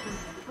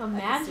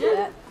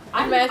 Imagine.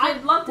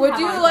 I'd love to would have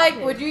you eyes like?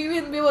 that Would you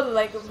even be able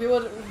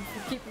to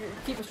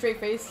keep a straight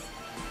face?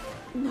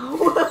 No.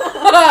 What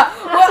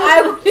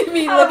eye would you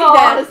be looking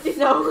at? Honesty,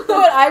 no.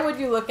 What eye would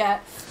you look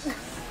at?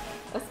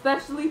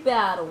 Especially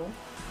battle.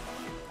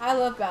 I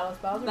love battles.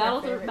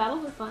 Battles are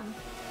Battles are fun.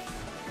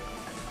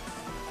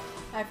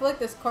 I feel like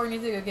this car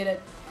needs to go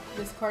get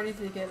This card needs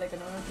to get like a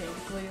normal change,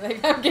 please.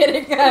 Like, I'm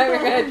kidding. We're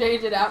gonna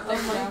change it out. Oh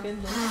my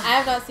goodness. I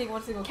have not seen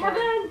one single card.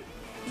 Kevin!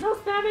 No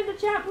spam in the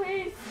chat,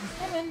 please!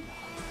 Kevin.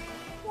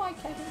 Why,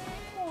 Kevin?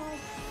 Why?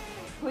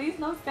 Please,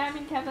 no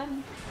spamming,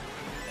 Kevin.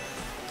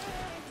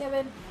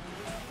 Kevin.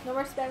 No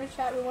more spamming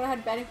chat. We want to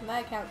have banning from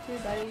that account too,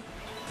 buddy.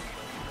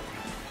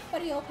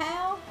 Buddy, old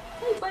pal.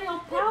 Hey, buddy,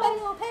 old Hey, pal.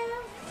 buddy, old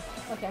pal.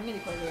 Okay, I'm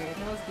getting coins here.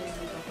 No one's getting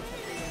these ones for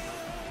some reason.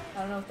 I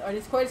don't know if are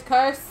these coins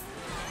cursed.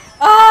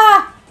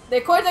 Ah!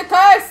 The coins are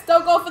cursed!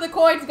 Don't go for the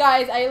coins,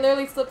 guys. I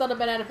literally slipped on a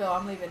banana peel.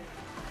 I'm leaving.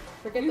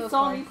 Forget You those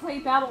saw coins. me play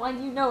Battle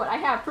and you know it. I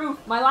have proof.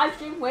 My live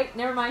stream. Wait,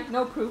 never mind.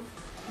 No proof.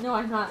 No,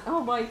 I'm not.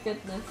 Oh my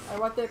goodness. I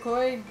want that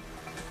coin.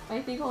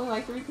 I think only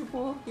like 3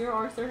 people here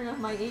are certain of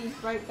my age,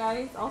 right,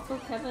 guys? Also,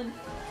 Kevin,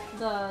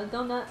 the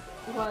donut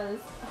was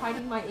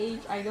hiding my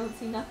age. I don't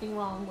see nothing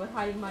wrong with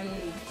hiding my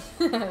age.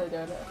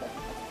 Donut.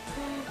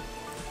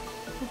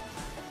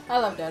 I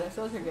love donuts.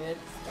 Those are good.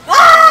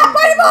 Ah!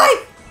 Party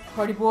boy!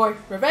 Party boy.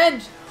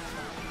 Revenge!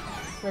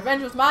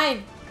 Revenge was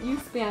mine. You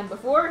spammed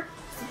before?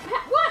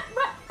 What?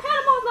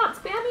 Panama's not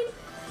spamming?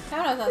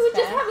 Panama's not You were spam.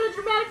 just having a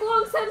dramatic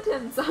long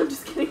sentence. I'm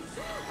just kidding.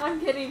 I'm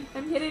kidding.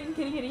 I'm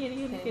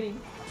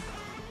kidding.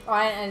 Oh,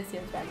 I didn't see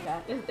him spam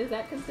that. Is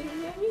that considered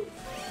heavy?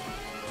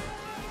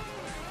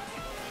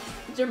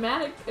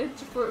 Dramatic.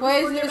 It's for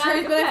Wait, dramatic it's for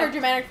effect.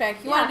 dramatic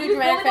effect. You Yeah, want to do he's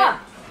dramatic going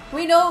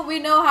effect? We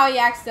know how he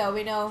acts though.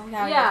 We know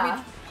how he Yeah.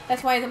 acts.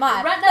 That's why he's a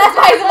mod. Reyna- That's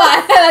why he's a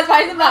mod. That's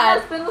why he's a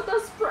Reyna's mod. been with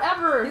us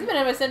forever. He's been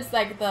ever since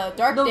like the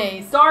dark The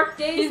days. Dark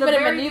days. He's the been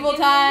in very medieval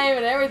beginning. time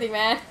and everything,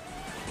 man.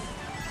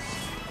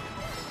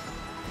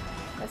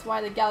 That's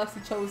why the galaxy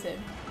chose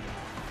him.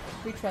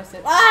 We trust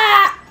him.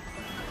 Ah!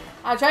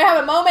 I'm trying to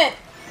have a moment.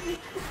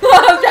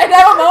 I was trying to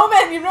have a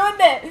moment. You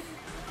ruined it.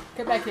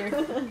 Come back here.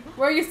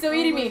 Where are you still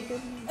eating me?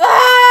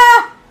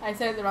 Ah! I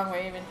said it the wrong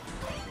way even.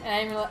 And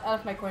I even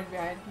left my coins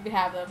behind. You can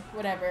have them.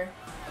 Whatever.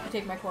 You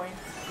take my coins.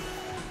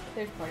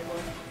 There's Party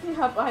Boy.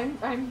 Yep,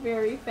 I'm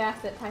very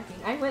fast at typing.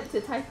 I went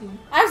to typing.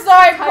 I'm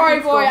sorry, typing Party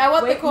school. Boy. I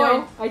want Wait, the coin.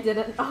 No, I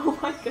didn't. Oh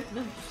my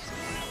goodness.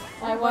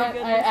 I Oh my want.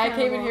 goodness, I came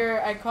in Hannibal.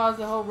 here. I caused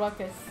a whole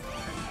ruckus.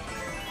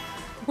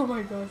 Oh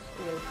my gosh.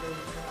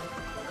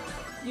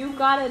 You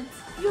got it.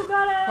 You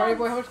got it. Party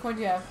Boy, how much coin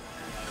do you have?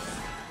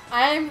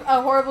 I'm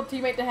a horrible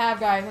teammate to have,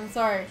 guys. I'm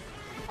sorry.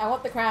 I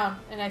want the crown,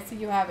 and I see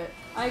you have it.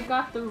 I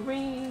got the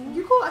ring.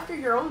 You go after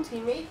your own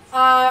teammates. Did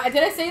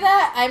I say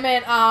that? I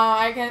meant,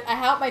 I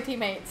help my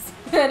teammates.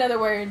 In other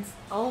words.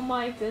 Oh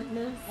my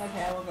goodness.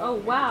 Okay, I will go. Oh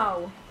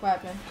wow. What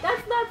happened?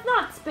 That's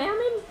not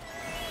spamming.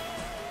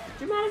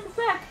 Dramatic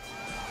effect.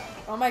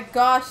 Oh my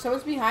gosh,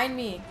 someone's behind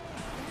me.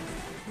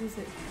 Who is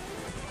it?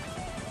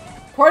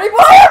 Party Boy,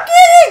 I'm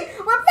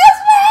kidding! We're best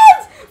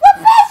friends!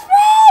 We're best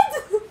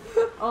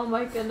friends! Oh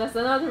my goodness.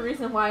 Another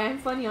reason why I'm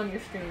funny on your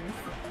streams.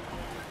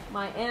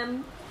 My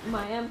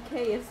MK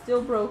is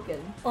still broken.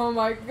 Oh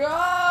my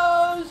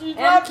gosh, you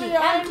dropped me.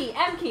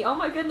 M key. Oh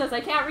my goodness, I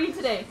can't read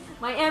today.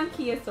 My M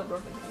key is still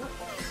broken.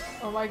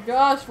 Oh my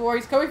gosh,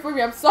 Rory's coming for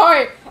me. I'm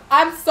sorry.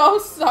 I'm so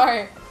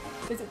sorry.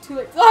 Is it too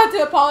late? Oh, I have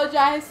to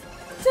apologize.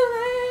 Too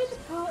late.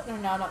 Oh, no,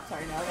 I'm not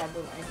sorry now. I got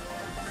boomerang.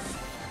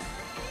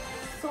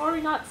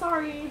 Sorry, not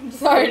sorry.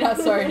 Sorry, not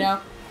sorry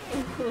now.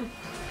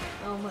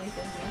 Oh my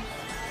goodness.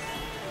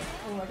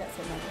 Oh, I got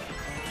so money.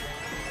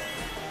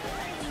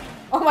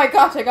 Oh my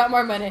gosh, I got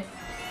more money.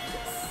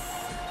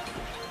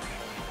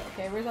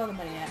 Okay, where's all the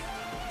money at?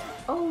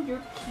 Oh,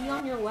 your key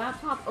on your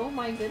laptop. Oh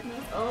my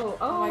goodness. Oh,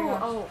 my gosh.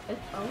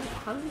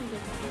 How did you get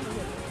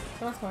that?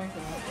 Someone's coming for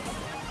me.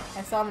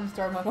 I saw them in the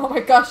store. I'm like, oh my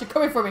gosh, you're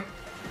coming for me.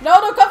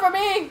 No, don't come for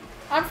me.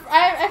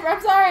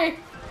 I'm sorry.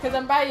 Because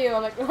I'm by you.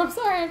 I'm like, oh, I'm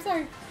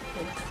sorry.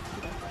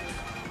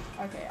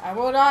 Okay, I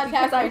will not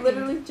Because attack I my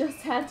literally team. just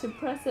had to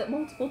press it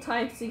multiple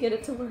times to get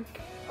it to work.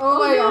 Oh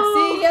my no. gosh,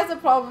 see, he has a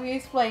problem. You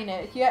explain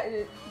it. Do you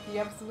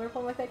have a similar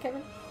problem like that,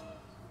 Kevin?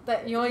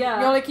 That you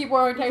only keep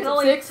one You times can of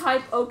only 6?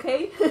 type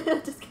okay.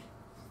 Just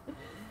kidding.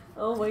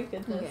 Oh my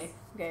goodness.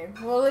 Okay.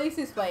 Well, at least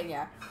explain,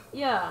 yeah.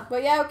 Yeah.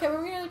 But yeah, okay,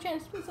 we're gonna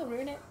chance. Please don't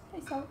ruin it.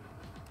 Please don't.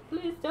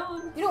 Please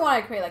don't. You don't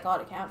want to create like odd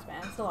accounts,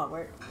 man. It's a lot of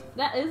work.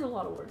 That is a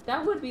lot of work.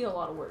 That would be a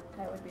lot of work.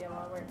 That would be a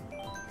lot of work.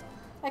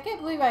 I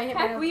can't believe I hit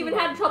my Heck, own we even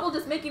keyboard. had trouble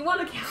just making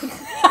one account.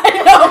 I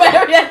know,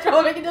 man. We had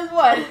trouble making just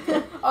one.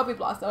 I'll be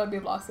blossom. I'll be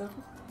blossom.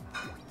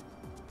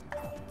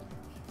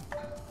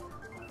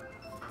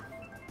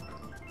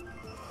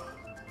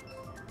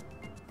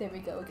 There we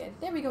go again.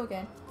 There we go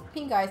again.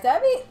 Pink eyes.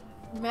 That'd be.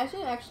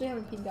 Imagine actually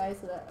having pink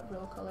eyes of that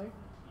real color.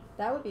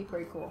 That would be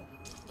pretty cool.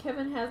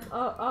 Kevin has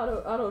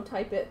auto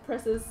type it.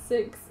 Presses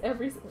 6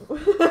 every.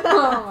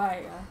 Oh my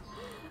gosh.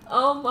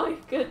 Oh my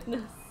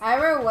goodness. I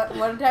remember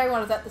one time when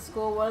I was at the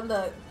school, one of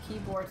the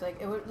keyboards,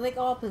 like, it was like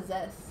all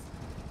possessed.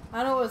 I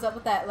don't know what was up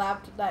with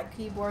that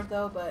keyboard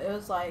though, but it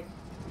was like,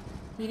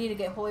 you need to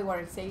get holy water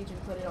and sage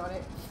and put it on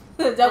it.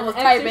 The devil's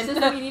typing.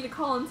 Exorcism, you need to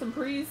call in some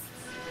priests.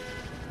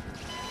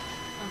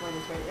 I'm going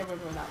this way.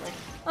 Everyone's going that way.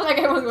 I'm like,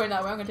 everyone's going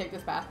that way. I'm gonna take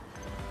this path.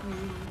 You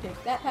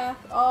take that path.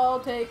 I'll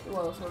take.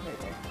 Whoa, someone's right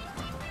there.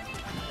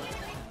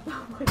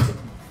 Oh my goodness.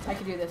 I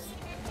can do this.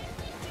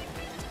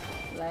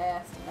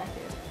 Last back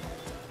here.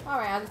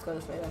 Alright, I'll just go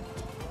this way then.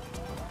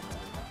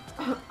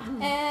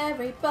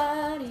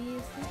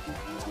 Everybody's...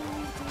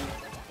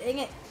 Dang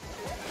it.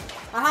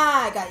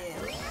 Aha, I got you.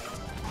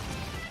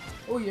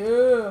 Oh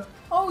yeah.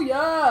 Oh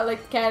yeah.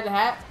 Like the cat in the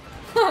hat.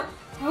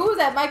 Who was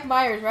that? Mike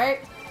Myers, right?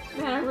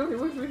 Man, I really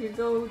wish we could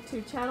go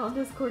to chat on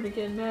Discord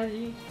again,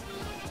 Maggie.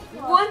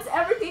 Once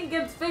everything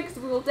gets fixed,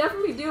 we will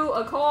definitely do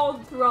a call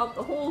throughout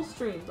the whole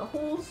stream. The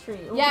whole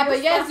stream. Yeah, but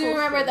you guys do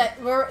remember that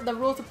the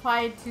rules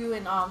applied to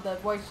in the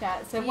voice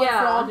chat. So one for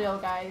all deal,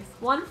 guys.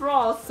 One for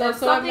all. So if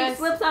something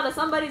slips out of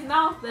somebody's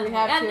mouth, then we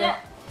have to. It.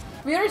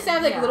 We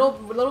understand like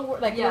little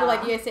like you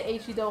guys say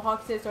HE though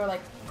Hoxis or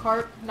like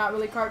Kart, not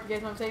really Kart. You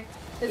guys know what I'm saying?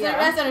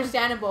 That's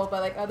understandable,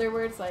 but like other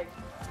words like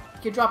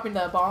you're dropping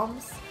the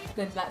bombs,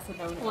 then that's a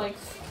no-no. Like.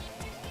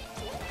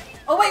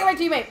 Oh wait, my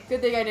teammate.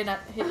 Good thing I did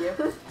not hit you.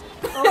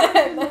 Oh,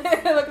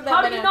 look at that.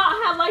 How do you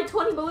not have like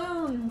 20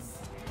 balloons?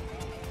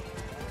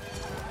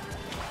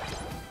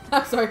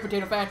 I'm sorry,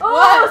 potato fan. Oh,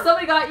 what?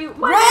 Somebody got you. Rick!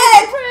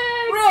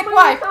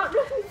 Why?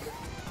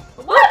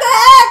 What the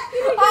heck?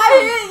 I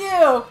hit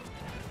you.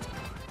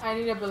 I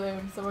need a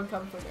balloon. Someone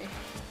come for me.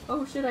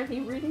 Oh shit! I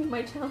keep reading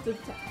my channel to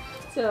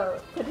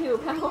potato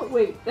panel.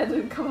 Wait, that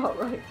didn't come out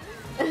right.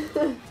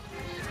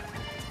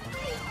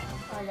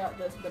 I got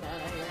this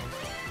banana here.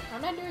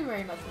 I'm not doing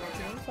very much in my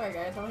team. Sorry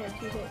guys, I only have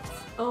 2 hits.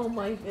 Oh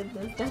my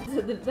goodness,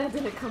 that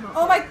didn't come out.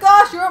 Oh my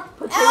gosh, you're a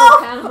potato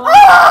panel.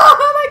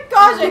 Oh my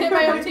gosh, I hit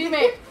my own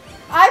teammate.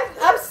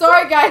 I'm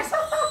sorry guys.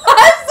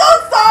 I'm so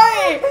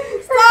sorry.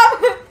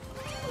 Stop.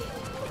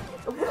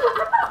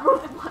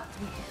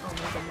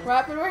 What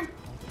happened, Rory?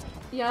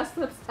 Yeah,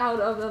 slips out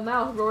of the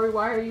mouth. Rory,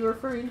 why are you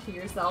referring to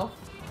yourself?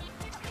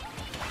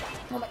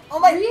 Oh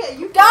my, Rhea,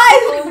 you guys!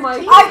 Oh my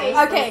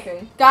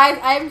okay, guys,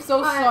 I'm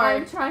so sorry.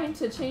 I'm trying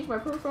to change my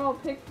profile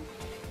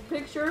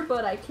picture,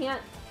 but I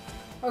can't.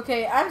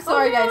 Okay, I'm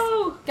sorry, guys.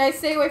 Guys,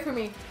 stay away from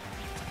me.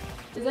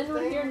 Does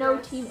anyone here know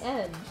Team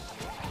Edge?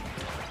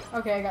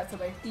 Okay, I got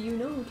somebody. Do you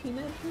know who Team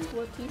Edge is?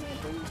 What Team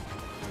Edge is?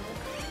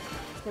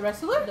 The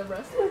wrestler? The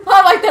wrestler?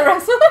 I like the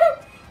wrestler.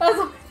 That's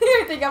what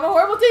you think. I'm a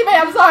horrible teammate.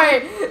 I'm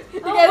sorry. You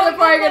guys are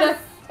probably gonna.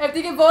 If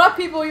you can vote off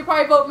people, you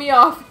probably vote me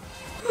off.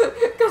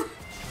 Because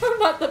I'm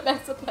not the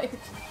best of players.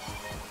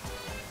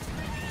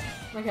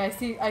 Okay, I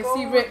see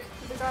Rick.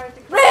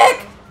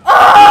 Rick!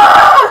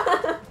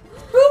 Ah!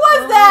 Who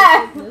was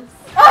that?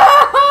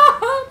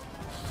 Ah!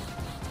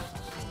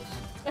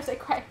 As I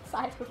cry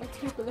inside with my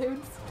 2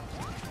 balloons.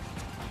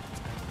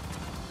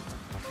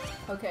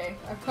 Okay,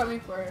 I'm coming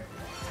for her.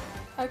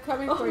 I'm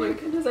coming for you. Oh my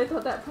goodness, I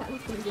thought that plant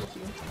was gonna get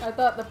you. I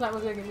thought the plant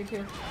was gonna get me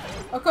too.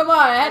 Oh come on,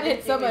 I had to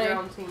hit somebody. Your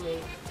own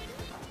teammate.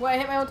 What, I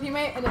hit my own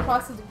teammate in the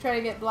process of trying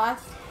to get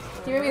blast?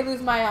 He made me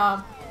lose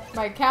my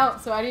my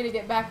account, so I need to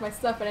get back my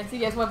stuff, and I see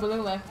he has 1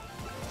 balloon left.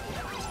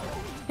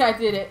 I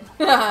did it.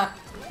 Oh,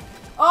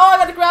 I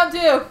got the crown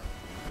too!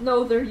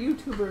 No, they're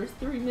YouTubers.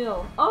 3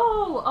 mil.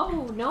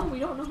 Oh, no, we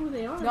don't know who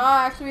they are. No,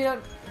 actually we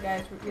don't.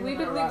 Guys, we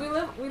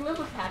live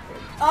with Patrick.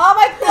 Oh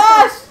my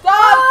gosh!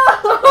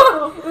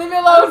 Stop! Leave me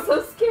alone. I'm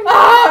so scared.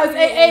 Ah, it's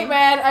 8-8,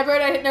 man. I better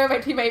not hit none of my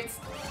teammates.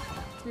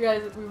 You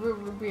guys, we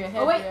would be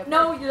ahead. Oh wait,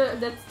 no,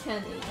 that's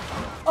 10-8.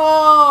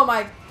 Oh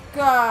my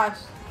gosh.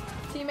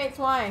 Teammates,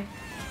 why?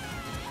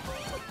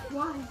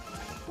 Why?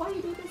 Why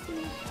you do this to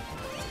me?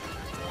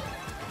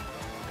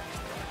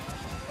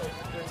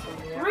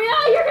 Rhea,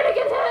 you're gonna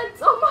get hit!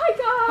 Oh my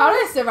god! How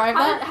did I survive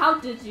that? How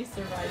did you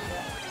survive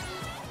that?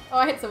 Oh,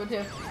 I hit someone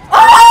too.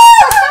 Why?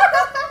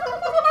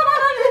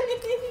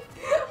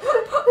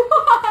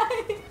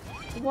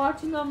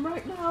 Watching them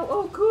right now.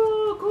 Oh,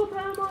 cool, cool,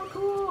 Pamela,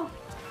 cool.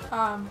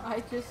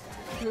 I just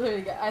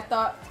literally I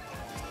thought,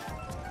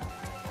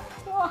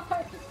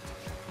 why?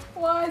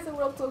 Why is the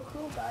world so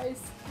cruel,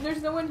 guys?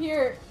 There's no one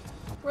here.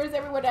 Where's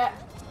everyone at?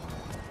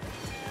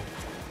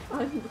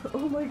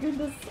 Oh my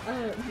goodness,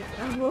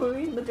 I'm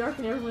rolling in the dark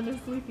and everyone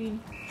is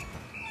sleeping.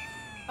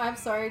 I'm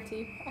sorry,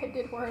 team. I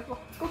did horrible.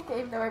 Good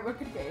game, though.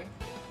 Good game.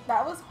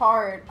 That was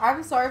hard.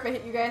 I'm sorry if I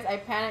hit you guys. I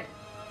panic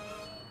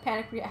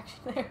reaction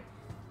there.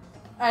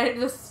 I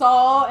just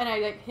saw and I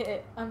like hit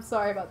it. I'm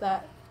sorry about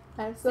that.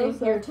 I'm so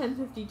sorry. Here,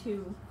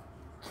 10:52.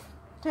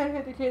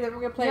 10:52. Then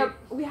we're gonna play. Yep,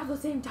 we have the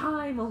same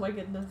time. Oh my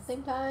goodness.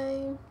 Same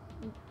time.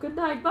 Good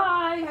night.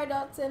 Bye. Hi,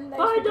 Dotson.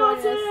 Bye,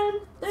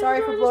 Dotson.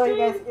 Sorry for blowing you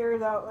guys'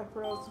 ears out like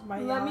real.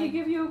 Let me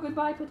give you a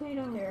goodbye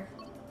potato. Here.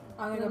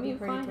 I'm gonna go be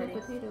pretty.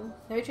 Potato.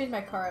 Let me change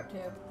my car up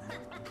too.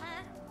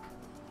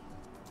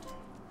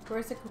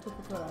 Where's the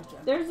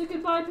cucaracha? There's the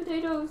goodbye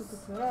potatoes.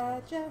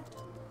 Cucaracha.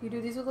 You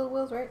do these with little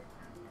wheels, right?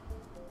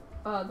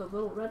 The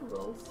little red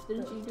rolls.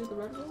 Didn't you do the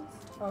red rolls?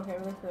 Okay,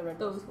 we're looking for the red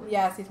rolls. Those ones.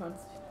 Yeah, it's these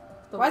ones.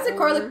 Why does the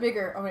car look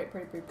bigger? Oh wait,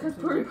 pretty. Because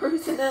pretty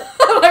in it.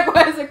 Like,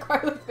 why does the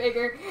car look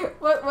bigger?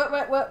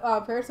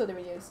 What parasol did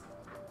we use?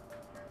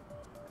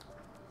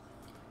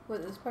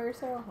 What, this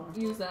parasol? Huh.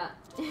 Use that.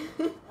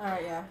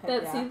 Alright, yeah.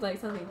 That seems like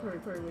something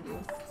Purry would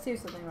use.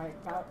 Seems something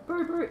like that.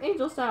 Purry,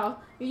 Angel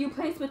Style. You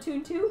played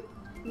Splatoon 2?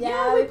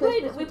 Yeah, we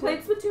played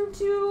Splatoon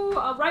 2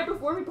 right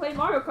before we played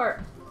Mario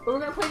Kart. But we're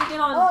gonna play it again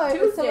on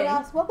Tuesday.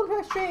 Welcome to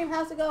our stream.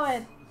 How's it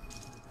going?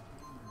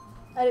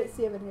 I didn't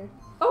see him in here.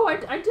 Oh, I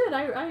did.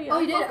 Oh,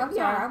 you did? I'm sorry.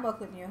 Yeah. I'm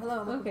welcoming you.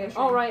 Hello. Okay.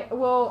 All right.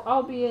 Well,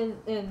 I'll be in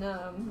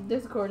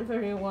Discord if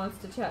anyone wants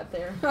to chat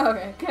there.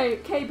 Okay.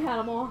 K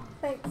Panama.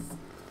 Thanks.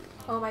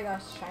 Oh my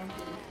gosh, Shine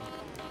Thief.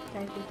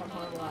 Shine Thief, I'm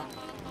horrible at.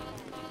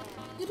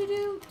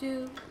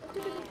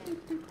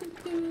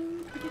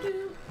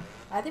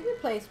 I think we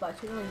played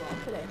Splatoon really well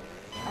today.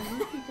 I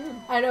think we did.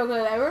 I know,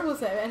 but I was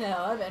 7 and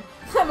 11.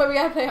 But we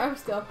gotta play ARM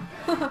still.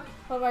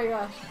 Oh my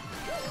gosh.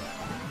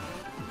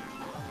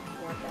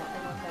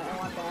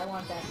 I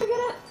want that. Look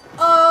at it.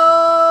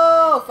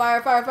 Oh!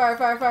 Fire.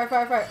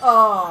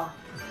 Oh!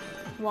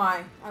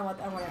 Why? I want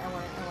that. What?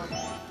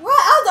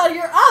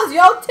 I was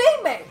your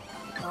teammate!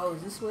 Oh,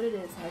 is this what it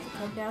is? Has it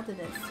come down to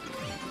this?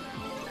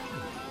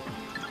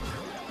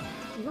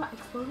 You got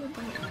exploded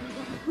by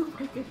oh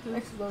my goodness.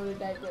 Exploded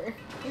diaper.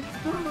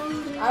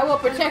 Exploded. I will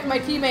protect my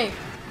teammate.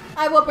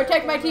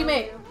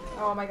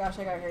 Oh my gosh,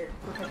 I got hurt.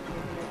 Protecting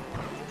my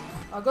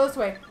teammate. I'll go this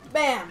way.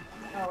 Bam!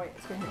 Oh wait,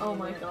 it's gonna hit me. Oh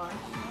my god.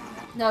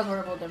 That was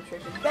horrible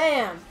demonstration.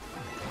 Bam!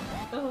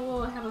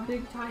 Oh, I have a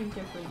big time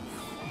difference.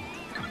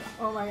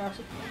 Oh my gosh.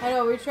 I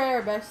know, we tried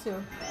our best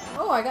to.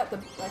 Oh, I got the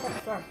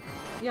star.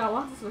 Yeah, I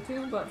want the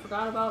Splatoon, but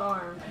forgot about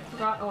arms.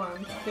 Forgot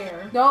arms.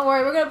 Fair. Don't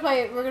worry, we're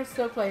gonna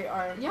still play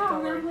arms. Yeah,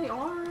 Don't we're worry. gonna play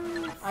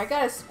arms. I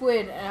got a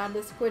squid, and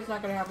this squid's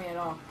not gonna help me at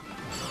all.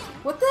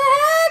 What the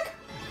heck?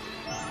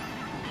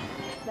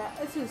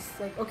 That's just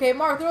like, okay,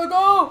 Mark,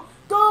 go!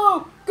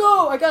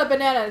 I got a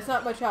banana. It's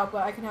not much help,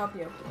 but I can help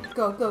you.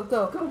 Go.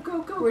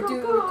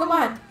 Come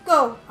on,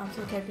 go! I'm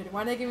so tempted.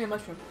 Why did they give me a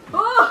mushroom?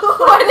 Oh!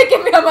 Why did they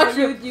give me a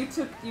mushroom? You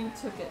took it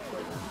for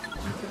them.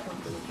 You took one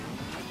for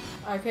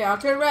them. Okay, I'll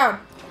turn around.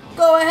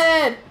 Go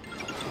ahead.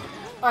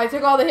 Oh, I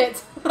took all the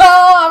hits. Oh,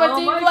 I'm a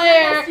team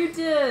player. Goodness,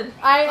 you did.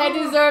 I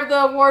deserve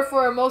the award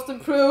for most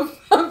improved.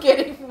 I'm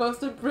getting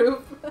most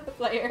improved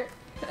player.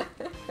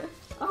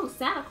 Oh,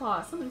 Santa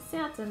Claus. Somebody's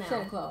Santa now.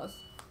 Santa Claus.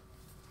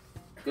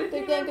 Good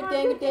Good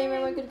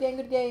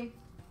game.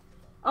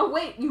 Oh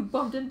wait, you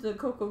bumped into the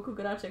Coco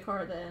Cucaracha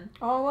car then.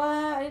 Oh,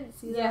 I didn't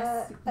see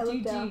Yes, that. I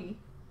looked down. GG.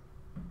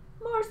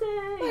 Marcy!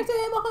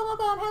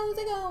 Welcome, how's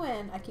it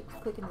going? I keep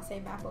clicking the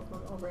same map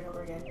over and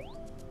over again.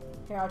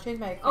 Here, I'll change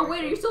my character. Oh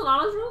wait, are you still in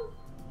Honest Room?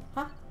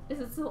 Huh? Is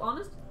it still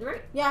Honest?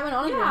 Right? Yeah, I'm in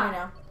Honest Room Yeah. right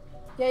now.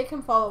 Yeah, you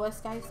can follow us,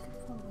 guys.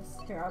 Come follow us.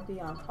 Here, I'll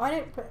be on. Oh, I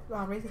didn't put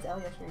Raisin's L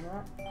yesterday, you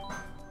know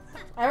that?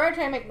 I already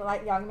tried to make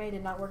like Yagame,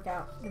 did not work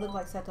out. It looked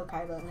like Seto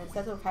Kaiba, and then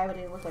Seto Kaiba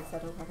didn't look like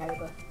Seto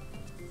Kaiba.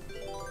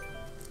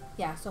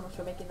 Yeah, so much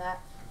for making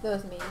that.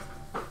 Those me's.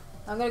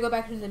 I'm gonna go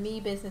back into the me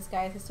business,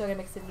 guys. I still gotta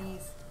make some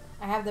me's.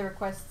 I have the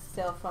request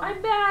still from.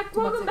 I'm back!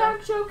 2 months Welcome ago.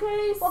 back,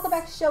 Showcase! Welcome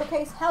back to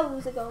Showcase.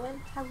 How's it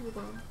going?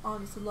 Oh,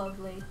 it's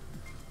lovely.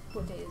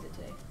 What day is it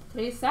today?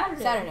 Today's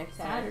Saturday.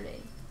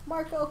 Saturday.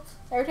 Marco.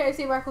 Every time I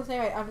see Marco's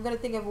name, I'm gonna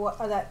think of what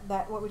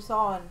what we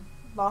saw in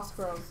Lost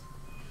Girls.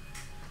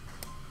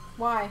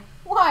 Why?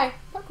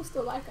 Marco's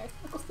still alive, guys.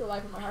 Marco's still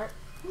alive in my heart.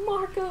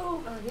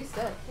 Marco! Oh, he's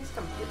dead. He's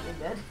completely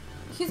dead.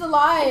 He's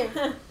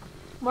alive.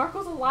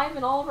 Marco's alive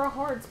in all of our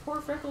hearts.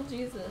 Poor freckled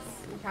Jesus.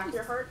 Half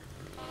your heart?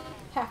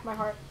 Half my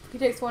heart. He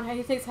takes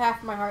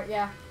half my heart.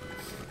 Yeah.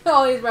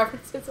 All these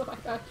references. Oh my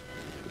gosh.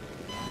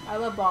 I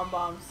love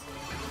bombs.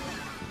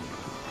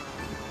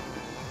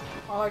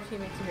 All our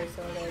teammates are here,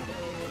 so they're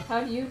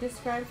How do you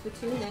describe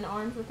Splatoon and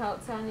ARMS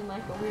without sounding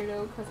like a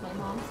weirdo? Because my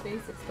mom's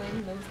face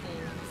explaining those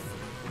games.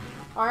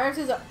 Arms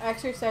is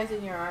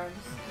exercising your arms,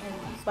 and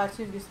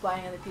Splatoon is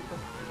spying other people.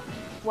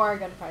 Water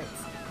gun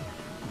fights.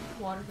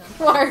 Water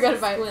gun. Water gun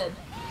fights. Squid.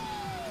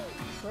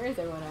 Where is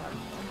everyone at?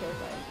 I'm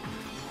terrified.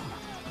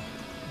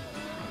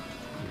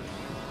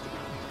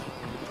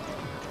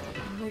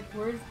 Like,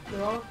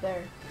 they're all up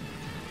there.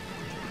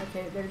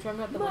 Okay, they're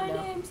jumping out the window.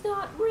 My name's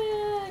not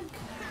Rick!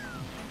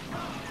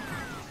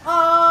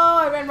 Oh,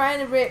 I ran right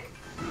into Rick.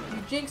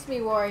 You jinxed me,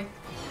 Rory.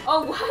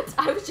 Oh, what?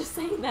 I was just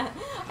saying that.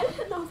 I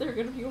didn't know they were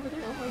going to be over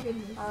there. Oh my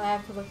goodness. I'll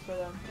have to look for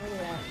them. Where are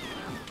they at?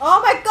 Oh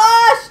my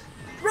gosh!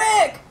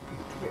 Rick!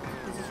 Rick,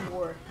 this is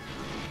war.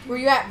 Where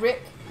you at,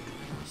 Rick?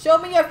 Show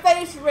me your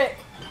face, Rick!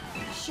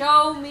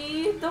 Show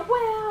me the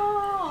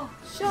well!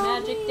 Show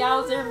Magic me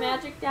Dowser, the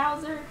Magic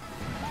Dowser.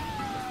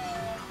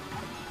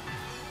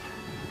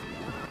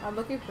 I'm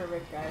looking for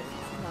Rick, guys.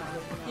 This is not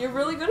Rick. You're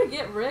really going to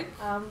get Rick?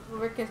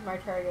 Rick is my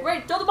target.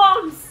 Wait, throw the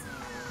bombs!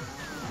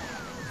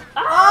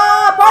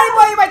 Ah! Party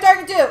boy, you're my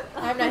target too!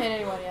 I have not hit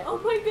anyone yet. Oh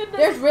my goodness.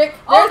 There's Rick.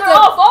 Oh, There's they're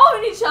all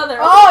following each other.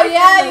 Oh, my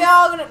yeah, goodness.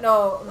 y'all gonna.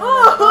 No.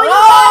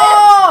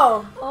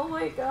 Oh, Oh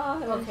my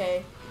god.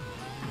 Okay.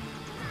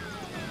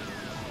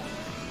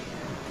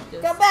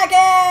 Just- Come back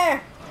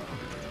here!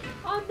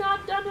 I'm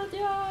not done with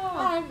you.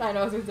 I know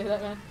I was gonna say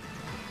that, man.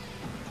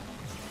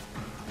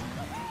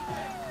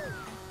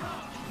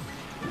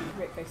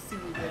 Rick, I see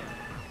you, Rick.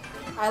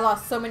 I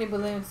lost so many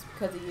balloons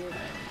because of you.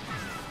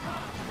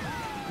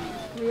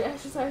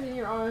 Re-exercising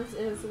your arms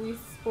is Wii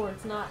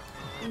Sports,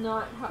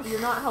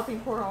 you're not helping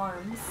poor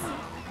arms.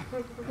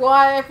 Well,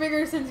 I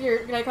figure since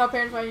you're like how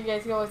parents want you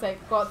guys to always like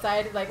go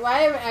outside, like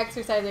why am I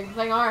exercising? I'm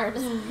playing arms.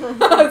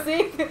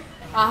 See?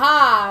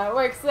 Aha! It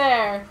works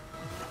there.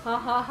 Ha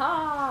ha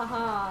ha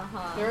ha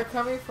ha. They're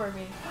coming for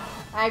me.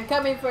 I'm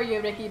coming for you,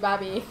 Ricky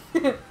Bobby.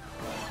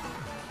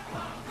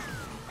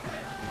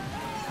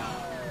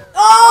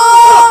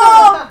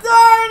 Oh!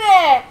 Darn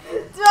it!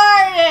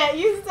 Darn it!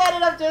 You set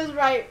it up just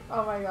right.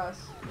 Oh my gosh.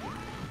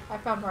 I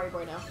found Party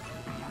Boy now.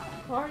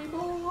 Party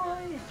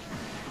boy.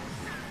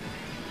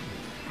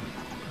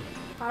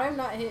 How did I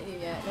not hit you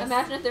yet?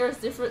 Imagine if there was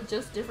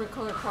just different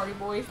colored party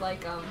boys,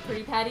 like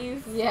pretty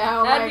patties. Yeah,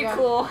 oh that'd my be God.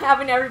 cool.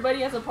 Having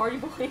everybody as a party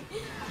boy.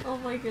 Oh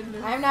my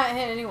goodness. I have not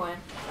hit anyone.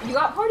 You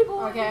got party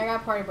boy. Okay, I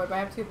got Party Boy, but I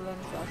have 2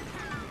 balloons left.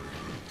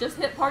 Just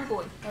hit party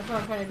boy. That's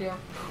what I'm trying to do.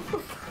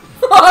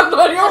 I'm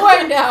running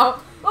away now.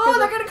 Oh,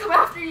 they're gonna come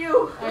after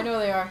you. I know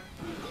they are.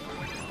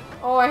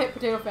 Oh, I hit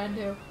Potato Fan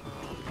too.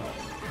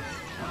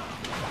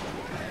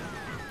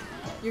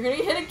 You're gonna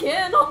get hit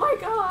again. Oh my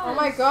god. Oh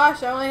my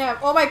gosh, I only have.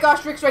 Oh my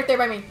gosh, Rick's right there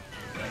by me.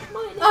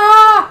 My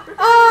Ah!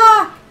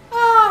 Ah!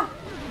 Ah!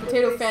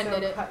 Potato Fan So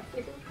did it. cut.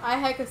 I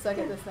hecka suck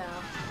at this now.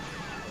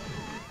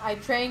 I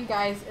trained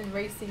guys in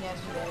racing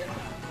yesterday.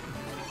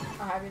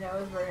 I'll have you know, it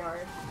was very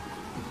hard.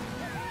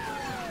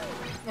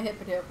 I hit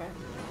Potato Fan.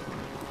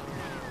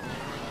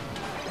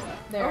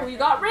 There. Oh, you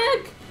got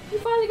Rick. You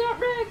finally got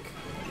Rick.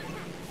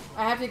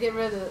 I have to get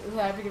rid of the.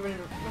 I have to get rid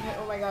of.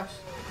 Oh my gosh.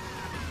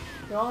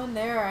 They're all in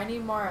there. I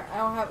need more. I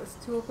don't have. It's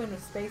too open of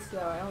space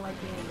though. I don't like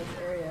being in this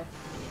area.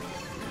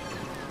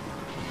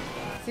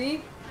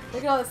 See?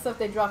 Look at all the stuff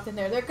they dropped in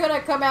there. They're gonna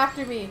come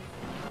after me.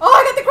 Oh,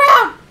 I got the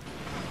crown!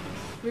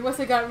 We must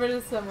have gotten rid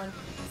of someone.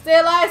 Stay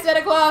alive,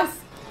 Santa Claus!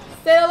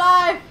 Stay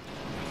alive!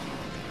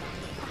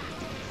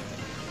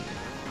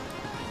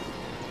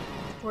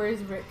 Where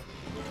is Rick?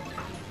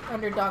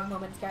 Underdog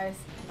moments, guys.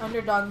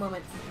 Underdog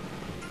moments.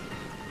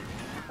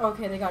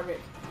 Okay, they got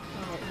Rick.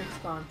 Alright, Rick's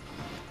gone.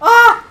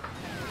 Ah!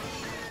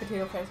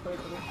 Potato Fan's going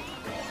for me.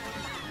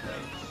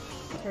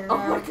 Turn Oh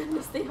around. my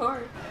goodness, they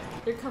are.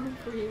 They're coming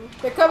for you.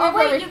 They're coming Oh for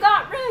wait, me. you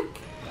got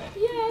Rick.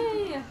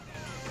 Yay!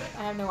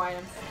 I have no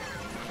items.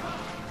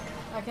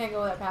 I can't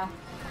go that path.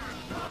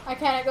 I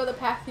cannot go the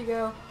path you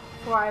go,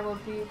 or I will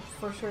be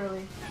for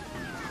surely.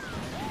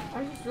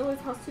 I just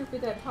realized how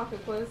stupid that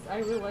topic was. I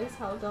realized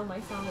how dumb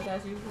I sounded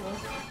as usual.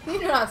 You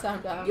do not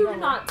sound dumb. You don't do worry.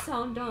 not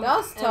sound dumb. That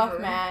was tough,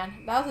 ever. man.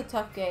 That was a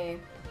tough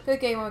game. Good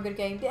game on a good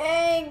game.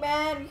 Dang,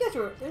 man. You guys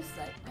were just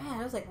like, man,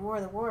 it was like War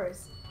of the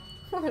Wars.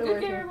 Good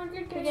game, everyone.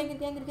 Good Good game. game, good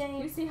game, good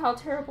game. You see how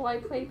terrible I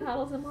played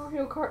paddles in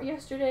Mario Kart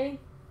yesterday?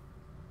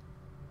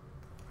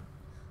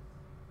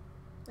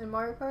 In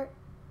Mario Kart?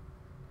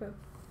 Who?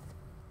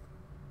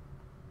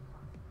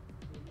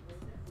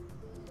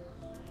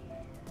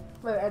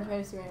 Wait, I'm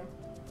trying to see him.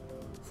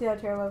 See how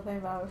terrible I'm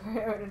playing Mario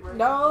Kart?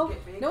 No!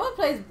 No one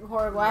plays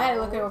horrible. I had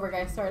to look it over,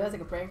 guys. Sorry, that's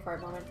like a brain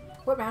fart moment.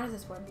 What round is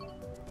this one?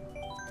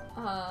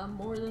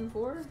 More than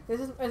 4?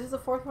 Is this the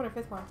 4th one or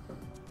 5th one?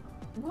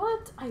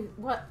 What?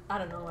 I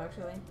don't know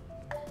actually.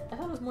 I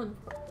thought it was more than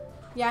 4.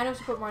 Yeah, I know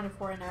she put more than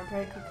 4 in now. I'm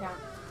trying to keep count.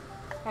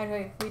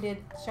 Anyway, we did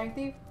Strength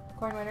Thief,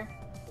 Coin Miner,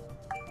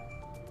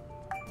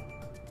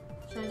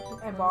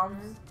 and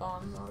bombs.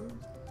 Bombs.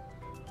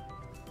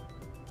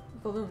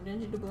 Balloon.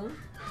 Didn't you do balloon?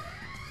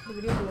 Did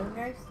we do balloon,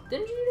 guys?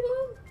 Didn't you do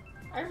balloon?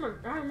 I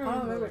remember. I don't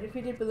remember if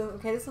we did balloon.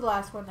 Okay, this is the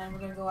last one. Then we're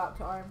gonna go out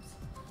to arms.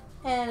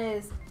 And it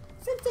is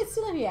Sensei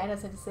Sylvia. I know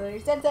Sensei Sylvia.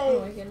 Sensei.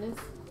 Oh my goodness.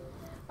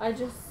 I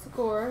just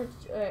scored.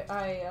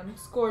 I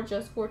scored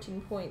just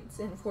 14 points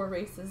in 4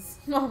 races.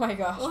 Oh my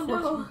gosh. Oh 14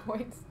 no.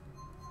 points.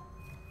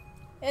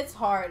 It's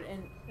hard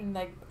and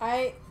like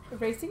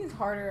racing is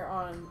harder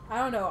on. I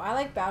don't know. I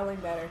like battling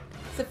better.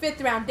 It's the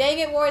 5th round. Dang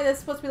it, Rory. That's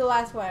supposed to be the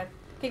last one.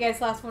 Okay, guys,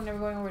 last one. We're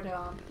going over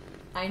to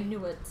I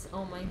knew it.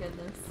 Oh my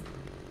goodness.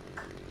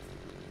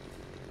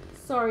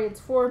 Sorry, it's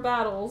 4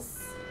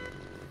 battles.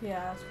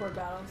 Yeah, it's 4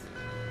 battles.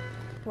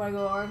 Want to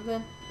go arms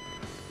then?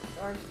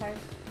 Arms time.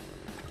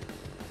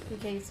 You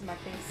can't see my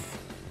face.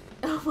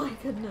 Oh my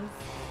goodness.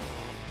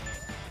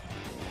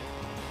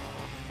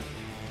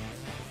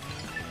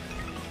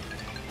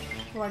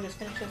 You want to just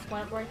finish this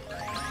one up, Rory?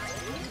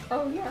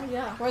 Oh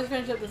yeah. We're just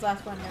finish up this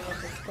last one and then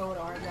we'll just go to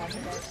arms after,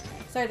 guys.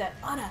 Sorry that.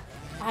 Anna!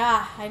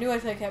 Ah, I knew I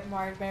should have kept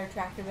more better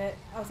track of it.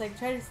 I was like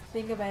trying to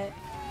think of it.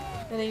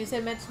 And then you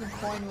said mention the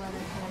coin one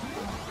and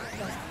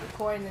that's the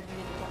coin and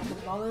then the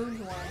balloons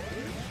one.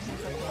 And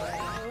it's like,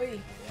 oy.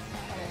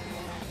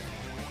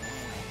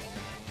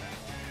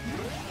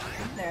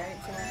 There,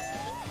 so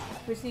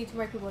we just need 2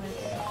 more people in it.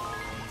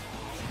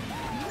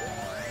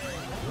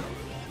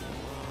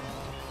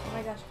 Oh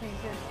my gosh, playing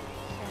good.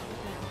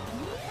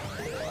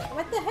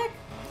 What the heck?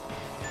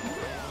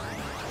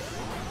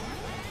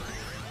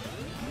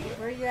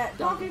 Where are you at,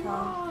 Donkey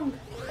Kong?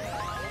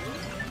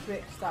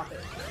 Rick, stop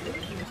it.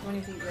 You just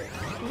want to eat Rick.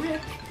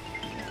 Rick.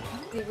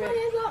 Eat Rick.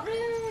 I got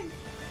Rick.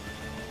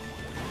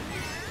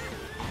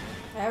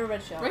 I have a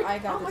red shell. Rick? I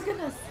got oh this. my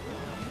goodness.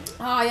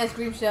 Ah, yes,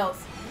 green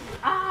shells.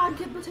 Ah,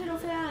 good potato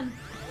fan.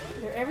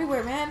 They're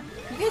everywhere, man.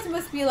 You guys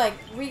must be like,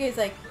 were you guys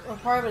like a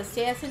part of a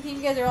assassin team?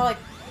 You guys are all like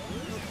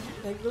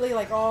really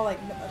like all like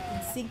in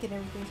sync and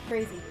everything. It's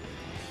crazy.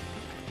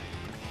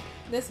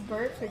 This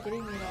burps are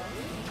getting me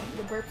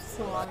though. The burps is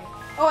so long.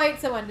 Oh, I ate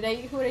someone. Did I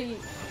eat? Who did I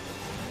eat?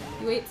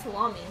 You ate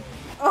salami.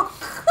 Oh,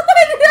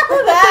 I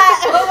know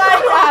that! Oh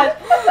my gosh!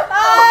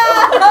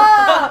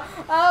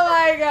 Oh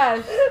my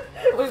gosh!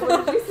 Wait,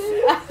 what did you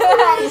say? I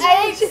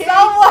ate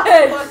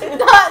someone!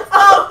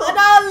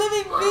 Not a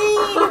living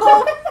being!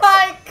 Oh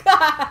my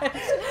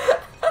gosh!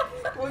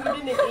 Well, you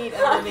didn't eat a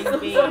living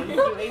being.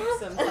 You ate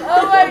something.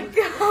 Oh my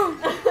god!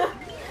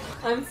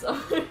 I'm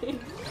sorry.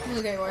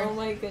 Okay, Warren. Oh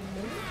my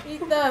goodness.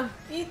 Eat them!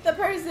 Eat the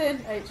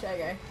person! I ate Shy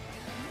Guy.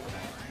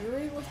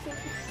 Really? What's the...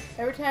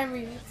 Every time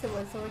we eat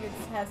someone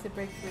has to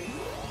break free.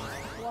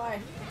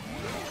 Why?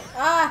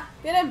 Ah!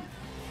 Get him!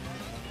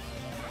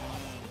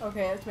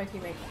 Okay, that's my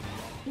teammate.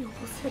 You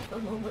almost hit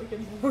them. Oh my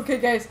goodness. Okay,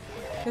 guys.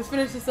 Let's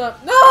finish this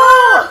up. No!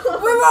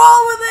 We were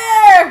over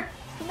there!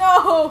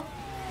 No!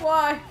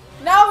 Why?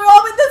 No, we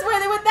all went this way!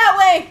 They went that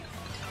way!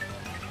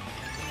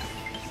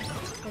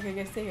 Okay,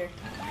 guys, stay here.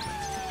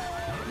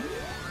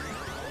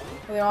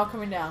 Oh, they're all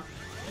coming down.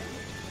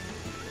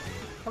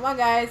 Come on,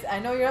 guys. I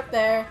know you're up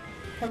there.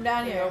 Come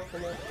down here.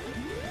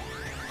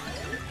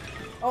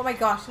 Oh my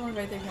gosh, someone's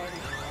right there behind me.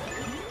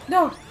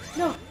 No!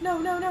 No! No!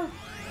 No! No!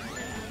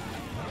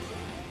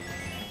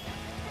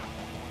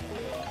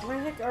 Where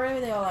the heck are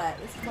they all at?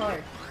 This is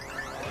hard.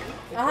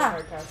 Aha!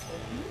 I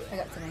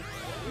got something.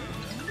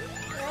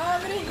 Oh,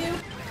 I'm gonna hit you.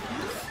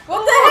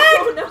 What the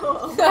heck?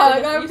 Oh no!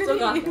 No, You still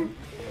got them.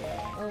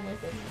 Oh my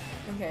goodness.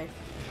 Okay.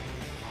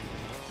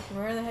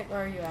 Where the heck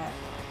are you at?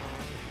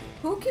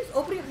 Who keeps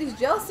opening up these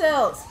gel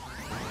cells?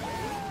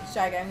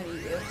 Shy Guy, I'm gonna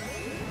eat you.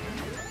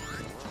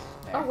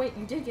 There. Oh wait,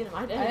 you did get them.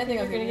 I didn't think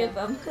I you were gonna get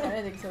them. I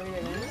didn't think so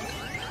either.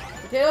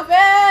 Potato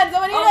fan!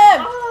 Someone eat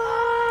him!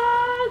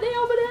 Ah! They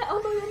opened it! Oh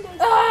my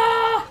goodness.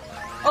 Ah!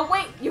 Oh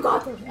wait, you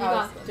got them. You I got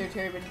was them.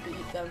 determined to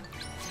eat them.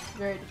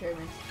 Very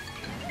determined.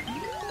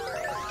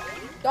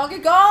 Donkey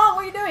Kong,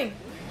 what are you doing?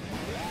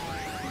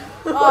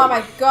 Oh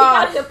my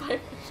gosh. You got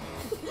hit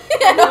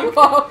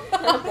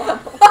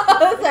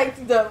That's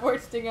like the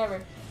worst thing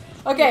ever.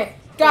 Okay,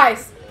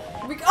 guys.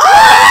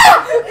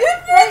 Ah! You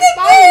freaking kidding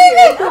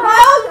me! I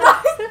was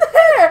right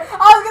there! I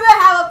was gonna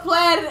have a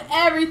plan and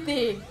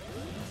everything.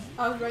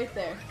 I was right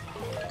there.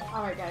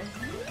 Alright, guys.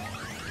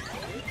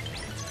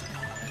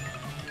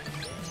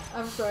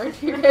 I'm sorry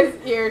to your guys'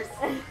 ears.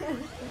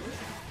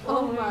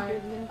 Oh my.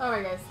 goodness.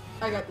 Alright, guys.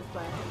 I got this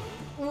plan.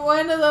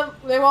 One of them,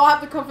 they all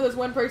have to come for this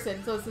one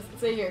person, so let's just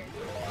stay here.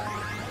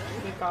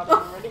 We got them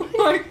already. Oh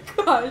my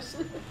gosh.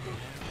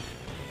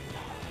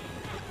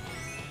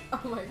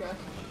 Oh my gosh.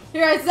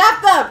 Here, I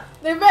zapped them!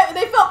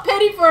 They felt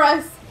pity for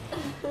us!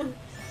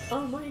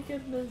 Oh my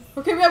goodness.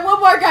 Okay, we have one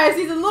more, guys.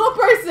 He's a little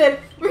person.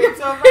 We can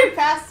It's over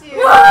past you.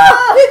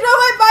 Ah! He drove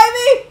right by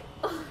me!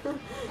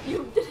 You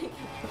didn't.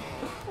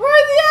 Where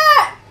is he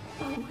at?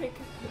 Oh my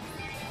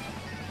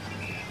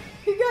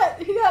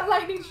goodness. He got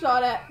lightning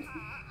shot at.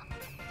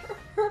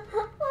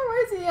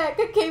 Where is he at?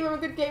 Good game, everyone.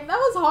 Good game. That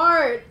was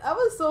hard. That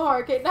was so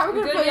hard. Okay, now we're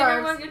gonna Good play game, arms.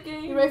 everyone, good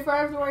game. You ready for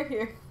arms? We're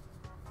here.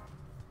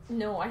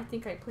 No, I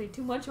think I played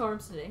too much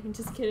arms today. I'm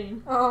just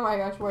kidding. Oh my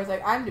gosh, War's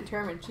like, I'm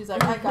determined. She's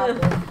like, I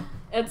got this.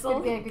 It's Good all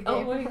game, good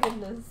Oh game. my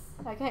goodness.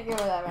 I can't get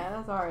over that, man.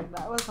 That's hard.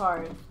 That was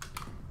hard.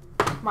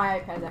 My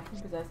iPad's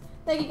actually possessed.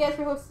 Thank you guys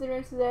for hosting the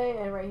rooms today,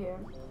 and right here.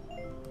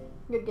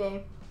 Good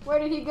game. Where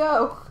did he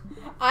go?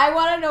 I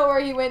want to know where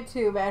he went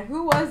to, man.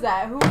 Who was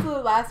that? Who was the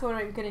last one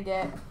we couldn't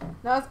get?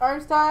 Now it's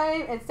arms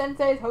time, and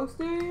Sensei's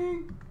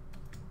hosting.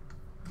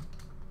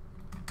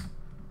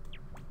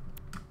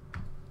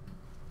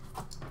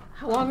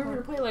 How long are we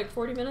gonna play? Like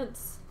 40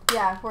 minutes?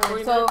 Yeah,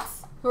 40 so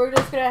minutes? we're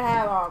just gonna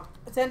have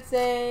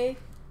Sensei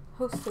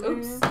host the room.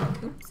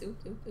 Oops,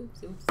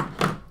 oops.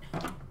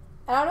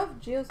 I don't know if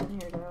Gio's in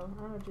here though.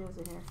 I don't know if Gio's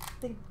in here. I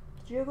think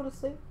Gio go to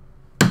sleep.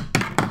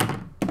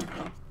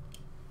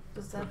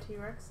 Does that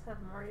T-Rex have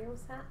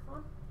Mario's hat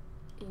on?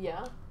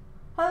 Yeah.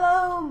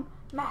 Hello,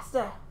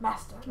 Master.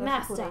 Master.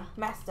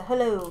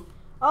 Hello.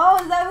 Oh,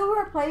 is that who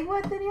we're playing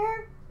with in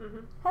here? Mm-hmm.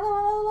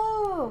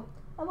 Hello.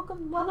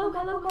 Welcome.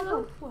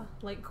 Hello.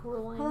 Like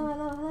Coraline.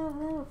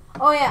 Hello.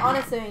 Oh yeah,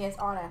 Anna's doing it.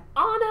 Anna.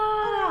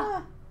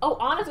 Anna! Oh,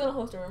 Anna's gonna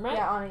host a room, right?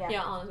 Yeah, Anna. Yeah.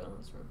 Yeah, Anna's gonna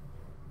host a room.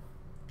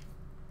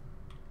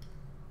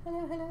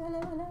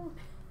 Hello.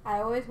 I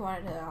always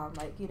wanted to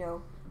like, you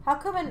know, how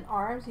come in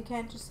arms you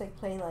can't just like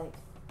play like,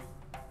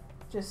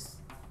 just,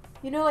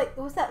 you know, like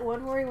what was that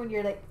one where when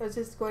you're like, it was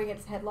just going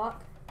against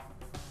headlock?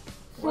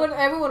 When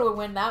everyone would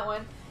win that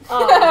one.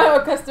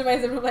 Oh,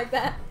 customize them like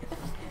that.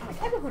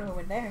 Like everyone would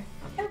win there.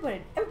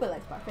 Everybody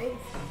likes parfaits.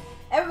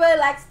 Everybody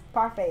likes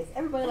parfaits.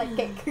 Everybody likes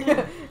cake.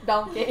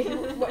 Donkey.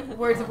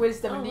 Words of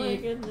wisdom, Oh my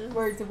indeed. goodness.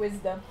 Words of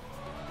wisdom.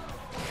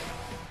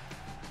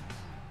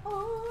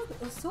 Oh, it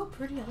was so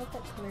pretty. I love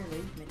that color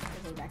arrangement.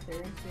 Going back there,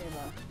 we have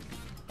a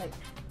like.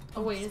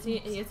 Oh wait, is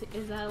that his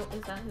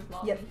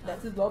lobby? Yep,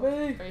 that's his lobby.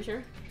 Are you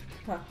sure?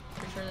 Huh? Are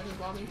you sure that's his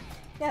lobby?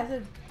 Yeah, it's a,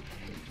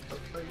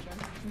 Are you sure?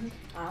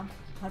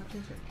 100%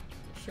 sure.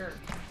 Sure.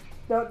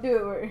 Don't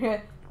do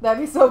it.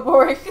 That'd be so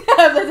boring.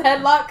 This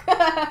headlock.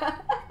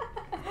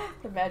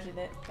 Imagine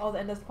it. All the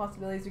endless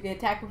possibilities. You can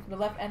attack from the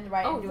left and the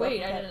right. Oh and do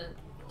wait, up I and didn't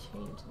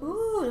change this.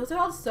 Ooh, those are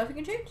all the stuff you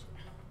can change?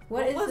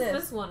 What is was this?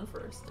 this one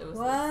first? It was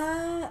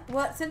What?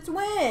 What? Since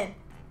when?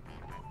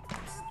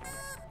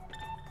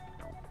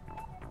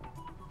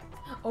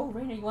 Oh,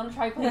 Reyna, you want to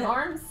try playing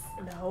arms?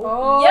 No.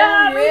 Oh,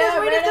 yeah, Reyna's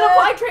gonna Reyna.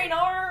 apply train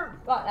arm.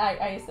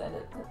 I said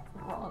it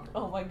wrong.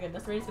 Oh my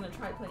goodness, Reyna's gonna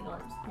try playing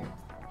arms. Here.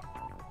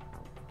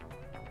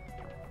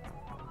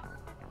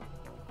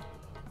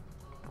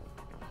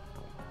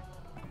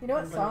 You know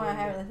what song I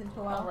haven't listened to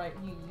in a while? All right,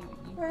 you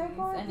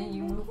freeze, and then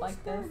you move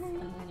like this, and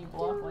then you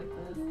block like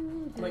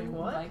this. Like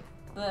what? Like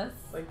this.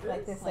 Like this?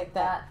 Like this, Like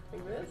that.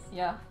 Like this?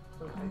 Yeah.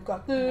 Okay. You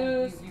got And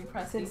then this. you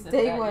press Since these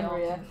day at one, yellow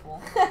Rhea.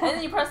 control. And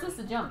then you press this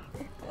to jump.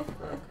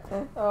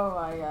 Oh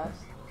my gosh.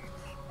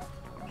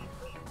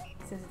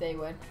 Since day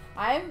one.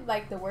 I'm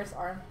like the worst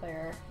arm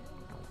player.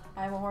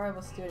 I'm a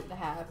horrible student to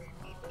have.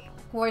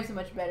 Rory's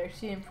much better.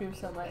 She improved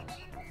so much.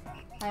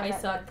 I'm I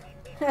not suck. bad.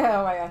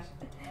 Oh my gosh.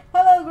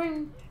 Hello,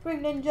 Green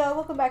Ninja.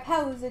 Welcome back.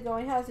 How's it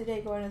going? How's your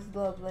day going? It's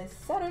lovely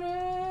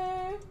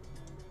Saturday.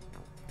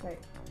 Wait.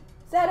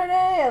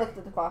 Saturday! I looked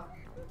at the clock.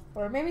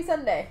 Or maybe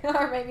Sunday.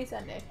 Or maybe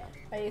Sunday.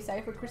 Are you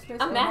excited for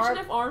Christmas? Imagine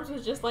if arms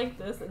was just like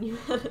this and you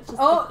had it just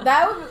Oh, like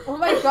that would. Oh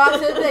my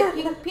gosh, it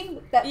was like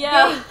ping, that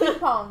Yeah. game, ping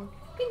pong.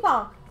 Ping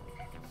pong.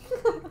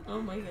 Oh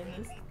my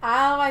goodness.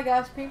 Oh my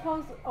gosh, ping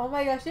pong. Oh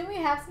my gosh, didn't we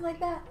have something like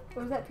that?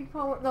 Or was that ping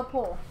pong? No,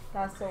 pool.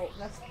 That's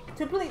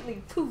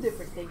completely two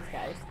different things,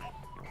 guys.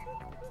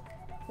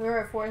 We were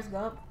at Forrest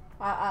Gump.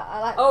 I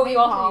like Oh, ping you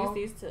also pong.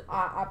 use these to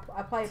I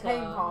play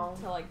ping pong.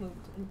 to like move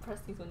and press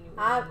these when you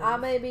I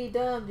may be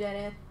dumb,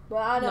 Jenny, but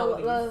I know No, what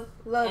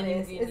these. love And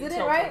is. you Isn't it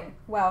tilt right? them.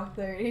 Wow,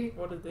 30.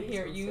 What did they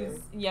Here,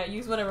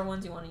 use whatever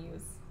ones you want to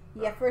use.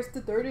 Yeah, first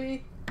to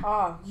 30.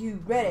 Are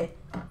you ready?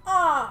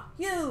 Are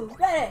you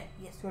ready?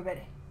 Yes, we're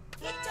ready.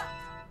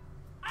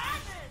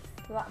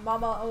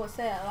 Mama always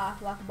said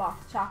like a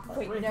box of chocolate.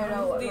 Wait, you don't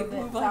know what these was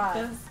move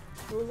inside. like this.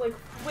 It was like,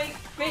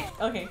 Wait.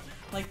 Okay,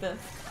 like this.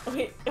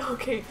 Okay,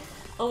 okay.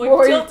 Oh wait,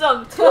 Rory. tilt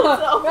them.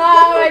 Oh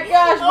my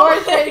gosh, Oh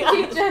Rory's my trying to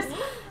teach goodness.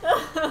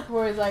 us.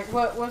 Rory's like,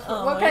 what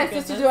Oh what my kind of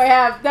sister goodness. do I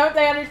have? Don't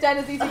they understand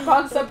this easy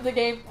concept of the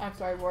game? I'm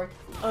sorry, Rory.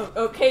 Oh,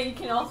 okay, you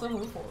can also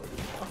move forward.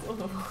 Also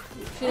move forward.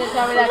 She didn't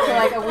tell me that till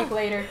like a week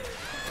later.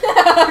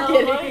 Oh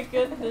Kidding. my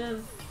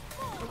goodness.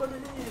 look what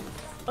it is.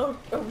 Oh,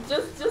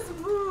 just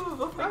move.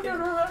 Oh my I don't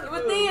know goodness. how to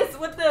With move. these,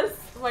 with this.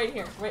 Right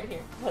here.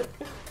 Look.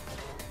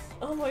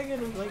 Oh my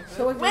goodness, like this.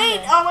 So what's wait,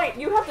 in there? oh wait,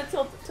 you have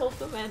to tilt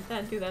them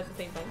and do that at the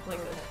same time, like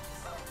this.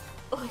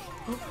 Oh,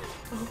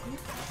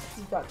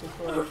 You got this,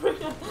 Rory.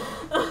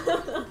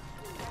 oh.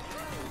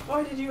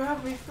 Why did you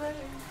have me playing?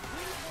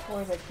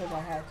 Rory's like, because I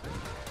had to.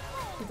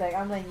 She's like,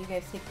 I'm letting you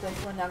guys take this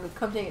one. Now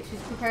come take it. She's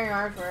preparing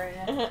arms for it.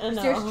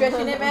 No. You're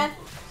stretching it, man.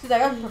 She's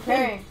like, I'm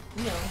preparing.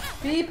 No.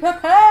 Be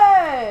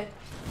prepared.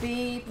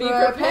 Be Be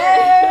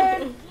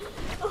prepared.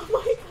 Oh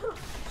my god.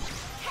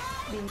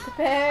 Be I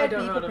prepared. don't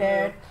Be know how to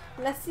prepared.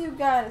 Unless you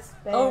got a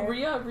spare. Oh,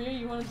 Rhea,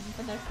 you want to do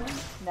the next one?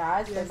 Nah,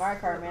 I just play Mario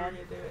Kart, man.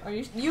 Are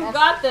you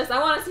got this. I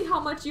want to see how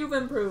much you've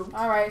improved.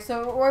 Alright,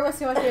 so Rory wants to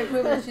see how much you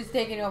improve and she's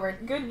taking over.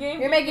 Good game.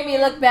 You're good making me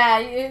game. look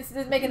bad. It's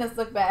making us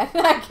look bad.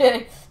 I'm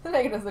kidding. It's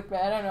making us look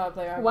bad. I don't know how to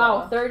play Mario Kart. Wow,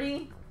 well.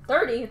 30?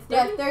 30? It's 30?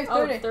 Yeah, 30, Oh,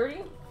 30. it's 30?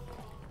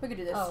 We could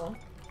do this. Oh.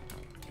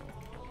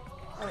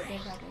 Oh, wait,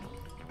 game's happening.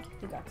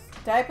 You got this.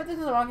 Did I put this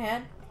in the wrong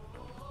hand?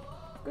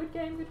 Good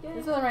game, good game.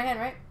 This is in the right hand,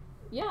 right?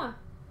 Yeah.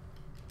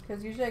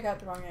 Because usually I got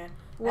the wrong hand.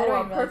 I Whoa, don't a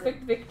even realize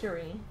perfect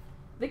victory.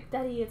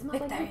 Victory, it smells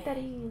like Victory.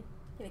 victory.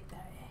 Victory.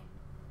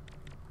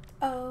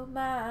 Oh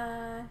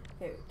my.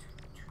 Okay.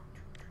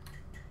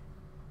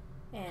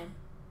 And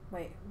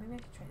wait, maybe I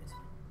can try this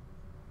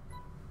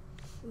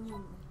one.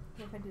 Ooh,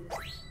 what if I do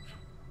this?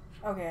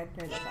 Okay, I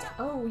turned this out.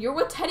 Oh, you're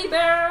with Teddy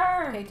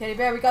Bear! Okay, Teddy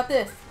Bear, we got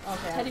this.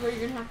 Okay. Teddy Bear,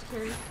 you're gonna have to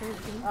carry the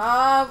team. Wait.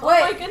 Oh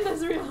my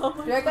goodness, Rhea. Oh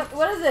my Do I got?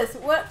 What is this?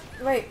 What?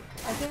 Wait,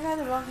 I think I have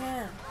the wrong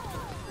hand.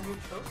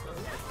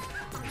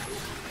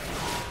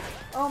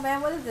 Oh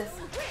man, what is this?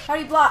 How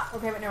do you block?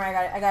 Okay, but never mind,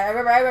 I got it.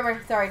 I remember.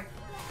 Sorry.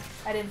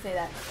 I didn't say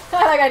that.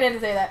 Like I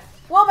didn't say that.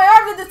 Well, my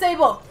arms are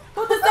disabled.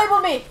 Who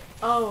disabled me?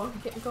 Oh,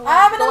 go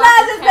I'm in the go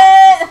Lazarus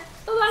after pit.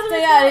 The Lazarus Stay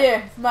pit. out of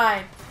here. It's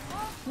mine.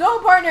 No,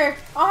 partner.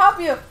 I'll help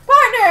you.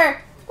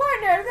 Partner.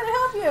 Partner, I'm gonna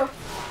help you.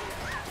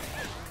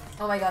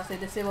 Oh my gosh, they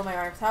disabled my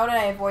arms. How did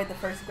I avoid the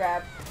first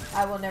grab?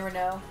 I will never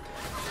know.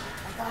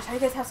 Oh my gosh, how do you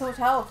guys have so much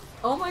health?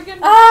 Oh my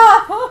goodness.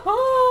 Ah!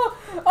 Oh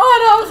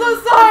no, I'm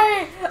so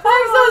sorry.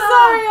 I'm so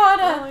sorry, Oh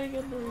Anna. my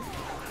goodness.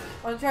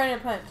 I'm trying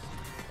to punch.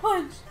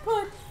 Punch,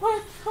 punch,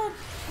 punch, punch.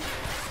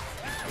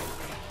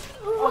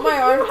 Oh, my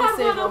arm's You have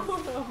disabled.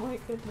 one. Oh my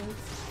goodness.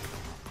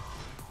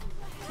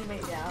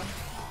 Teammate down.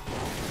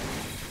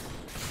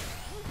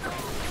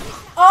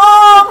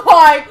 Oh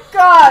my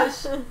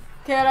gosh!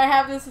 Can I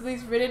have this at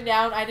least written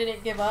down? I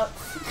didn't give up.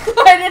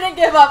 I didn't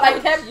give up. I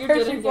kept You didn't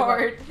pushing give up.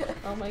 forward.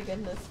 Oh my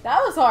goodness. That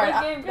was hard.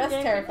 Good game, good That's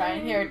game, terrifying.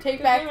 good Here, game. take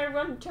Good back. game,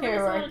 everyone. Turn Here,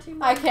 us on Rory. a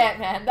team I fight. can't,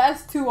 man.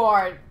 That's too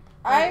hard.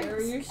 Are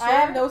you sure? I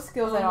have no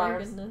skills Oh at my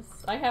arms. goodness.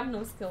 I have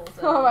no skills.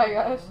 at Oh my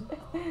all. gosh.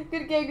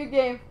 Good game, good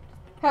game.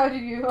 How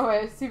did you? Oh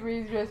my, super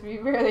easy dress me.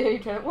 Barely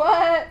hit each other.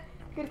 What?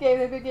 Good game,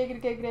 good game,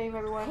 good game,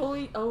 everyone.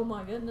 Holy, oh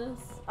my goodness.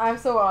 I'm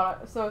so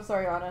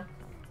sorry, Anna.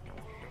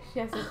 She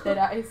has such dead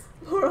eyes.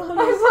 Poor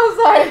I'm so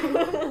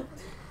sorry.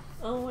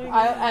 Oh my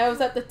god. I was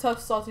at the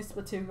tough salty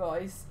Splatoon,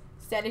 guys.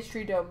 Standing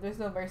tree dome. There's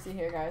no mercy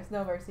here, guys.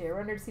 No mercy here. We're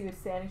under the sea with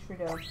standing tree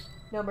dome.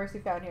 No mercy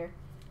found here.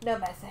 No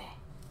mercy.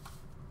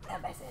 No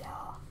mercy at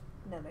all.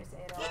 No mercy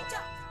at all.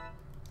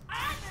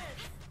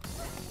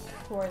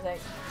 Rory's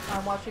like,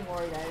 I'm watching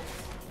Rory, guys.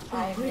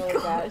 I am really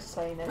bad at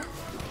playing it.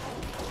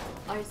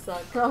 I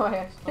suck. Oh my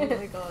gosh. Oh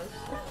my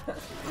gosh.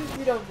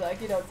 You don't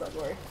suck. You don't suck,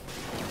 Rory.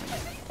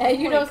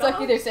 And you don't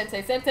suck either,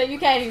 Sensei. Sensei, you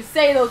can't even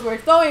say those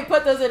words. Don't even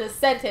put those in a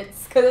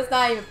sentence, because it's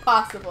not even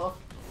possible.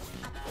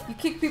 You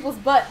kick people's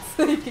butts.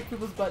 You kick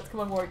people's butts.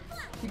 Come on, Rory.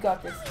 You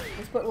got this.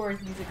 Let's put Rory's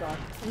music on.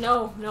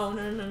 No.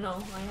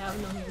 I have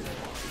no music.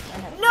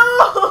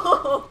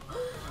 No!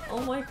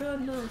 Oh my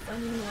goodness. I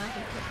need to laugh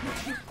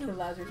at The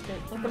Lazarus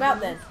pit. Kick him out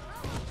then.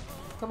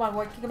 Come on,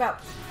 Rory. Kick him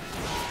out.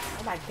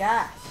 Oh my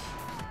gosh.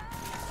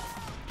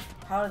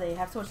 How do they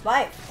have so much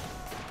life?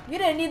 You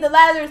didn't need the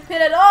Lazarus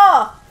pit at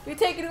all! You're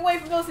taking away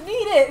from those who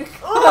need it!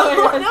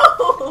 Oh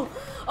no!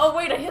 Oh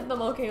wait, I hit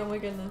them. Okay, oh my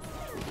goodness.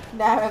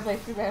 Now I've played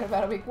Superman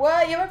about a week.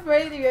 What? You haven't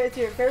played your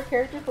favorite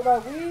character for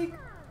about a week?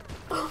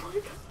 Oh my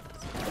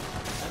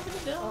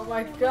god. Oh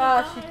my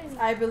gosh.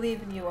 I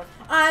believe in you, Rory.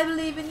 I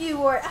believe in you,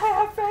 Rory. I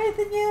have faith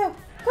in you!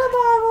 Come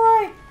on,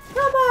 Rory!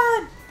 Come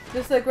on!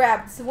 Just a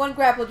grab. Just one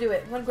grab will do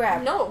it. One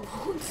grab. No, it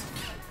won't.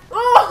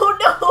 Oh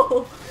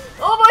no!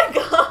 Oh my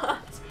god!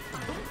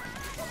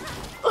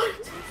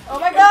 Oh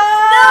my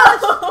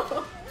gosh!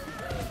 No!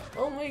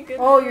 Oh my goodness.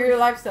 Oh, you're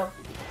alive still.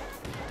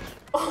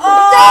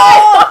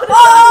 Oh!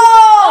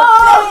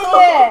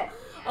 Dang it!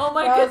 Oh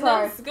my That was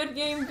goodness. hard. Good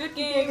game, good Good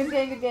game. game,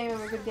 good game,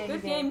 good game.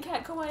 Good game,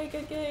 Cat Kawaii,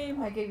 good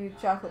game. I gave you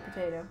chocolate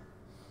potato.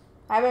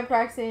 I've been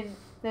practicing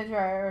Ninja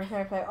or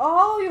trying to play.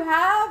 Oh, you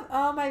have?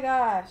 Oh my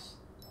gosh.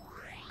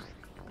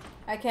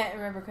 I can't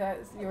remember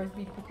because yours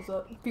beat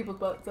people's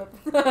butts up.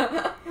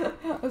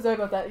 I'm sorry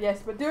about that.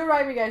 Yes, but do it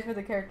right, me guys, for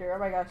the character. Oh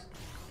my gosh.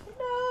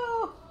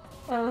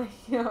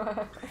 No.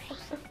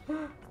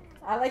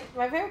 I like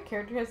my favorite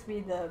character has to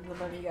be the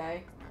mummy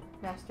guy,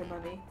 Master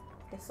Mummy.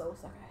 The soul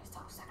sucker.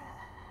 Soul sucker.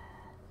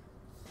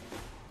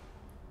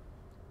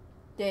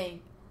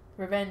 Dang.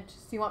 Revenge.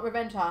 So you want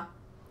revenge, huh?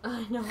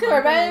 I know.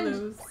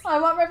 Revenge! I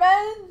want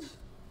revenge!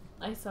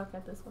 I suck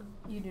at this one.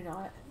 You do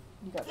not.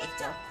 You got this,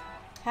 girl.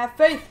 Have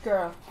faith,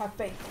 girl. Have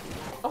faith.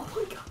 Oh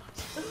my god.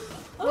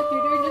 Look,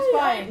 you're doing just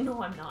fine.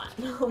 No, I'm not.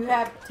 You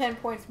have 10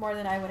 points more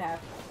than I would have.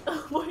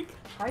 Oh my god.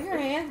 How do your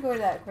hands go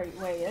that great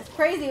way? That's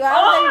crazy.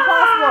 How is that even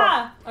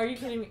possible? Are you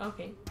kidding me?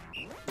 Okay.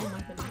 Oh my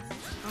goodness.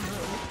 Oh no,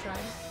 let's try.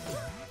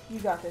 You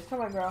got this.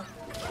 Come on, girl.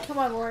 Come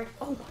on, Rory.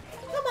 Oh my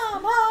Come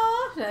on,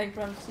 Mom. Like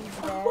from She's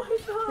the Man. Oh my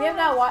god. We have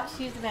not watched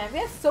She's the Man. We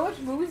have so much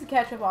movies to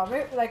catch up on.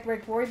 Like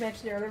Rory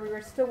mentioned earlier, we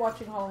were still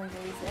watching Halloween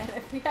movies, and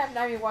we have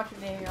not even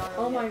watching any on.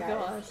 Oh my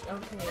gosh.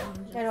 Okay.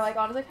 And like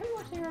Anna's like, have you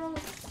watched any on?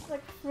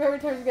 Like every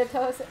time you get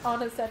tell us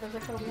Anna said, I was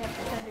like, oh, we have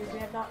pretenders. We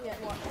have not yet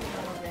watched any of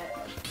them yet.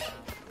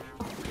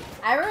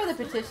 I remember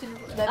the petition. The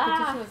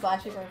petition was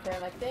last year going fair.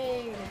 I'm like,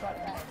 dang, they brought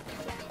it back.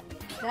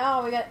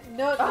 Now we got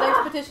no. The next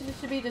petition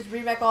should be just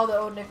remake all the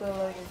old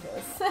Nickelodeon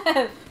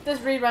shows.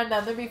 Just rerun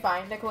them. They'll be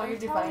fine. Nickelodeon will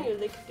be fine. You,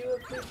 they could do a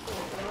prequel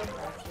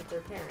for with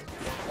their parents.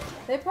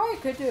 They probably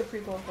could do a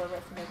prequel for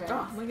Rest of My Oh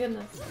Parents. my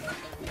goodness.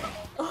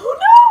 Oh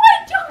no!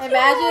 I jumped.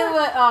 Imagine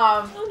what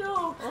Oh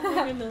no! Oh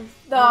my goodness.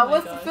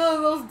 what's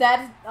Phil Will's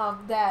dad's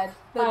dad?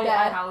 The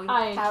dad.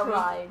 I Howie.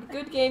 tried.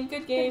 Good game.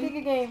 Good game.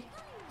 Good game.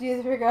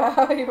 Jesus, I forgot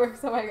how he works.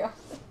 Oh my god.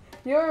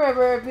 You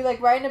remember? It'd be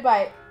like riding a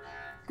bike.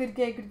 Good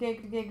game. Good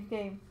game. Good game. Good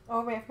game.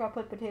 Oh man, I forgot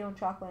to put potato and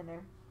chocolate in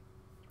there.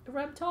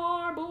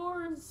 Reptar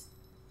boards.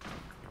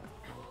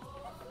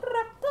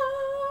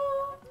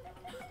 Raptor.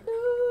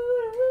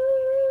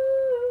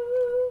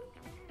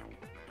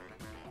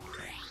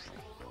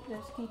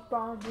 Just keep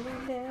on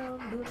moving down,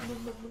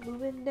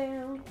 moving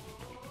down.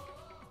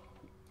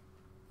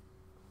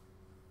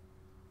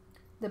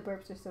 The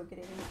burps are so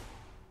getting me.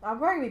 I'm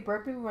probably gonna be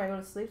burping when I go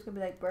to sleep. It's gonna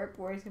be like burp.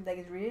 Rory's gonna be like,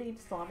 it's really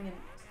slamming and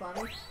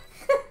slamming.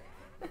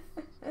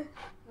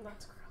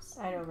 That's gross.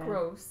 I know, man.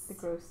 Gross. The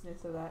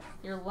grossness of that.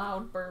 Your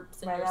loud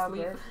burps in My your loud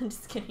sleep. burp. I'm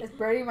just kidding. It's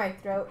burning my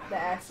throat, the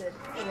acid.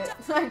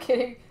 I'm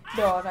kidding.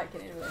 No, I'm not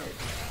kidding. It really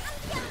hurts.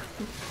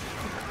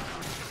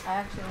 I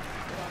actually went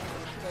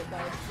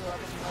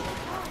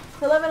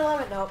to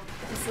 11. Nope.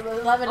 It's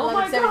 11, Oh 11,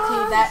 my 17.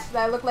 gosh.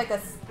 That looked like a,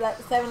 that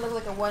 7 looked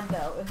like a 1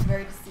 though. It was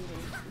very deceiving.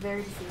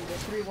 Very deceiving.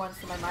 There's 3 1s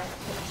to my mind.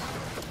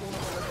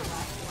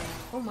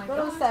 Oh my Go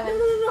god. to 7.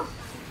 No.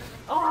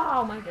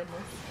 Oh my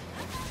goodness.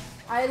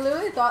 I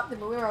literally thought the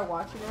movie we were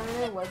watching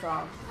earlier was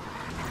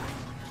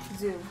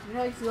Zoo. You know,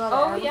 like Zoo. All the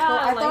Oh, animals yeah, go? I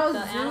like thought it the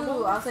was Zoo.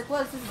 animals. I was like,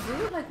 what is this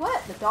Zoo? Like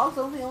what? The dogs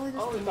only this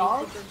Oh, the you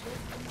dogs? made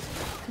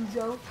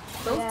Cujo.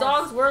 Those Yes.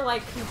 dogs were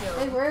like They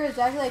Cujo. were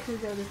exactly like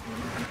Cujo. Just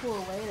eating people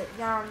away. Like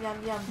yum yum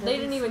yum. They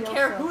didn't even Delicioso.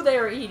 care who they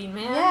were eating,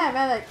 man. Yeah,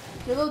 man. Like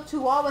the little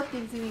chihuahua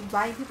things, you mean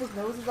biting people's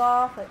noses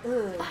off. Like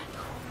ugh.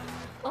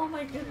 Oh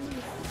my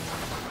goodness.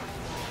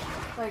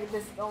 Like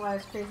this. Oh my,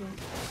 it's crazy.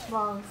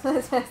 Mom,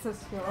 this has so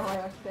true. Oh my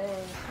gosh,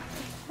 dang.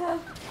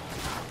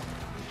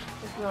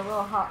 It's been a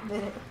little hot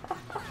minute.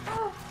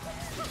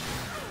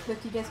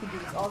 Look, you guys can do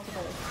this all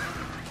together.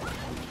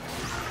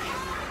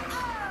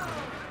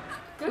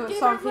 Good game,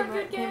 song everyone,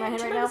 good came in my game.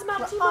 head right now. Tremendous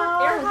amount of We're teamwork.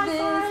 Air all high in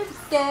five. this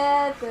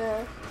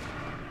together.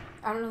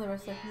 I don't know the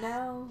rest of it.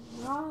 Now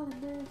we're all in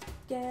this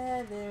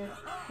together.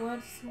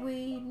 Once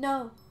we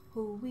know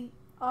who we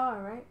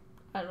are, right?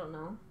 I don't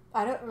know.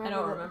 I don't remember. I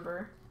don't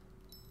remember.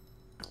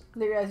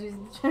 The guys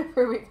using the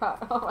Jennifer we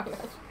got. Oh my gosh.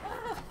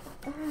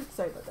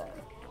 Sorry about that.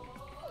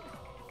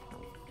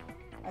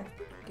 I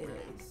think it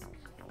is.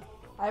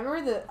 I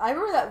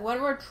remember that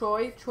one where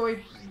Troy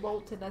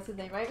Bolton, that's his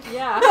name, right?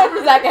 Yeah.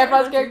 Remember Zac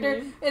Efron's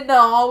character in the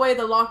hallway,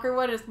 the locker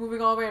one is moving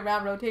all the way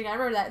around, rotating. I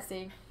remember that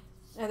scene.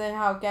 And then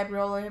how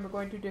Gabriella and him are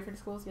going to different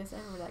schools. Yes, I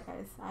remember that,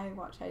 guys. I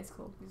watched High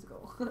School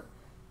Musical.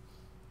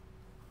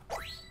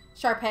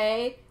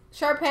 Sharpay.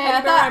 Teddy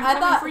bear, I'm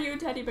coming for you,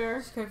 teddy bear.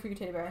 She's coming for you,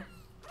 teddy bear.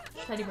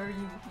 Teddy bear,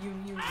 you.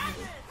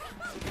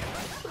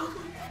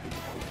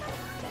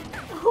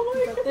 Oh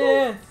my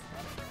god.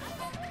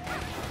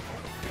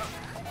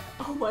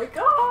 Oh my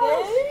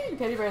god!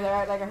 Teddy bear,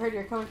 like I heard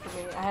you're coming for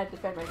me. I had to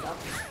defend myself.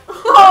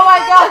 Oh my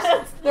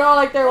gosh! They're all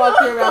like they're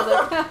watching around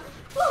like.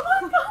 Oh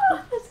my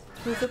god!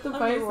 Who's at the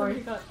fight war?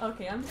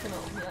 Okay, I'm just gonna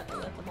let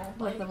them all fight.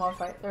 Let them all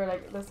fight. They're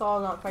like, let's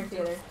all not fight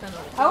together.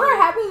 I I wonder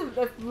what happens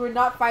if we're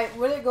not fight.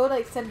 Would it go to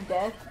like sudden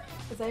death?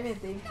 Is that even a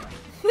thing?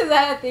 Is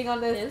that a thing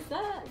on this? Is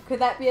that? Could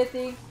that be a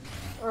thing?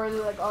 Or is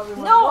it like all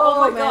everyone? No!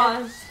 Oh, Oh my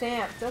gosh!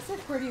 Stamps. That's a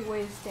pretty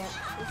way to stamp.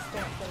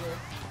 Stamps over.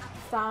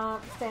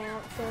 Stomp,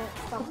 stamp, stamp,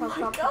 stomp, stomp,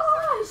 stomp. Oh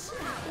my gosh!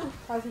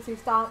 I was gonna say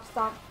stomp,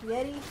 stomp,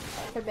 Yeti.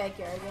 Come back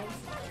here, guys.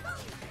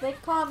 They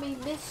call me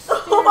Mr.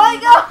 Oh my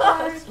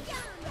gosh!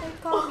 They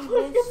call me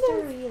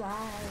Mystery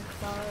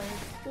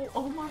Lifeguard.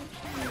 Oh my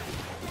god.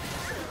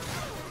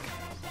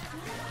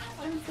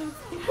 I'm so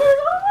scared.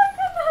 Oh my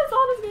goodness,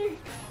 honestly.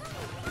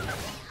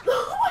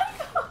 Oh my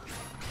god.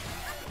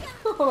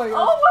 Oh my gosh.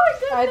 Oh my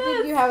goodness. I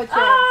think you have a chance.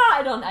 Ah,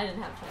 I didn't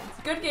have a chance.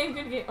 Good game,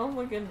 good game. Oh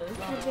my goodness.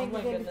 Oh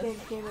my goodness.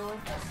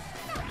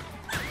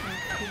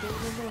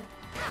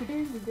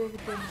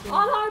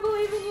 Anna, I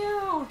believe in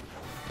you.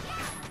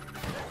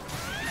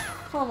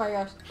 Oh my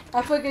gosh.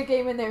 I put a good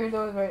game in there, who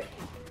knows, right?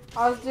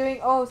 I was doing,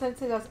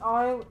 Sensei, that's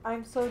all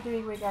I'm so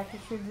doing with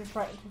active streams to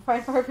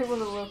find more people in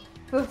the world.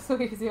 It feels so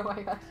easy, oh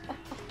my gosh.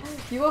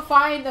 You will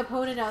find the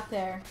opponent out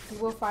there. You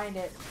will find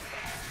it.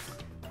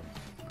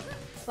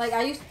 Like,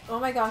 oh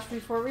my gosh,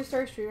 before we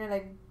started streaming,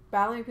 like,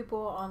 battling people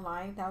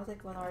online, that was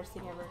like one of the hardest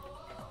thing ever.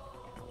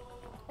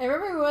 I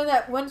remember we won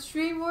that one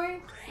stream, boy?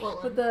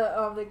 With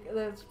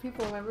the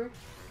people, remember?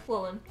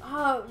 What one?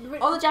 Oh,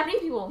 the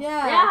Japanese people.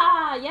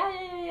 Yeah.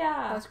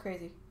 Yeah. That was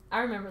crazy. I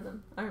remember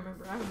them. I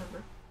remember.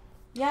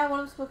 Yeah, one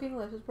of them spoke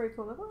English. It was pretty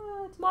cool. Like,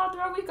 what?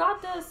 Mothra, we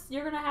got this.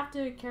 You're gonna have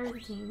to carry the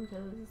team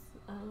because.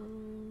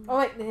 Oh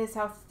wait, his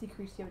health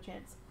decreased. You have a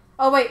chance.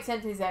 Oh wait,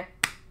 Sensei's there.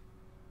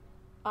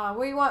 What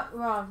do you want?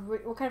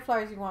 What kind of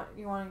flowers you want?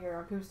 You want on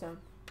your tombstone?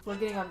 We're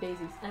getting on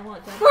daisies. I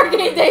want. We're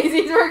getting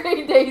daisies. We're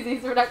getting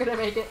daisies. We're not gonna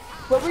make it.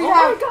 But we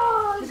have. My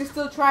gosh. We can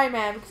still try,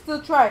 man. We can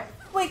still try.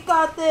 We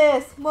got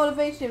this!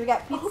 Motivation. We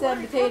got pizza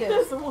and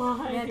potatoes. Goodness,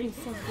 why? Yeah, it's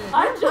so good.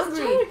 I'm just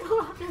hungry. trying to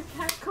go after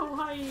Cat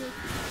Kawaii.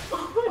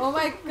 Oh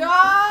my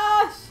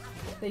gosh!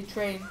 They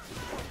trained.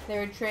 They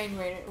were trained,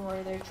 or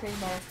they were trained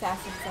by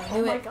assassins. I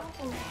knew it. God.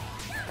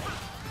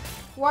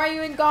 Why are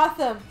you in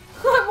Gotham?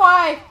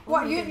 Why?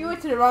 What? You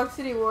went to the wrong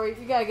city, Rory.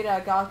 You gotta get out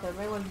of Gotham.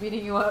 Everyone's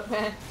beating you up,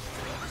 man.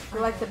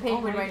 You're like the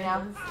penguin right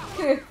now.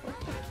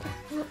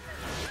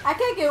 I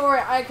can't get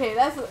worried. Okay,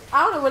 I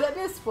don't know. Would that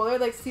be a spoiler?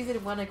 Like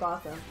season 1 of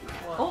Gotham.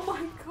 What? Oh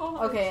my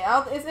god. Okay,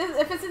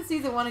 if it's in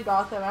season 1 of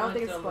Gotham, I don't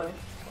think it's a spoiler.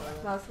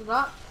 No, it's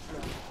not.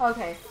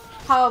 Okay,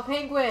 how a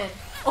penguin.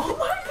 Oh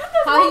my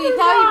goodness. How he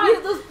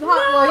beat those.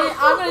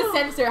 I'm gonna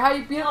censor how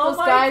he beat up those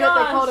guys that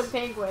they called him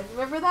penguin.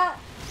 Remember that?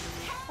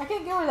 I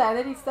can't get over that.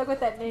 Then he stuck with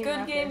that name.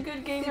 Good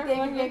game,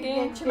 everyone. Good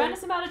game.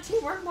 Tremendous amount of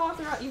teamwork,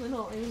 Mothra. Even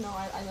though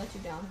I let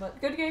you down, but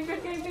good game.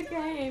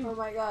 Oh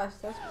my gosh,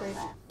 that's crazy.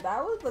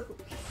 That was like.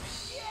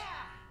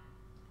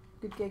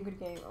 Good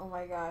game. Oh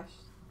my gosh.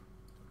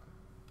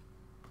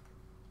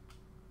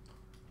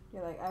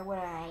 You're like, I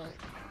would've had it.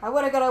 I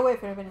would've got away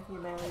from him if you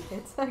manly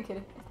kids. I'm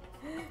kidding.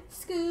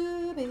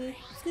 Scooby,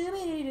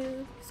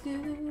 Scooby-Doo,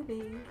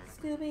 Scooby,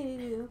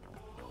 Scooby-Doo.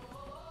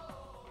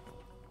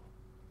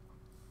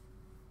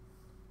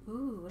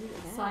 Ooh, what is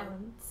it now?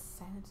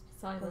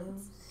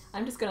 Silence.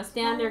 I'm just gonna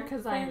stand there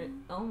because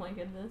oh my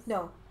goodness.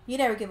 No, you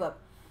never give up.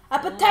 A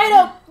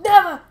potato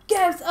never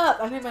gives up.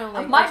 I made my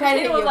own. My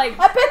potato was like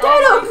a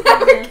potato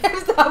never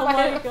gives up. Oh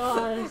my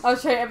gosh. I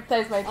was trying to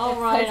empathize my.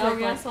 Alright, I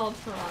guess I'll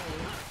try.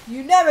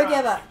 You never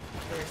give up.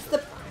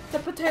 The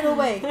potato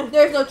way.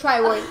 There's no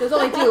try word. There's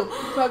only 2.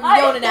 So I'm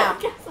Yoda now.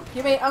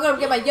 I'm gonna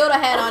get my Yoda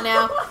hat on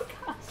now.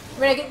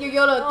 We're gonna get your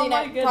Yoda thing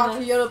that talks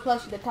to Yoda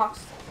plushie that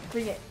talks.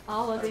 Bring it.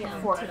 I'll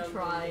attempt to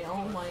try.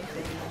 Oh my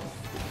goodness.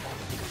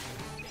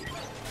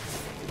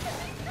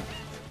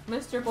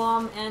 Mr.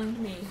 Bomb and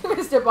me.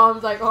 Mr.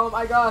 Bomb's like, oh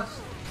my gosh.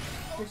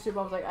 Mr.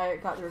 Bomb's like, I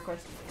got the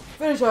request.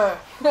 Finish her.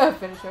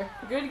 Finish her.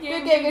 Good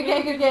game.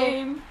 Good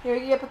game. Here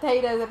we get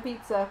potatoes and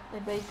pizza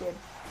and bacon.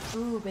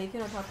 Ooh,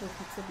 bacon on top of the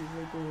pizza would be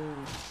really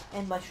good.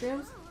 And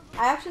mushrooms.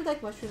 I actually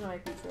like mushrooms on my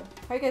pizza.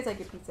 How you guys like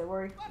your pizza?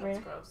 Rory? That's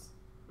gross.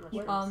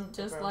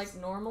 Just gross. like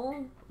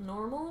normal.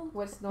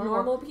 What's normal?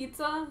 Normal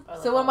pizza.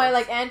 So one might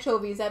like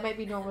anchovies. That might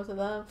be normal to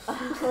them.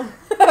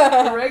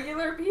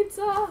 Regular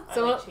pizza.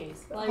 So I like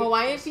cheese. Like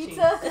Hawaiian cheese.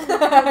 pizza?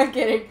 I'm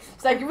kidding.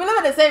 It's like, we live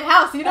in the same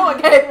house. You know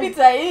what kind of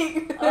pizza I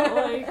eat. Oh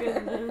my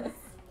goodness.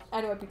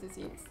 I know what pizza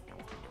she eats.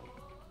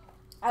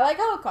 I like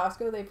how at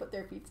Costco they put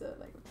their pizza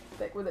like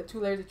with 2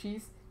 layers of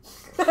cheese.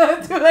 2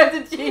 layers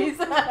of cheese.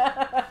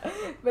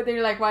 But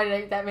they're like, why did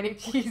I eat that many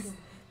cheese?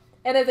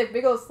 And it's like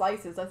big old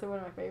slices. That's one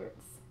of my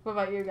favorites. What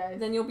about you guys?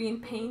 Then you'll be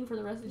in pain for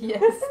the rest of your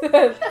Yes.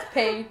 life.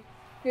 Pain.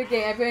 Good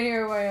game. I've been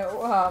here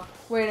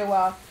waiting a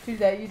while.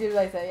 Tuesday, you did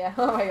like that, yeah.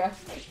 Oh my gosh.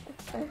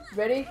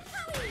 Ready?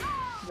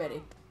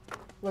 Ready.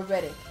 We're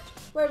ready.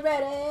 We're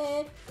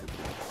ready.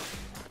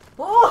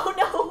 Oh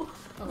no!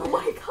 Oh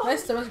my god! My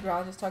stomach's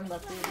growling just talking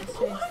about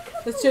food.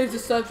 Let's change the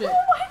subject.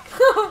 Oh my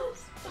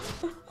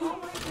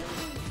god!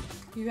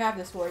 You have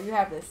this, Rory. You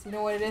have this. You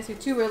know what it is? You're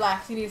too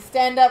relaxed. You need to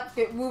stand up,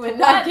 get moving.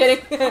 Not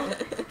kidding. My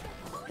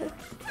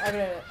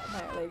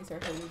legs are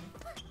hurting.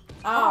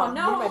 Oh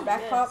no! My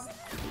back pop.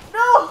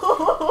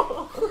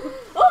 No!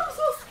 I'm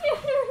so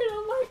scared!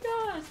 Oh my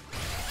gosh!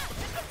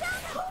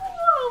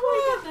 Oh my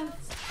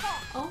goodness!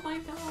 Oh my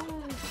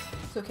gosh!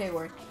 It's okay,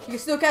 Rory. You can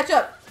still catch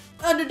up.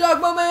 Underdog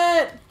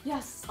moment!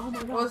 Yes! Oh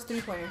my god! Oh, it's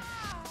 3-pointer.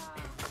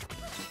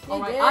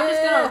 Alright, I'm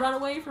just gonna run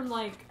away from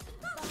like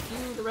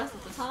you the rest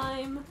of the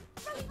time.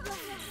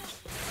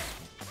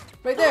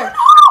 Right there. Oh,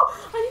 no!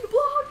 I need to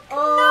block!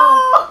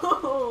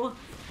 Oh. No!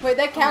 Wait,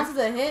 that counts as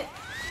a hit?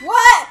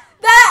 What?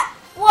 That?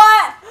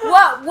 What?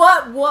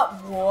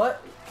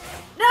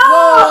 No!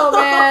 Whoa,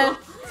 man.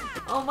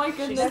 Oh my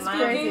goodness, She's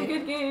good crazy.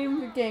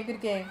 game.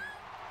 Good game.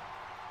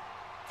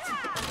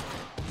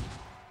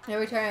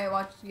 Every time I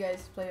watch you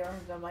guys play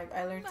Orange, I'm like,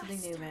 I learned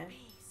something new, man.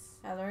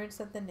 I learned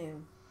something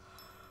new.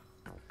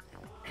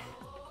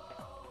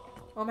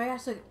 Oh my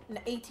gosh, look,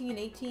 18 and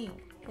 18.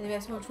 And then we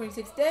have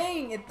 26.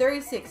 Dang, and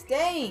 36.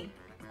 Dang.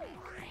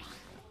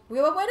 We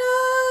have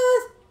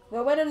winners.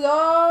 The winners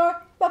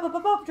are...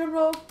 Drum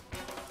roll.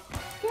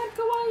 Good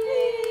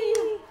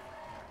kawaii!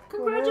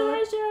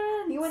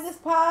 Congratulations! You win this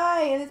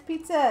pie and this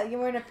pizza. You're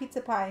wearing a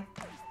pizza pie.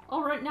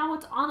 Alright, now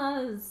it's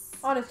Anna's.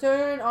 On a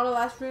turn, on the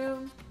last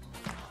room.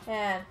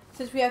 And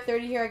since we have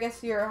 30 here, I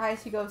guess your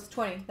highest you go is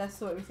 20.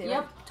 That's what we say,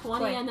 Yep, right?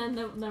 20 and then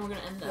we're gonna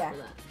end after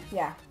that.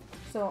 Yeah.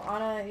 So,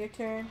 Anna, your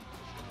turn.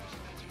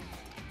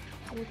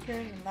 Your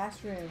turn and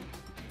last room.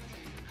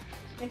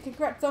 And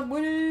congrats on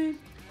winning!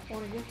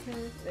 On your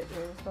turn.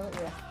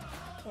 Yeah.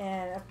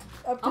 And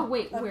up to... Oh,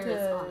 wait, up where to, is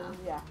Anna?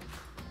 Yeah.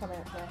 Coming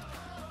up there.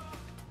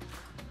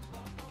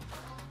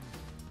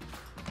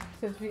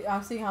 Since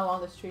I'm seeing how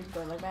long the stream's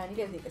going. Like, man, you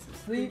guys need to get some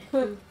sleep.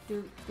 Do.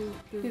 Wait,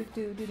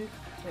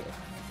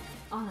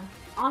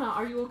 Anna,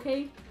 are you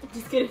okay?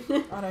 Just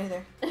kidding. Anna, are you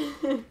there?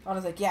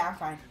 Anna's like, yeah, I'm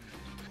fine.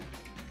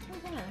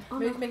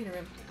 Maybe he's making a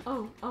room.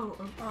 Oh.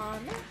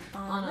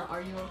 Anna,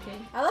 are you okay?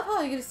 I love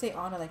how you get to say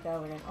Anna like that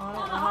over again. Anna.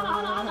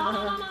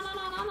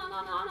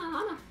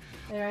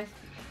 Anyways.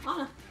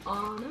 Anna.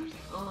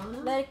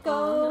 Let it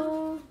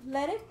go.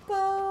 Let it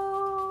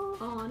go.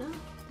 Anna.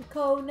 The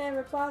cold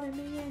never bothered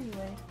me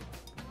anyway.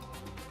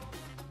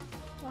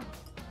 Oh.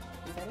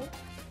 Is that it?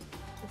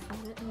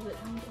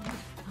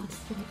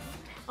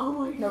 Oh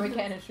my god. No, we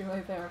can't. It's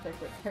really there for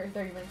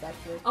 30 minutes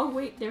actually. Oh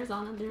wait, there's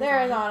Anna. There's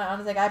Anna.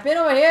 Anna's like, I've been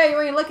over here. You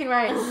weren't looking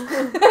right.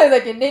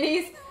 Like in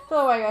nitties.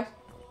 Oh my gosh.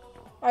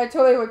 I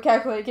totally would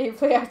calculate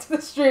gameplay after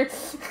the stream.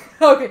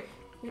 Okay.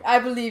 I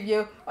believe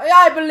you.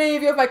 I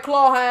believe you with my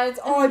claw hands.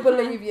 Oh, I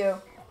believe you.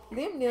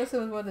 Liam Neeson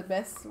was one of the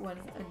best ones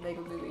in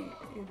Lego movie.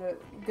 The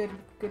good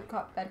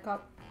cop, bad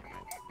cop.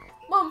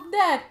 Mom,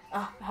 Dad.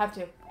 Ah, I have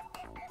to.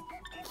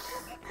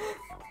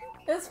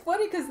 It's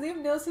funny because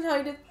Liam Neeson, how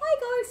he did, hi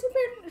guys,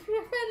 super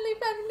friendly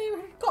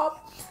neighborhood cop.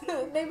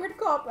 Neighborhood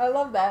cop. I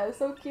love that. It's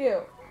so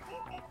cute.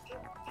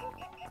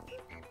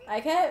 I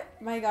can't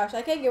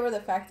get rid of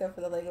the fact though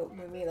for the Lego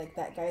movie, like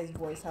that guy's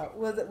voice, how,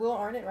 was it Will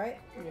Arnett, right?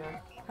 Yeah.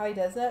 How he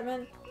does that,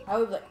 man. I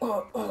would be like,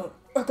 I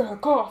gotta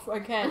cough. I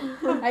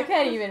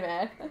can't even,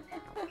 man.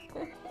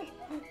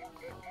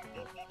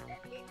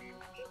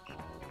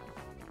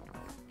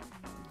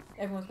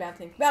 Everyone's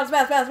bouncing. Bounce.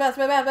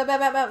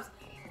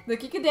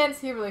 Look, you can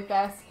dance here really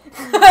fast.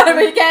 But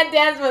you can't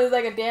dance when it's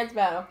like a dance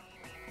battle.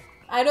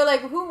 I know,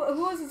 like, who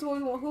was this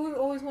one? Who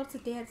always wants to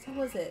dance? Who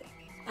was it?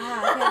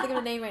 I can't think of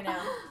a name right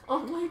now.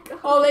 Oh my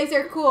god. Oh, legs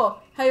are cool.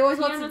 How you always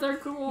want Pianos to... are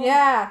cool.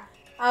 Yeah.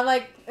 I'm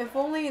like, if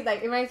only,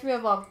 like, it reminds me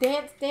of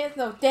Dance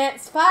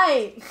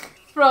Fight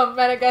from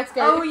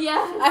Madagascar. Oh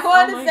yes. I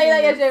wanted to say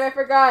that yesterday, but I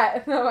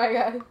forgot. Oh my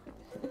god.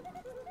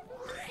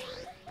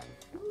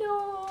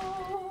 No.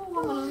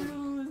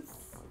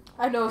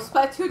 I know,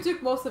 Splatoon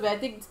took most of it. I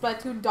think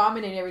Splatoon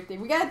dominated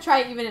everything. We gotta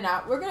try even it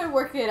out. We're gonna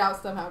work it out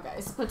somehow,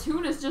 guys.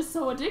 Splatoon is just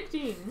so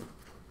addicting.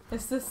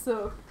 It's just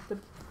so the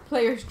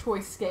player's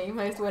choice game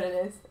is what it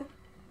is.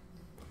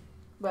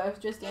 But if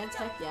Just Dance,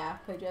 heck yeah,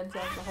 play Just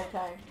Dance the whole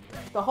time.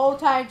 The whole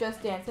time,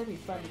 Just Dance. That'd be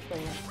fun to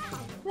play.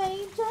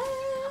 Play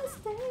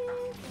Just Dance.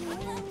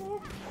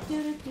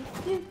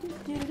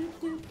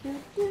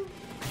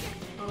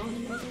 Oh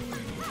no.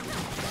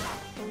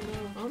 Oh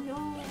no. Oh no.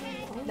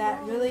 Oh,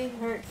 That no. really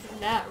hurts.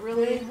 That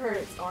really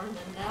hurts, Armin.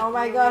 That Oh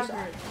my really gosh.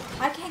 hurts.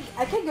 I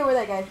can't go with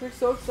that, guys. We're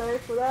so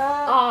excited for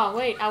that. Oh,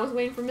 wait. I was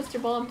waiting for Mr.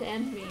 Bomb to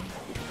end me.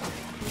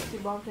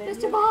 Mr. Bomb,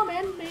 Mr. Bomb,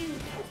 end me.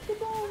 Mr.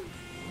 Bomb.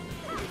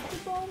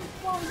 Mr. Bomb.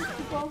 Come on,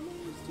 Mr. Bomb.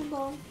 Mr.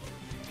 Bomb.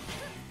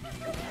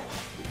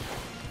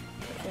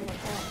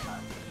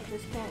 I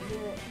just can't do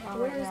it.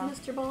 Where is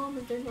Mr. Bomb?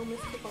 Is there no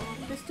Mr. Bomb?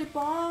 Mr.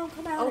 Bomb,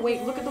 come out. Oh wait,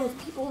 again. look at those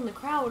people in the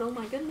crowd. Oh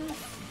my goodness.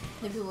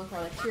 The people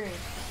are like cheering.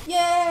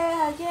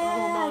 Yeah,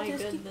 Oh my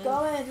just keep goodness.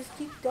 going, just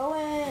keep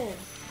going.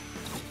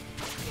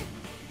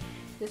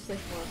 Just like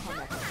more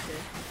combat after.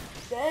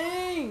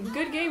 Dang!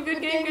 Good game,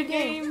 good game, good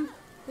game.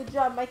 Good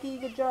job, Mikey,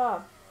 good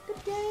job.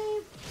 Good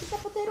game. Pizza,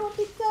 potato,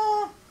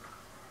 pizza.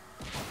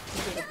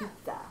 Potato,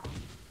 pizza.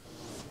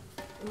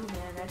 Ooh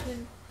man,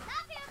 imagine.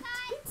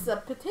 Pizza,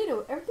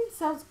 potato, everything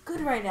sounds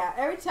good right now.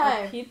 Every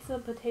time. A pizza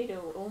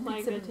potato. Oh my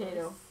Pizza goodness.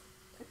 potato.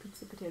 A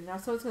pizza potato. Now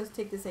someone's going to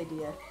take this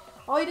idea.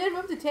 Oh, you did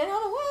move to 10?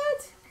 Oh,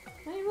 what? I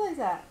didn't realize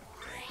that.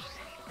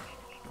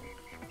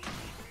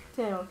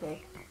 10,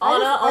 okay.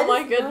 Anna, oh my I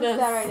just noticed goodness.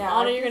 that right now.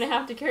 Anna, you're gonna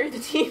have to carry the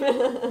team.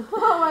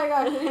 Oh my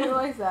gosh, I didn't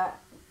realize that.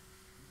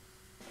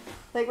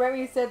 Like right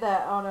when you said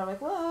that, Anna, I'm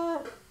like,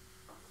 what?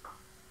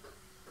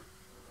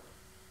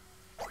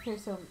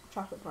 Here's some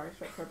chocolate bars,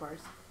 right for bars.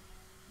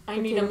 I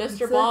need a Potato Mr.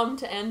 pizza? Bomb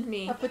to end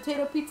me. A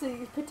potato pizza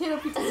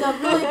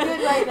sounds really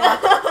good right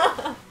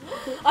now.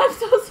 I'm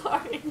so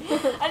sorry.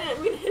 I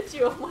didn't mean to hit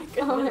you. Oh my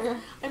goodness. Oh my God.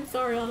 I'm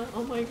sorry, Anna.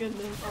 Oh my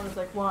goodness. I was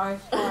like, why?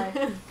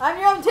 I'm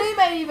your own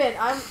teammate even!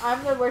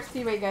 I'm the worst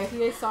teammate, guys. You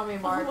guys saw me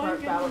in Mario Oh my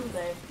Kart battle goodness.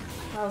 today.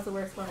 That was the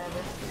worst one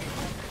ever.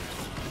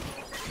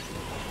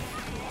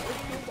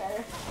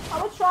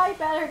 I would try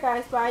better,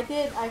 guys, but I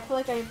did. I feel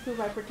like I improved.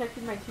 I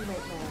protected my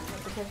teammate, man. I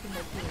protected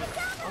my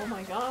teammate. Oh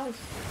my gosh.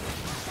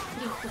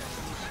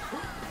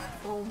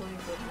 Oh my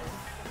goodness.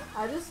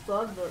 I just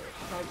love the,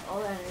 like, all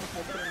the animation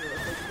I put in it.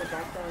 Like, the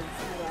background and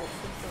see that.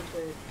 It's so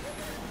good.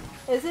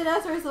 Is it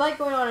us or is the light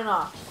going on and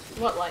off?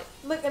 What light?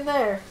 Look in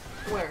there.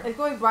 Where? It's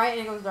going bright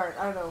and it goes dark.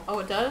 I don't know. Oh,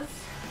 it does?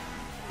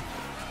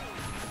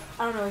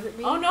 I don't know. Is it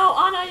me? Oh no,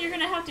 Anna, you're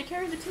gonna have to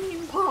carry the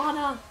team. Poor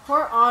Anna.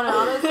 Poor Anna.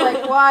 Anna's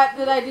like, what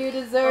did I do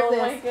to deserve Oh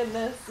this? my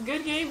goodness.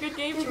 Good game, good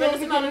game. Good Tremendous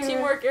game, amount of good game.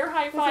 teamwork. Air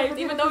high fives, Good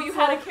even game, though you good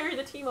had game. to carry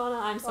the team, Anna.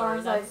 I'm sorry,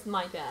 was like- that's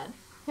my bad.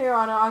 Here,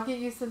 Anna, I'll get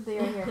you something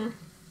right here.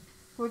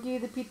 We'll give you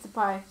the pizza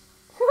pie.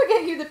 We'll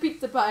give you the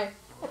pizza pie.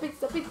 A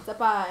pizza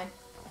pie.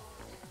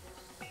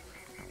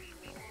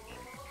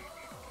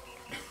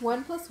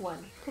 1 +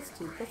 1 +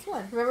 2 +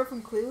 1. Remember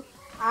from Clue?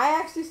 I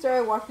actually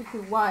started watching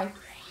Clue. Why?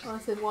 I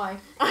said why.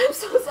 I'm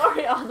so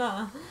sorry,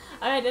 Anna.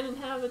 I didn't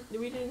have it.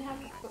 We didn't have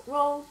it.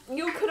 Well,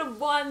 you could have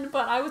won,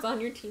 but I was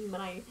on your team,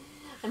 and I'm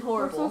I'm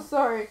horrible. so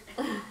sorry.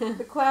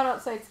 The clown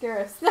outside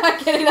scared us. Not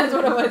kidding, that's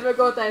what it was. We'll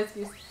go with that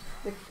excuse.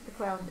 The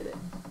clown did it.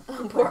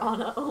 Poor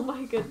Anna. Oh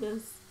my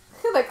goodness.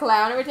 The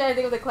clown. Every time I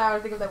think of the clown, I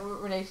think of that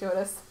what Renee showed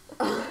us.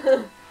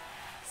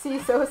 See,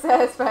 so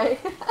satisfying.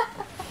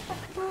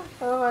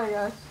 Oh my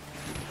gosh.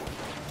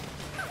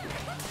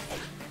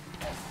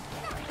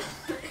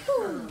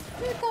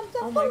 Here comes the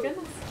Oh my food.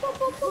 goodness.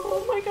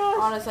 Oh my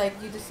gosh. Anna's like,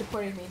 you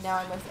disappointed me, now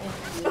I must end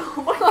you.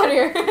 Oh my Come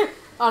here.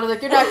 Anna's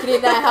like, you're not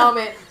getting that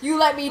helmet. You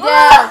let me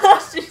down.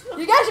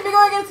 You guys should be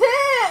going against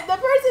him. The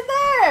person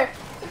there.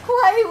 The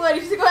quiet one.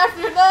 You should go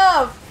after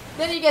enough.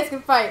 Then you guys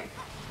can fight.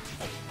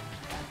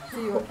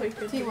 Teamwork. Oh my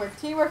goodness. Teamwork.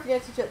 Teamwork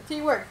against each other.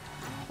 Teamwork.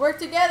 Work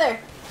together.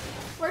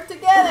 Work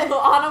together.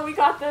 Anna, we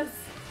got this.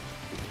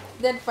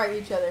 Then fight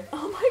each other.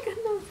 Oh my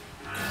goodness.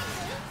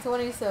 So what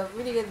do you say?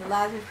 We need to get the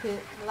Lazarus pit.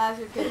 The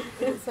Lazarus pit.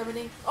 Is it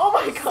summoning? Oh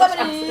my gosh.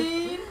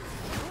 Summoning.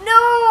 No!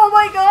 Oh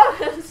my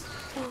gosh.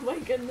 Oh my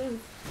goodness.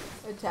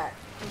 Attack.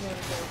 And there we go.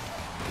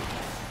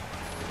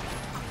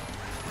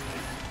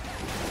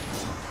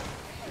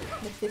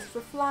 The fist for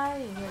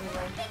flying. There we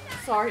go.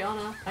 Sorry,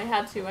 Anna. I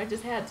had to. I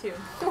just had to.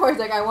 Thor's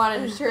like, I wanted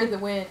to ensure the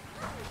win.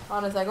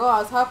 Anna's like, oh, I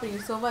was helping you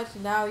so much,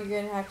 and now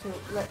you're gonna have to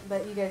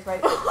let you guys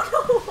fight. Oh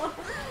no!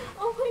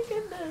 Oh my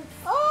goodness.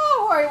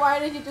 Oh, Rory, why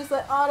didn't you just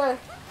let Anna?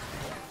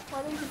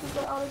 Why didn't you just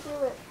let Anna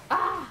do it?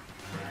 Ah!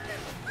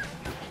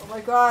 Oh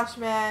my gosh,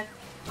 man.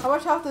 How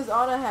much health does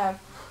Anna have?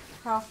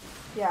 Health?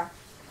 Yeah.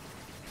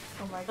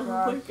 Oh my Oh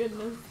god. my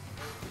goodness.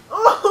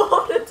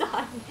 Oh, I'm gonna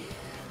die.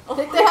 Oh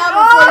Take my the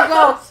helmet before you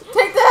gosh. go.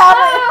 Take the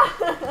helmet.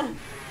 Ah!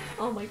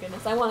 Oh my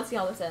goodness. I want to see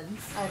how this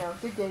ends. I know.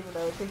 Good game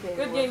though. Good game.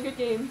 Good game, good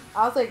game.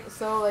 I was like,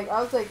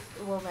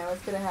 whoa man,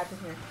 what's gonna happen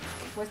here?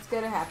 What's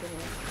gonna happen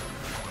here?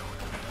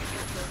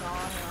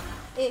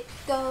 It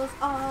goes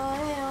on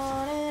and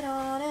on and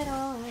on and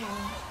on and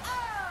on.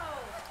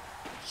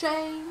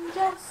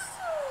 Strangers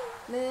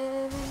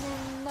living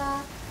in the...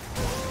 I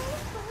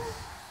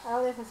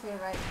don't know if I say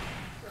it right.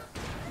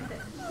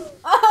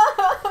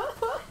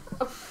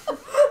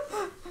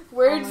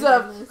 Words Oh my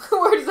of goodness.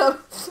 words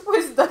of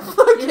wisdom.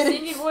 Your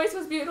singing voice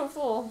was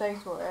beautiful.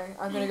 Thanks for it.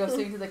 I'm gonna go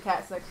sing to the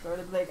cats next door.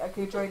 They'll be like, I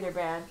could join their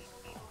band.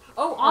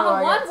 Oh, I Anna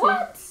won? got two.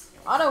 What?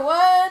 Anna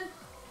won!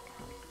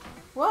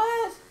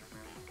 What?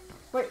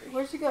 Wait,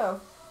 where'd she go?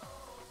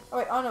 Oh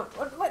wait, Anna,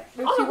 what?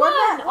 She Anna won won!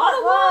 that?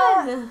 Anna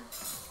won!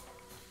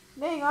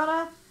 Dang,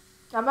 Anna.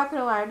 I'm not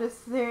gonna lie, I'm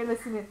just there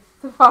listening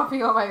to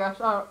Poppy. Oh my gosh.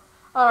 Oh,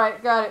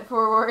 alright, got it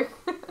for Rory.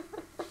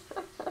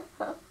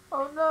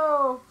 Oh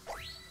no.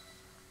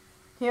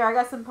 Here, I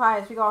got some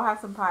pies. We all have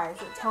some pies.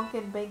 It's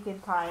pumpkin bacon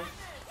pie.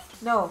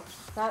 No,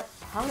 that.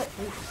 How would it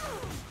taste?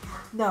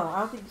 No, I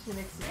don't think you should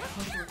mix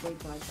pumpkin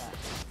bacon like that.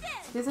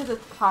 This is a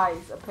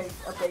pies, a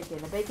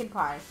bacon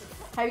pie.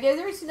 Have you guys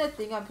ever seen that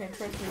thing on Pinterest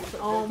where you put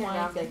bacon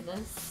around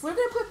goodness. We're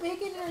gonna put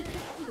bacon in our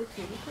chicken this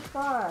year. We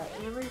forgot.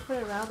 Remember you put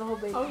it around the whole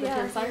bacon? Oh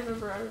yes, I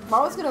remember.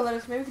 Mom was gonna let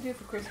us. Maybe we could do it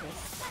for Christmas.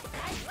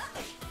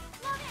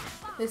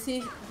 Let's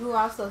see who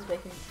else loves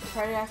bacon.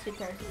 Try to ask your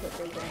parents to put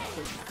bacon on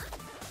Christmas.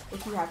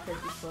 If you have turkey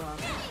for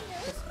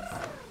Christmas.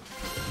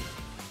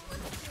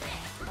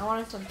 I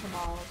wanted some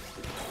tamales.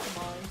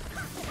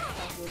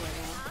 Sounds good right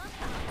now.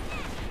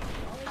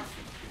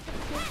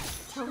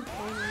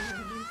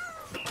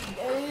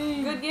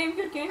 Good game,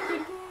 good game, good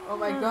game. Oh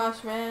my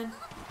gosh, man.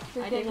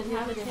 I didn't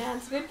have a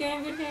chance. Good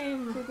game, good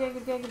game. Good game,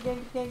 good game, good game,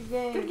 good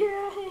game, good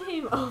game. Good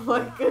game. Oh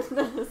my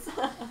goodness.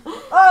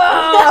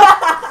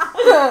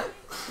 Oh!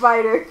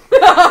 Spider.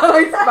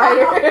 Spider.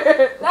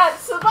 That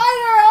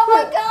spider! Oh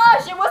my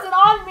gosh! It wasn't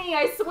on me,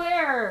 I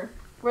swear.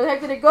 Where the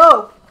heck did it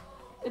go?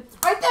 It's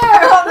right there!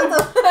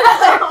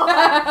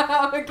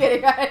 I'm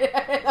kidding.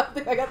 I don't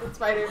think I got the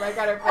spider, but I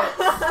got her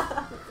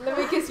foot. Let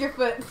me kiss your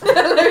foot.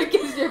 Let me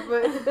kiss your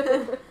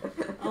foot.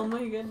 Oh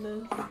my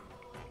goodness.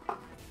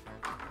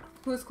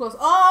 Who's close?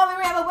 Oh,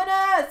 we have a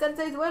winner!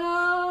 Sensei's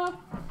winner!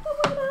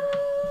 The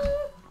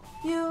winner!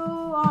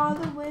 You are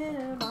the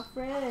winner, my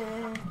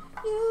friend.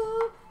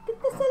 You get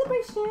the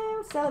celebration.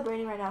 We're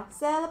celebrating right now.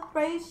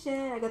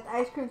 Celebration! I got the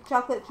ice cream,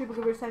 chocolate, triple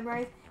giver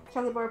sunrise,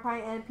 chocolate bar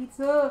pie, and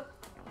pizza.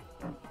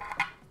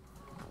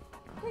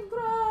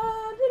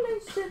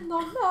 Congratulations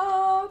on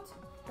that!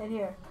 And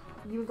here,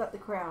 you got the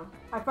crown.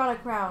 I found a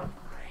crown.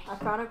 I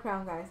found a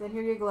crown, guys. And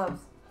here are your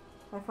gloves.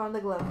 I found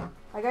the glove.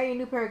 I got you a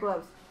new pair of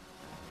gloves.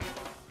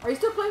 Are you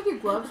still playing with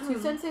your gloves too,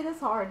 Sensei? That's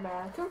hard,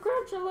 man.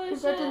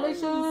 Congratulations!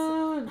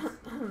 Congratulations!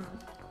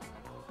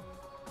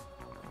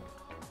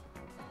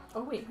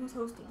 Oh wait, who's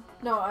hosting?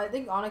 No, I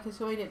think Anna, because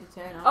she only did to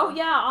 10. Oh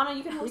yeah, Anna,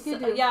 you can host. You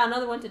can do. Yeah,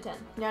 another 1 to 10.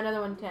 Yeah, another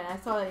 1 to 10. I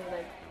saw that you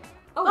like.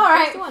 Oh,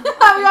 alright! one. We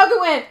all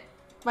can win!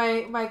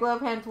 My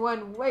glove hands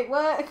won. Wait,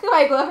 what?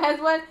 My glove hands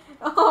won?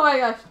 Oh my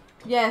gosh.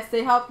 Yes,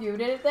 they help you,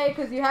 didn't they?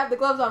 Because you have the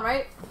gloves on,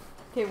 right?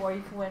 Okay, well,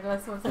 you can win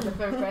unless someone says a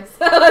better quest.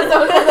 Unless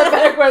someone says a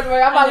better quest.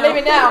 I'm not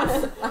leaving now.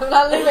 I'm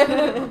not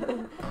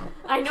leaving.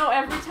 I know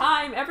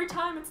every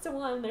time it's the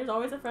one. There's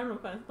always a friend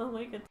request. Oh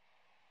my goodness.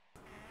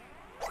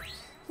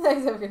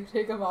 Thanks, I'm gonna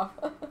take them off.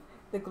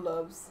 The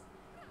gloves.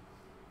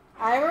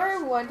 I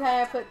remember one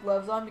time I put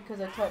gloves on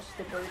because I touched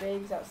the bird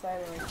eggs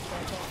outside and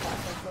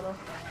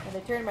and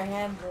they turned my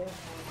hand blue.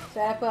 So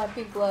I had to put on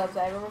pink gloves.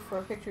 I remember for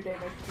a picture day,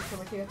 my teacher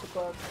told me to take off the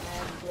gloves and my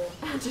hand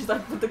blue. She's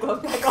like, put the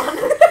glove back on.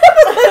 Put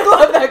the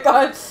glove back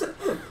on.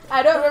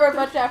 I don't remember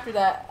much after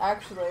that,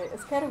 actually.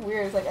 It's kind of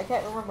weird. It's like I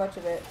can't remember much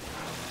of it.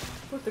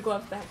 Put the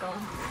gloves back on.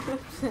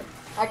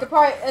 I could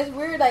probably, it's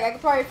weird, like, I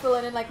could probably fill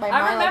it in, like, my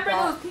mind I remember like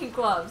that. those pink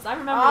gloves. I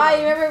remember Ah, them.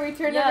 you remember we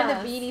turned them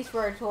into beanies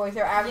for our toys,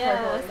 our avatar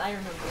toys. Yes, I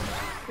remember.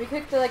 We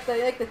took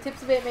the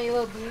tips of it, made a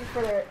little beanie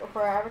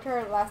for our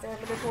avatar, the last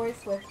Airbender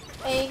toys with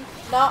Aang,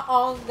 not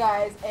on,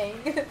 guys,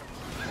 Aang.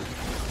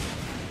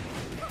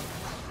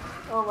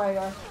 Oh my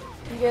gosh.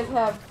 You guys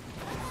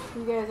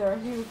are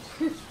huge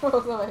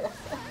trolls, oh my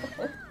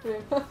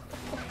gosh.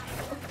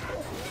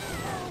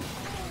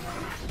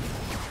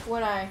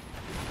 One eye.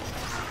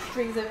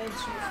 Strings of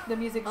instruments, the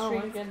music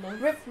strings. Oh my goodness.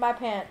 Ripped my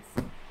pants.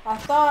 I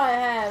thought I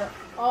had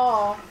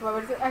all.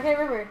 I can't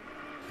remember.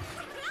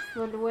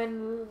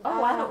 When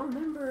oh, I don't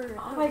remember.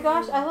 Oh my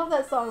gosh, I love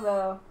that song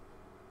though.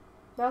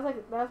 That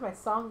was my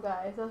song,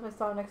 guys. That was my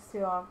song next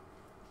to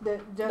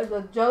the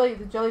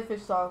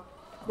jellyfish song.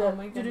 Oh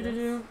my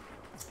goodness.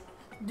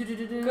 Good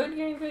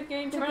game, good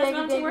game. Tremendous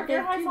amount of teamwork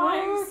here. High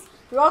fives.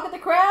 We all get the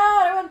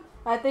crown. Everyone.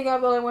 I think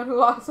I'm the only one who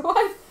lost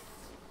one.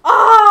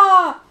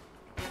 Ah!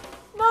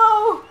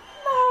 No!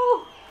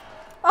 No!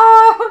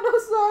 Oh, no,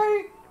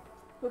 sorry.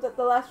 Was that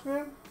the last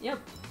room? Yep.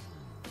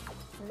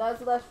 That was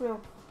the last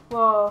room.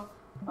 Well,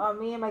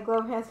 me and my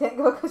glove hands can't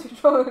go because we're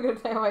trolling a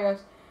good time. Oh my gosh.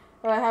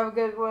 Have a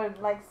good one.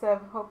 Like,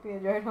 sub. Hope you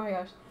enjoyed. Oh my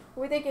gosh.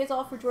 We thank you guys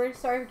all for joining.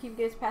 Sorry we keep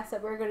you guys past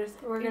that. We're gonna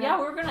yeah,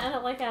 we're gonna end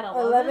it like at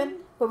 11.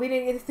 But we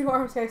didn't get through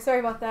arms, guys. Sorry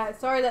about that.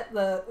 Sorry that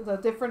the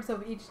difference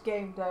of each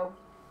game though.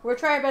 We'll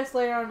try our best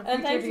later on in the future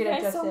and to thank get you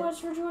guys adjusted. so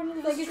much for joining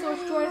us. Thank you so much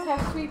for joining us.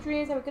 Have sweet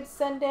dreams. Have a good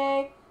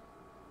Sunday.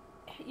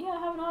 Yeah,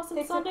 have an awesome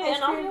Take some Sunday. ice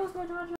And cream. adios, my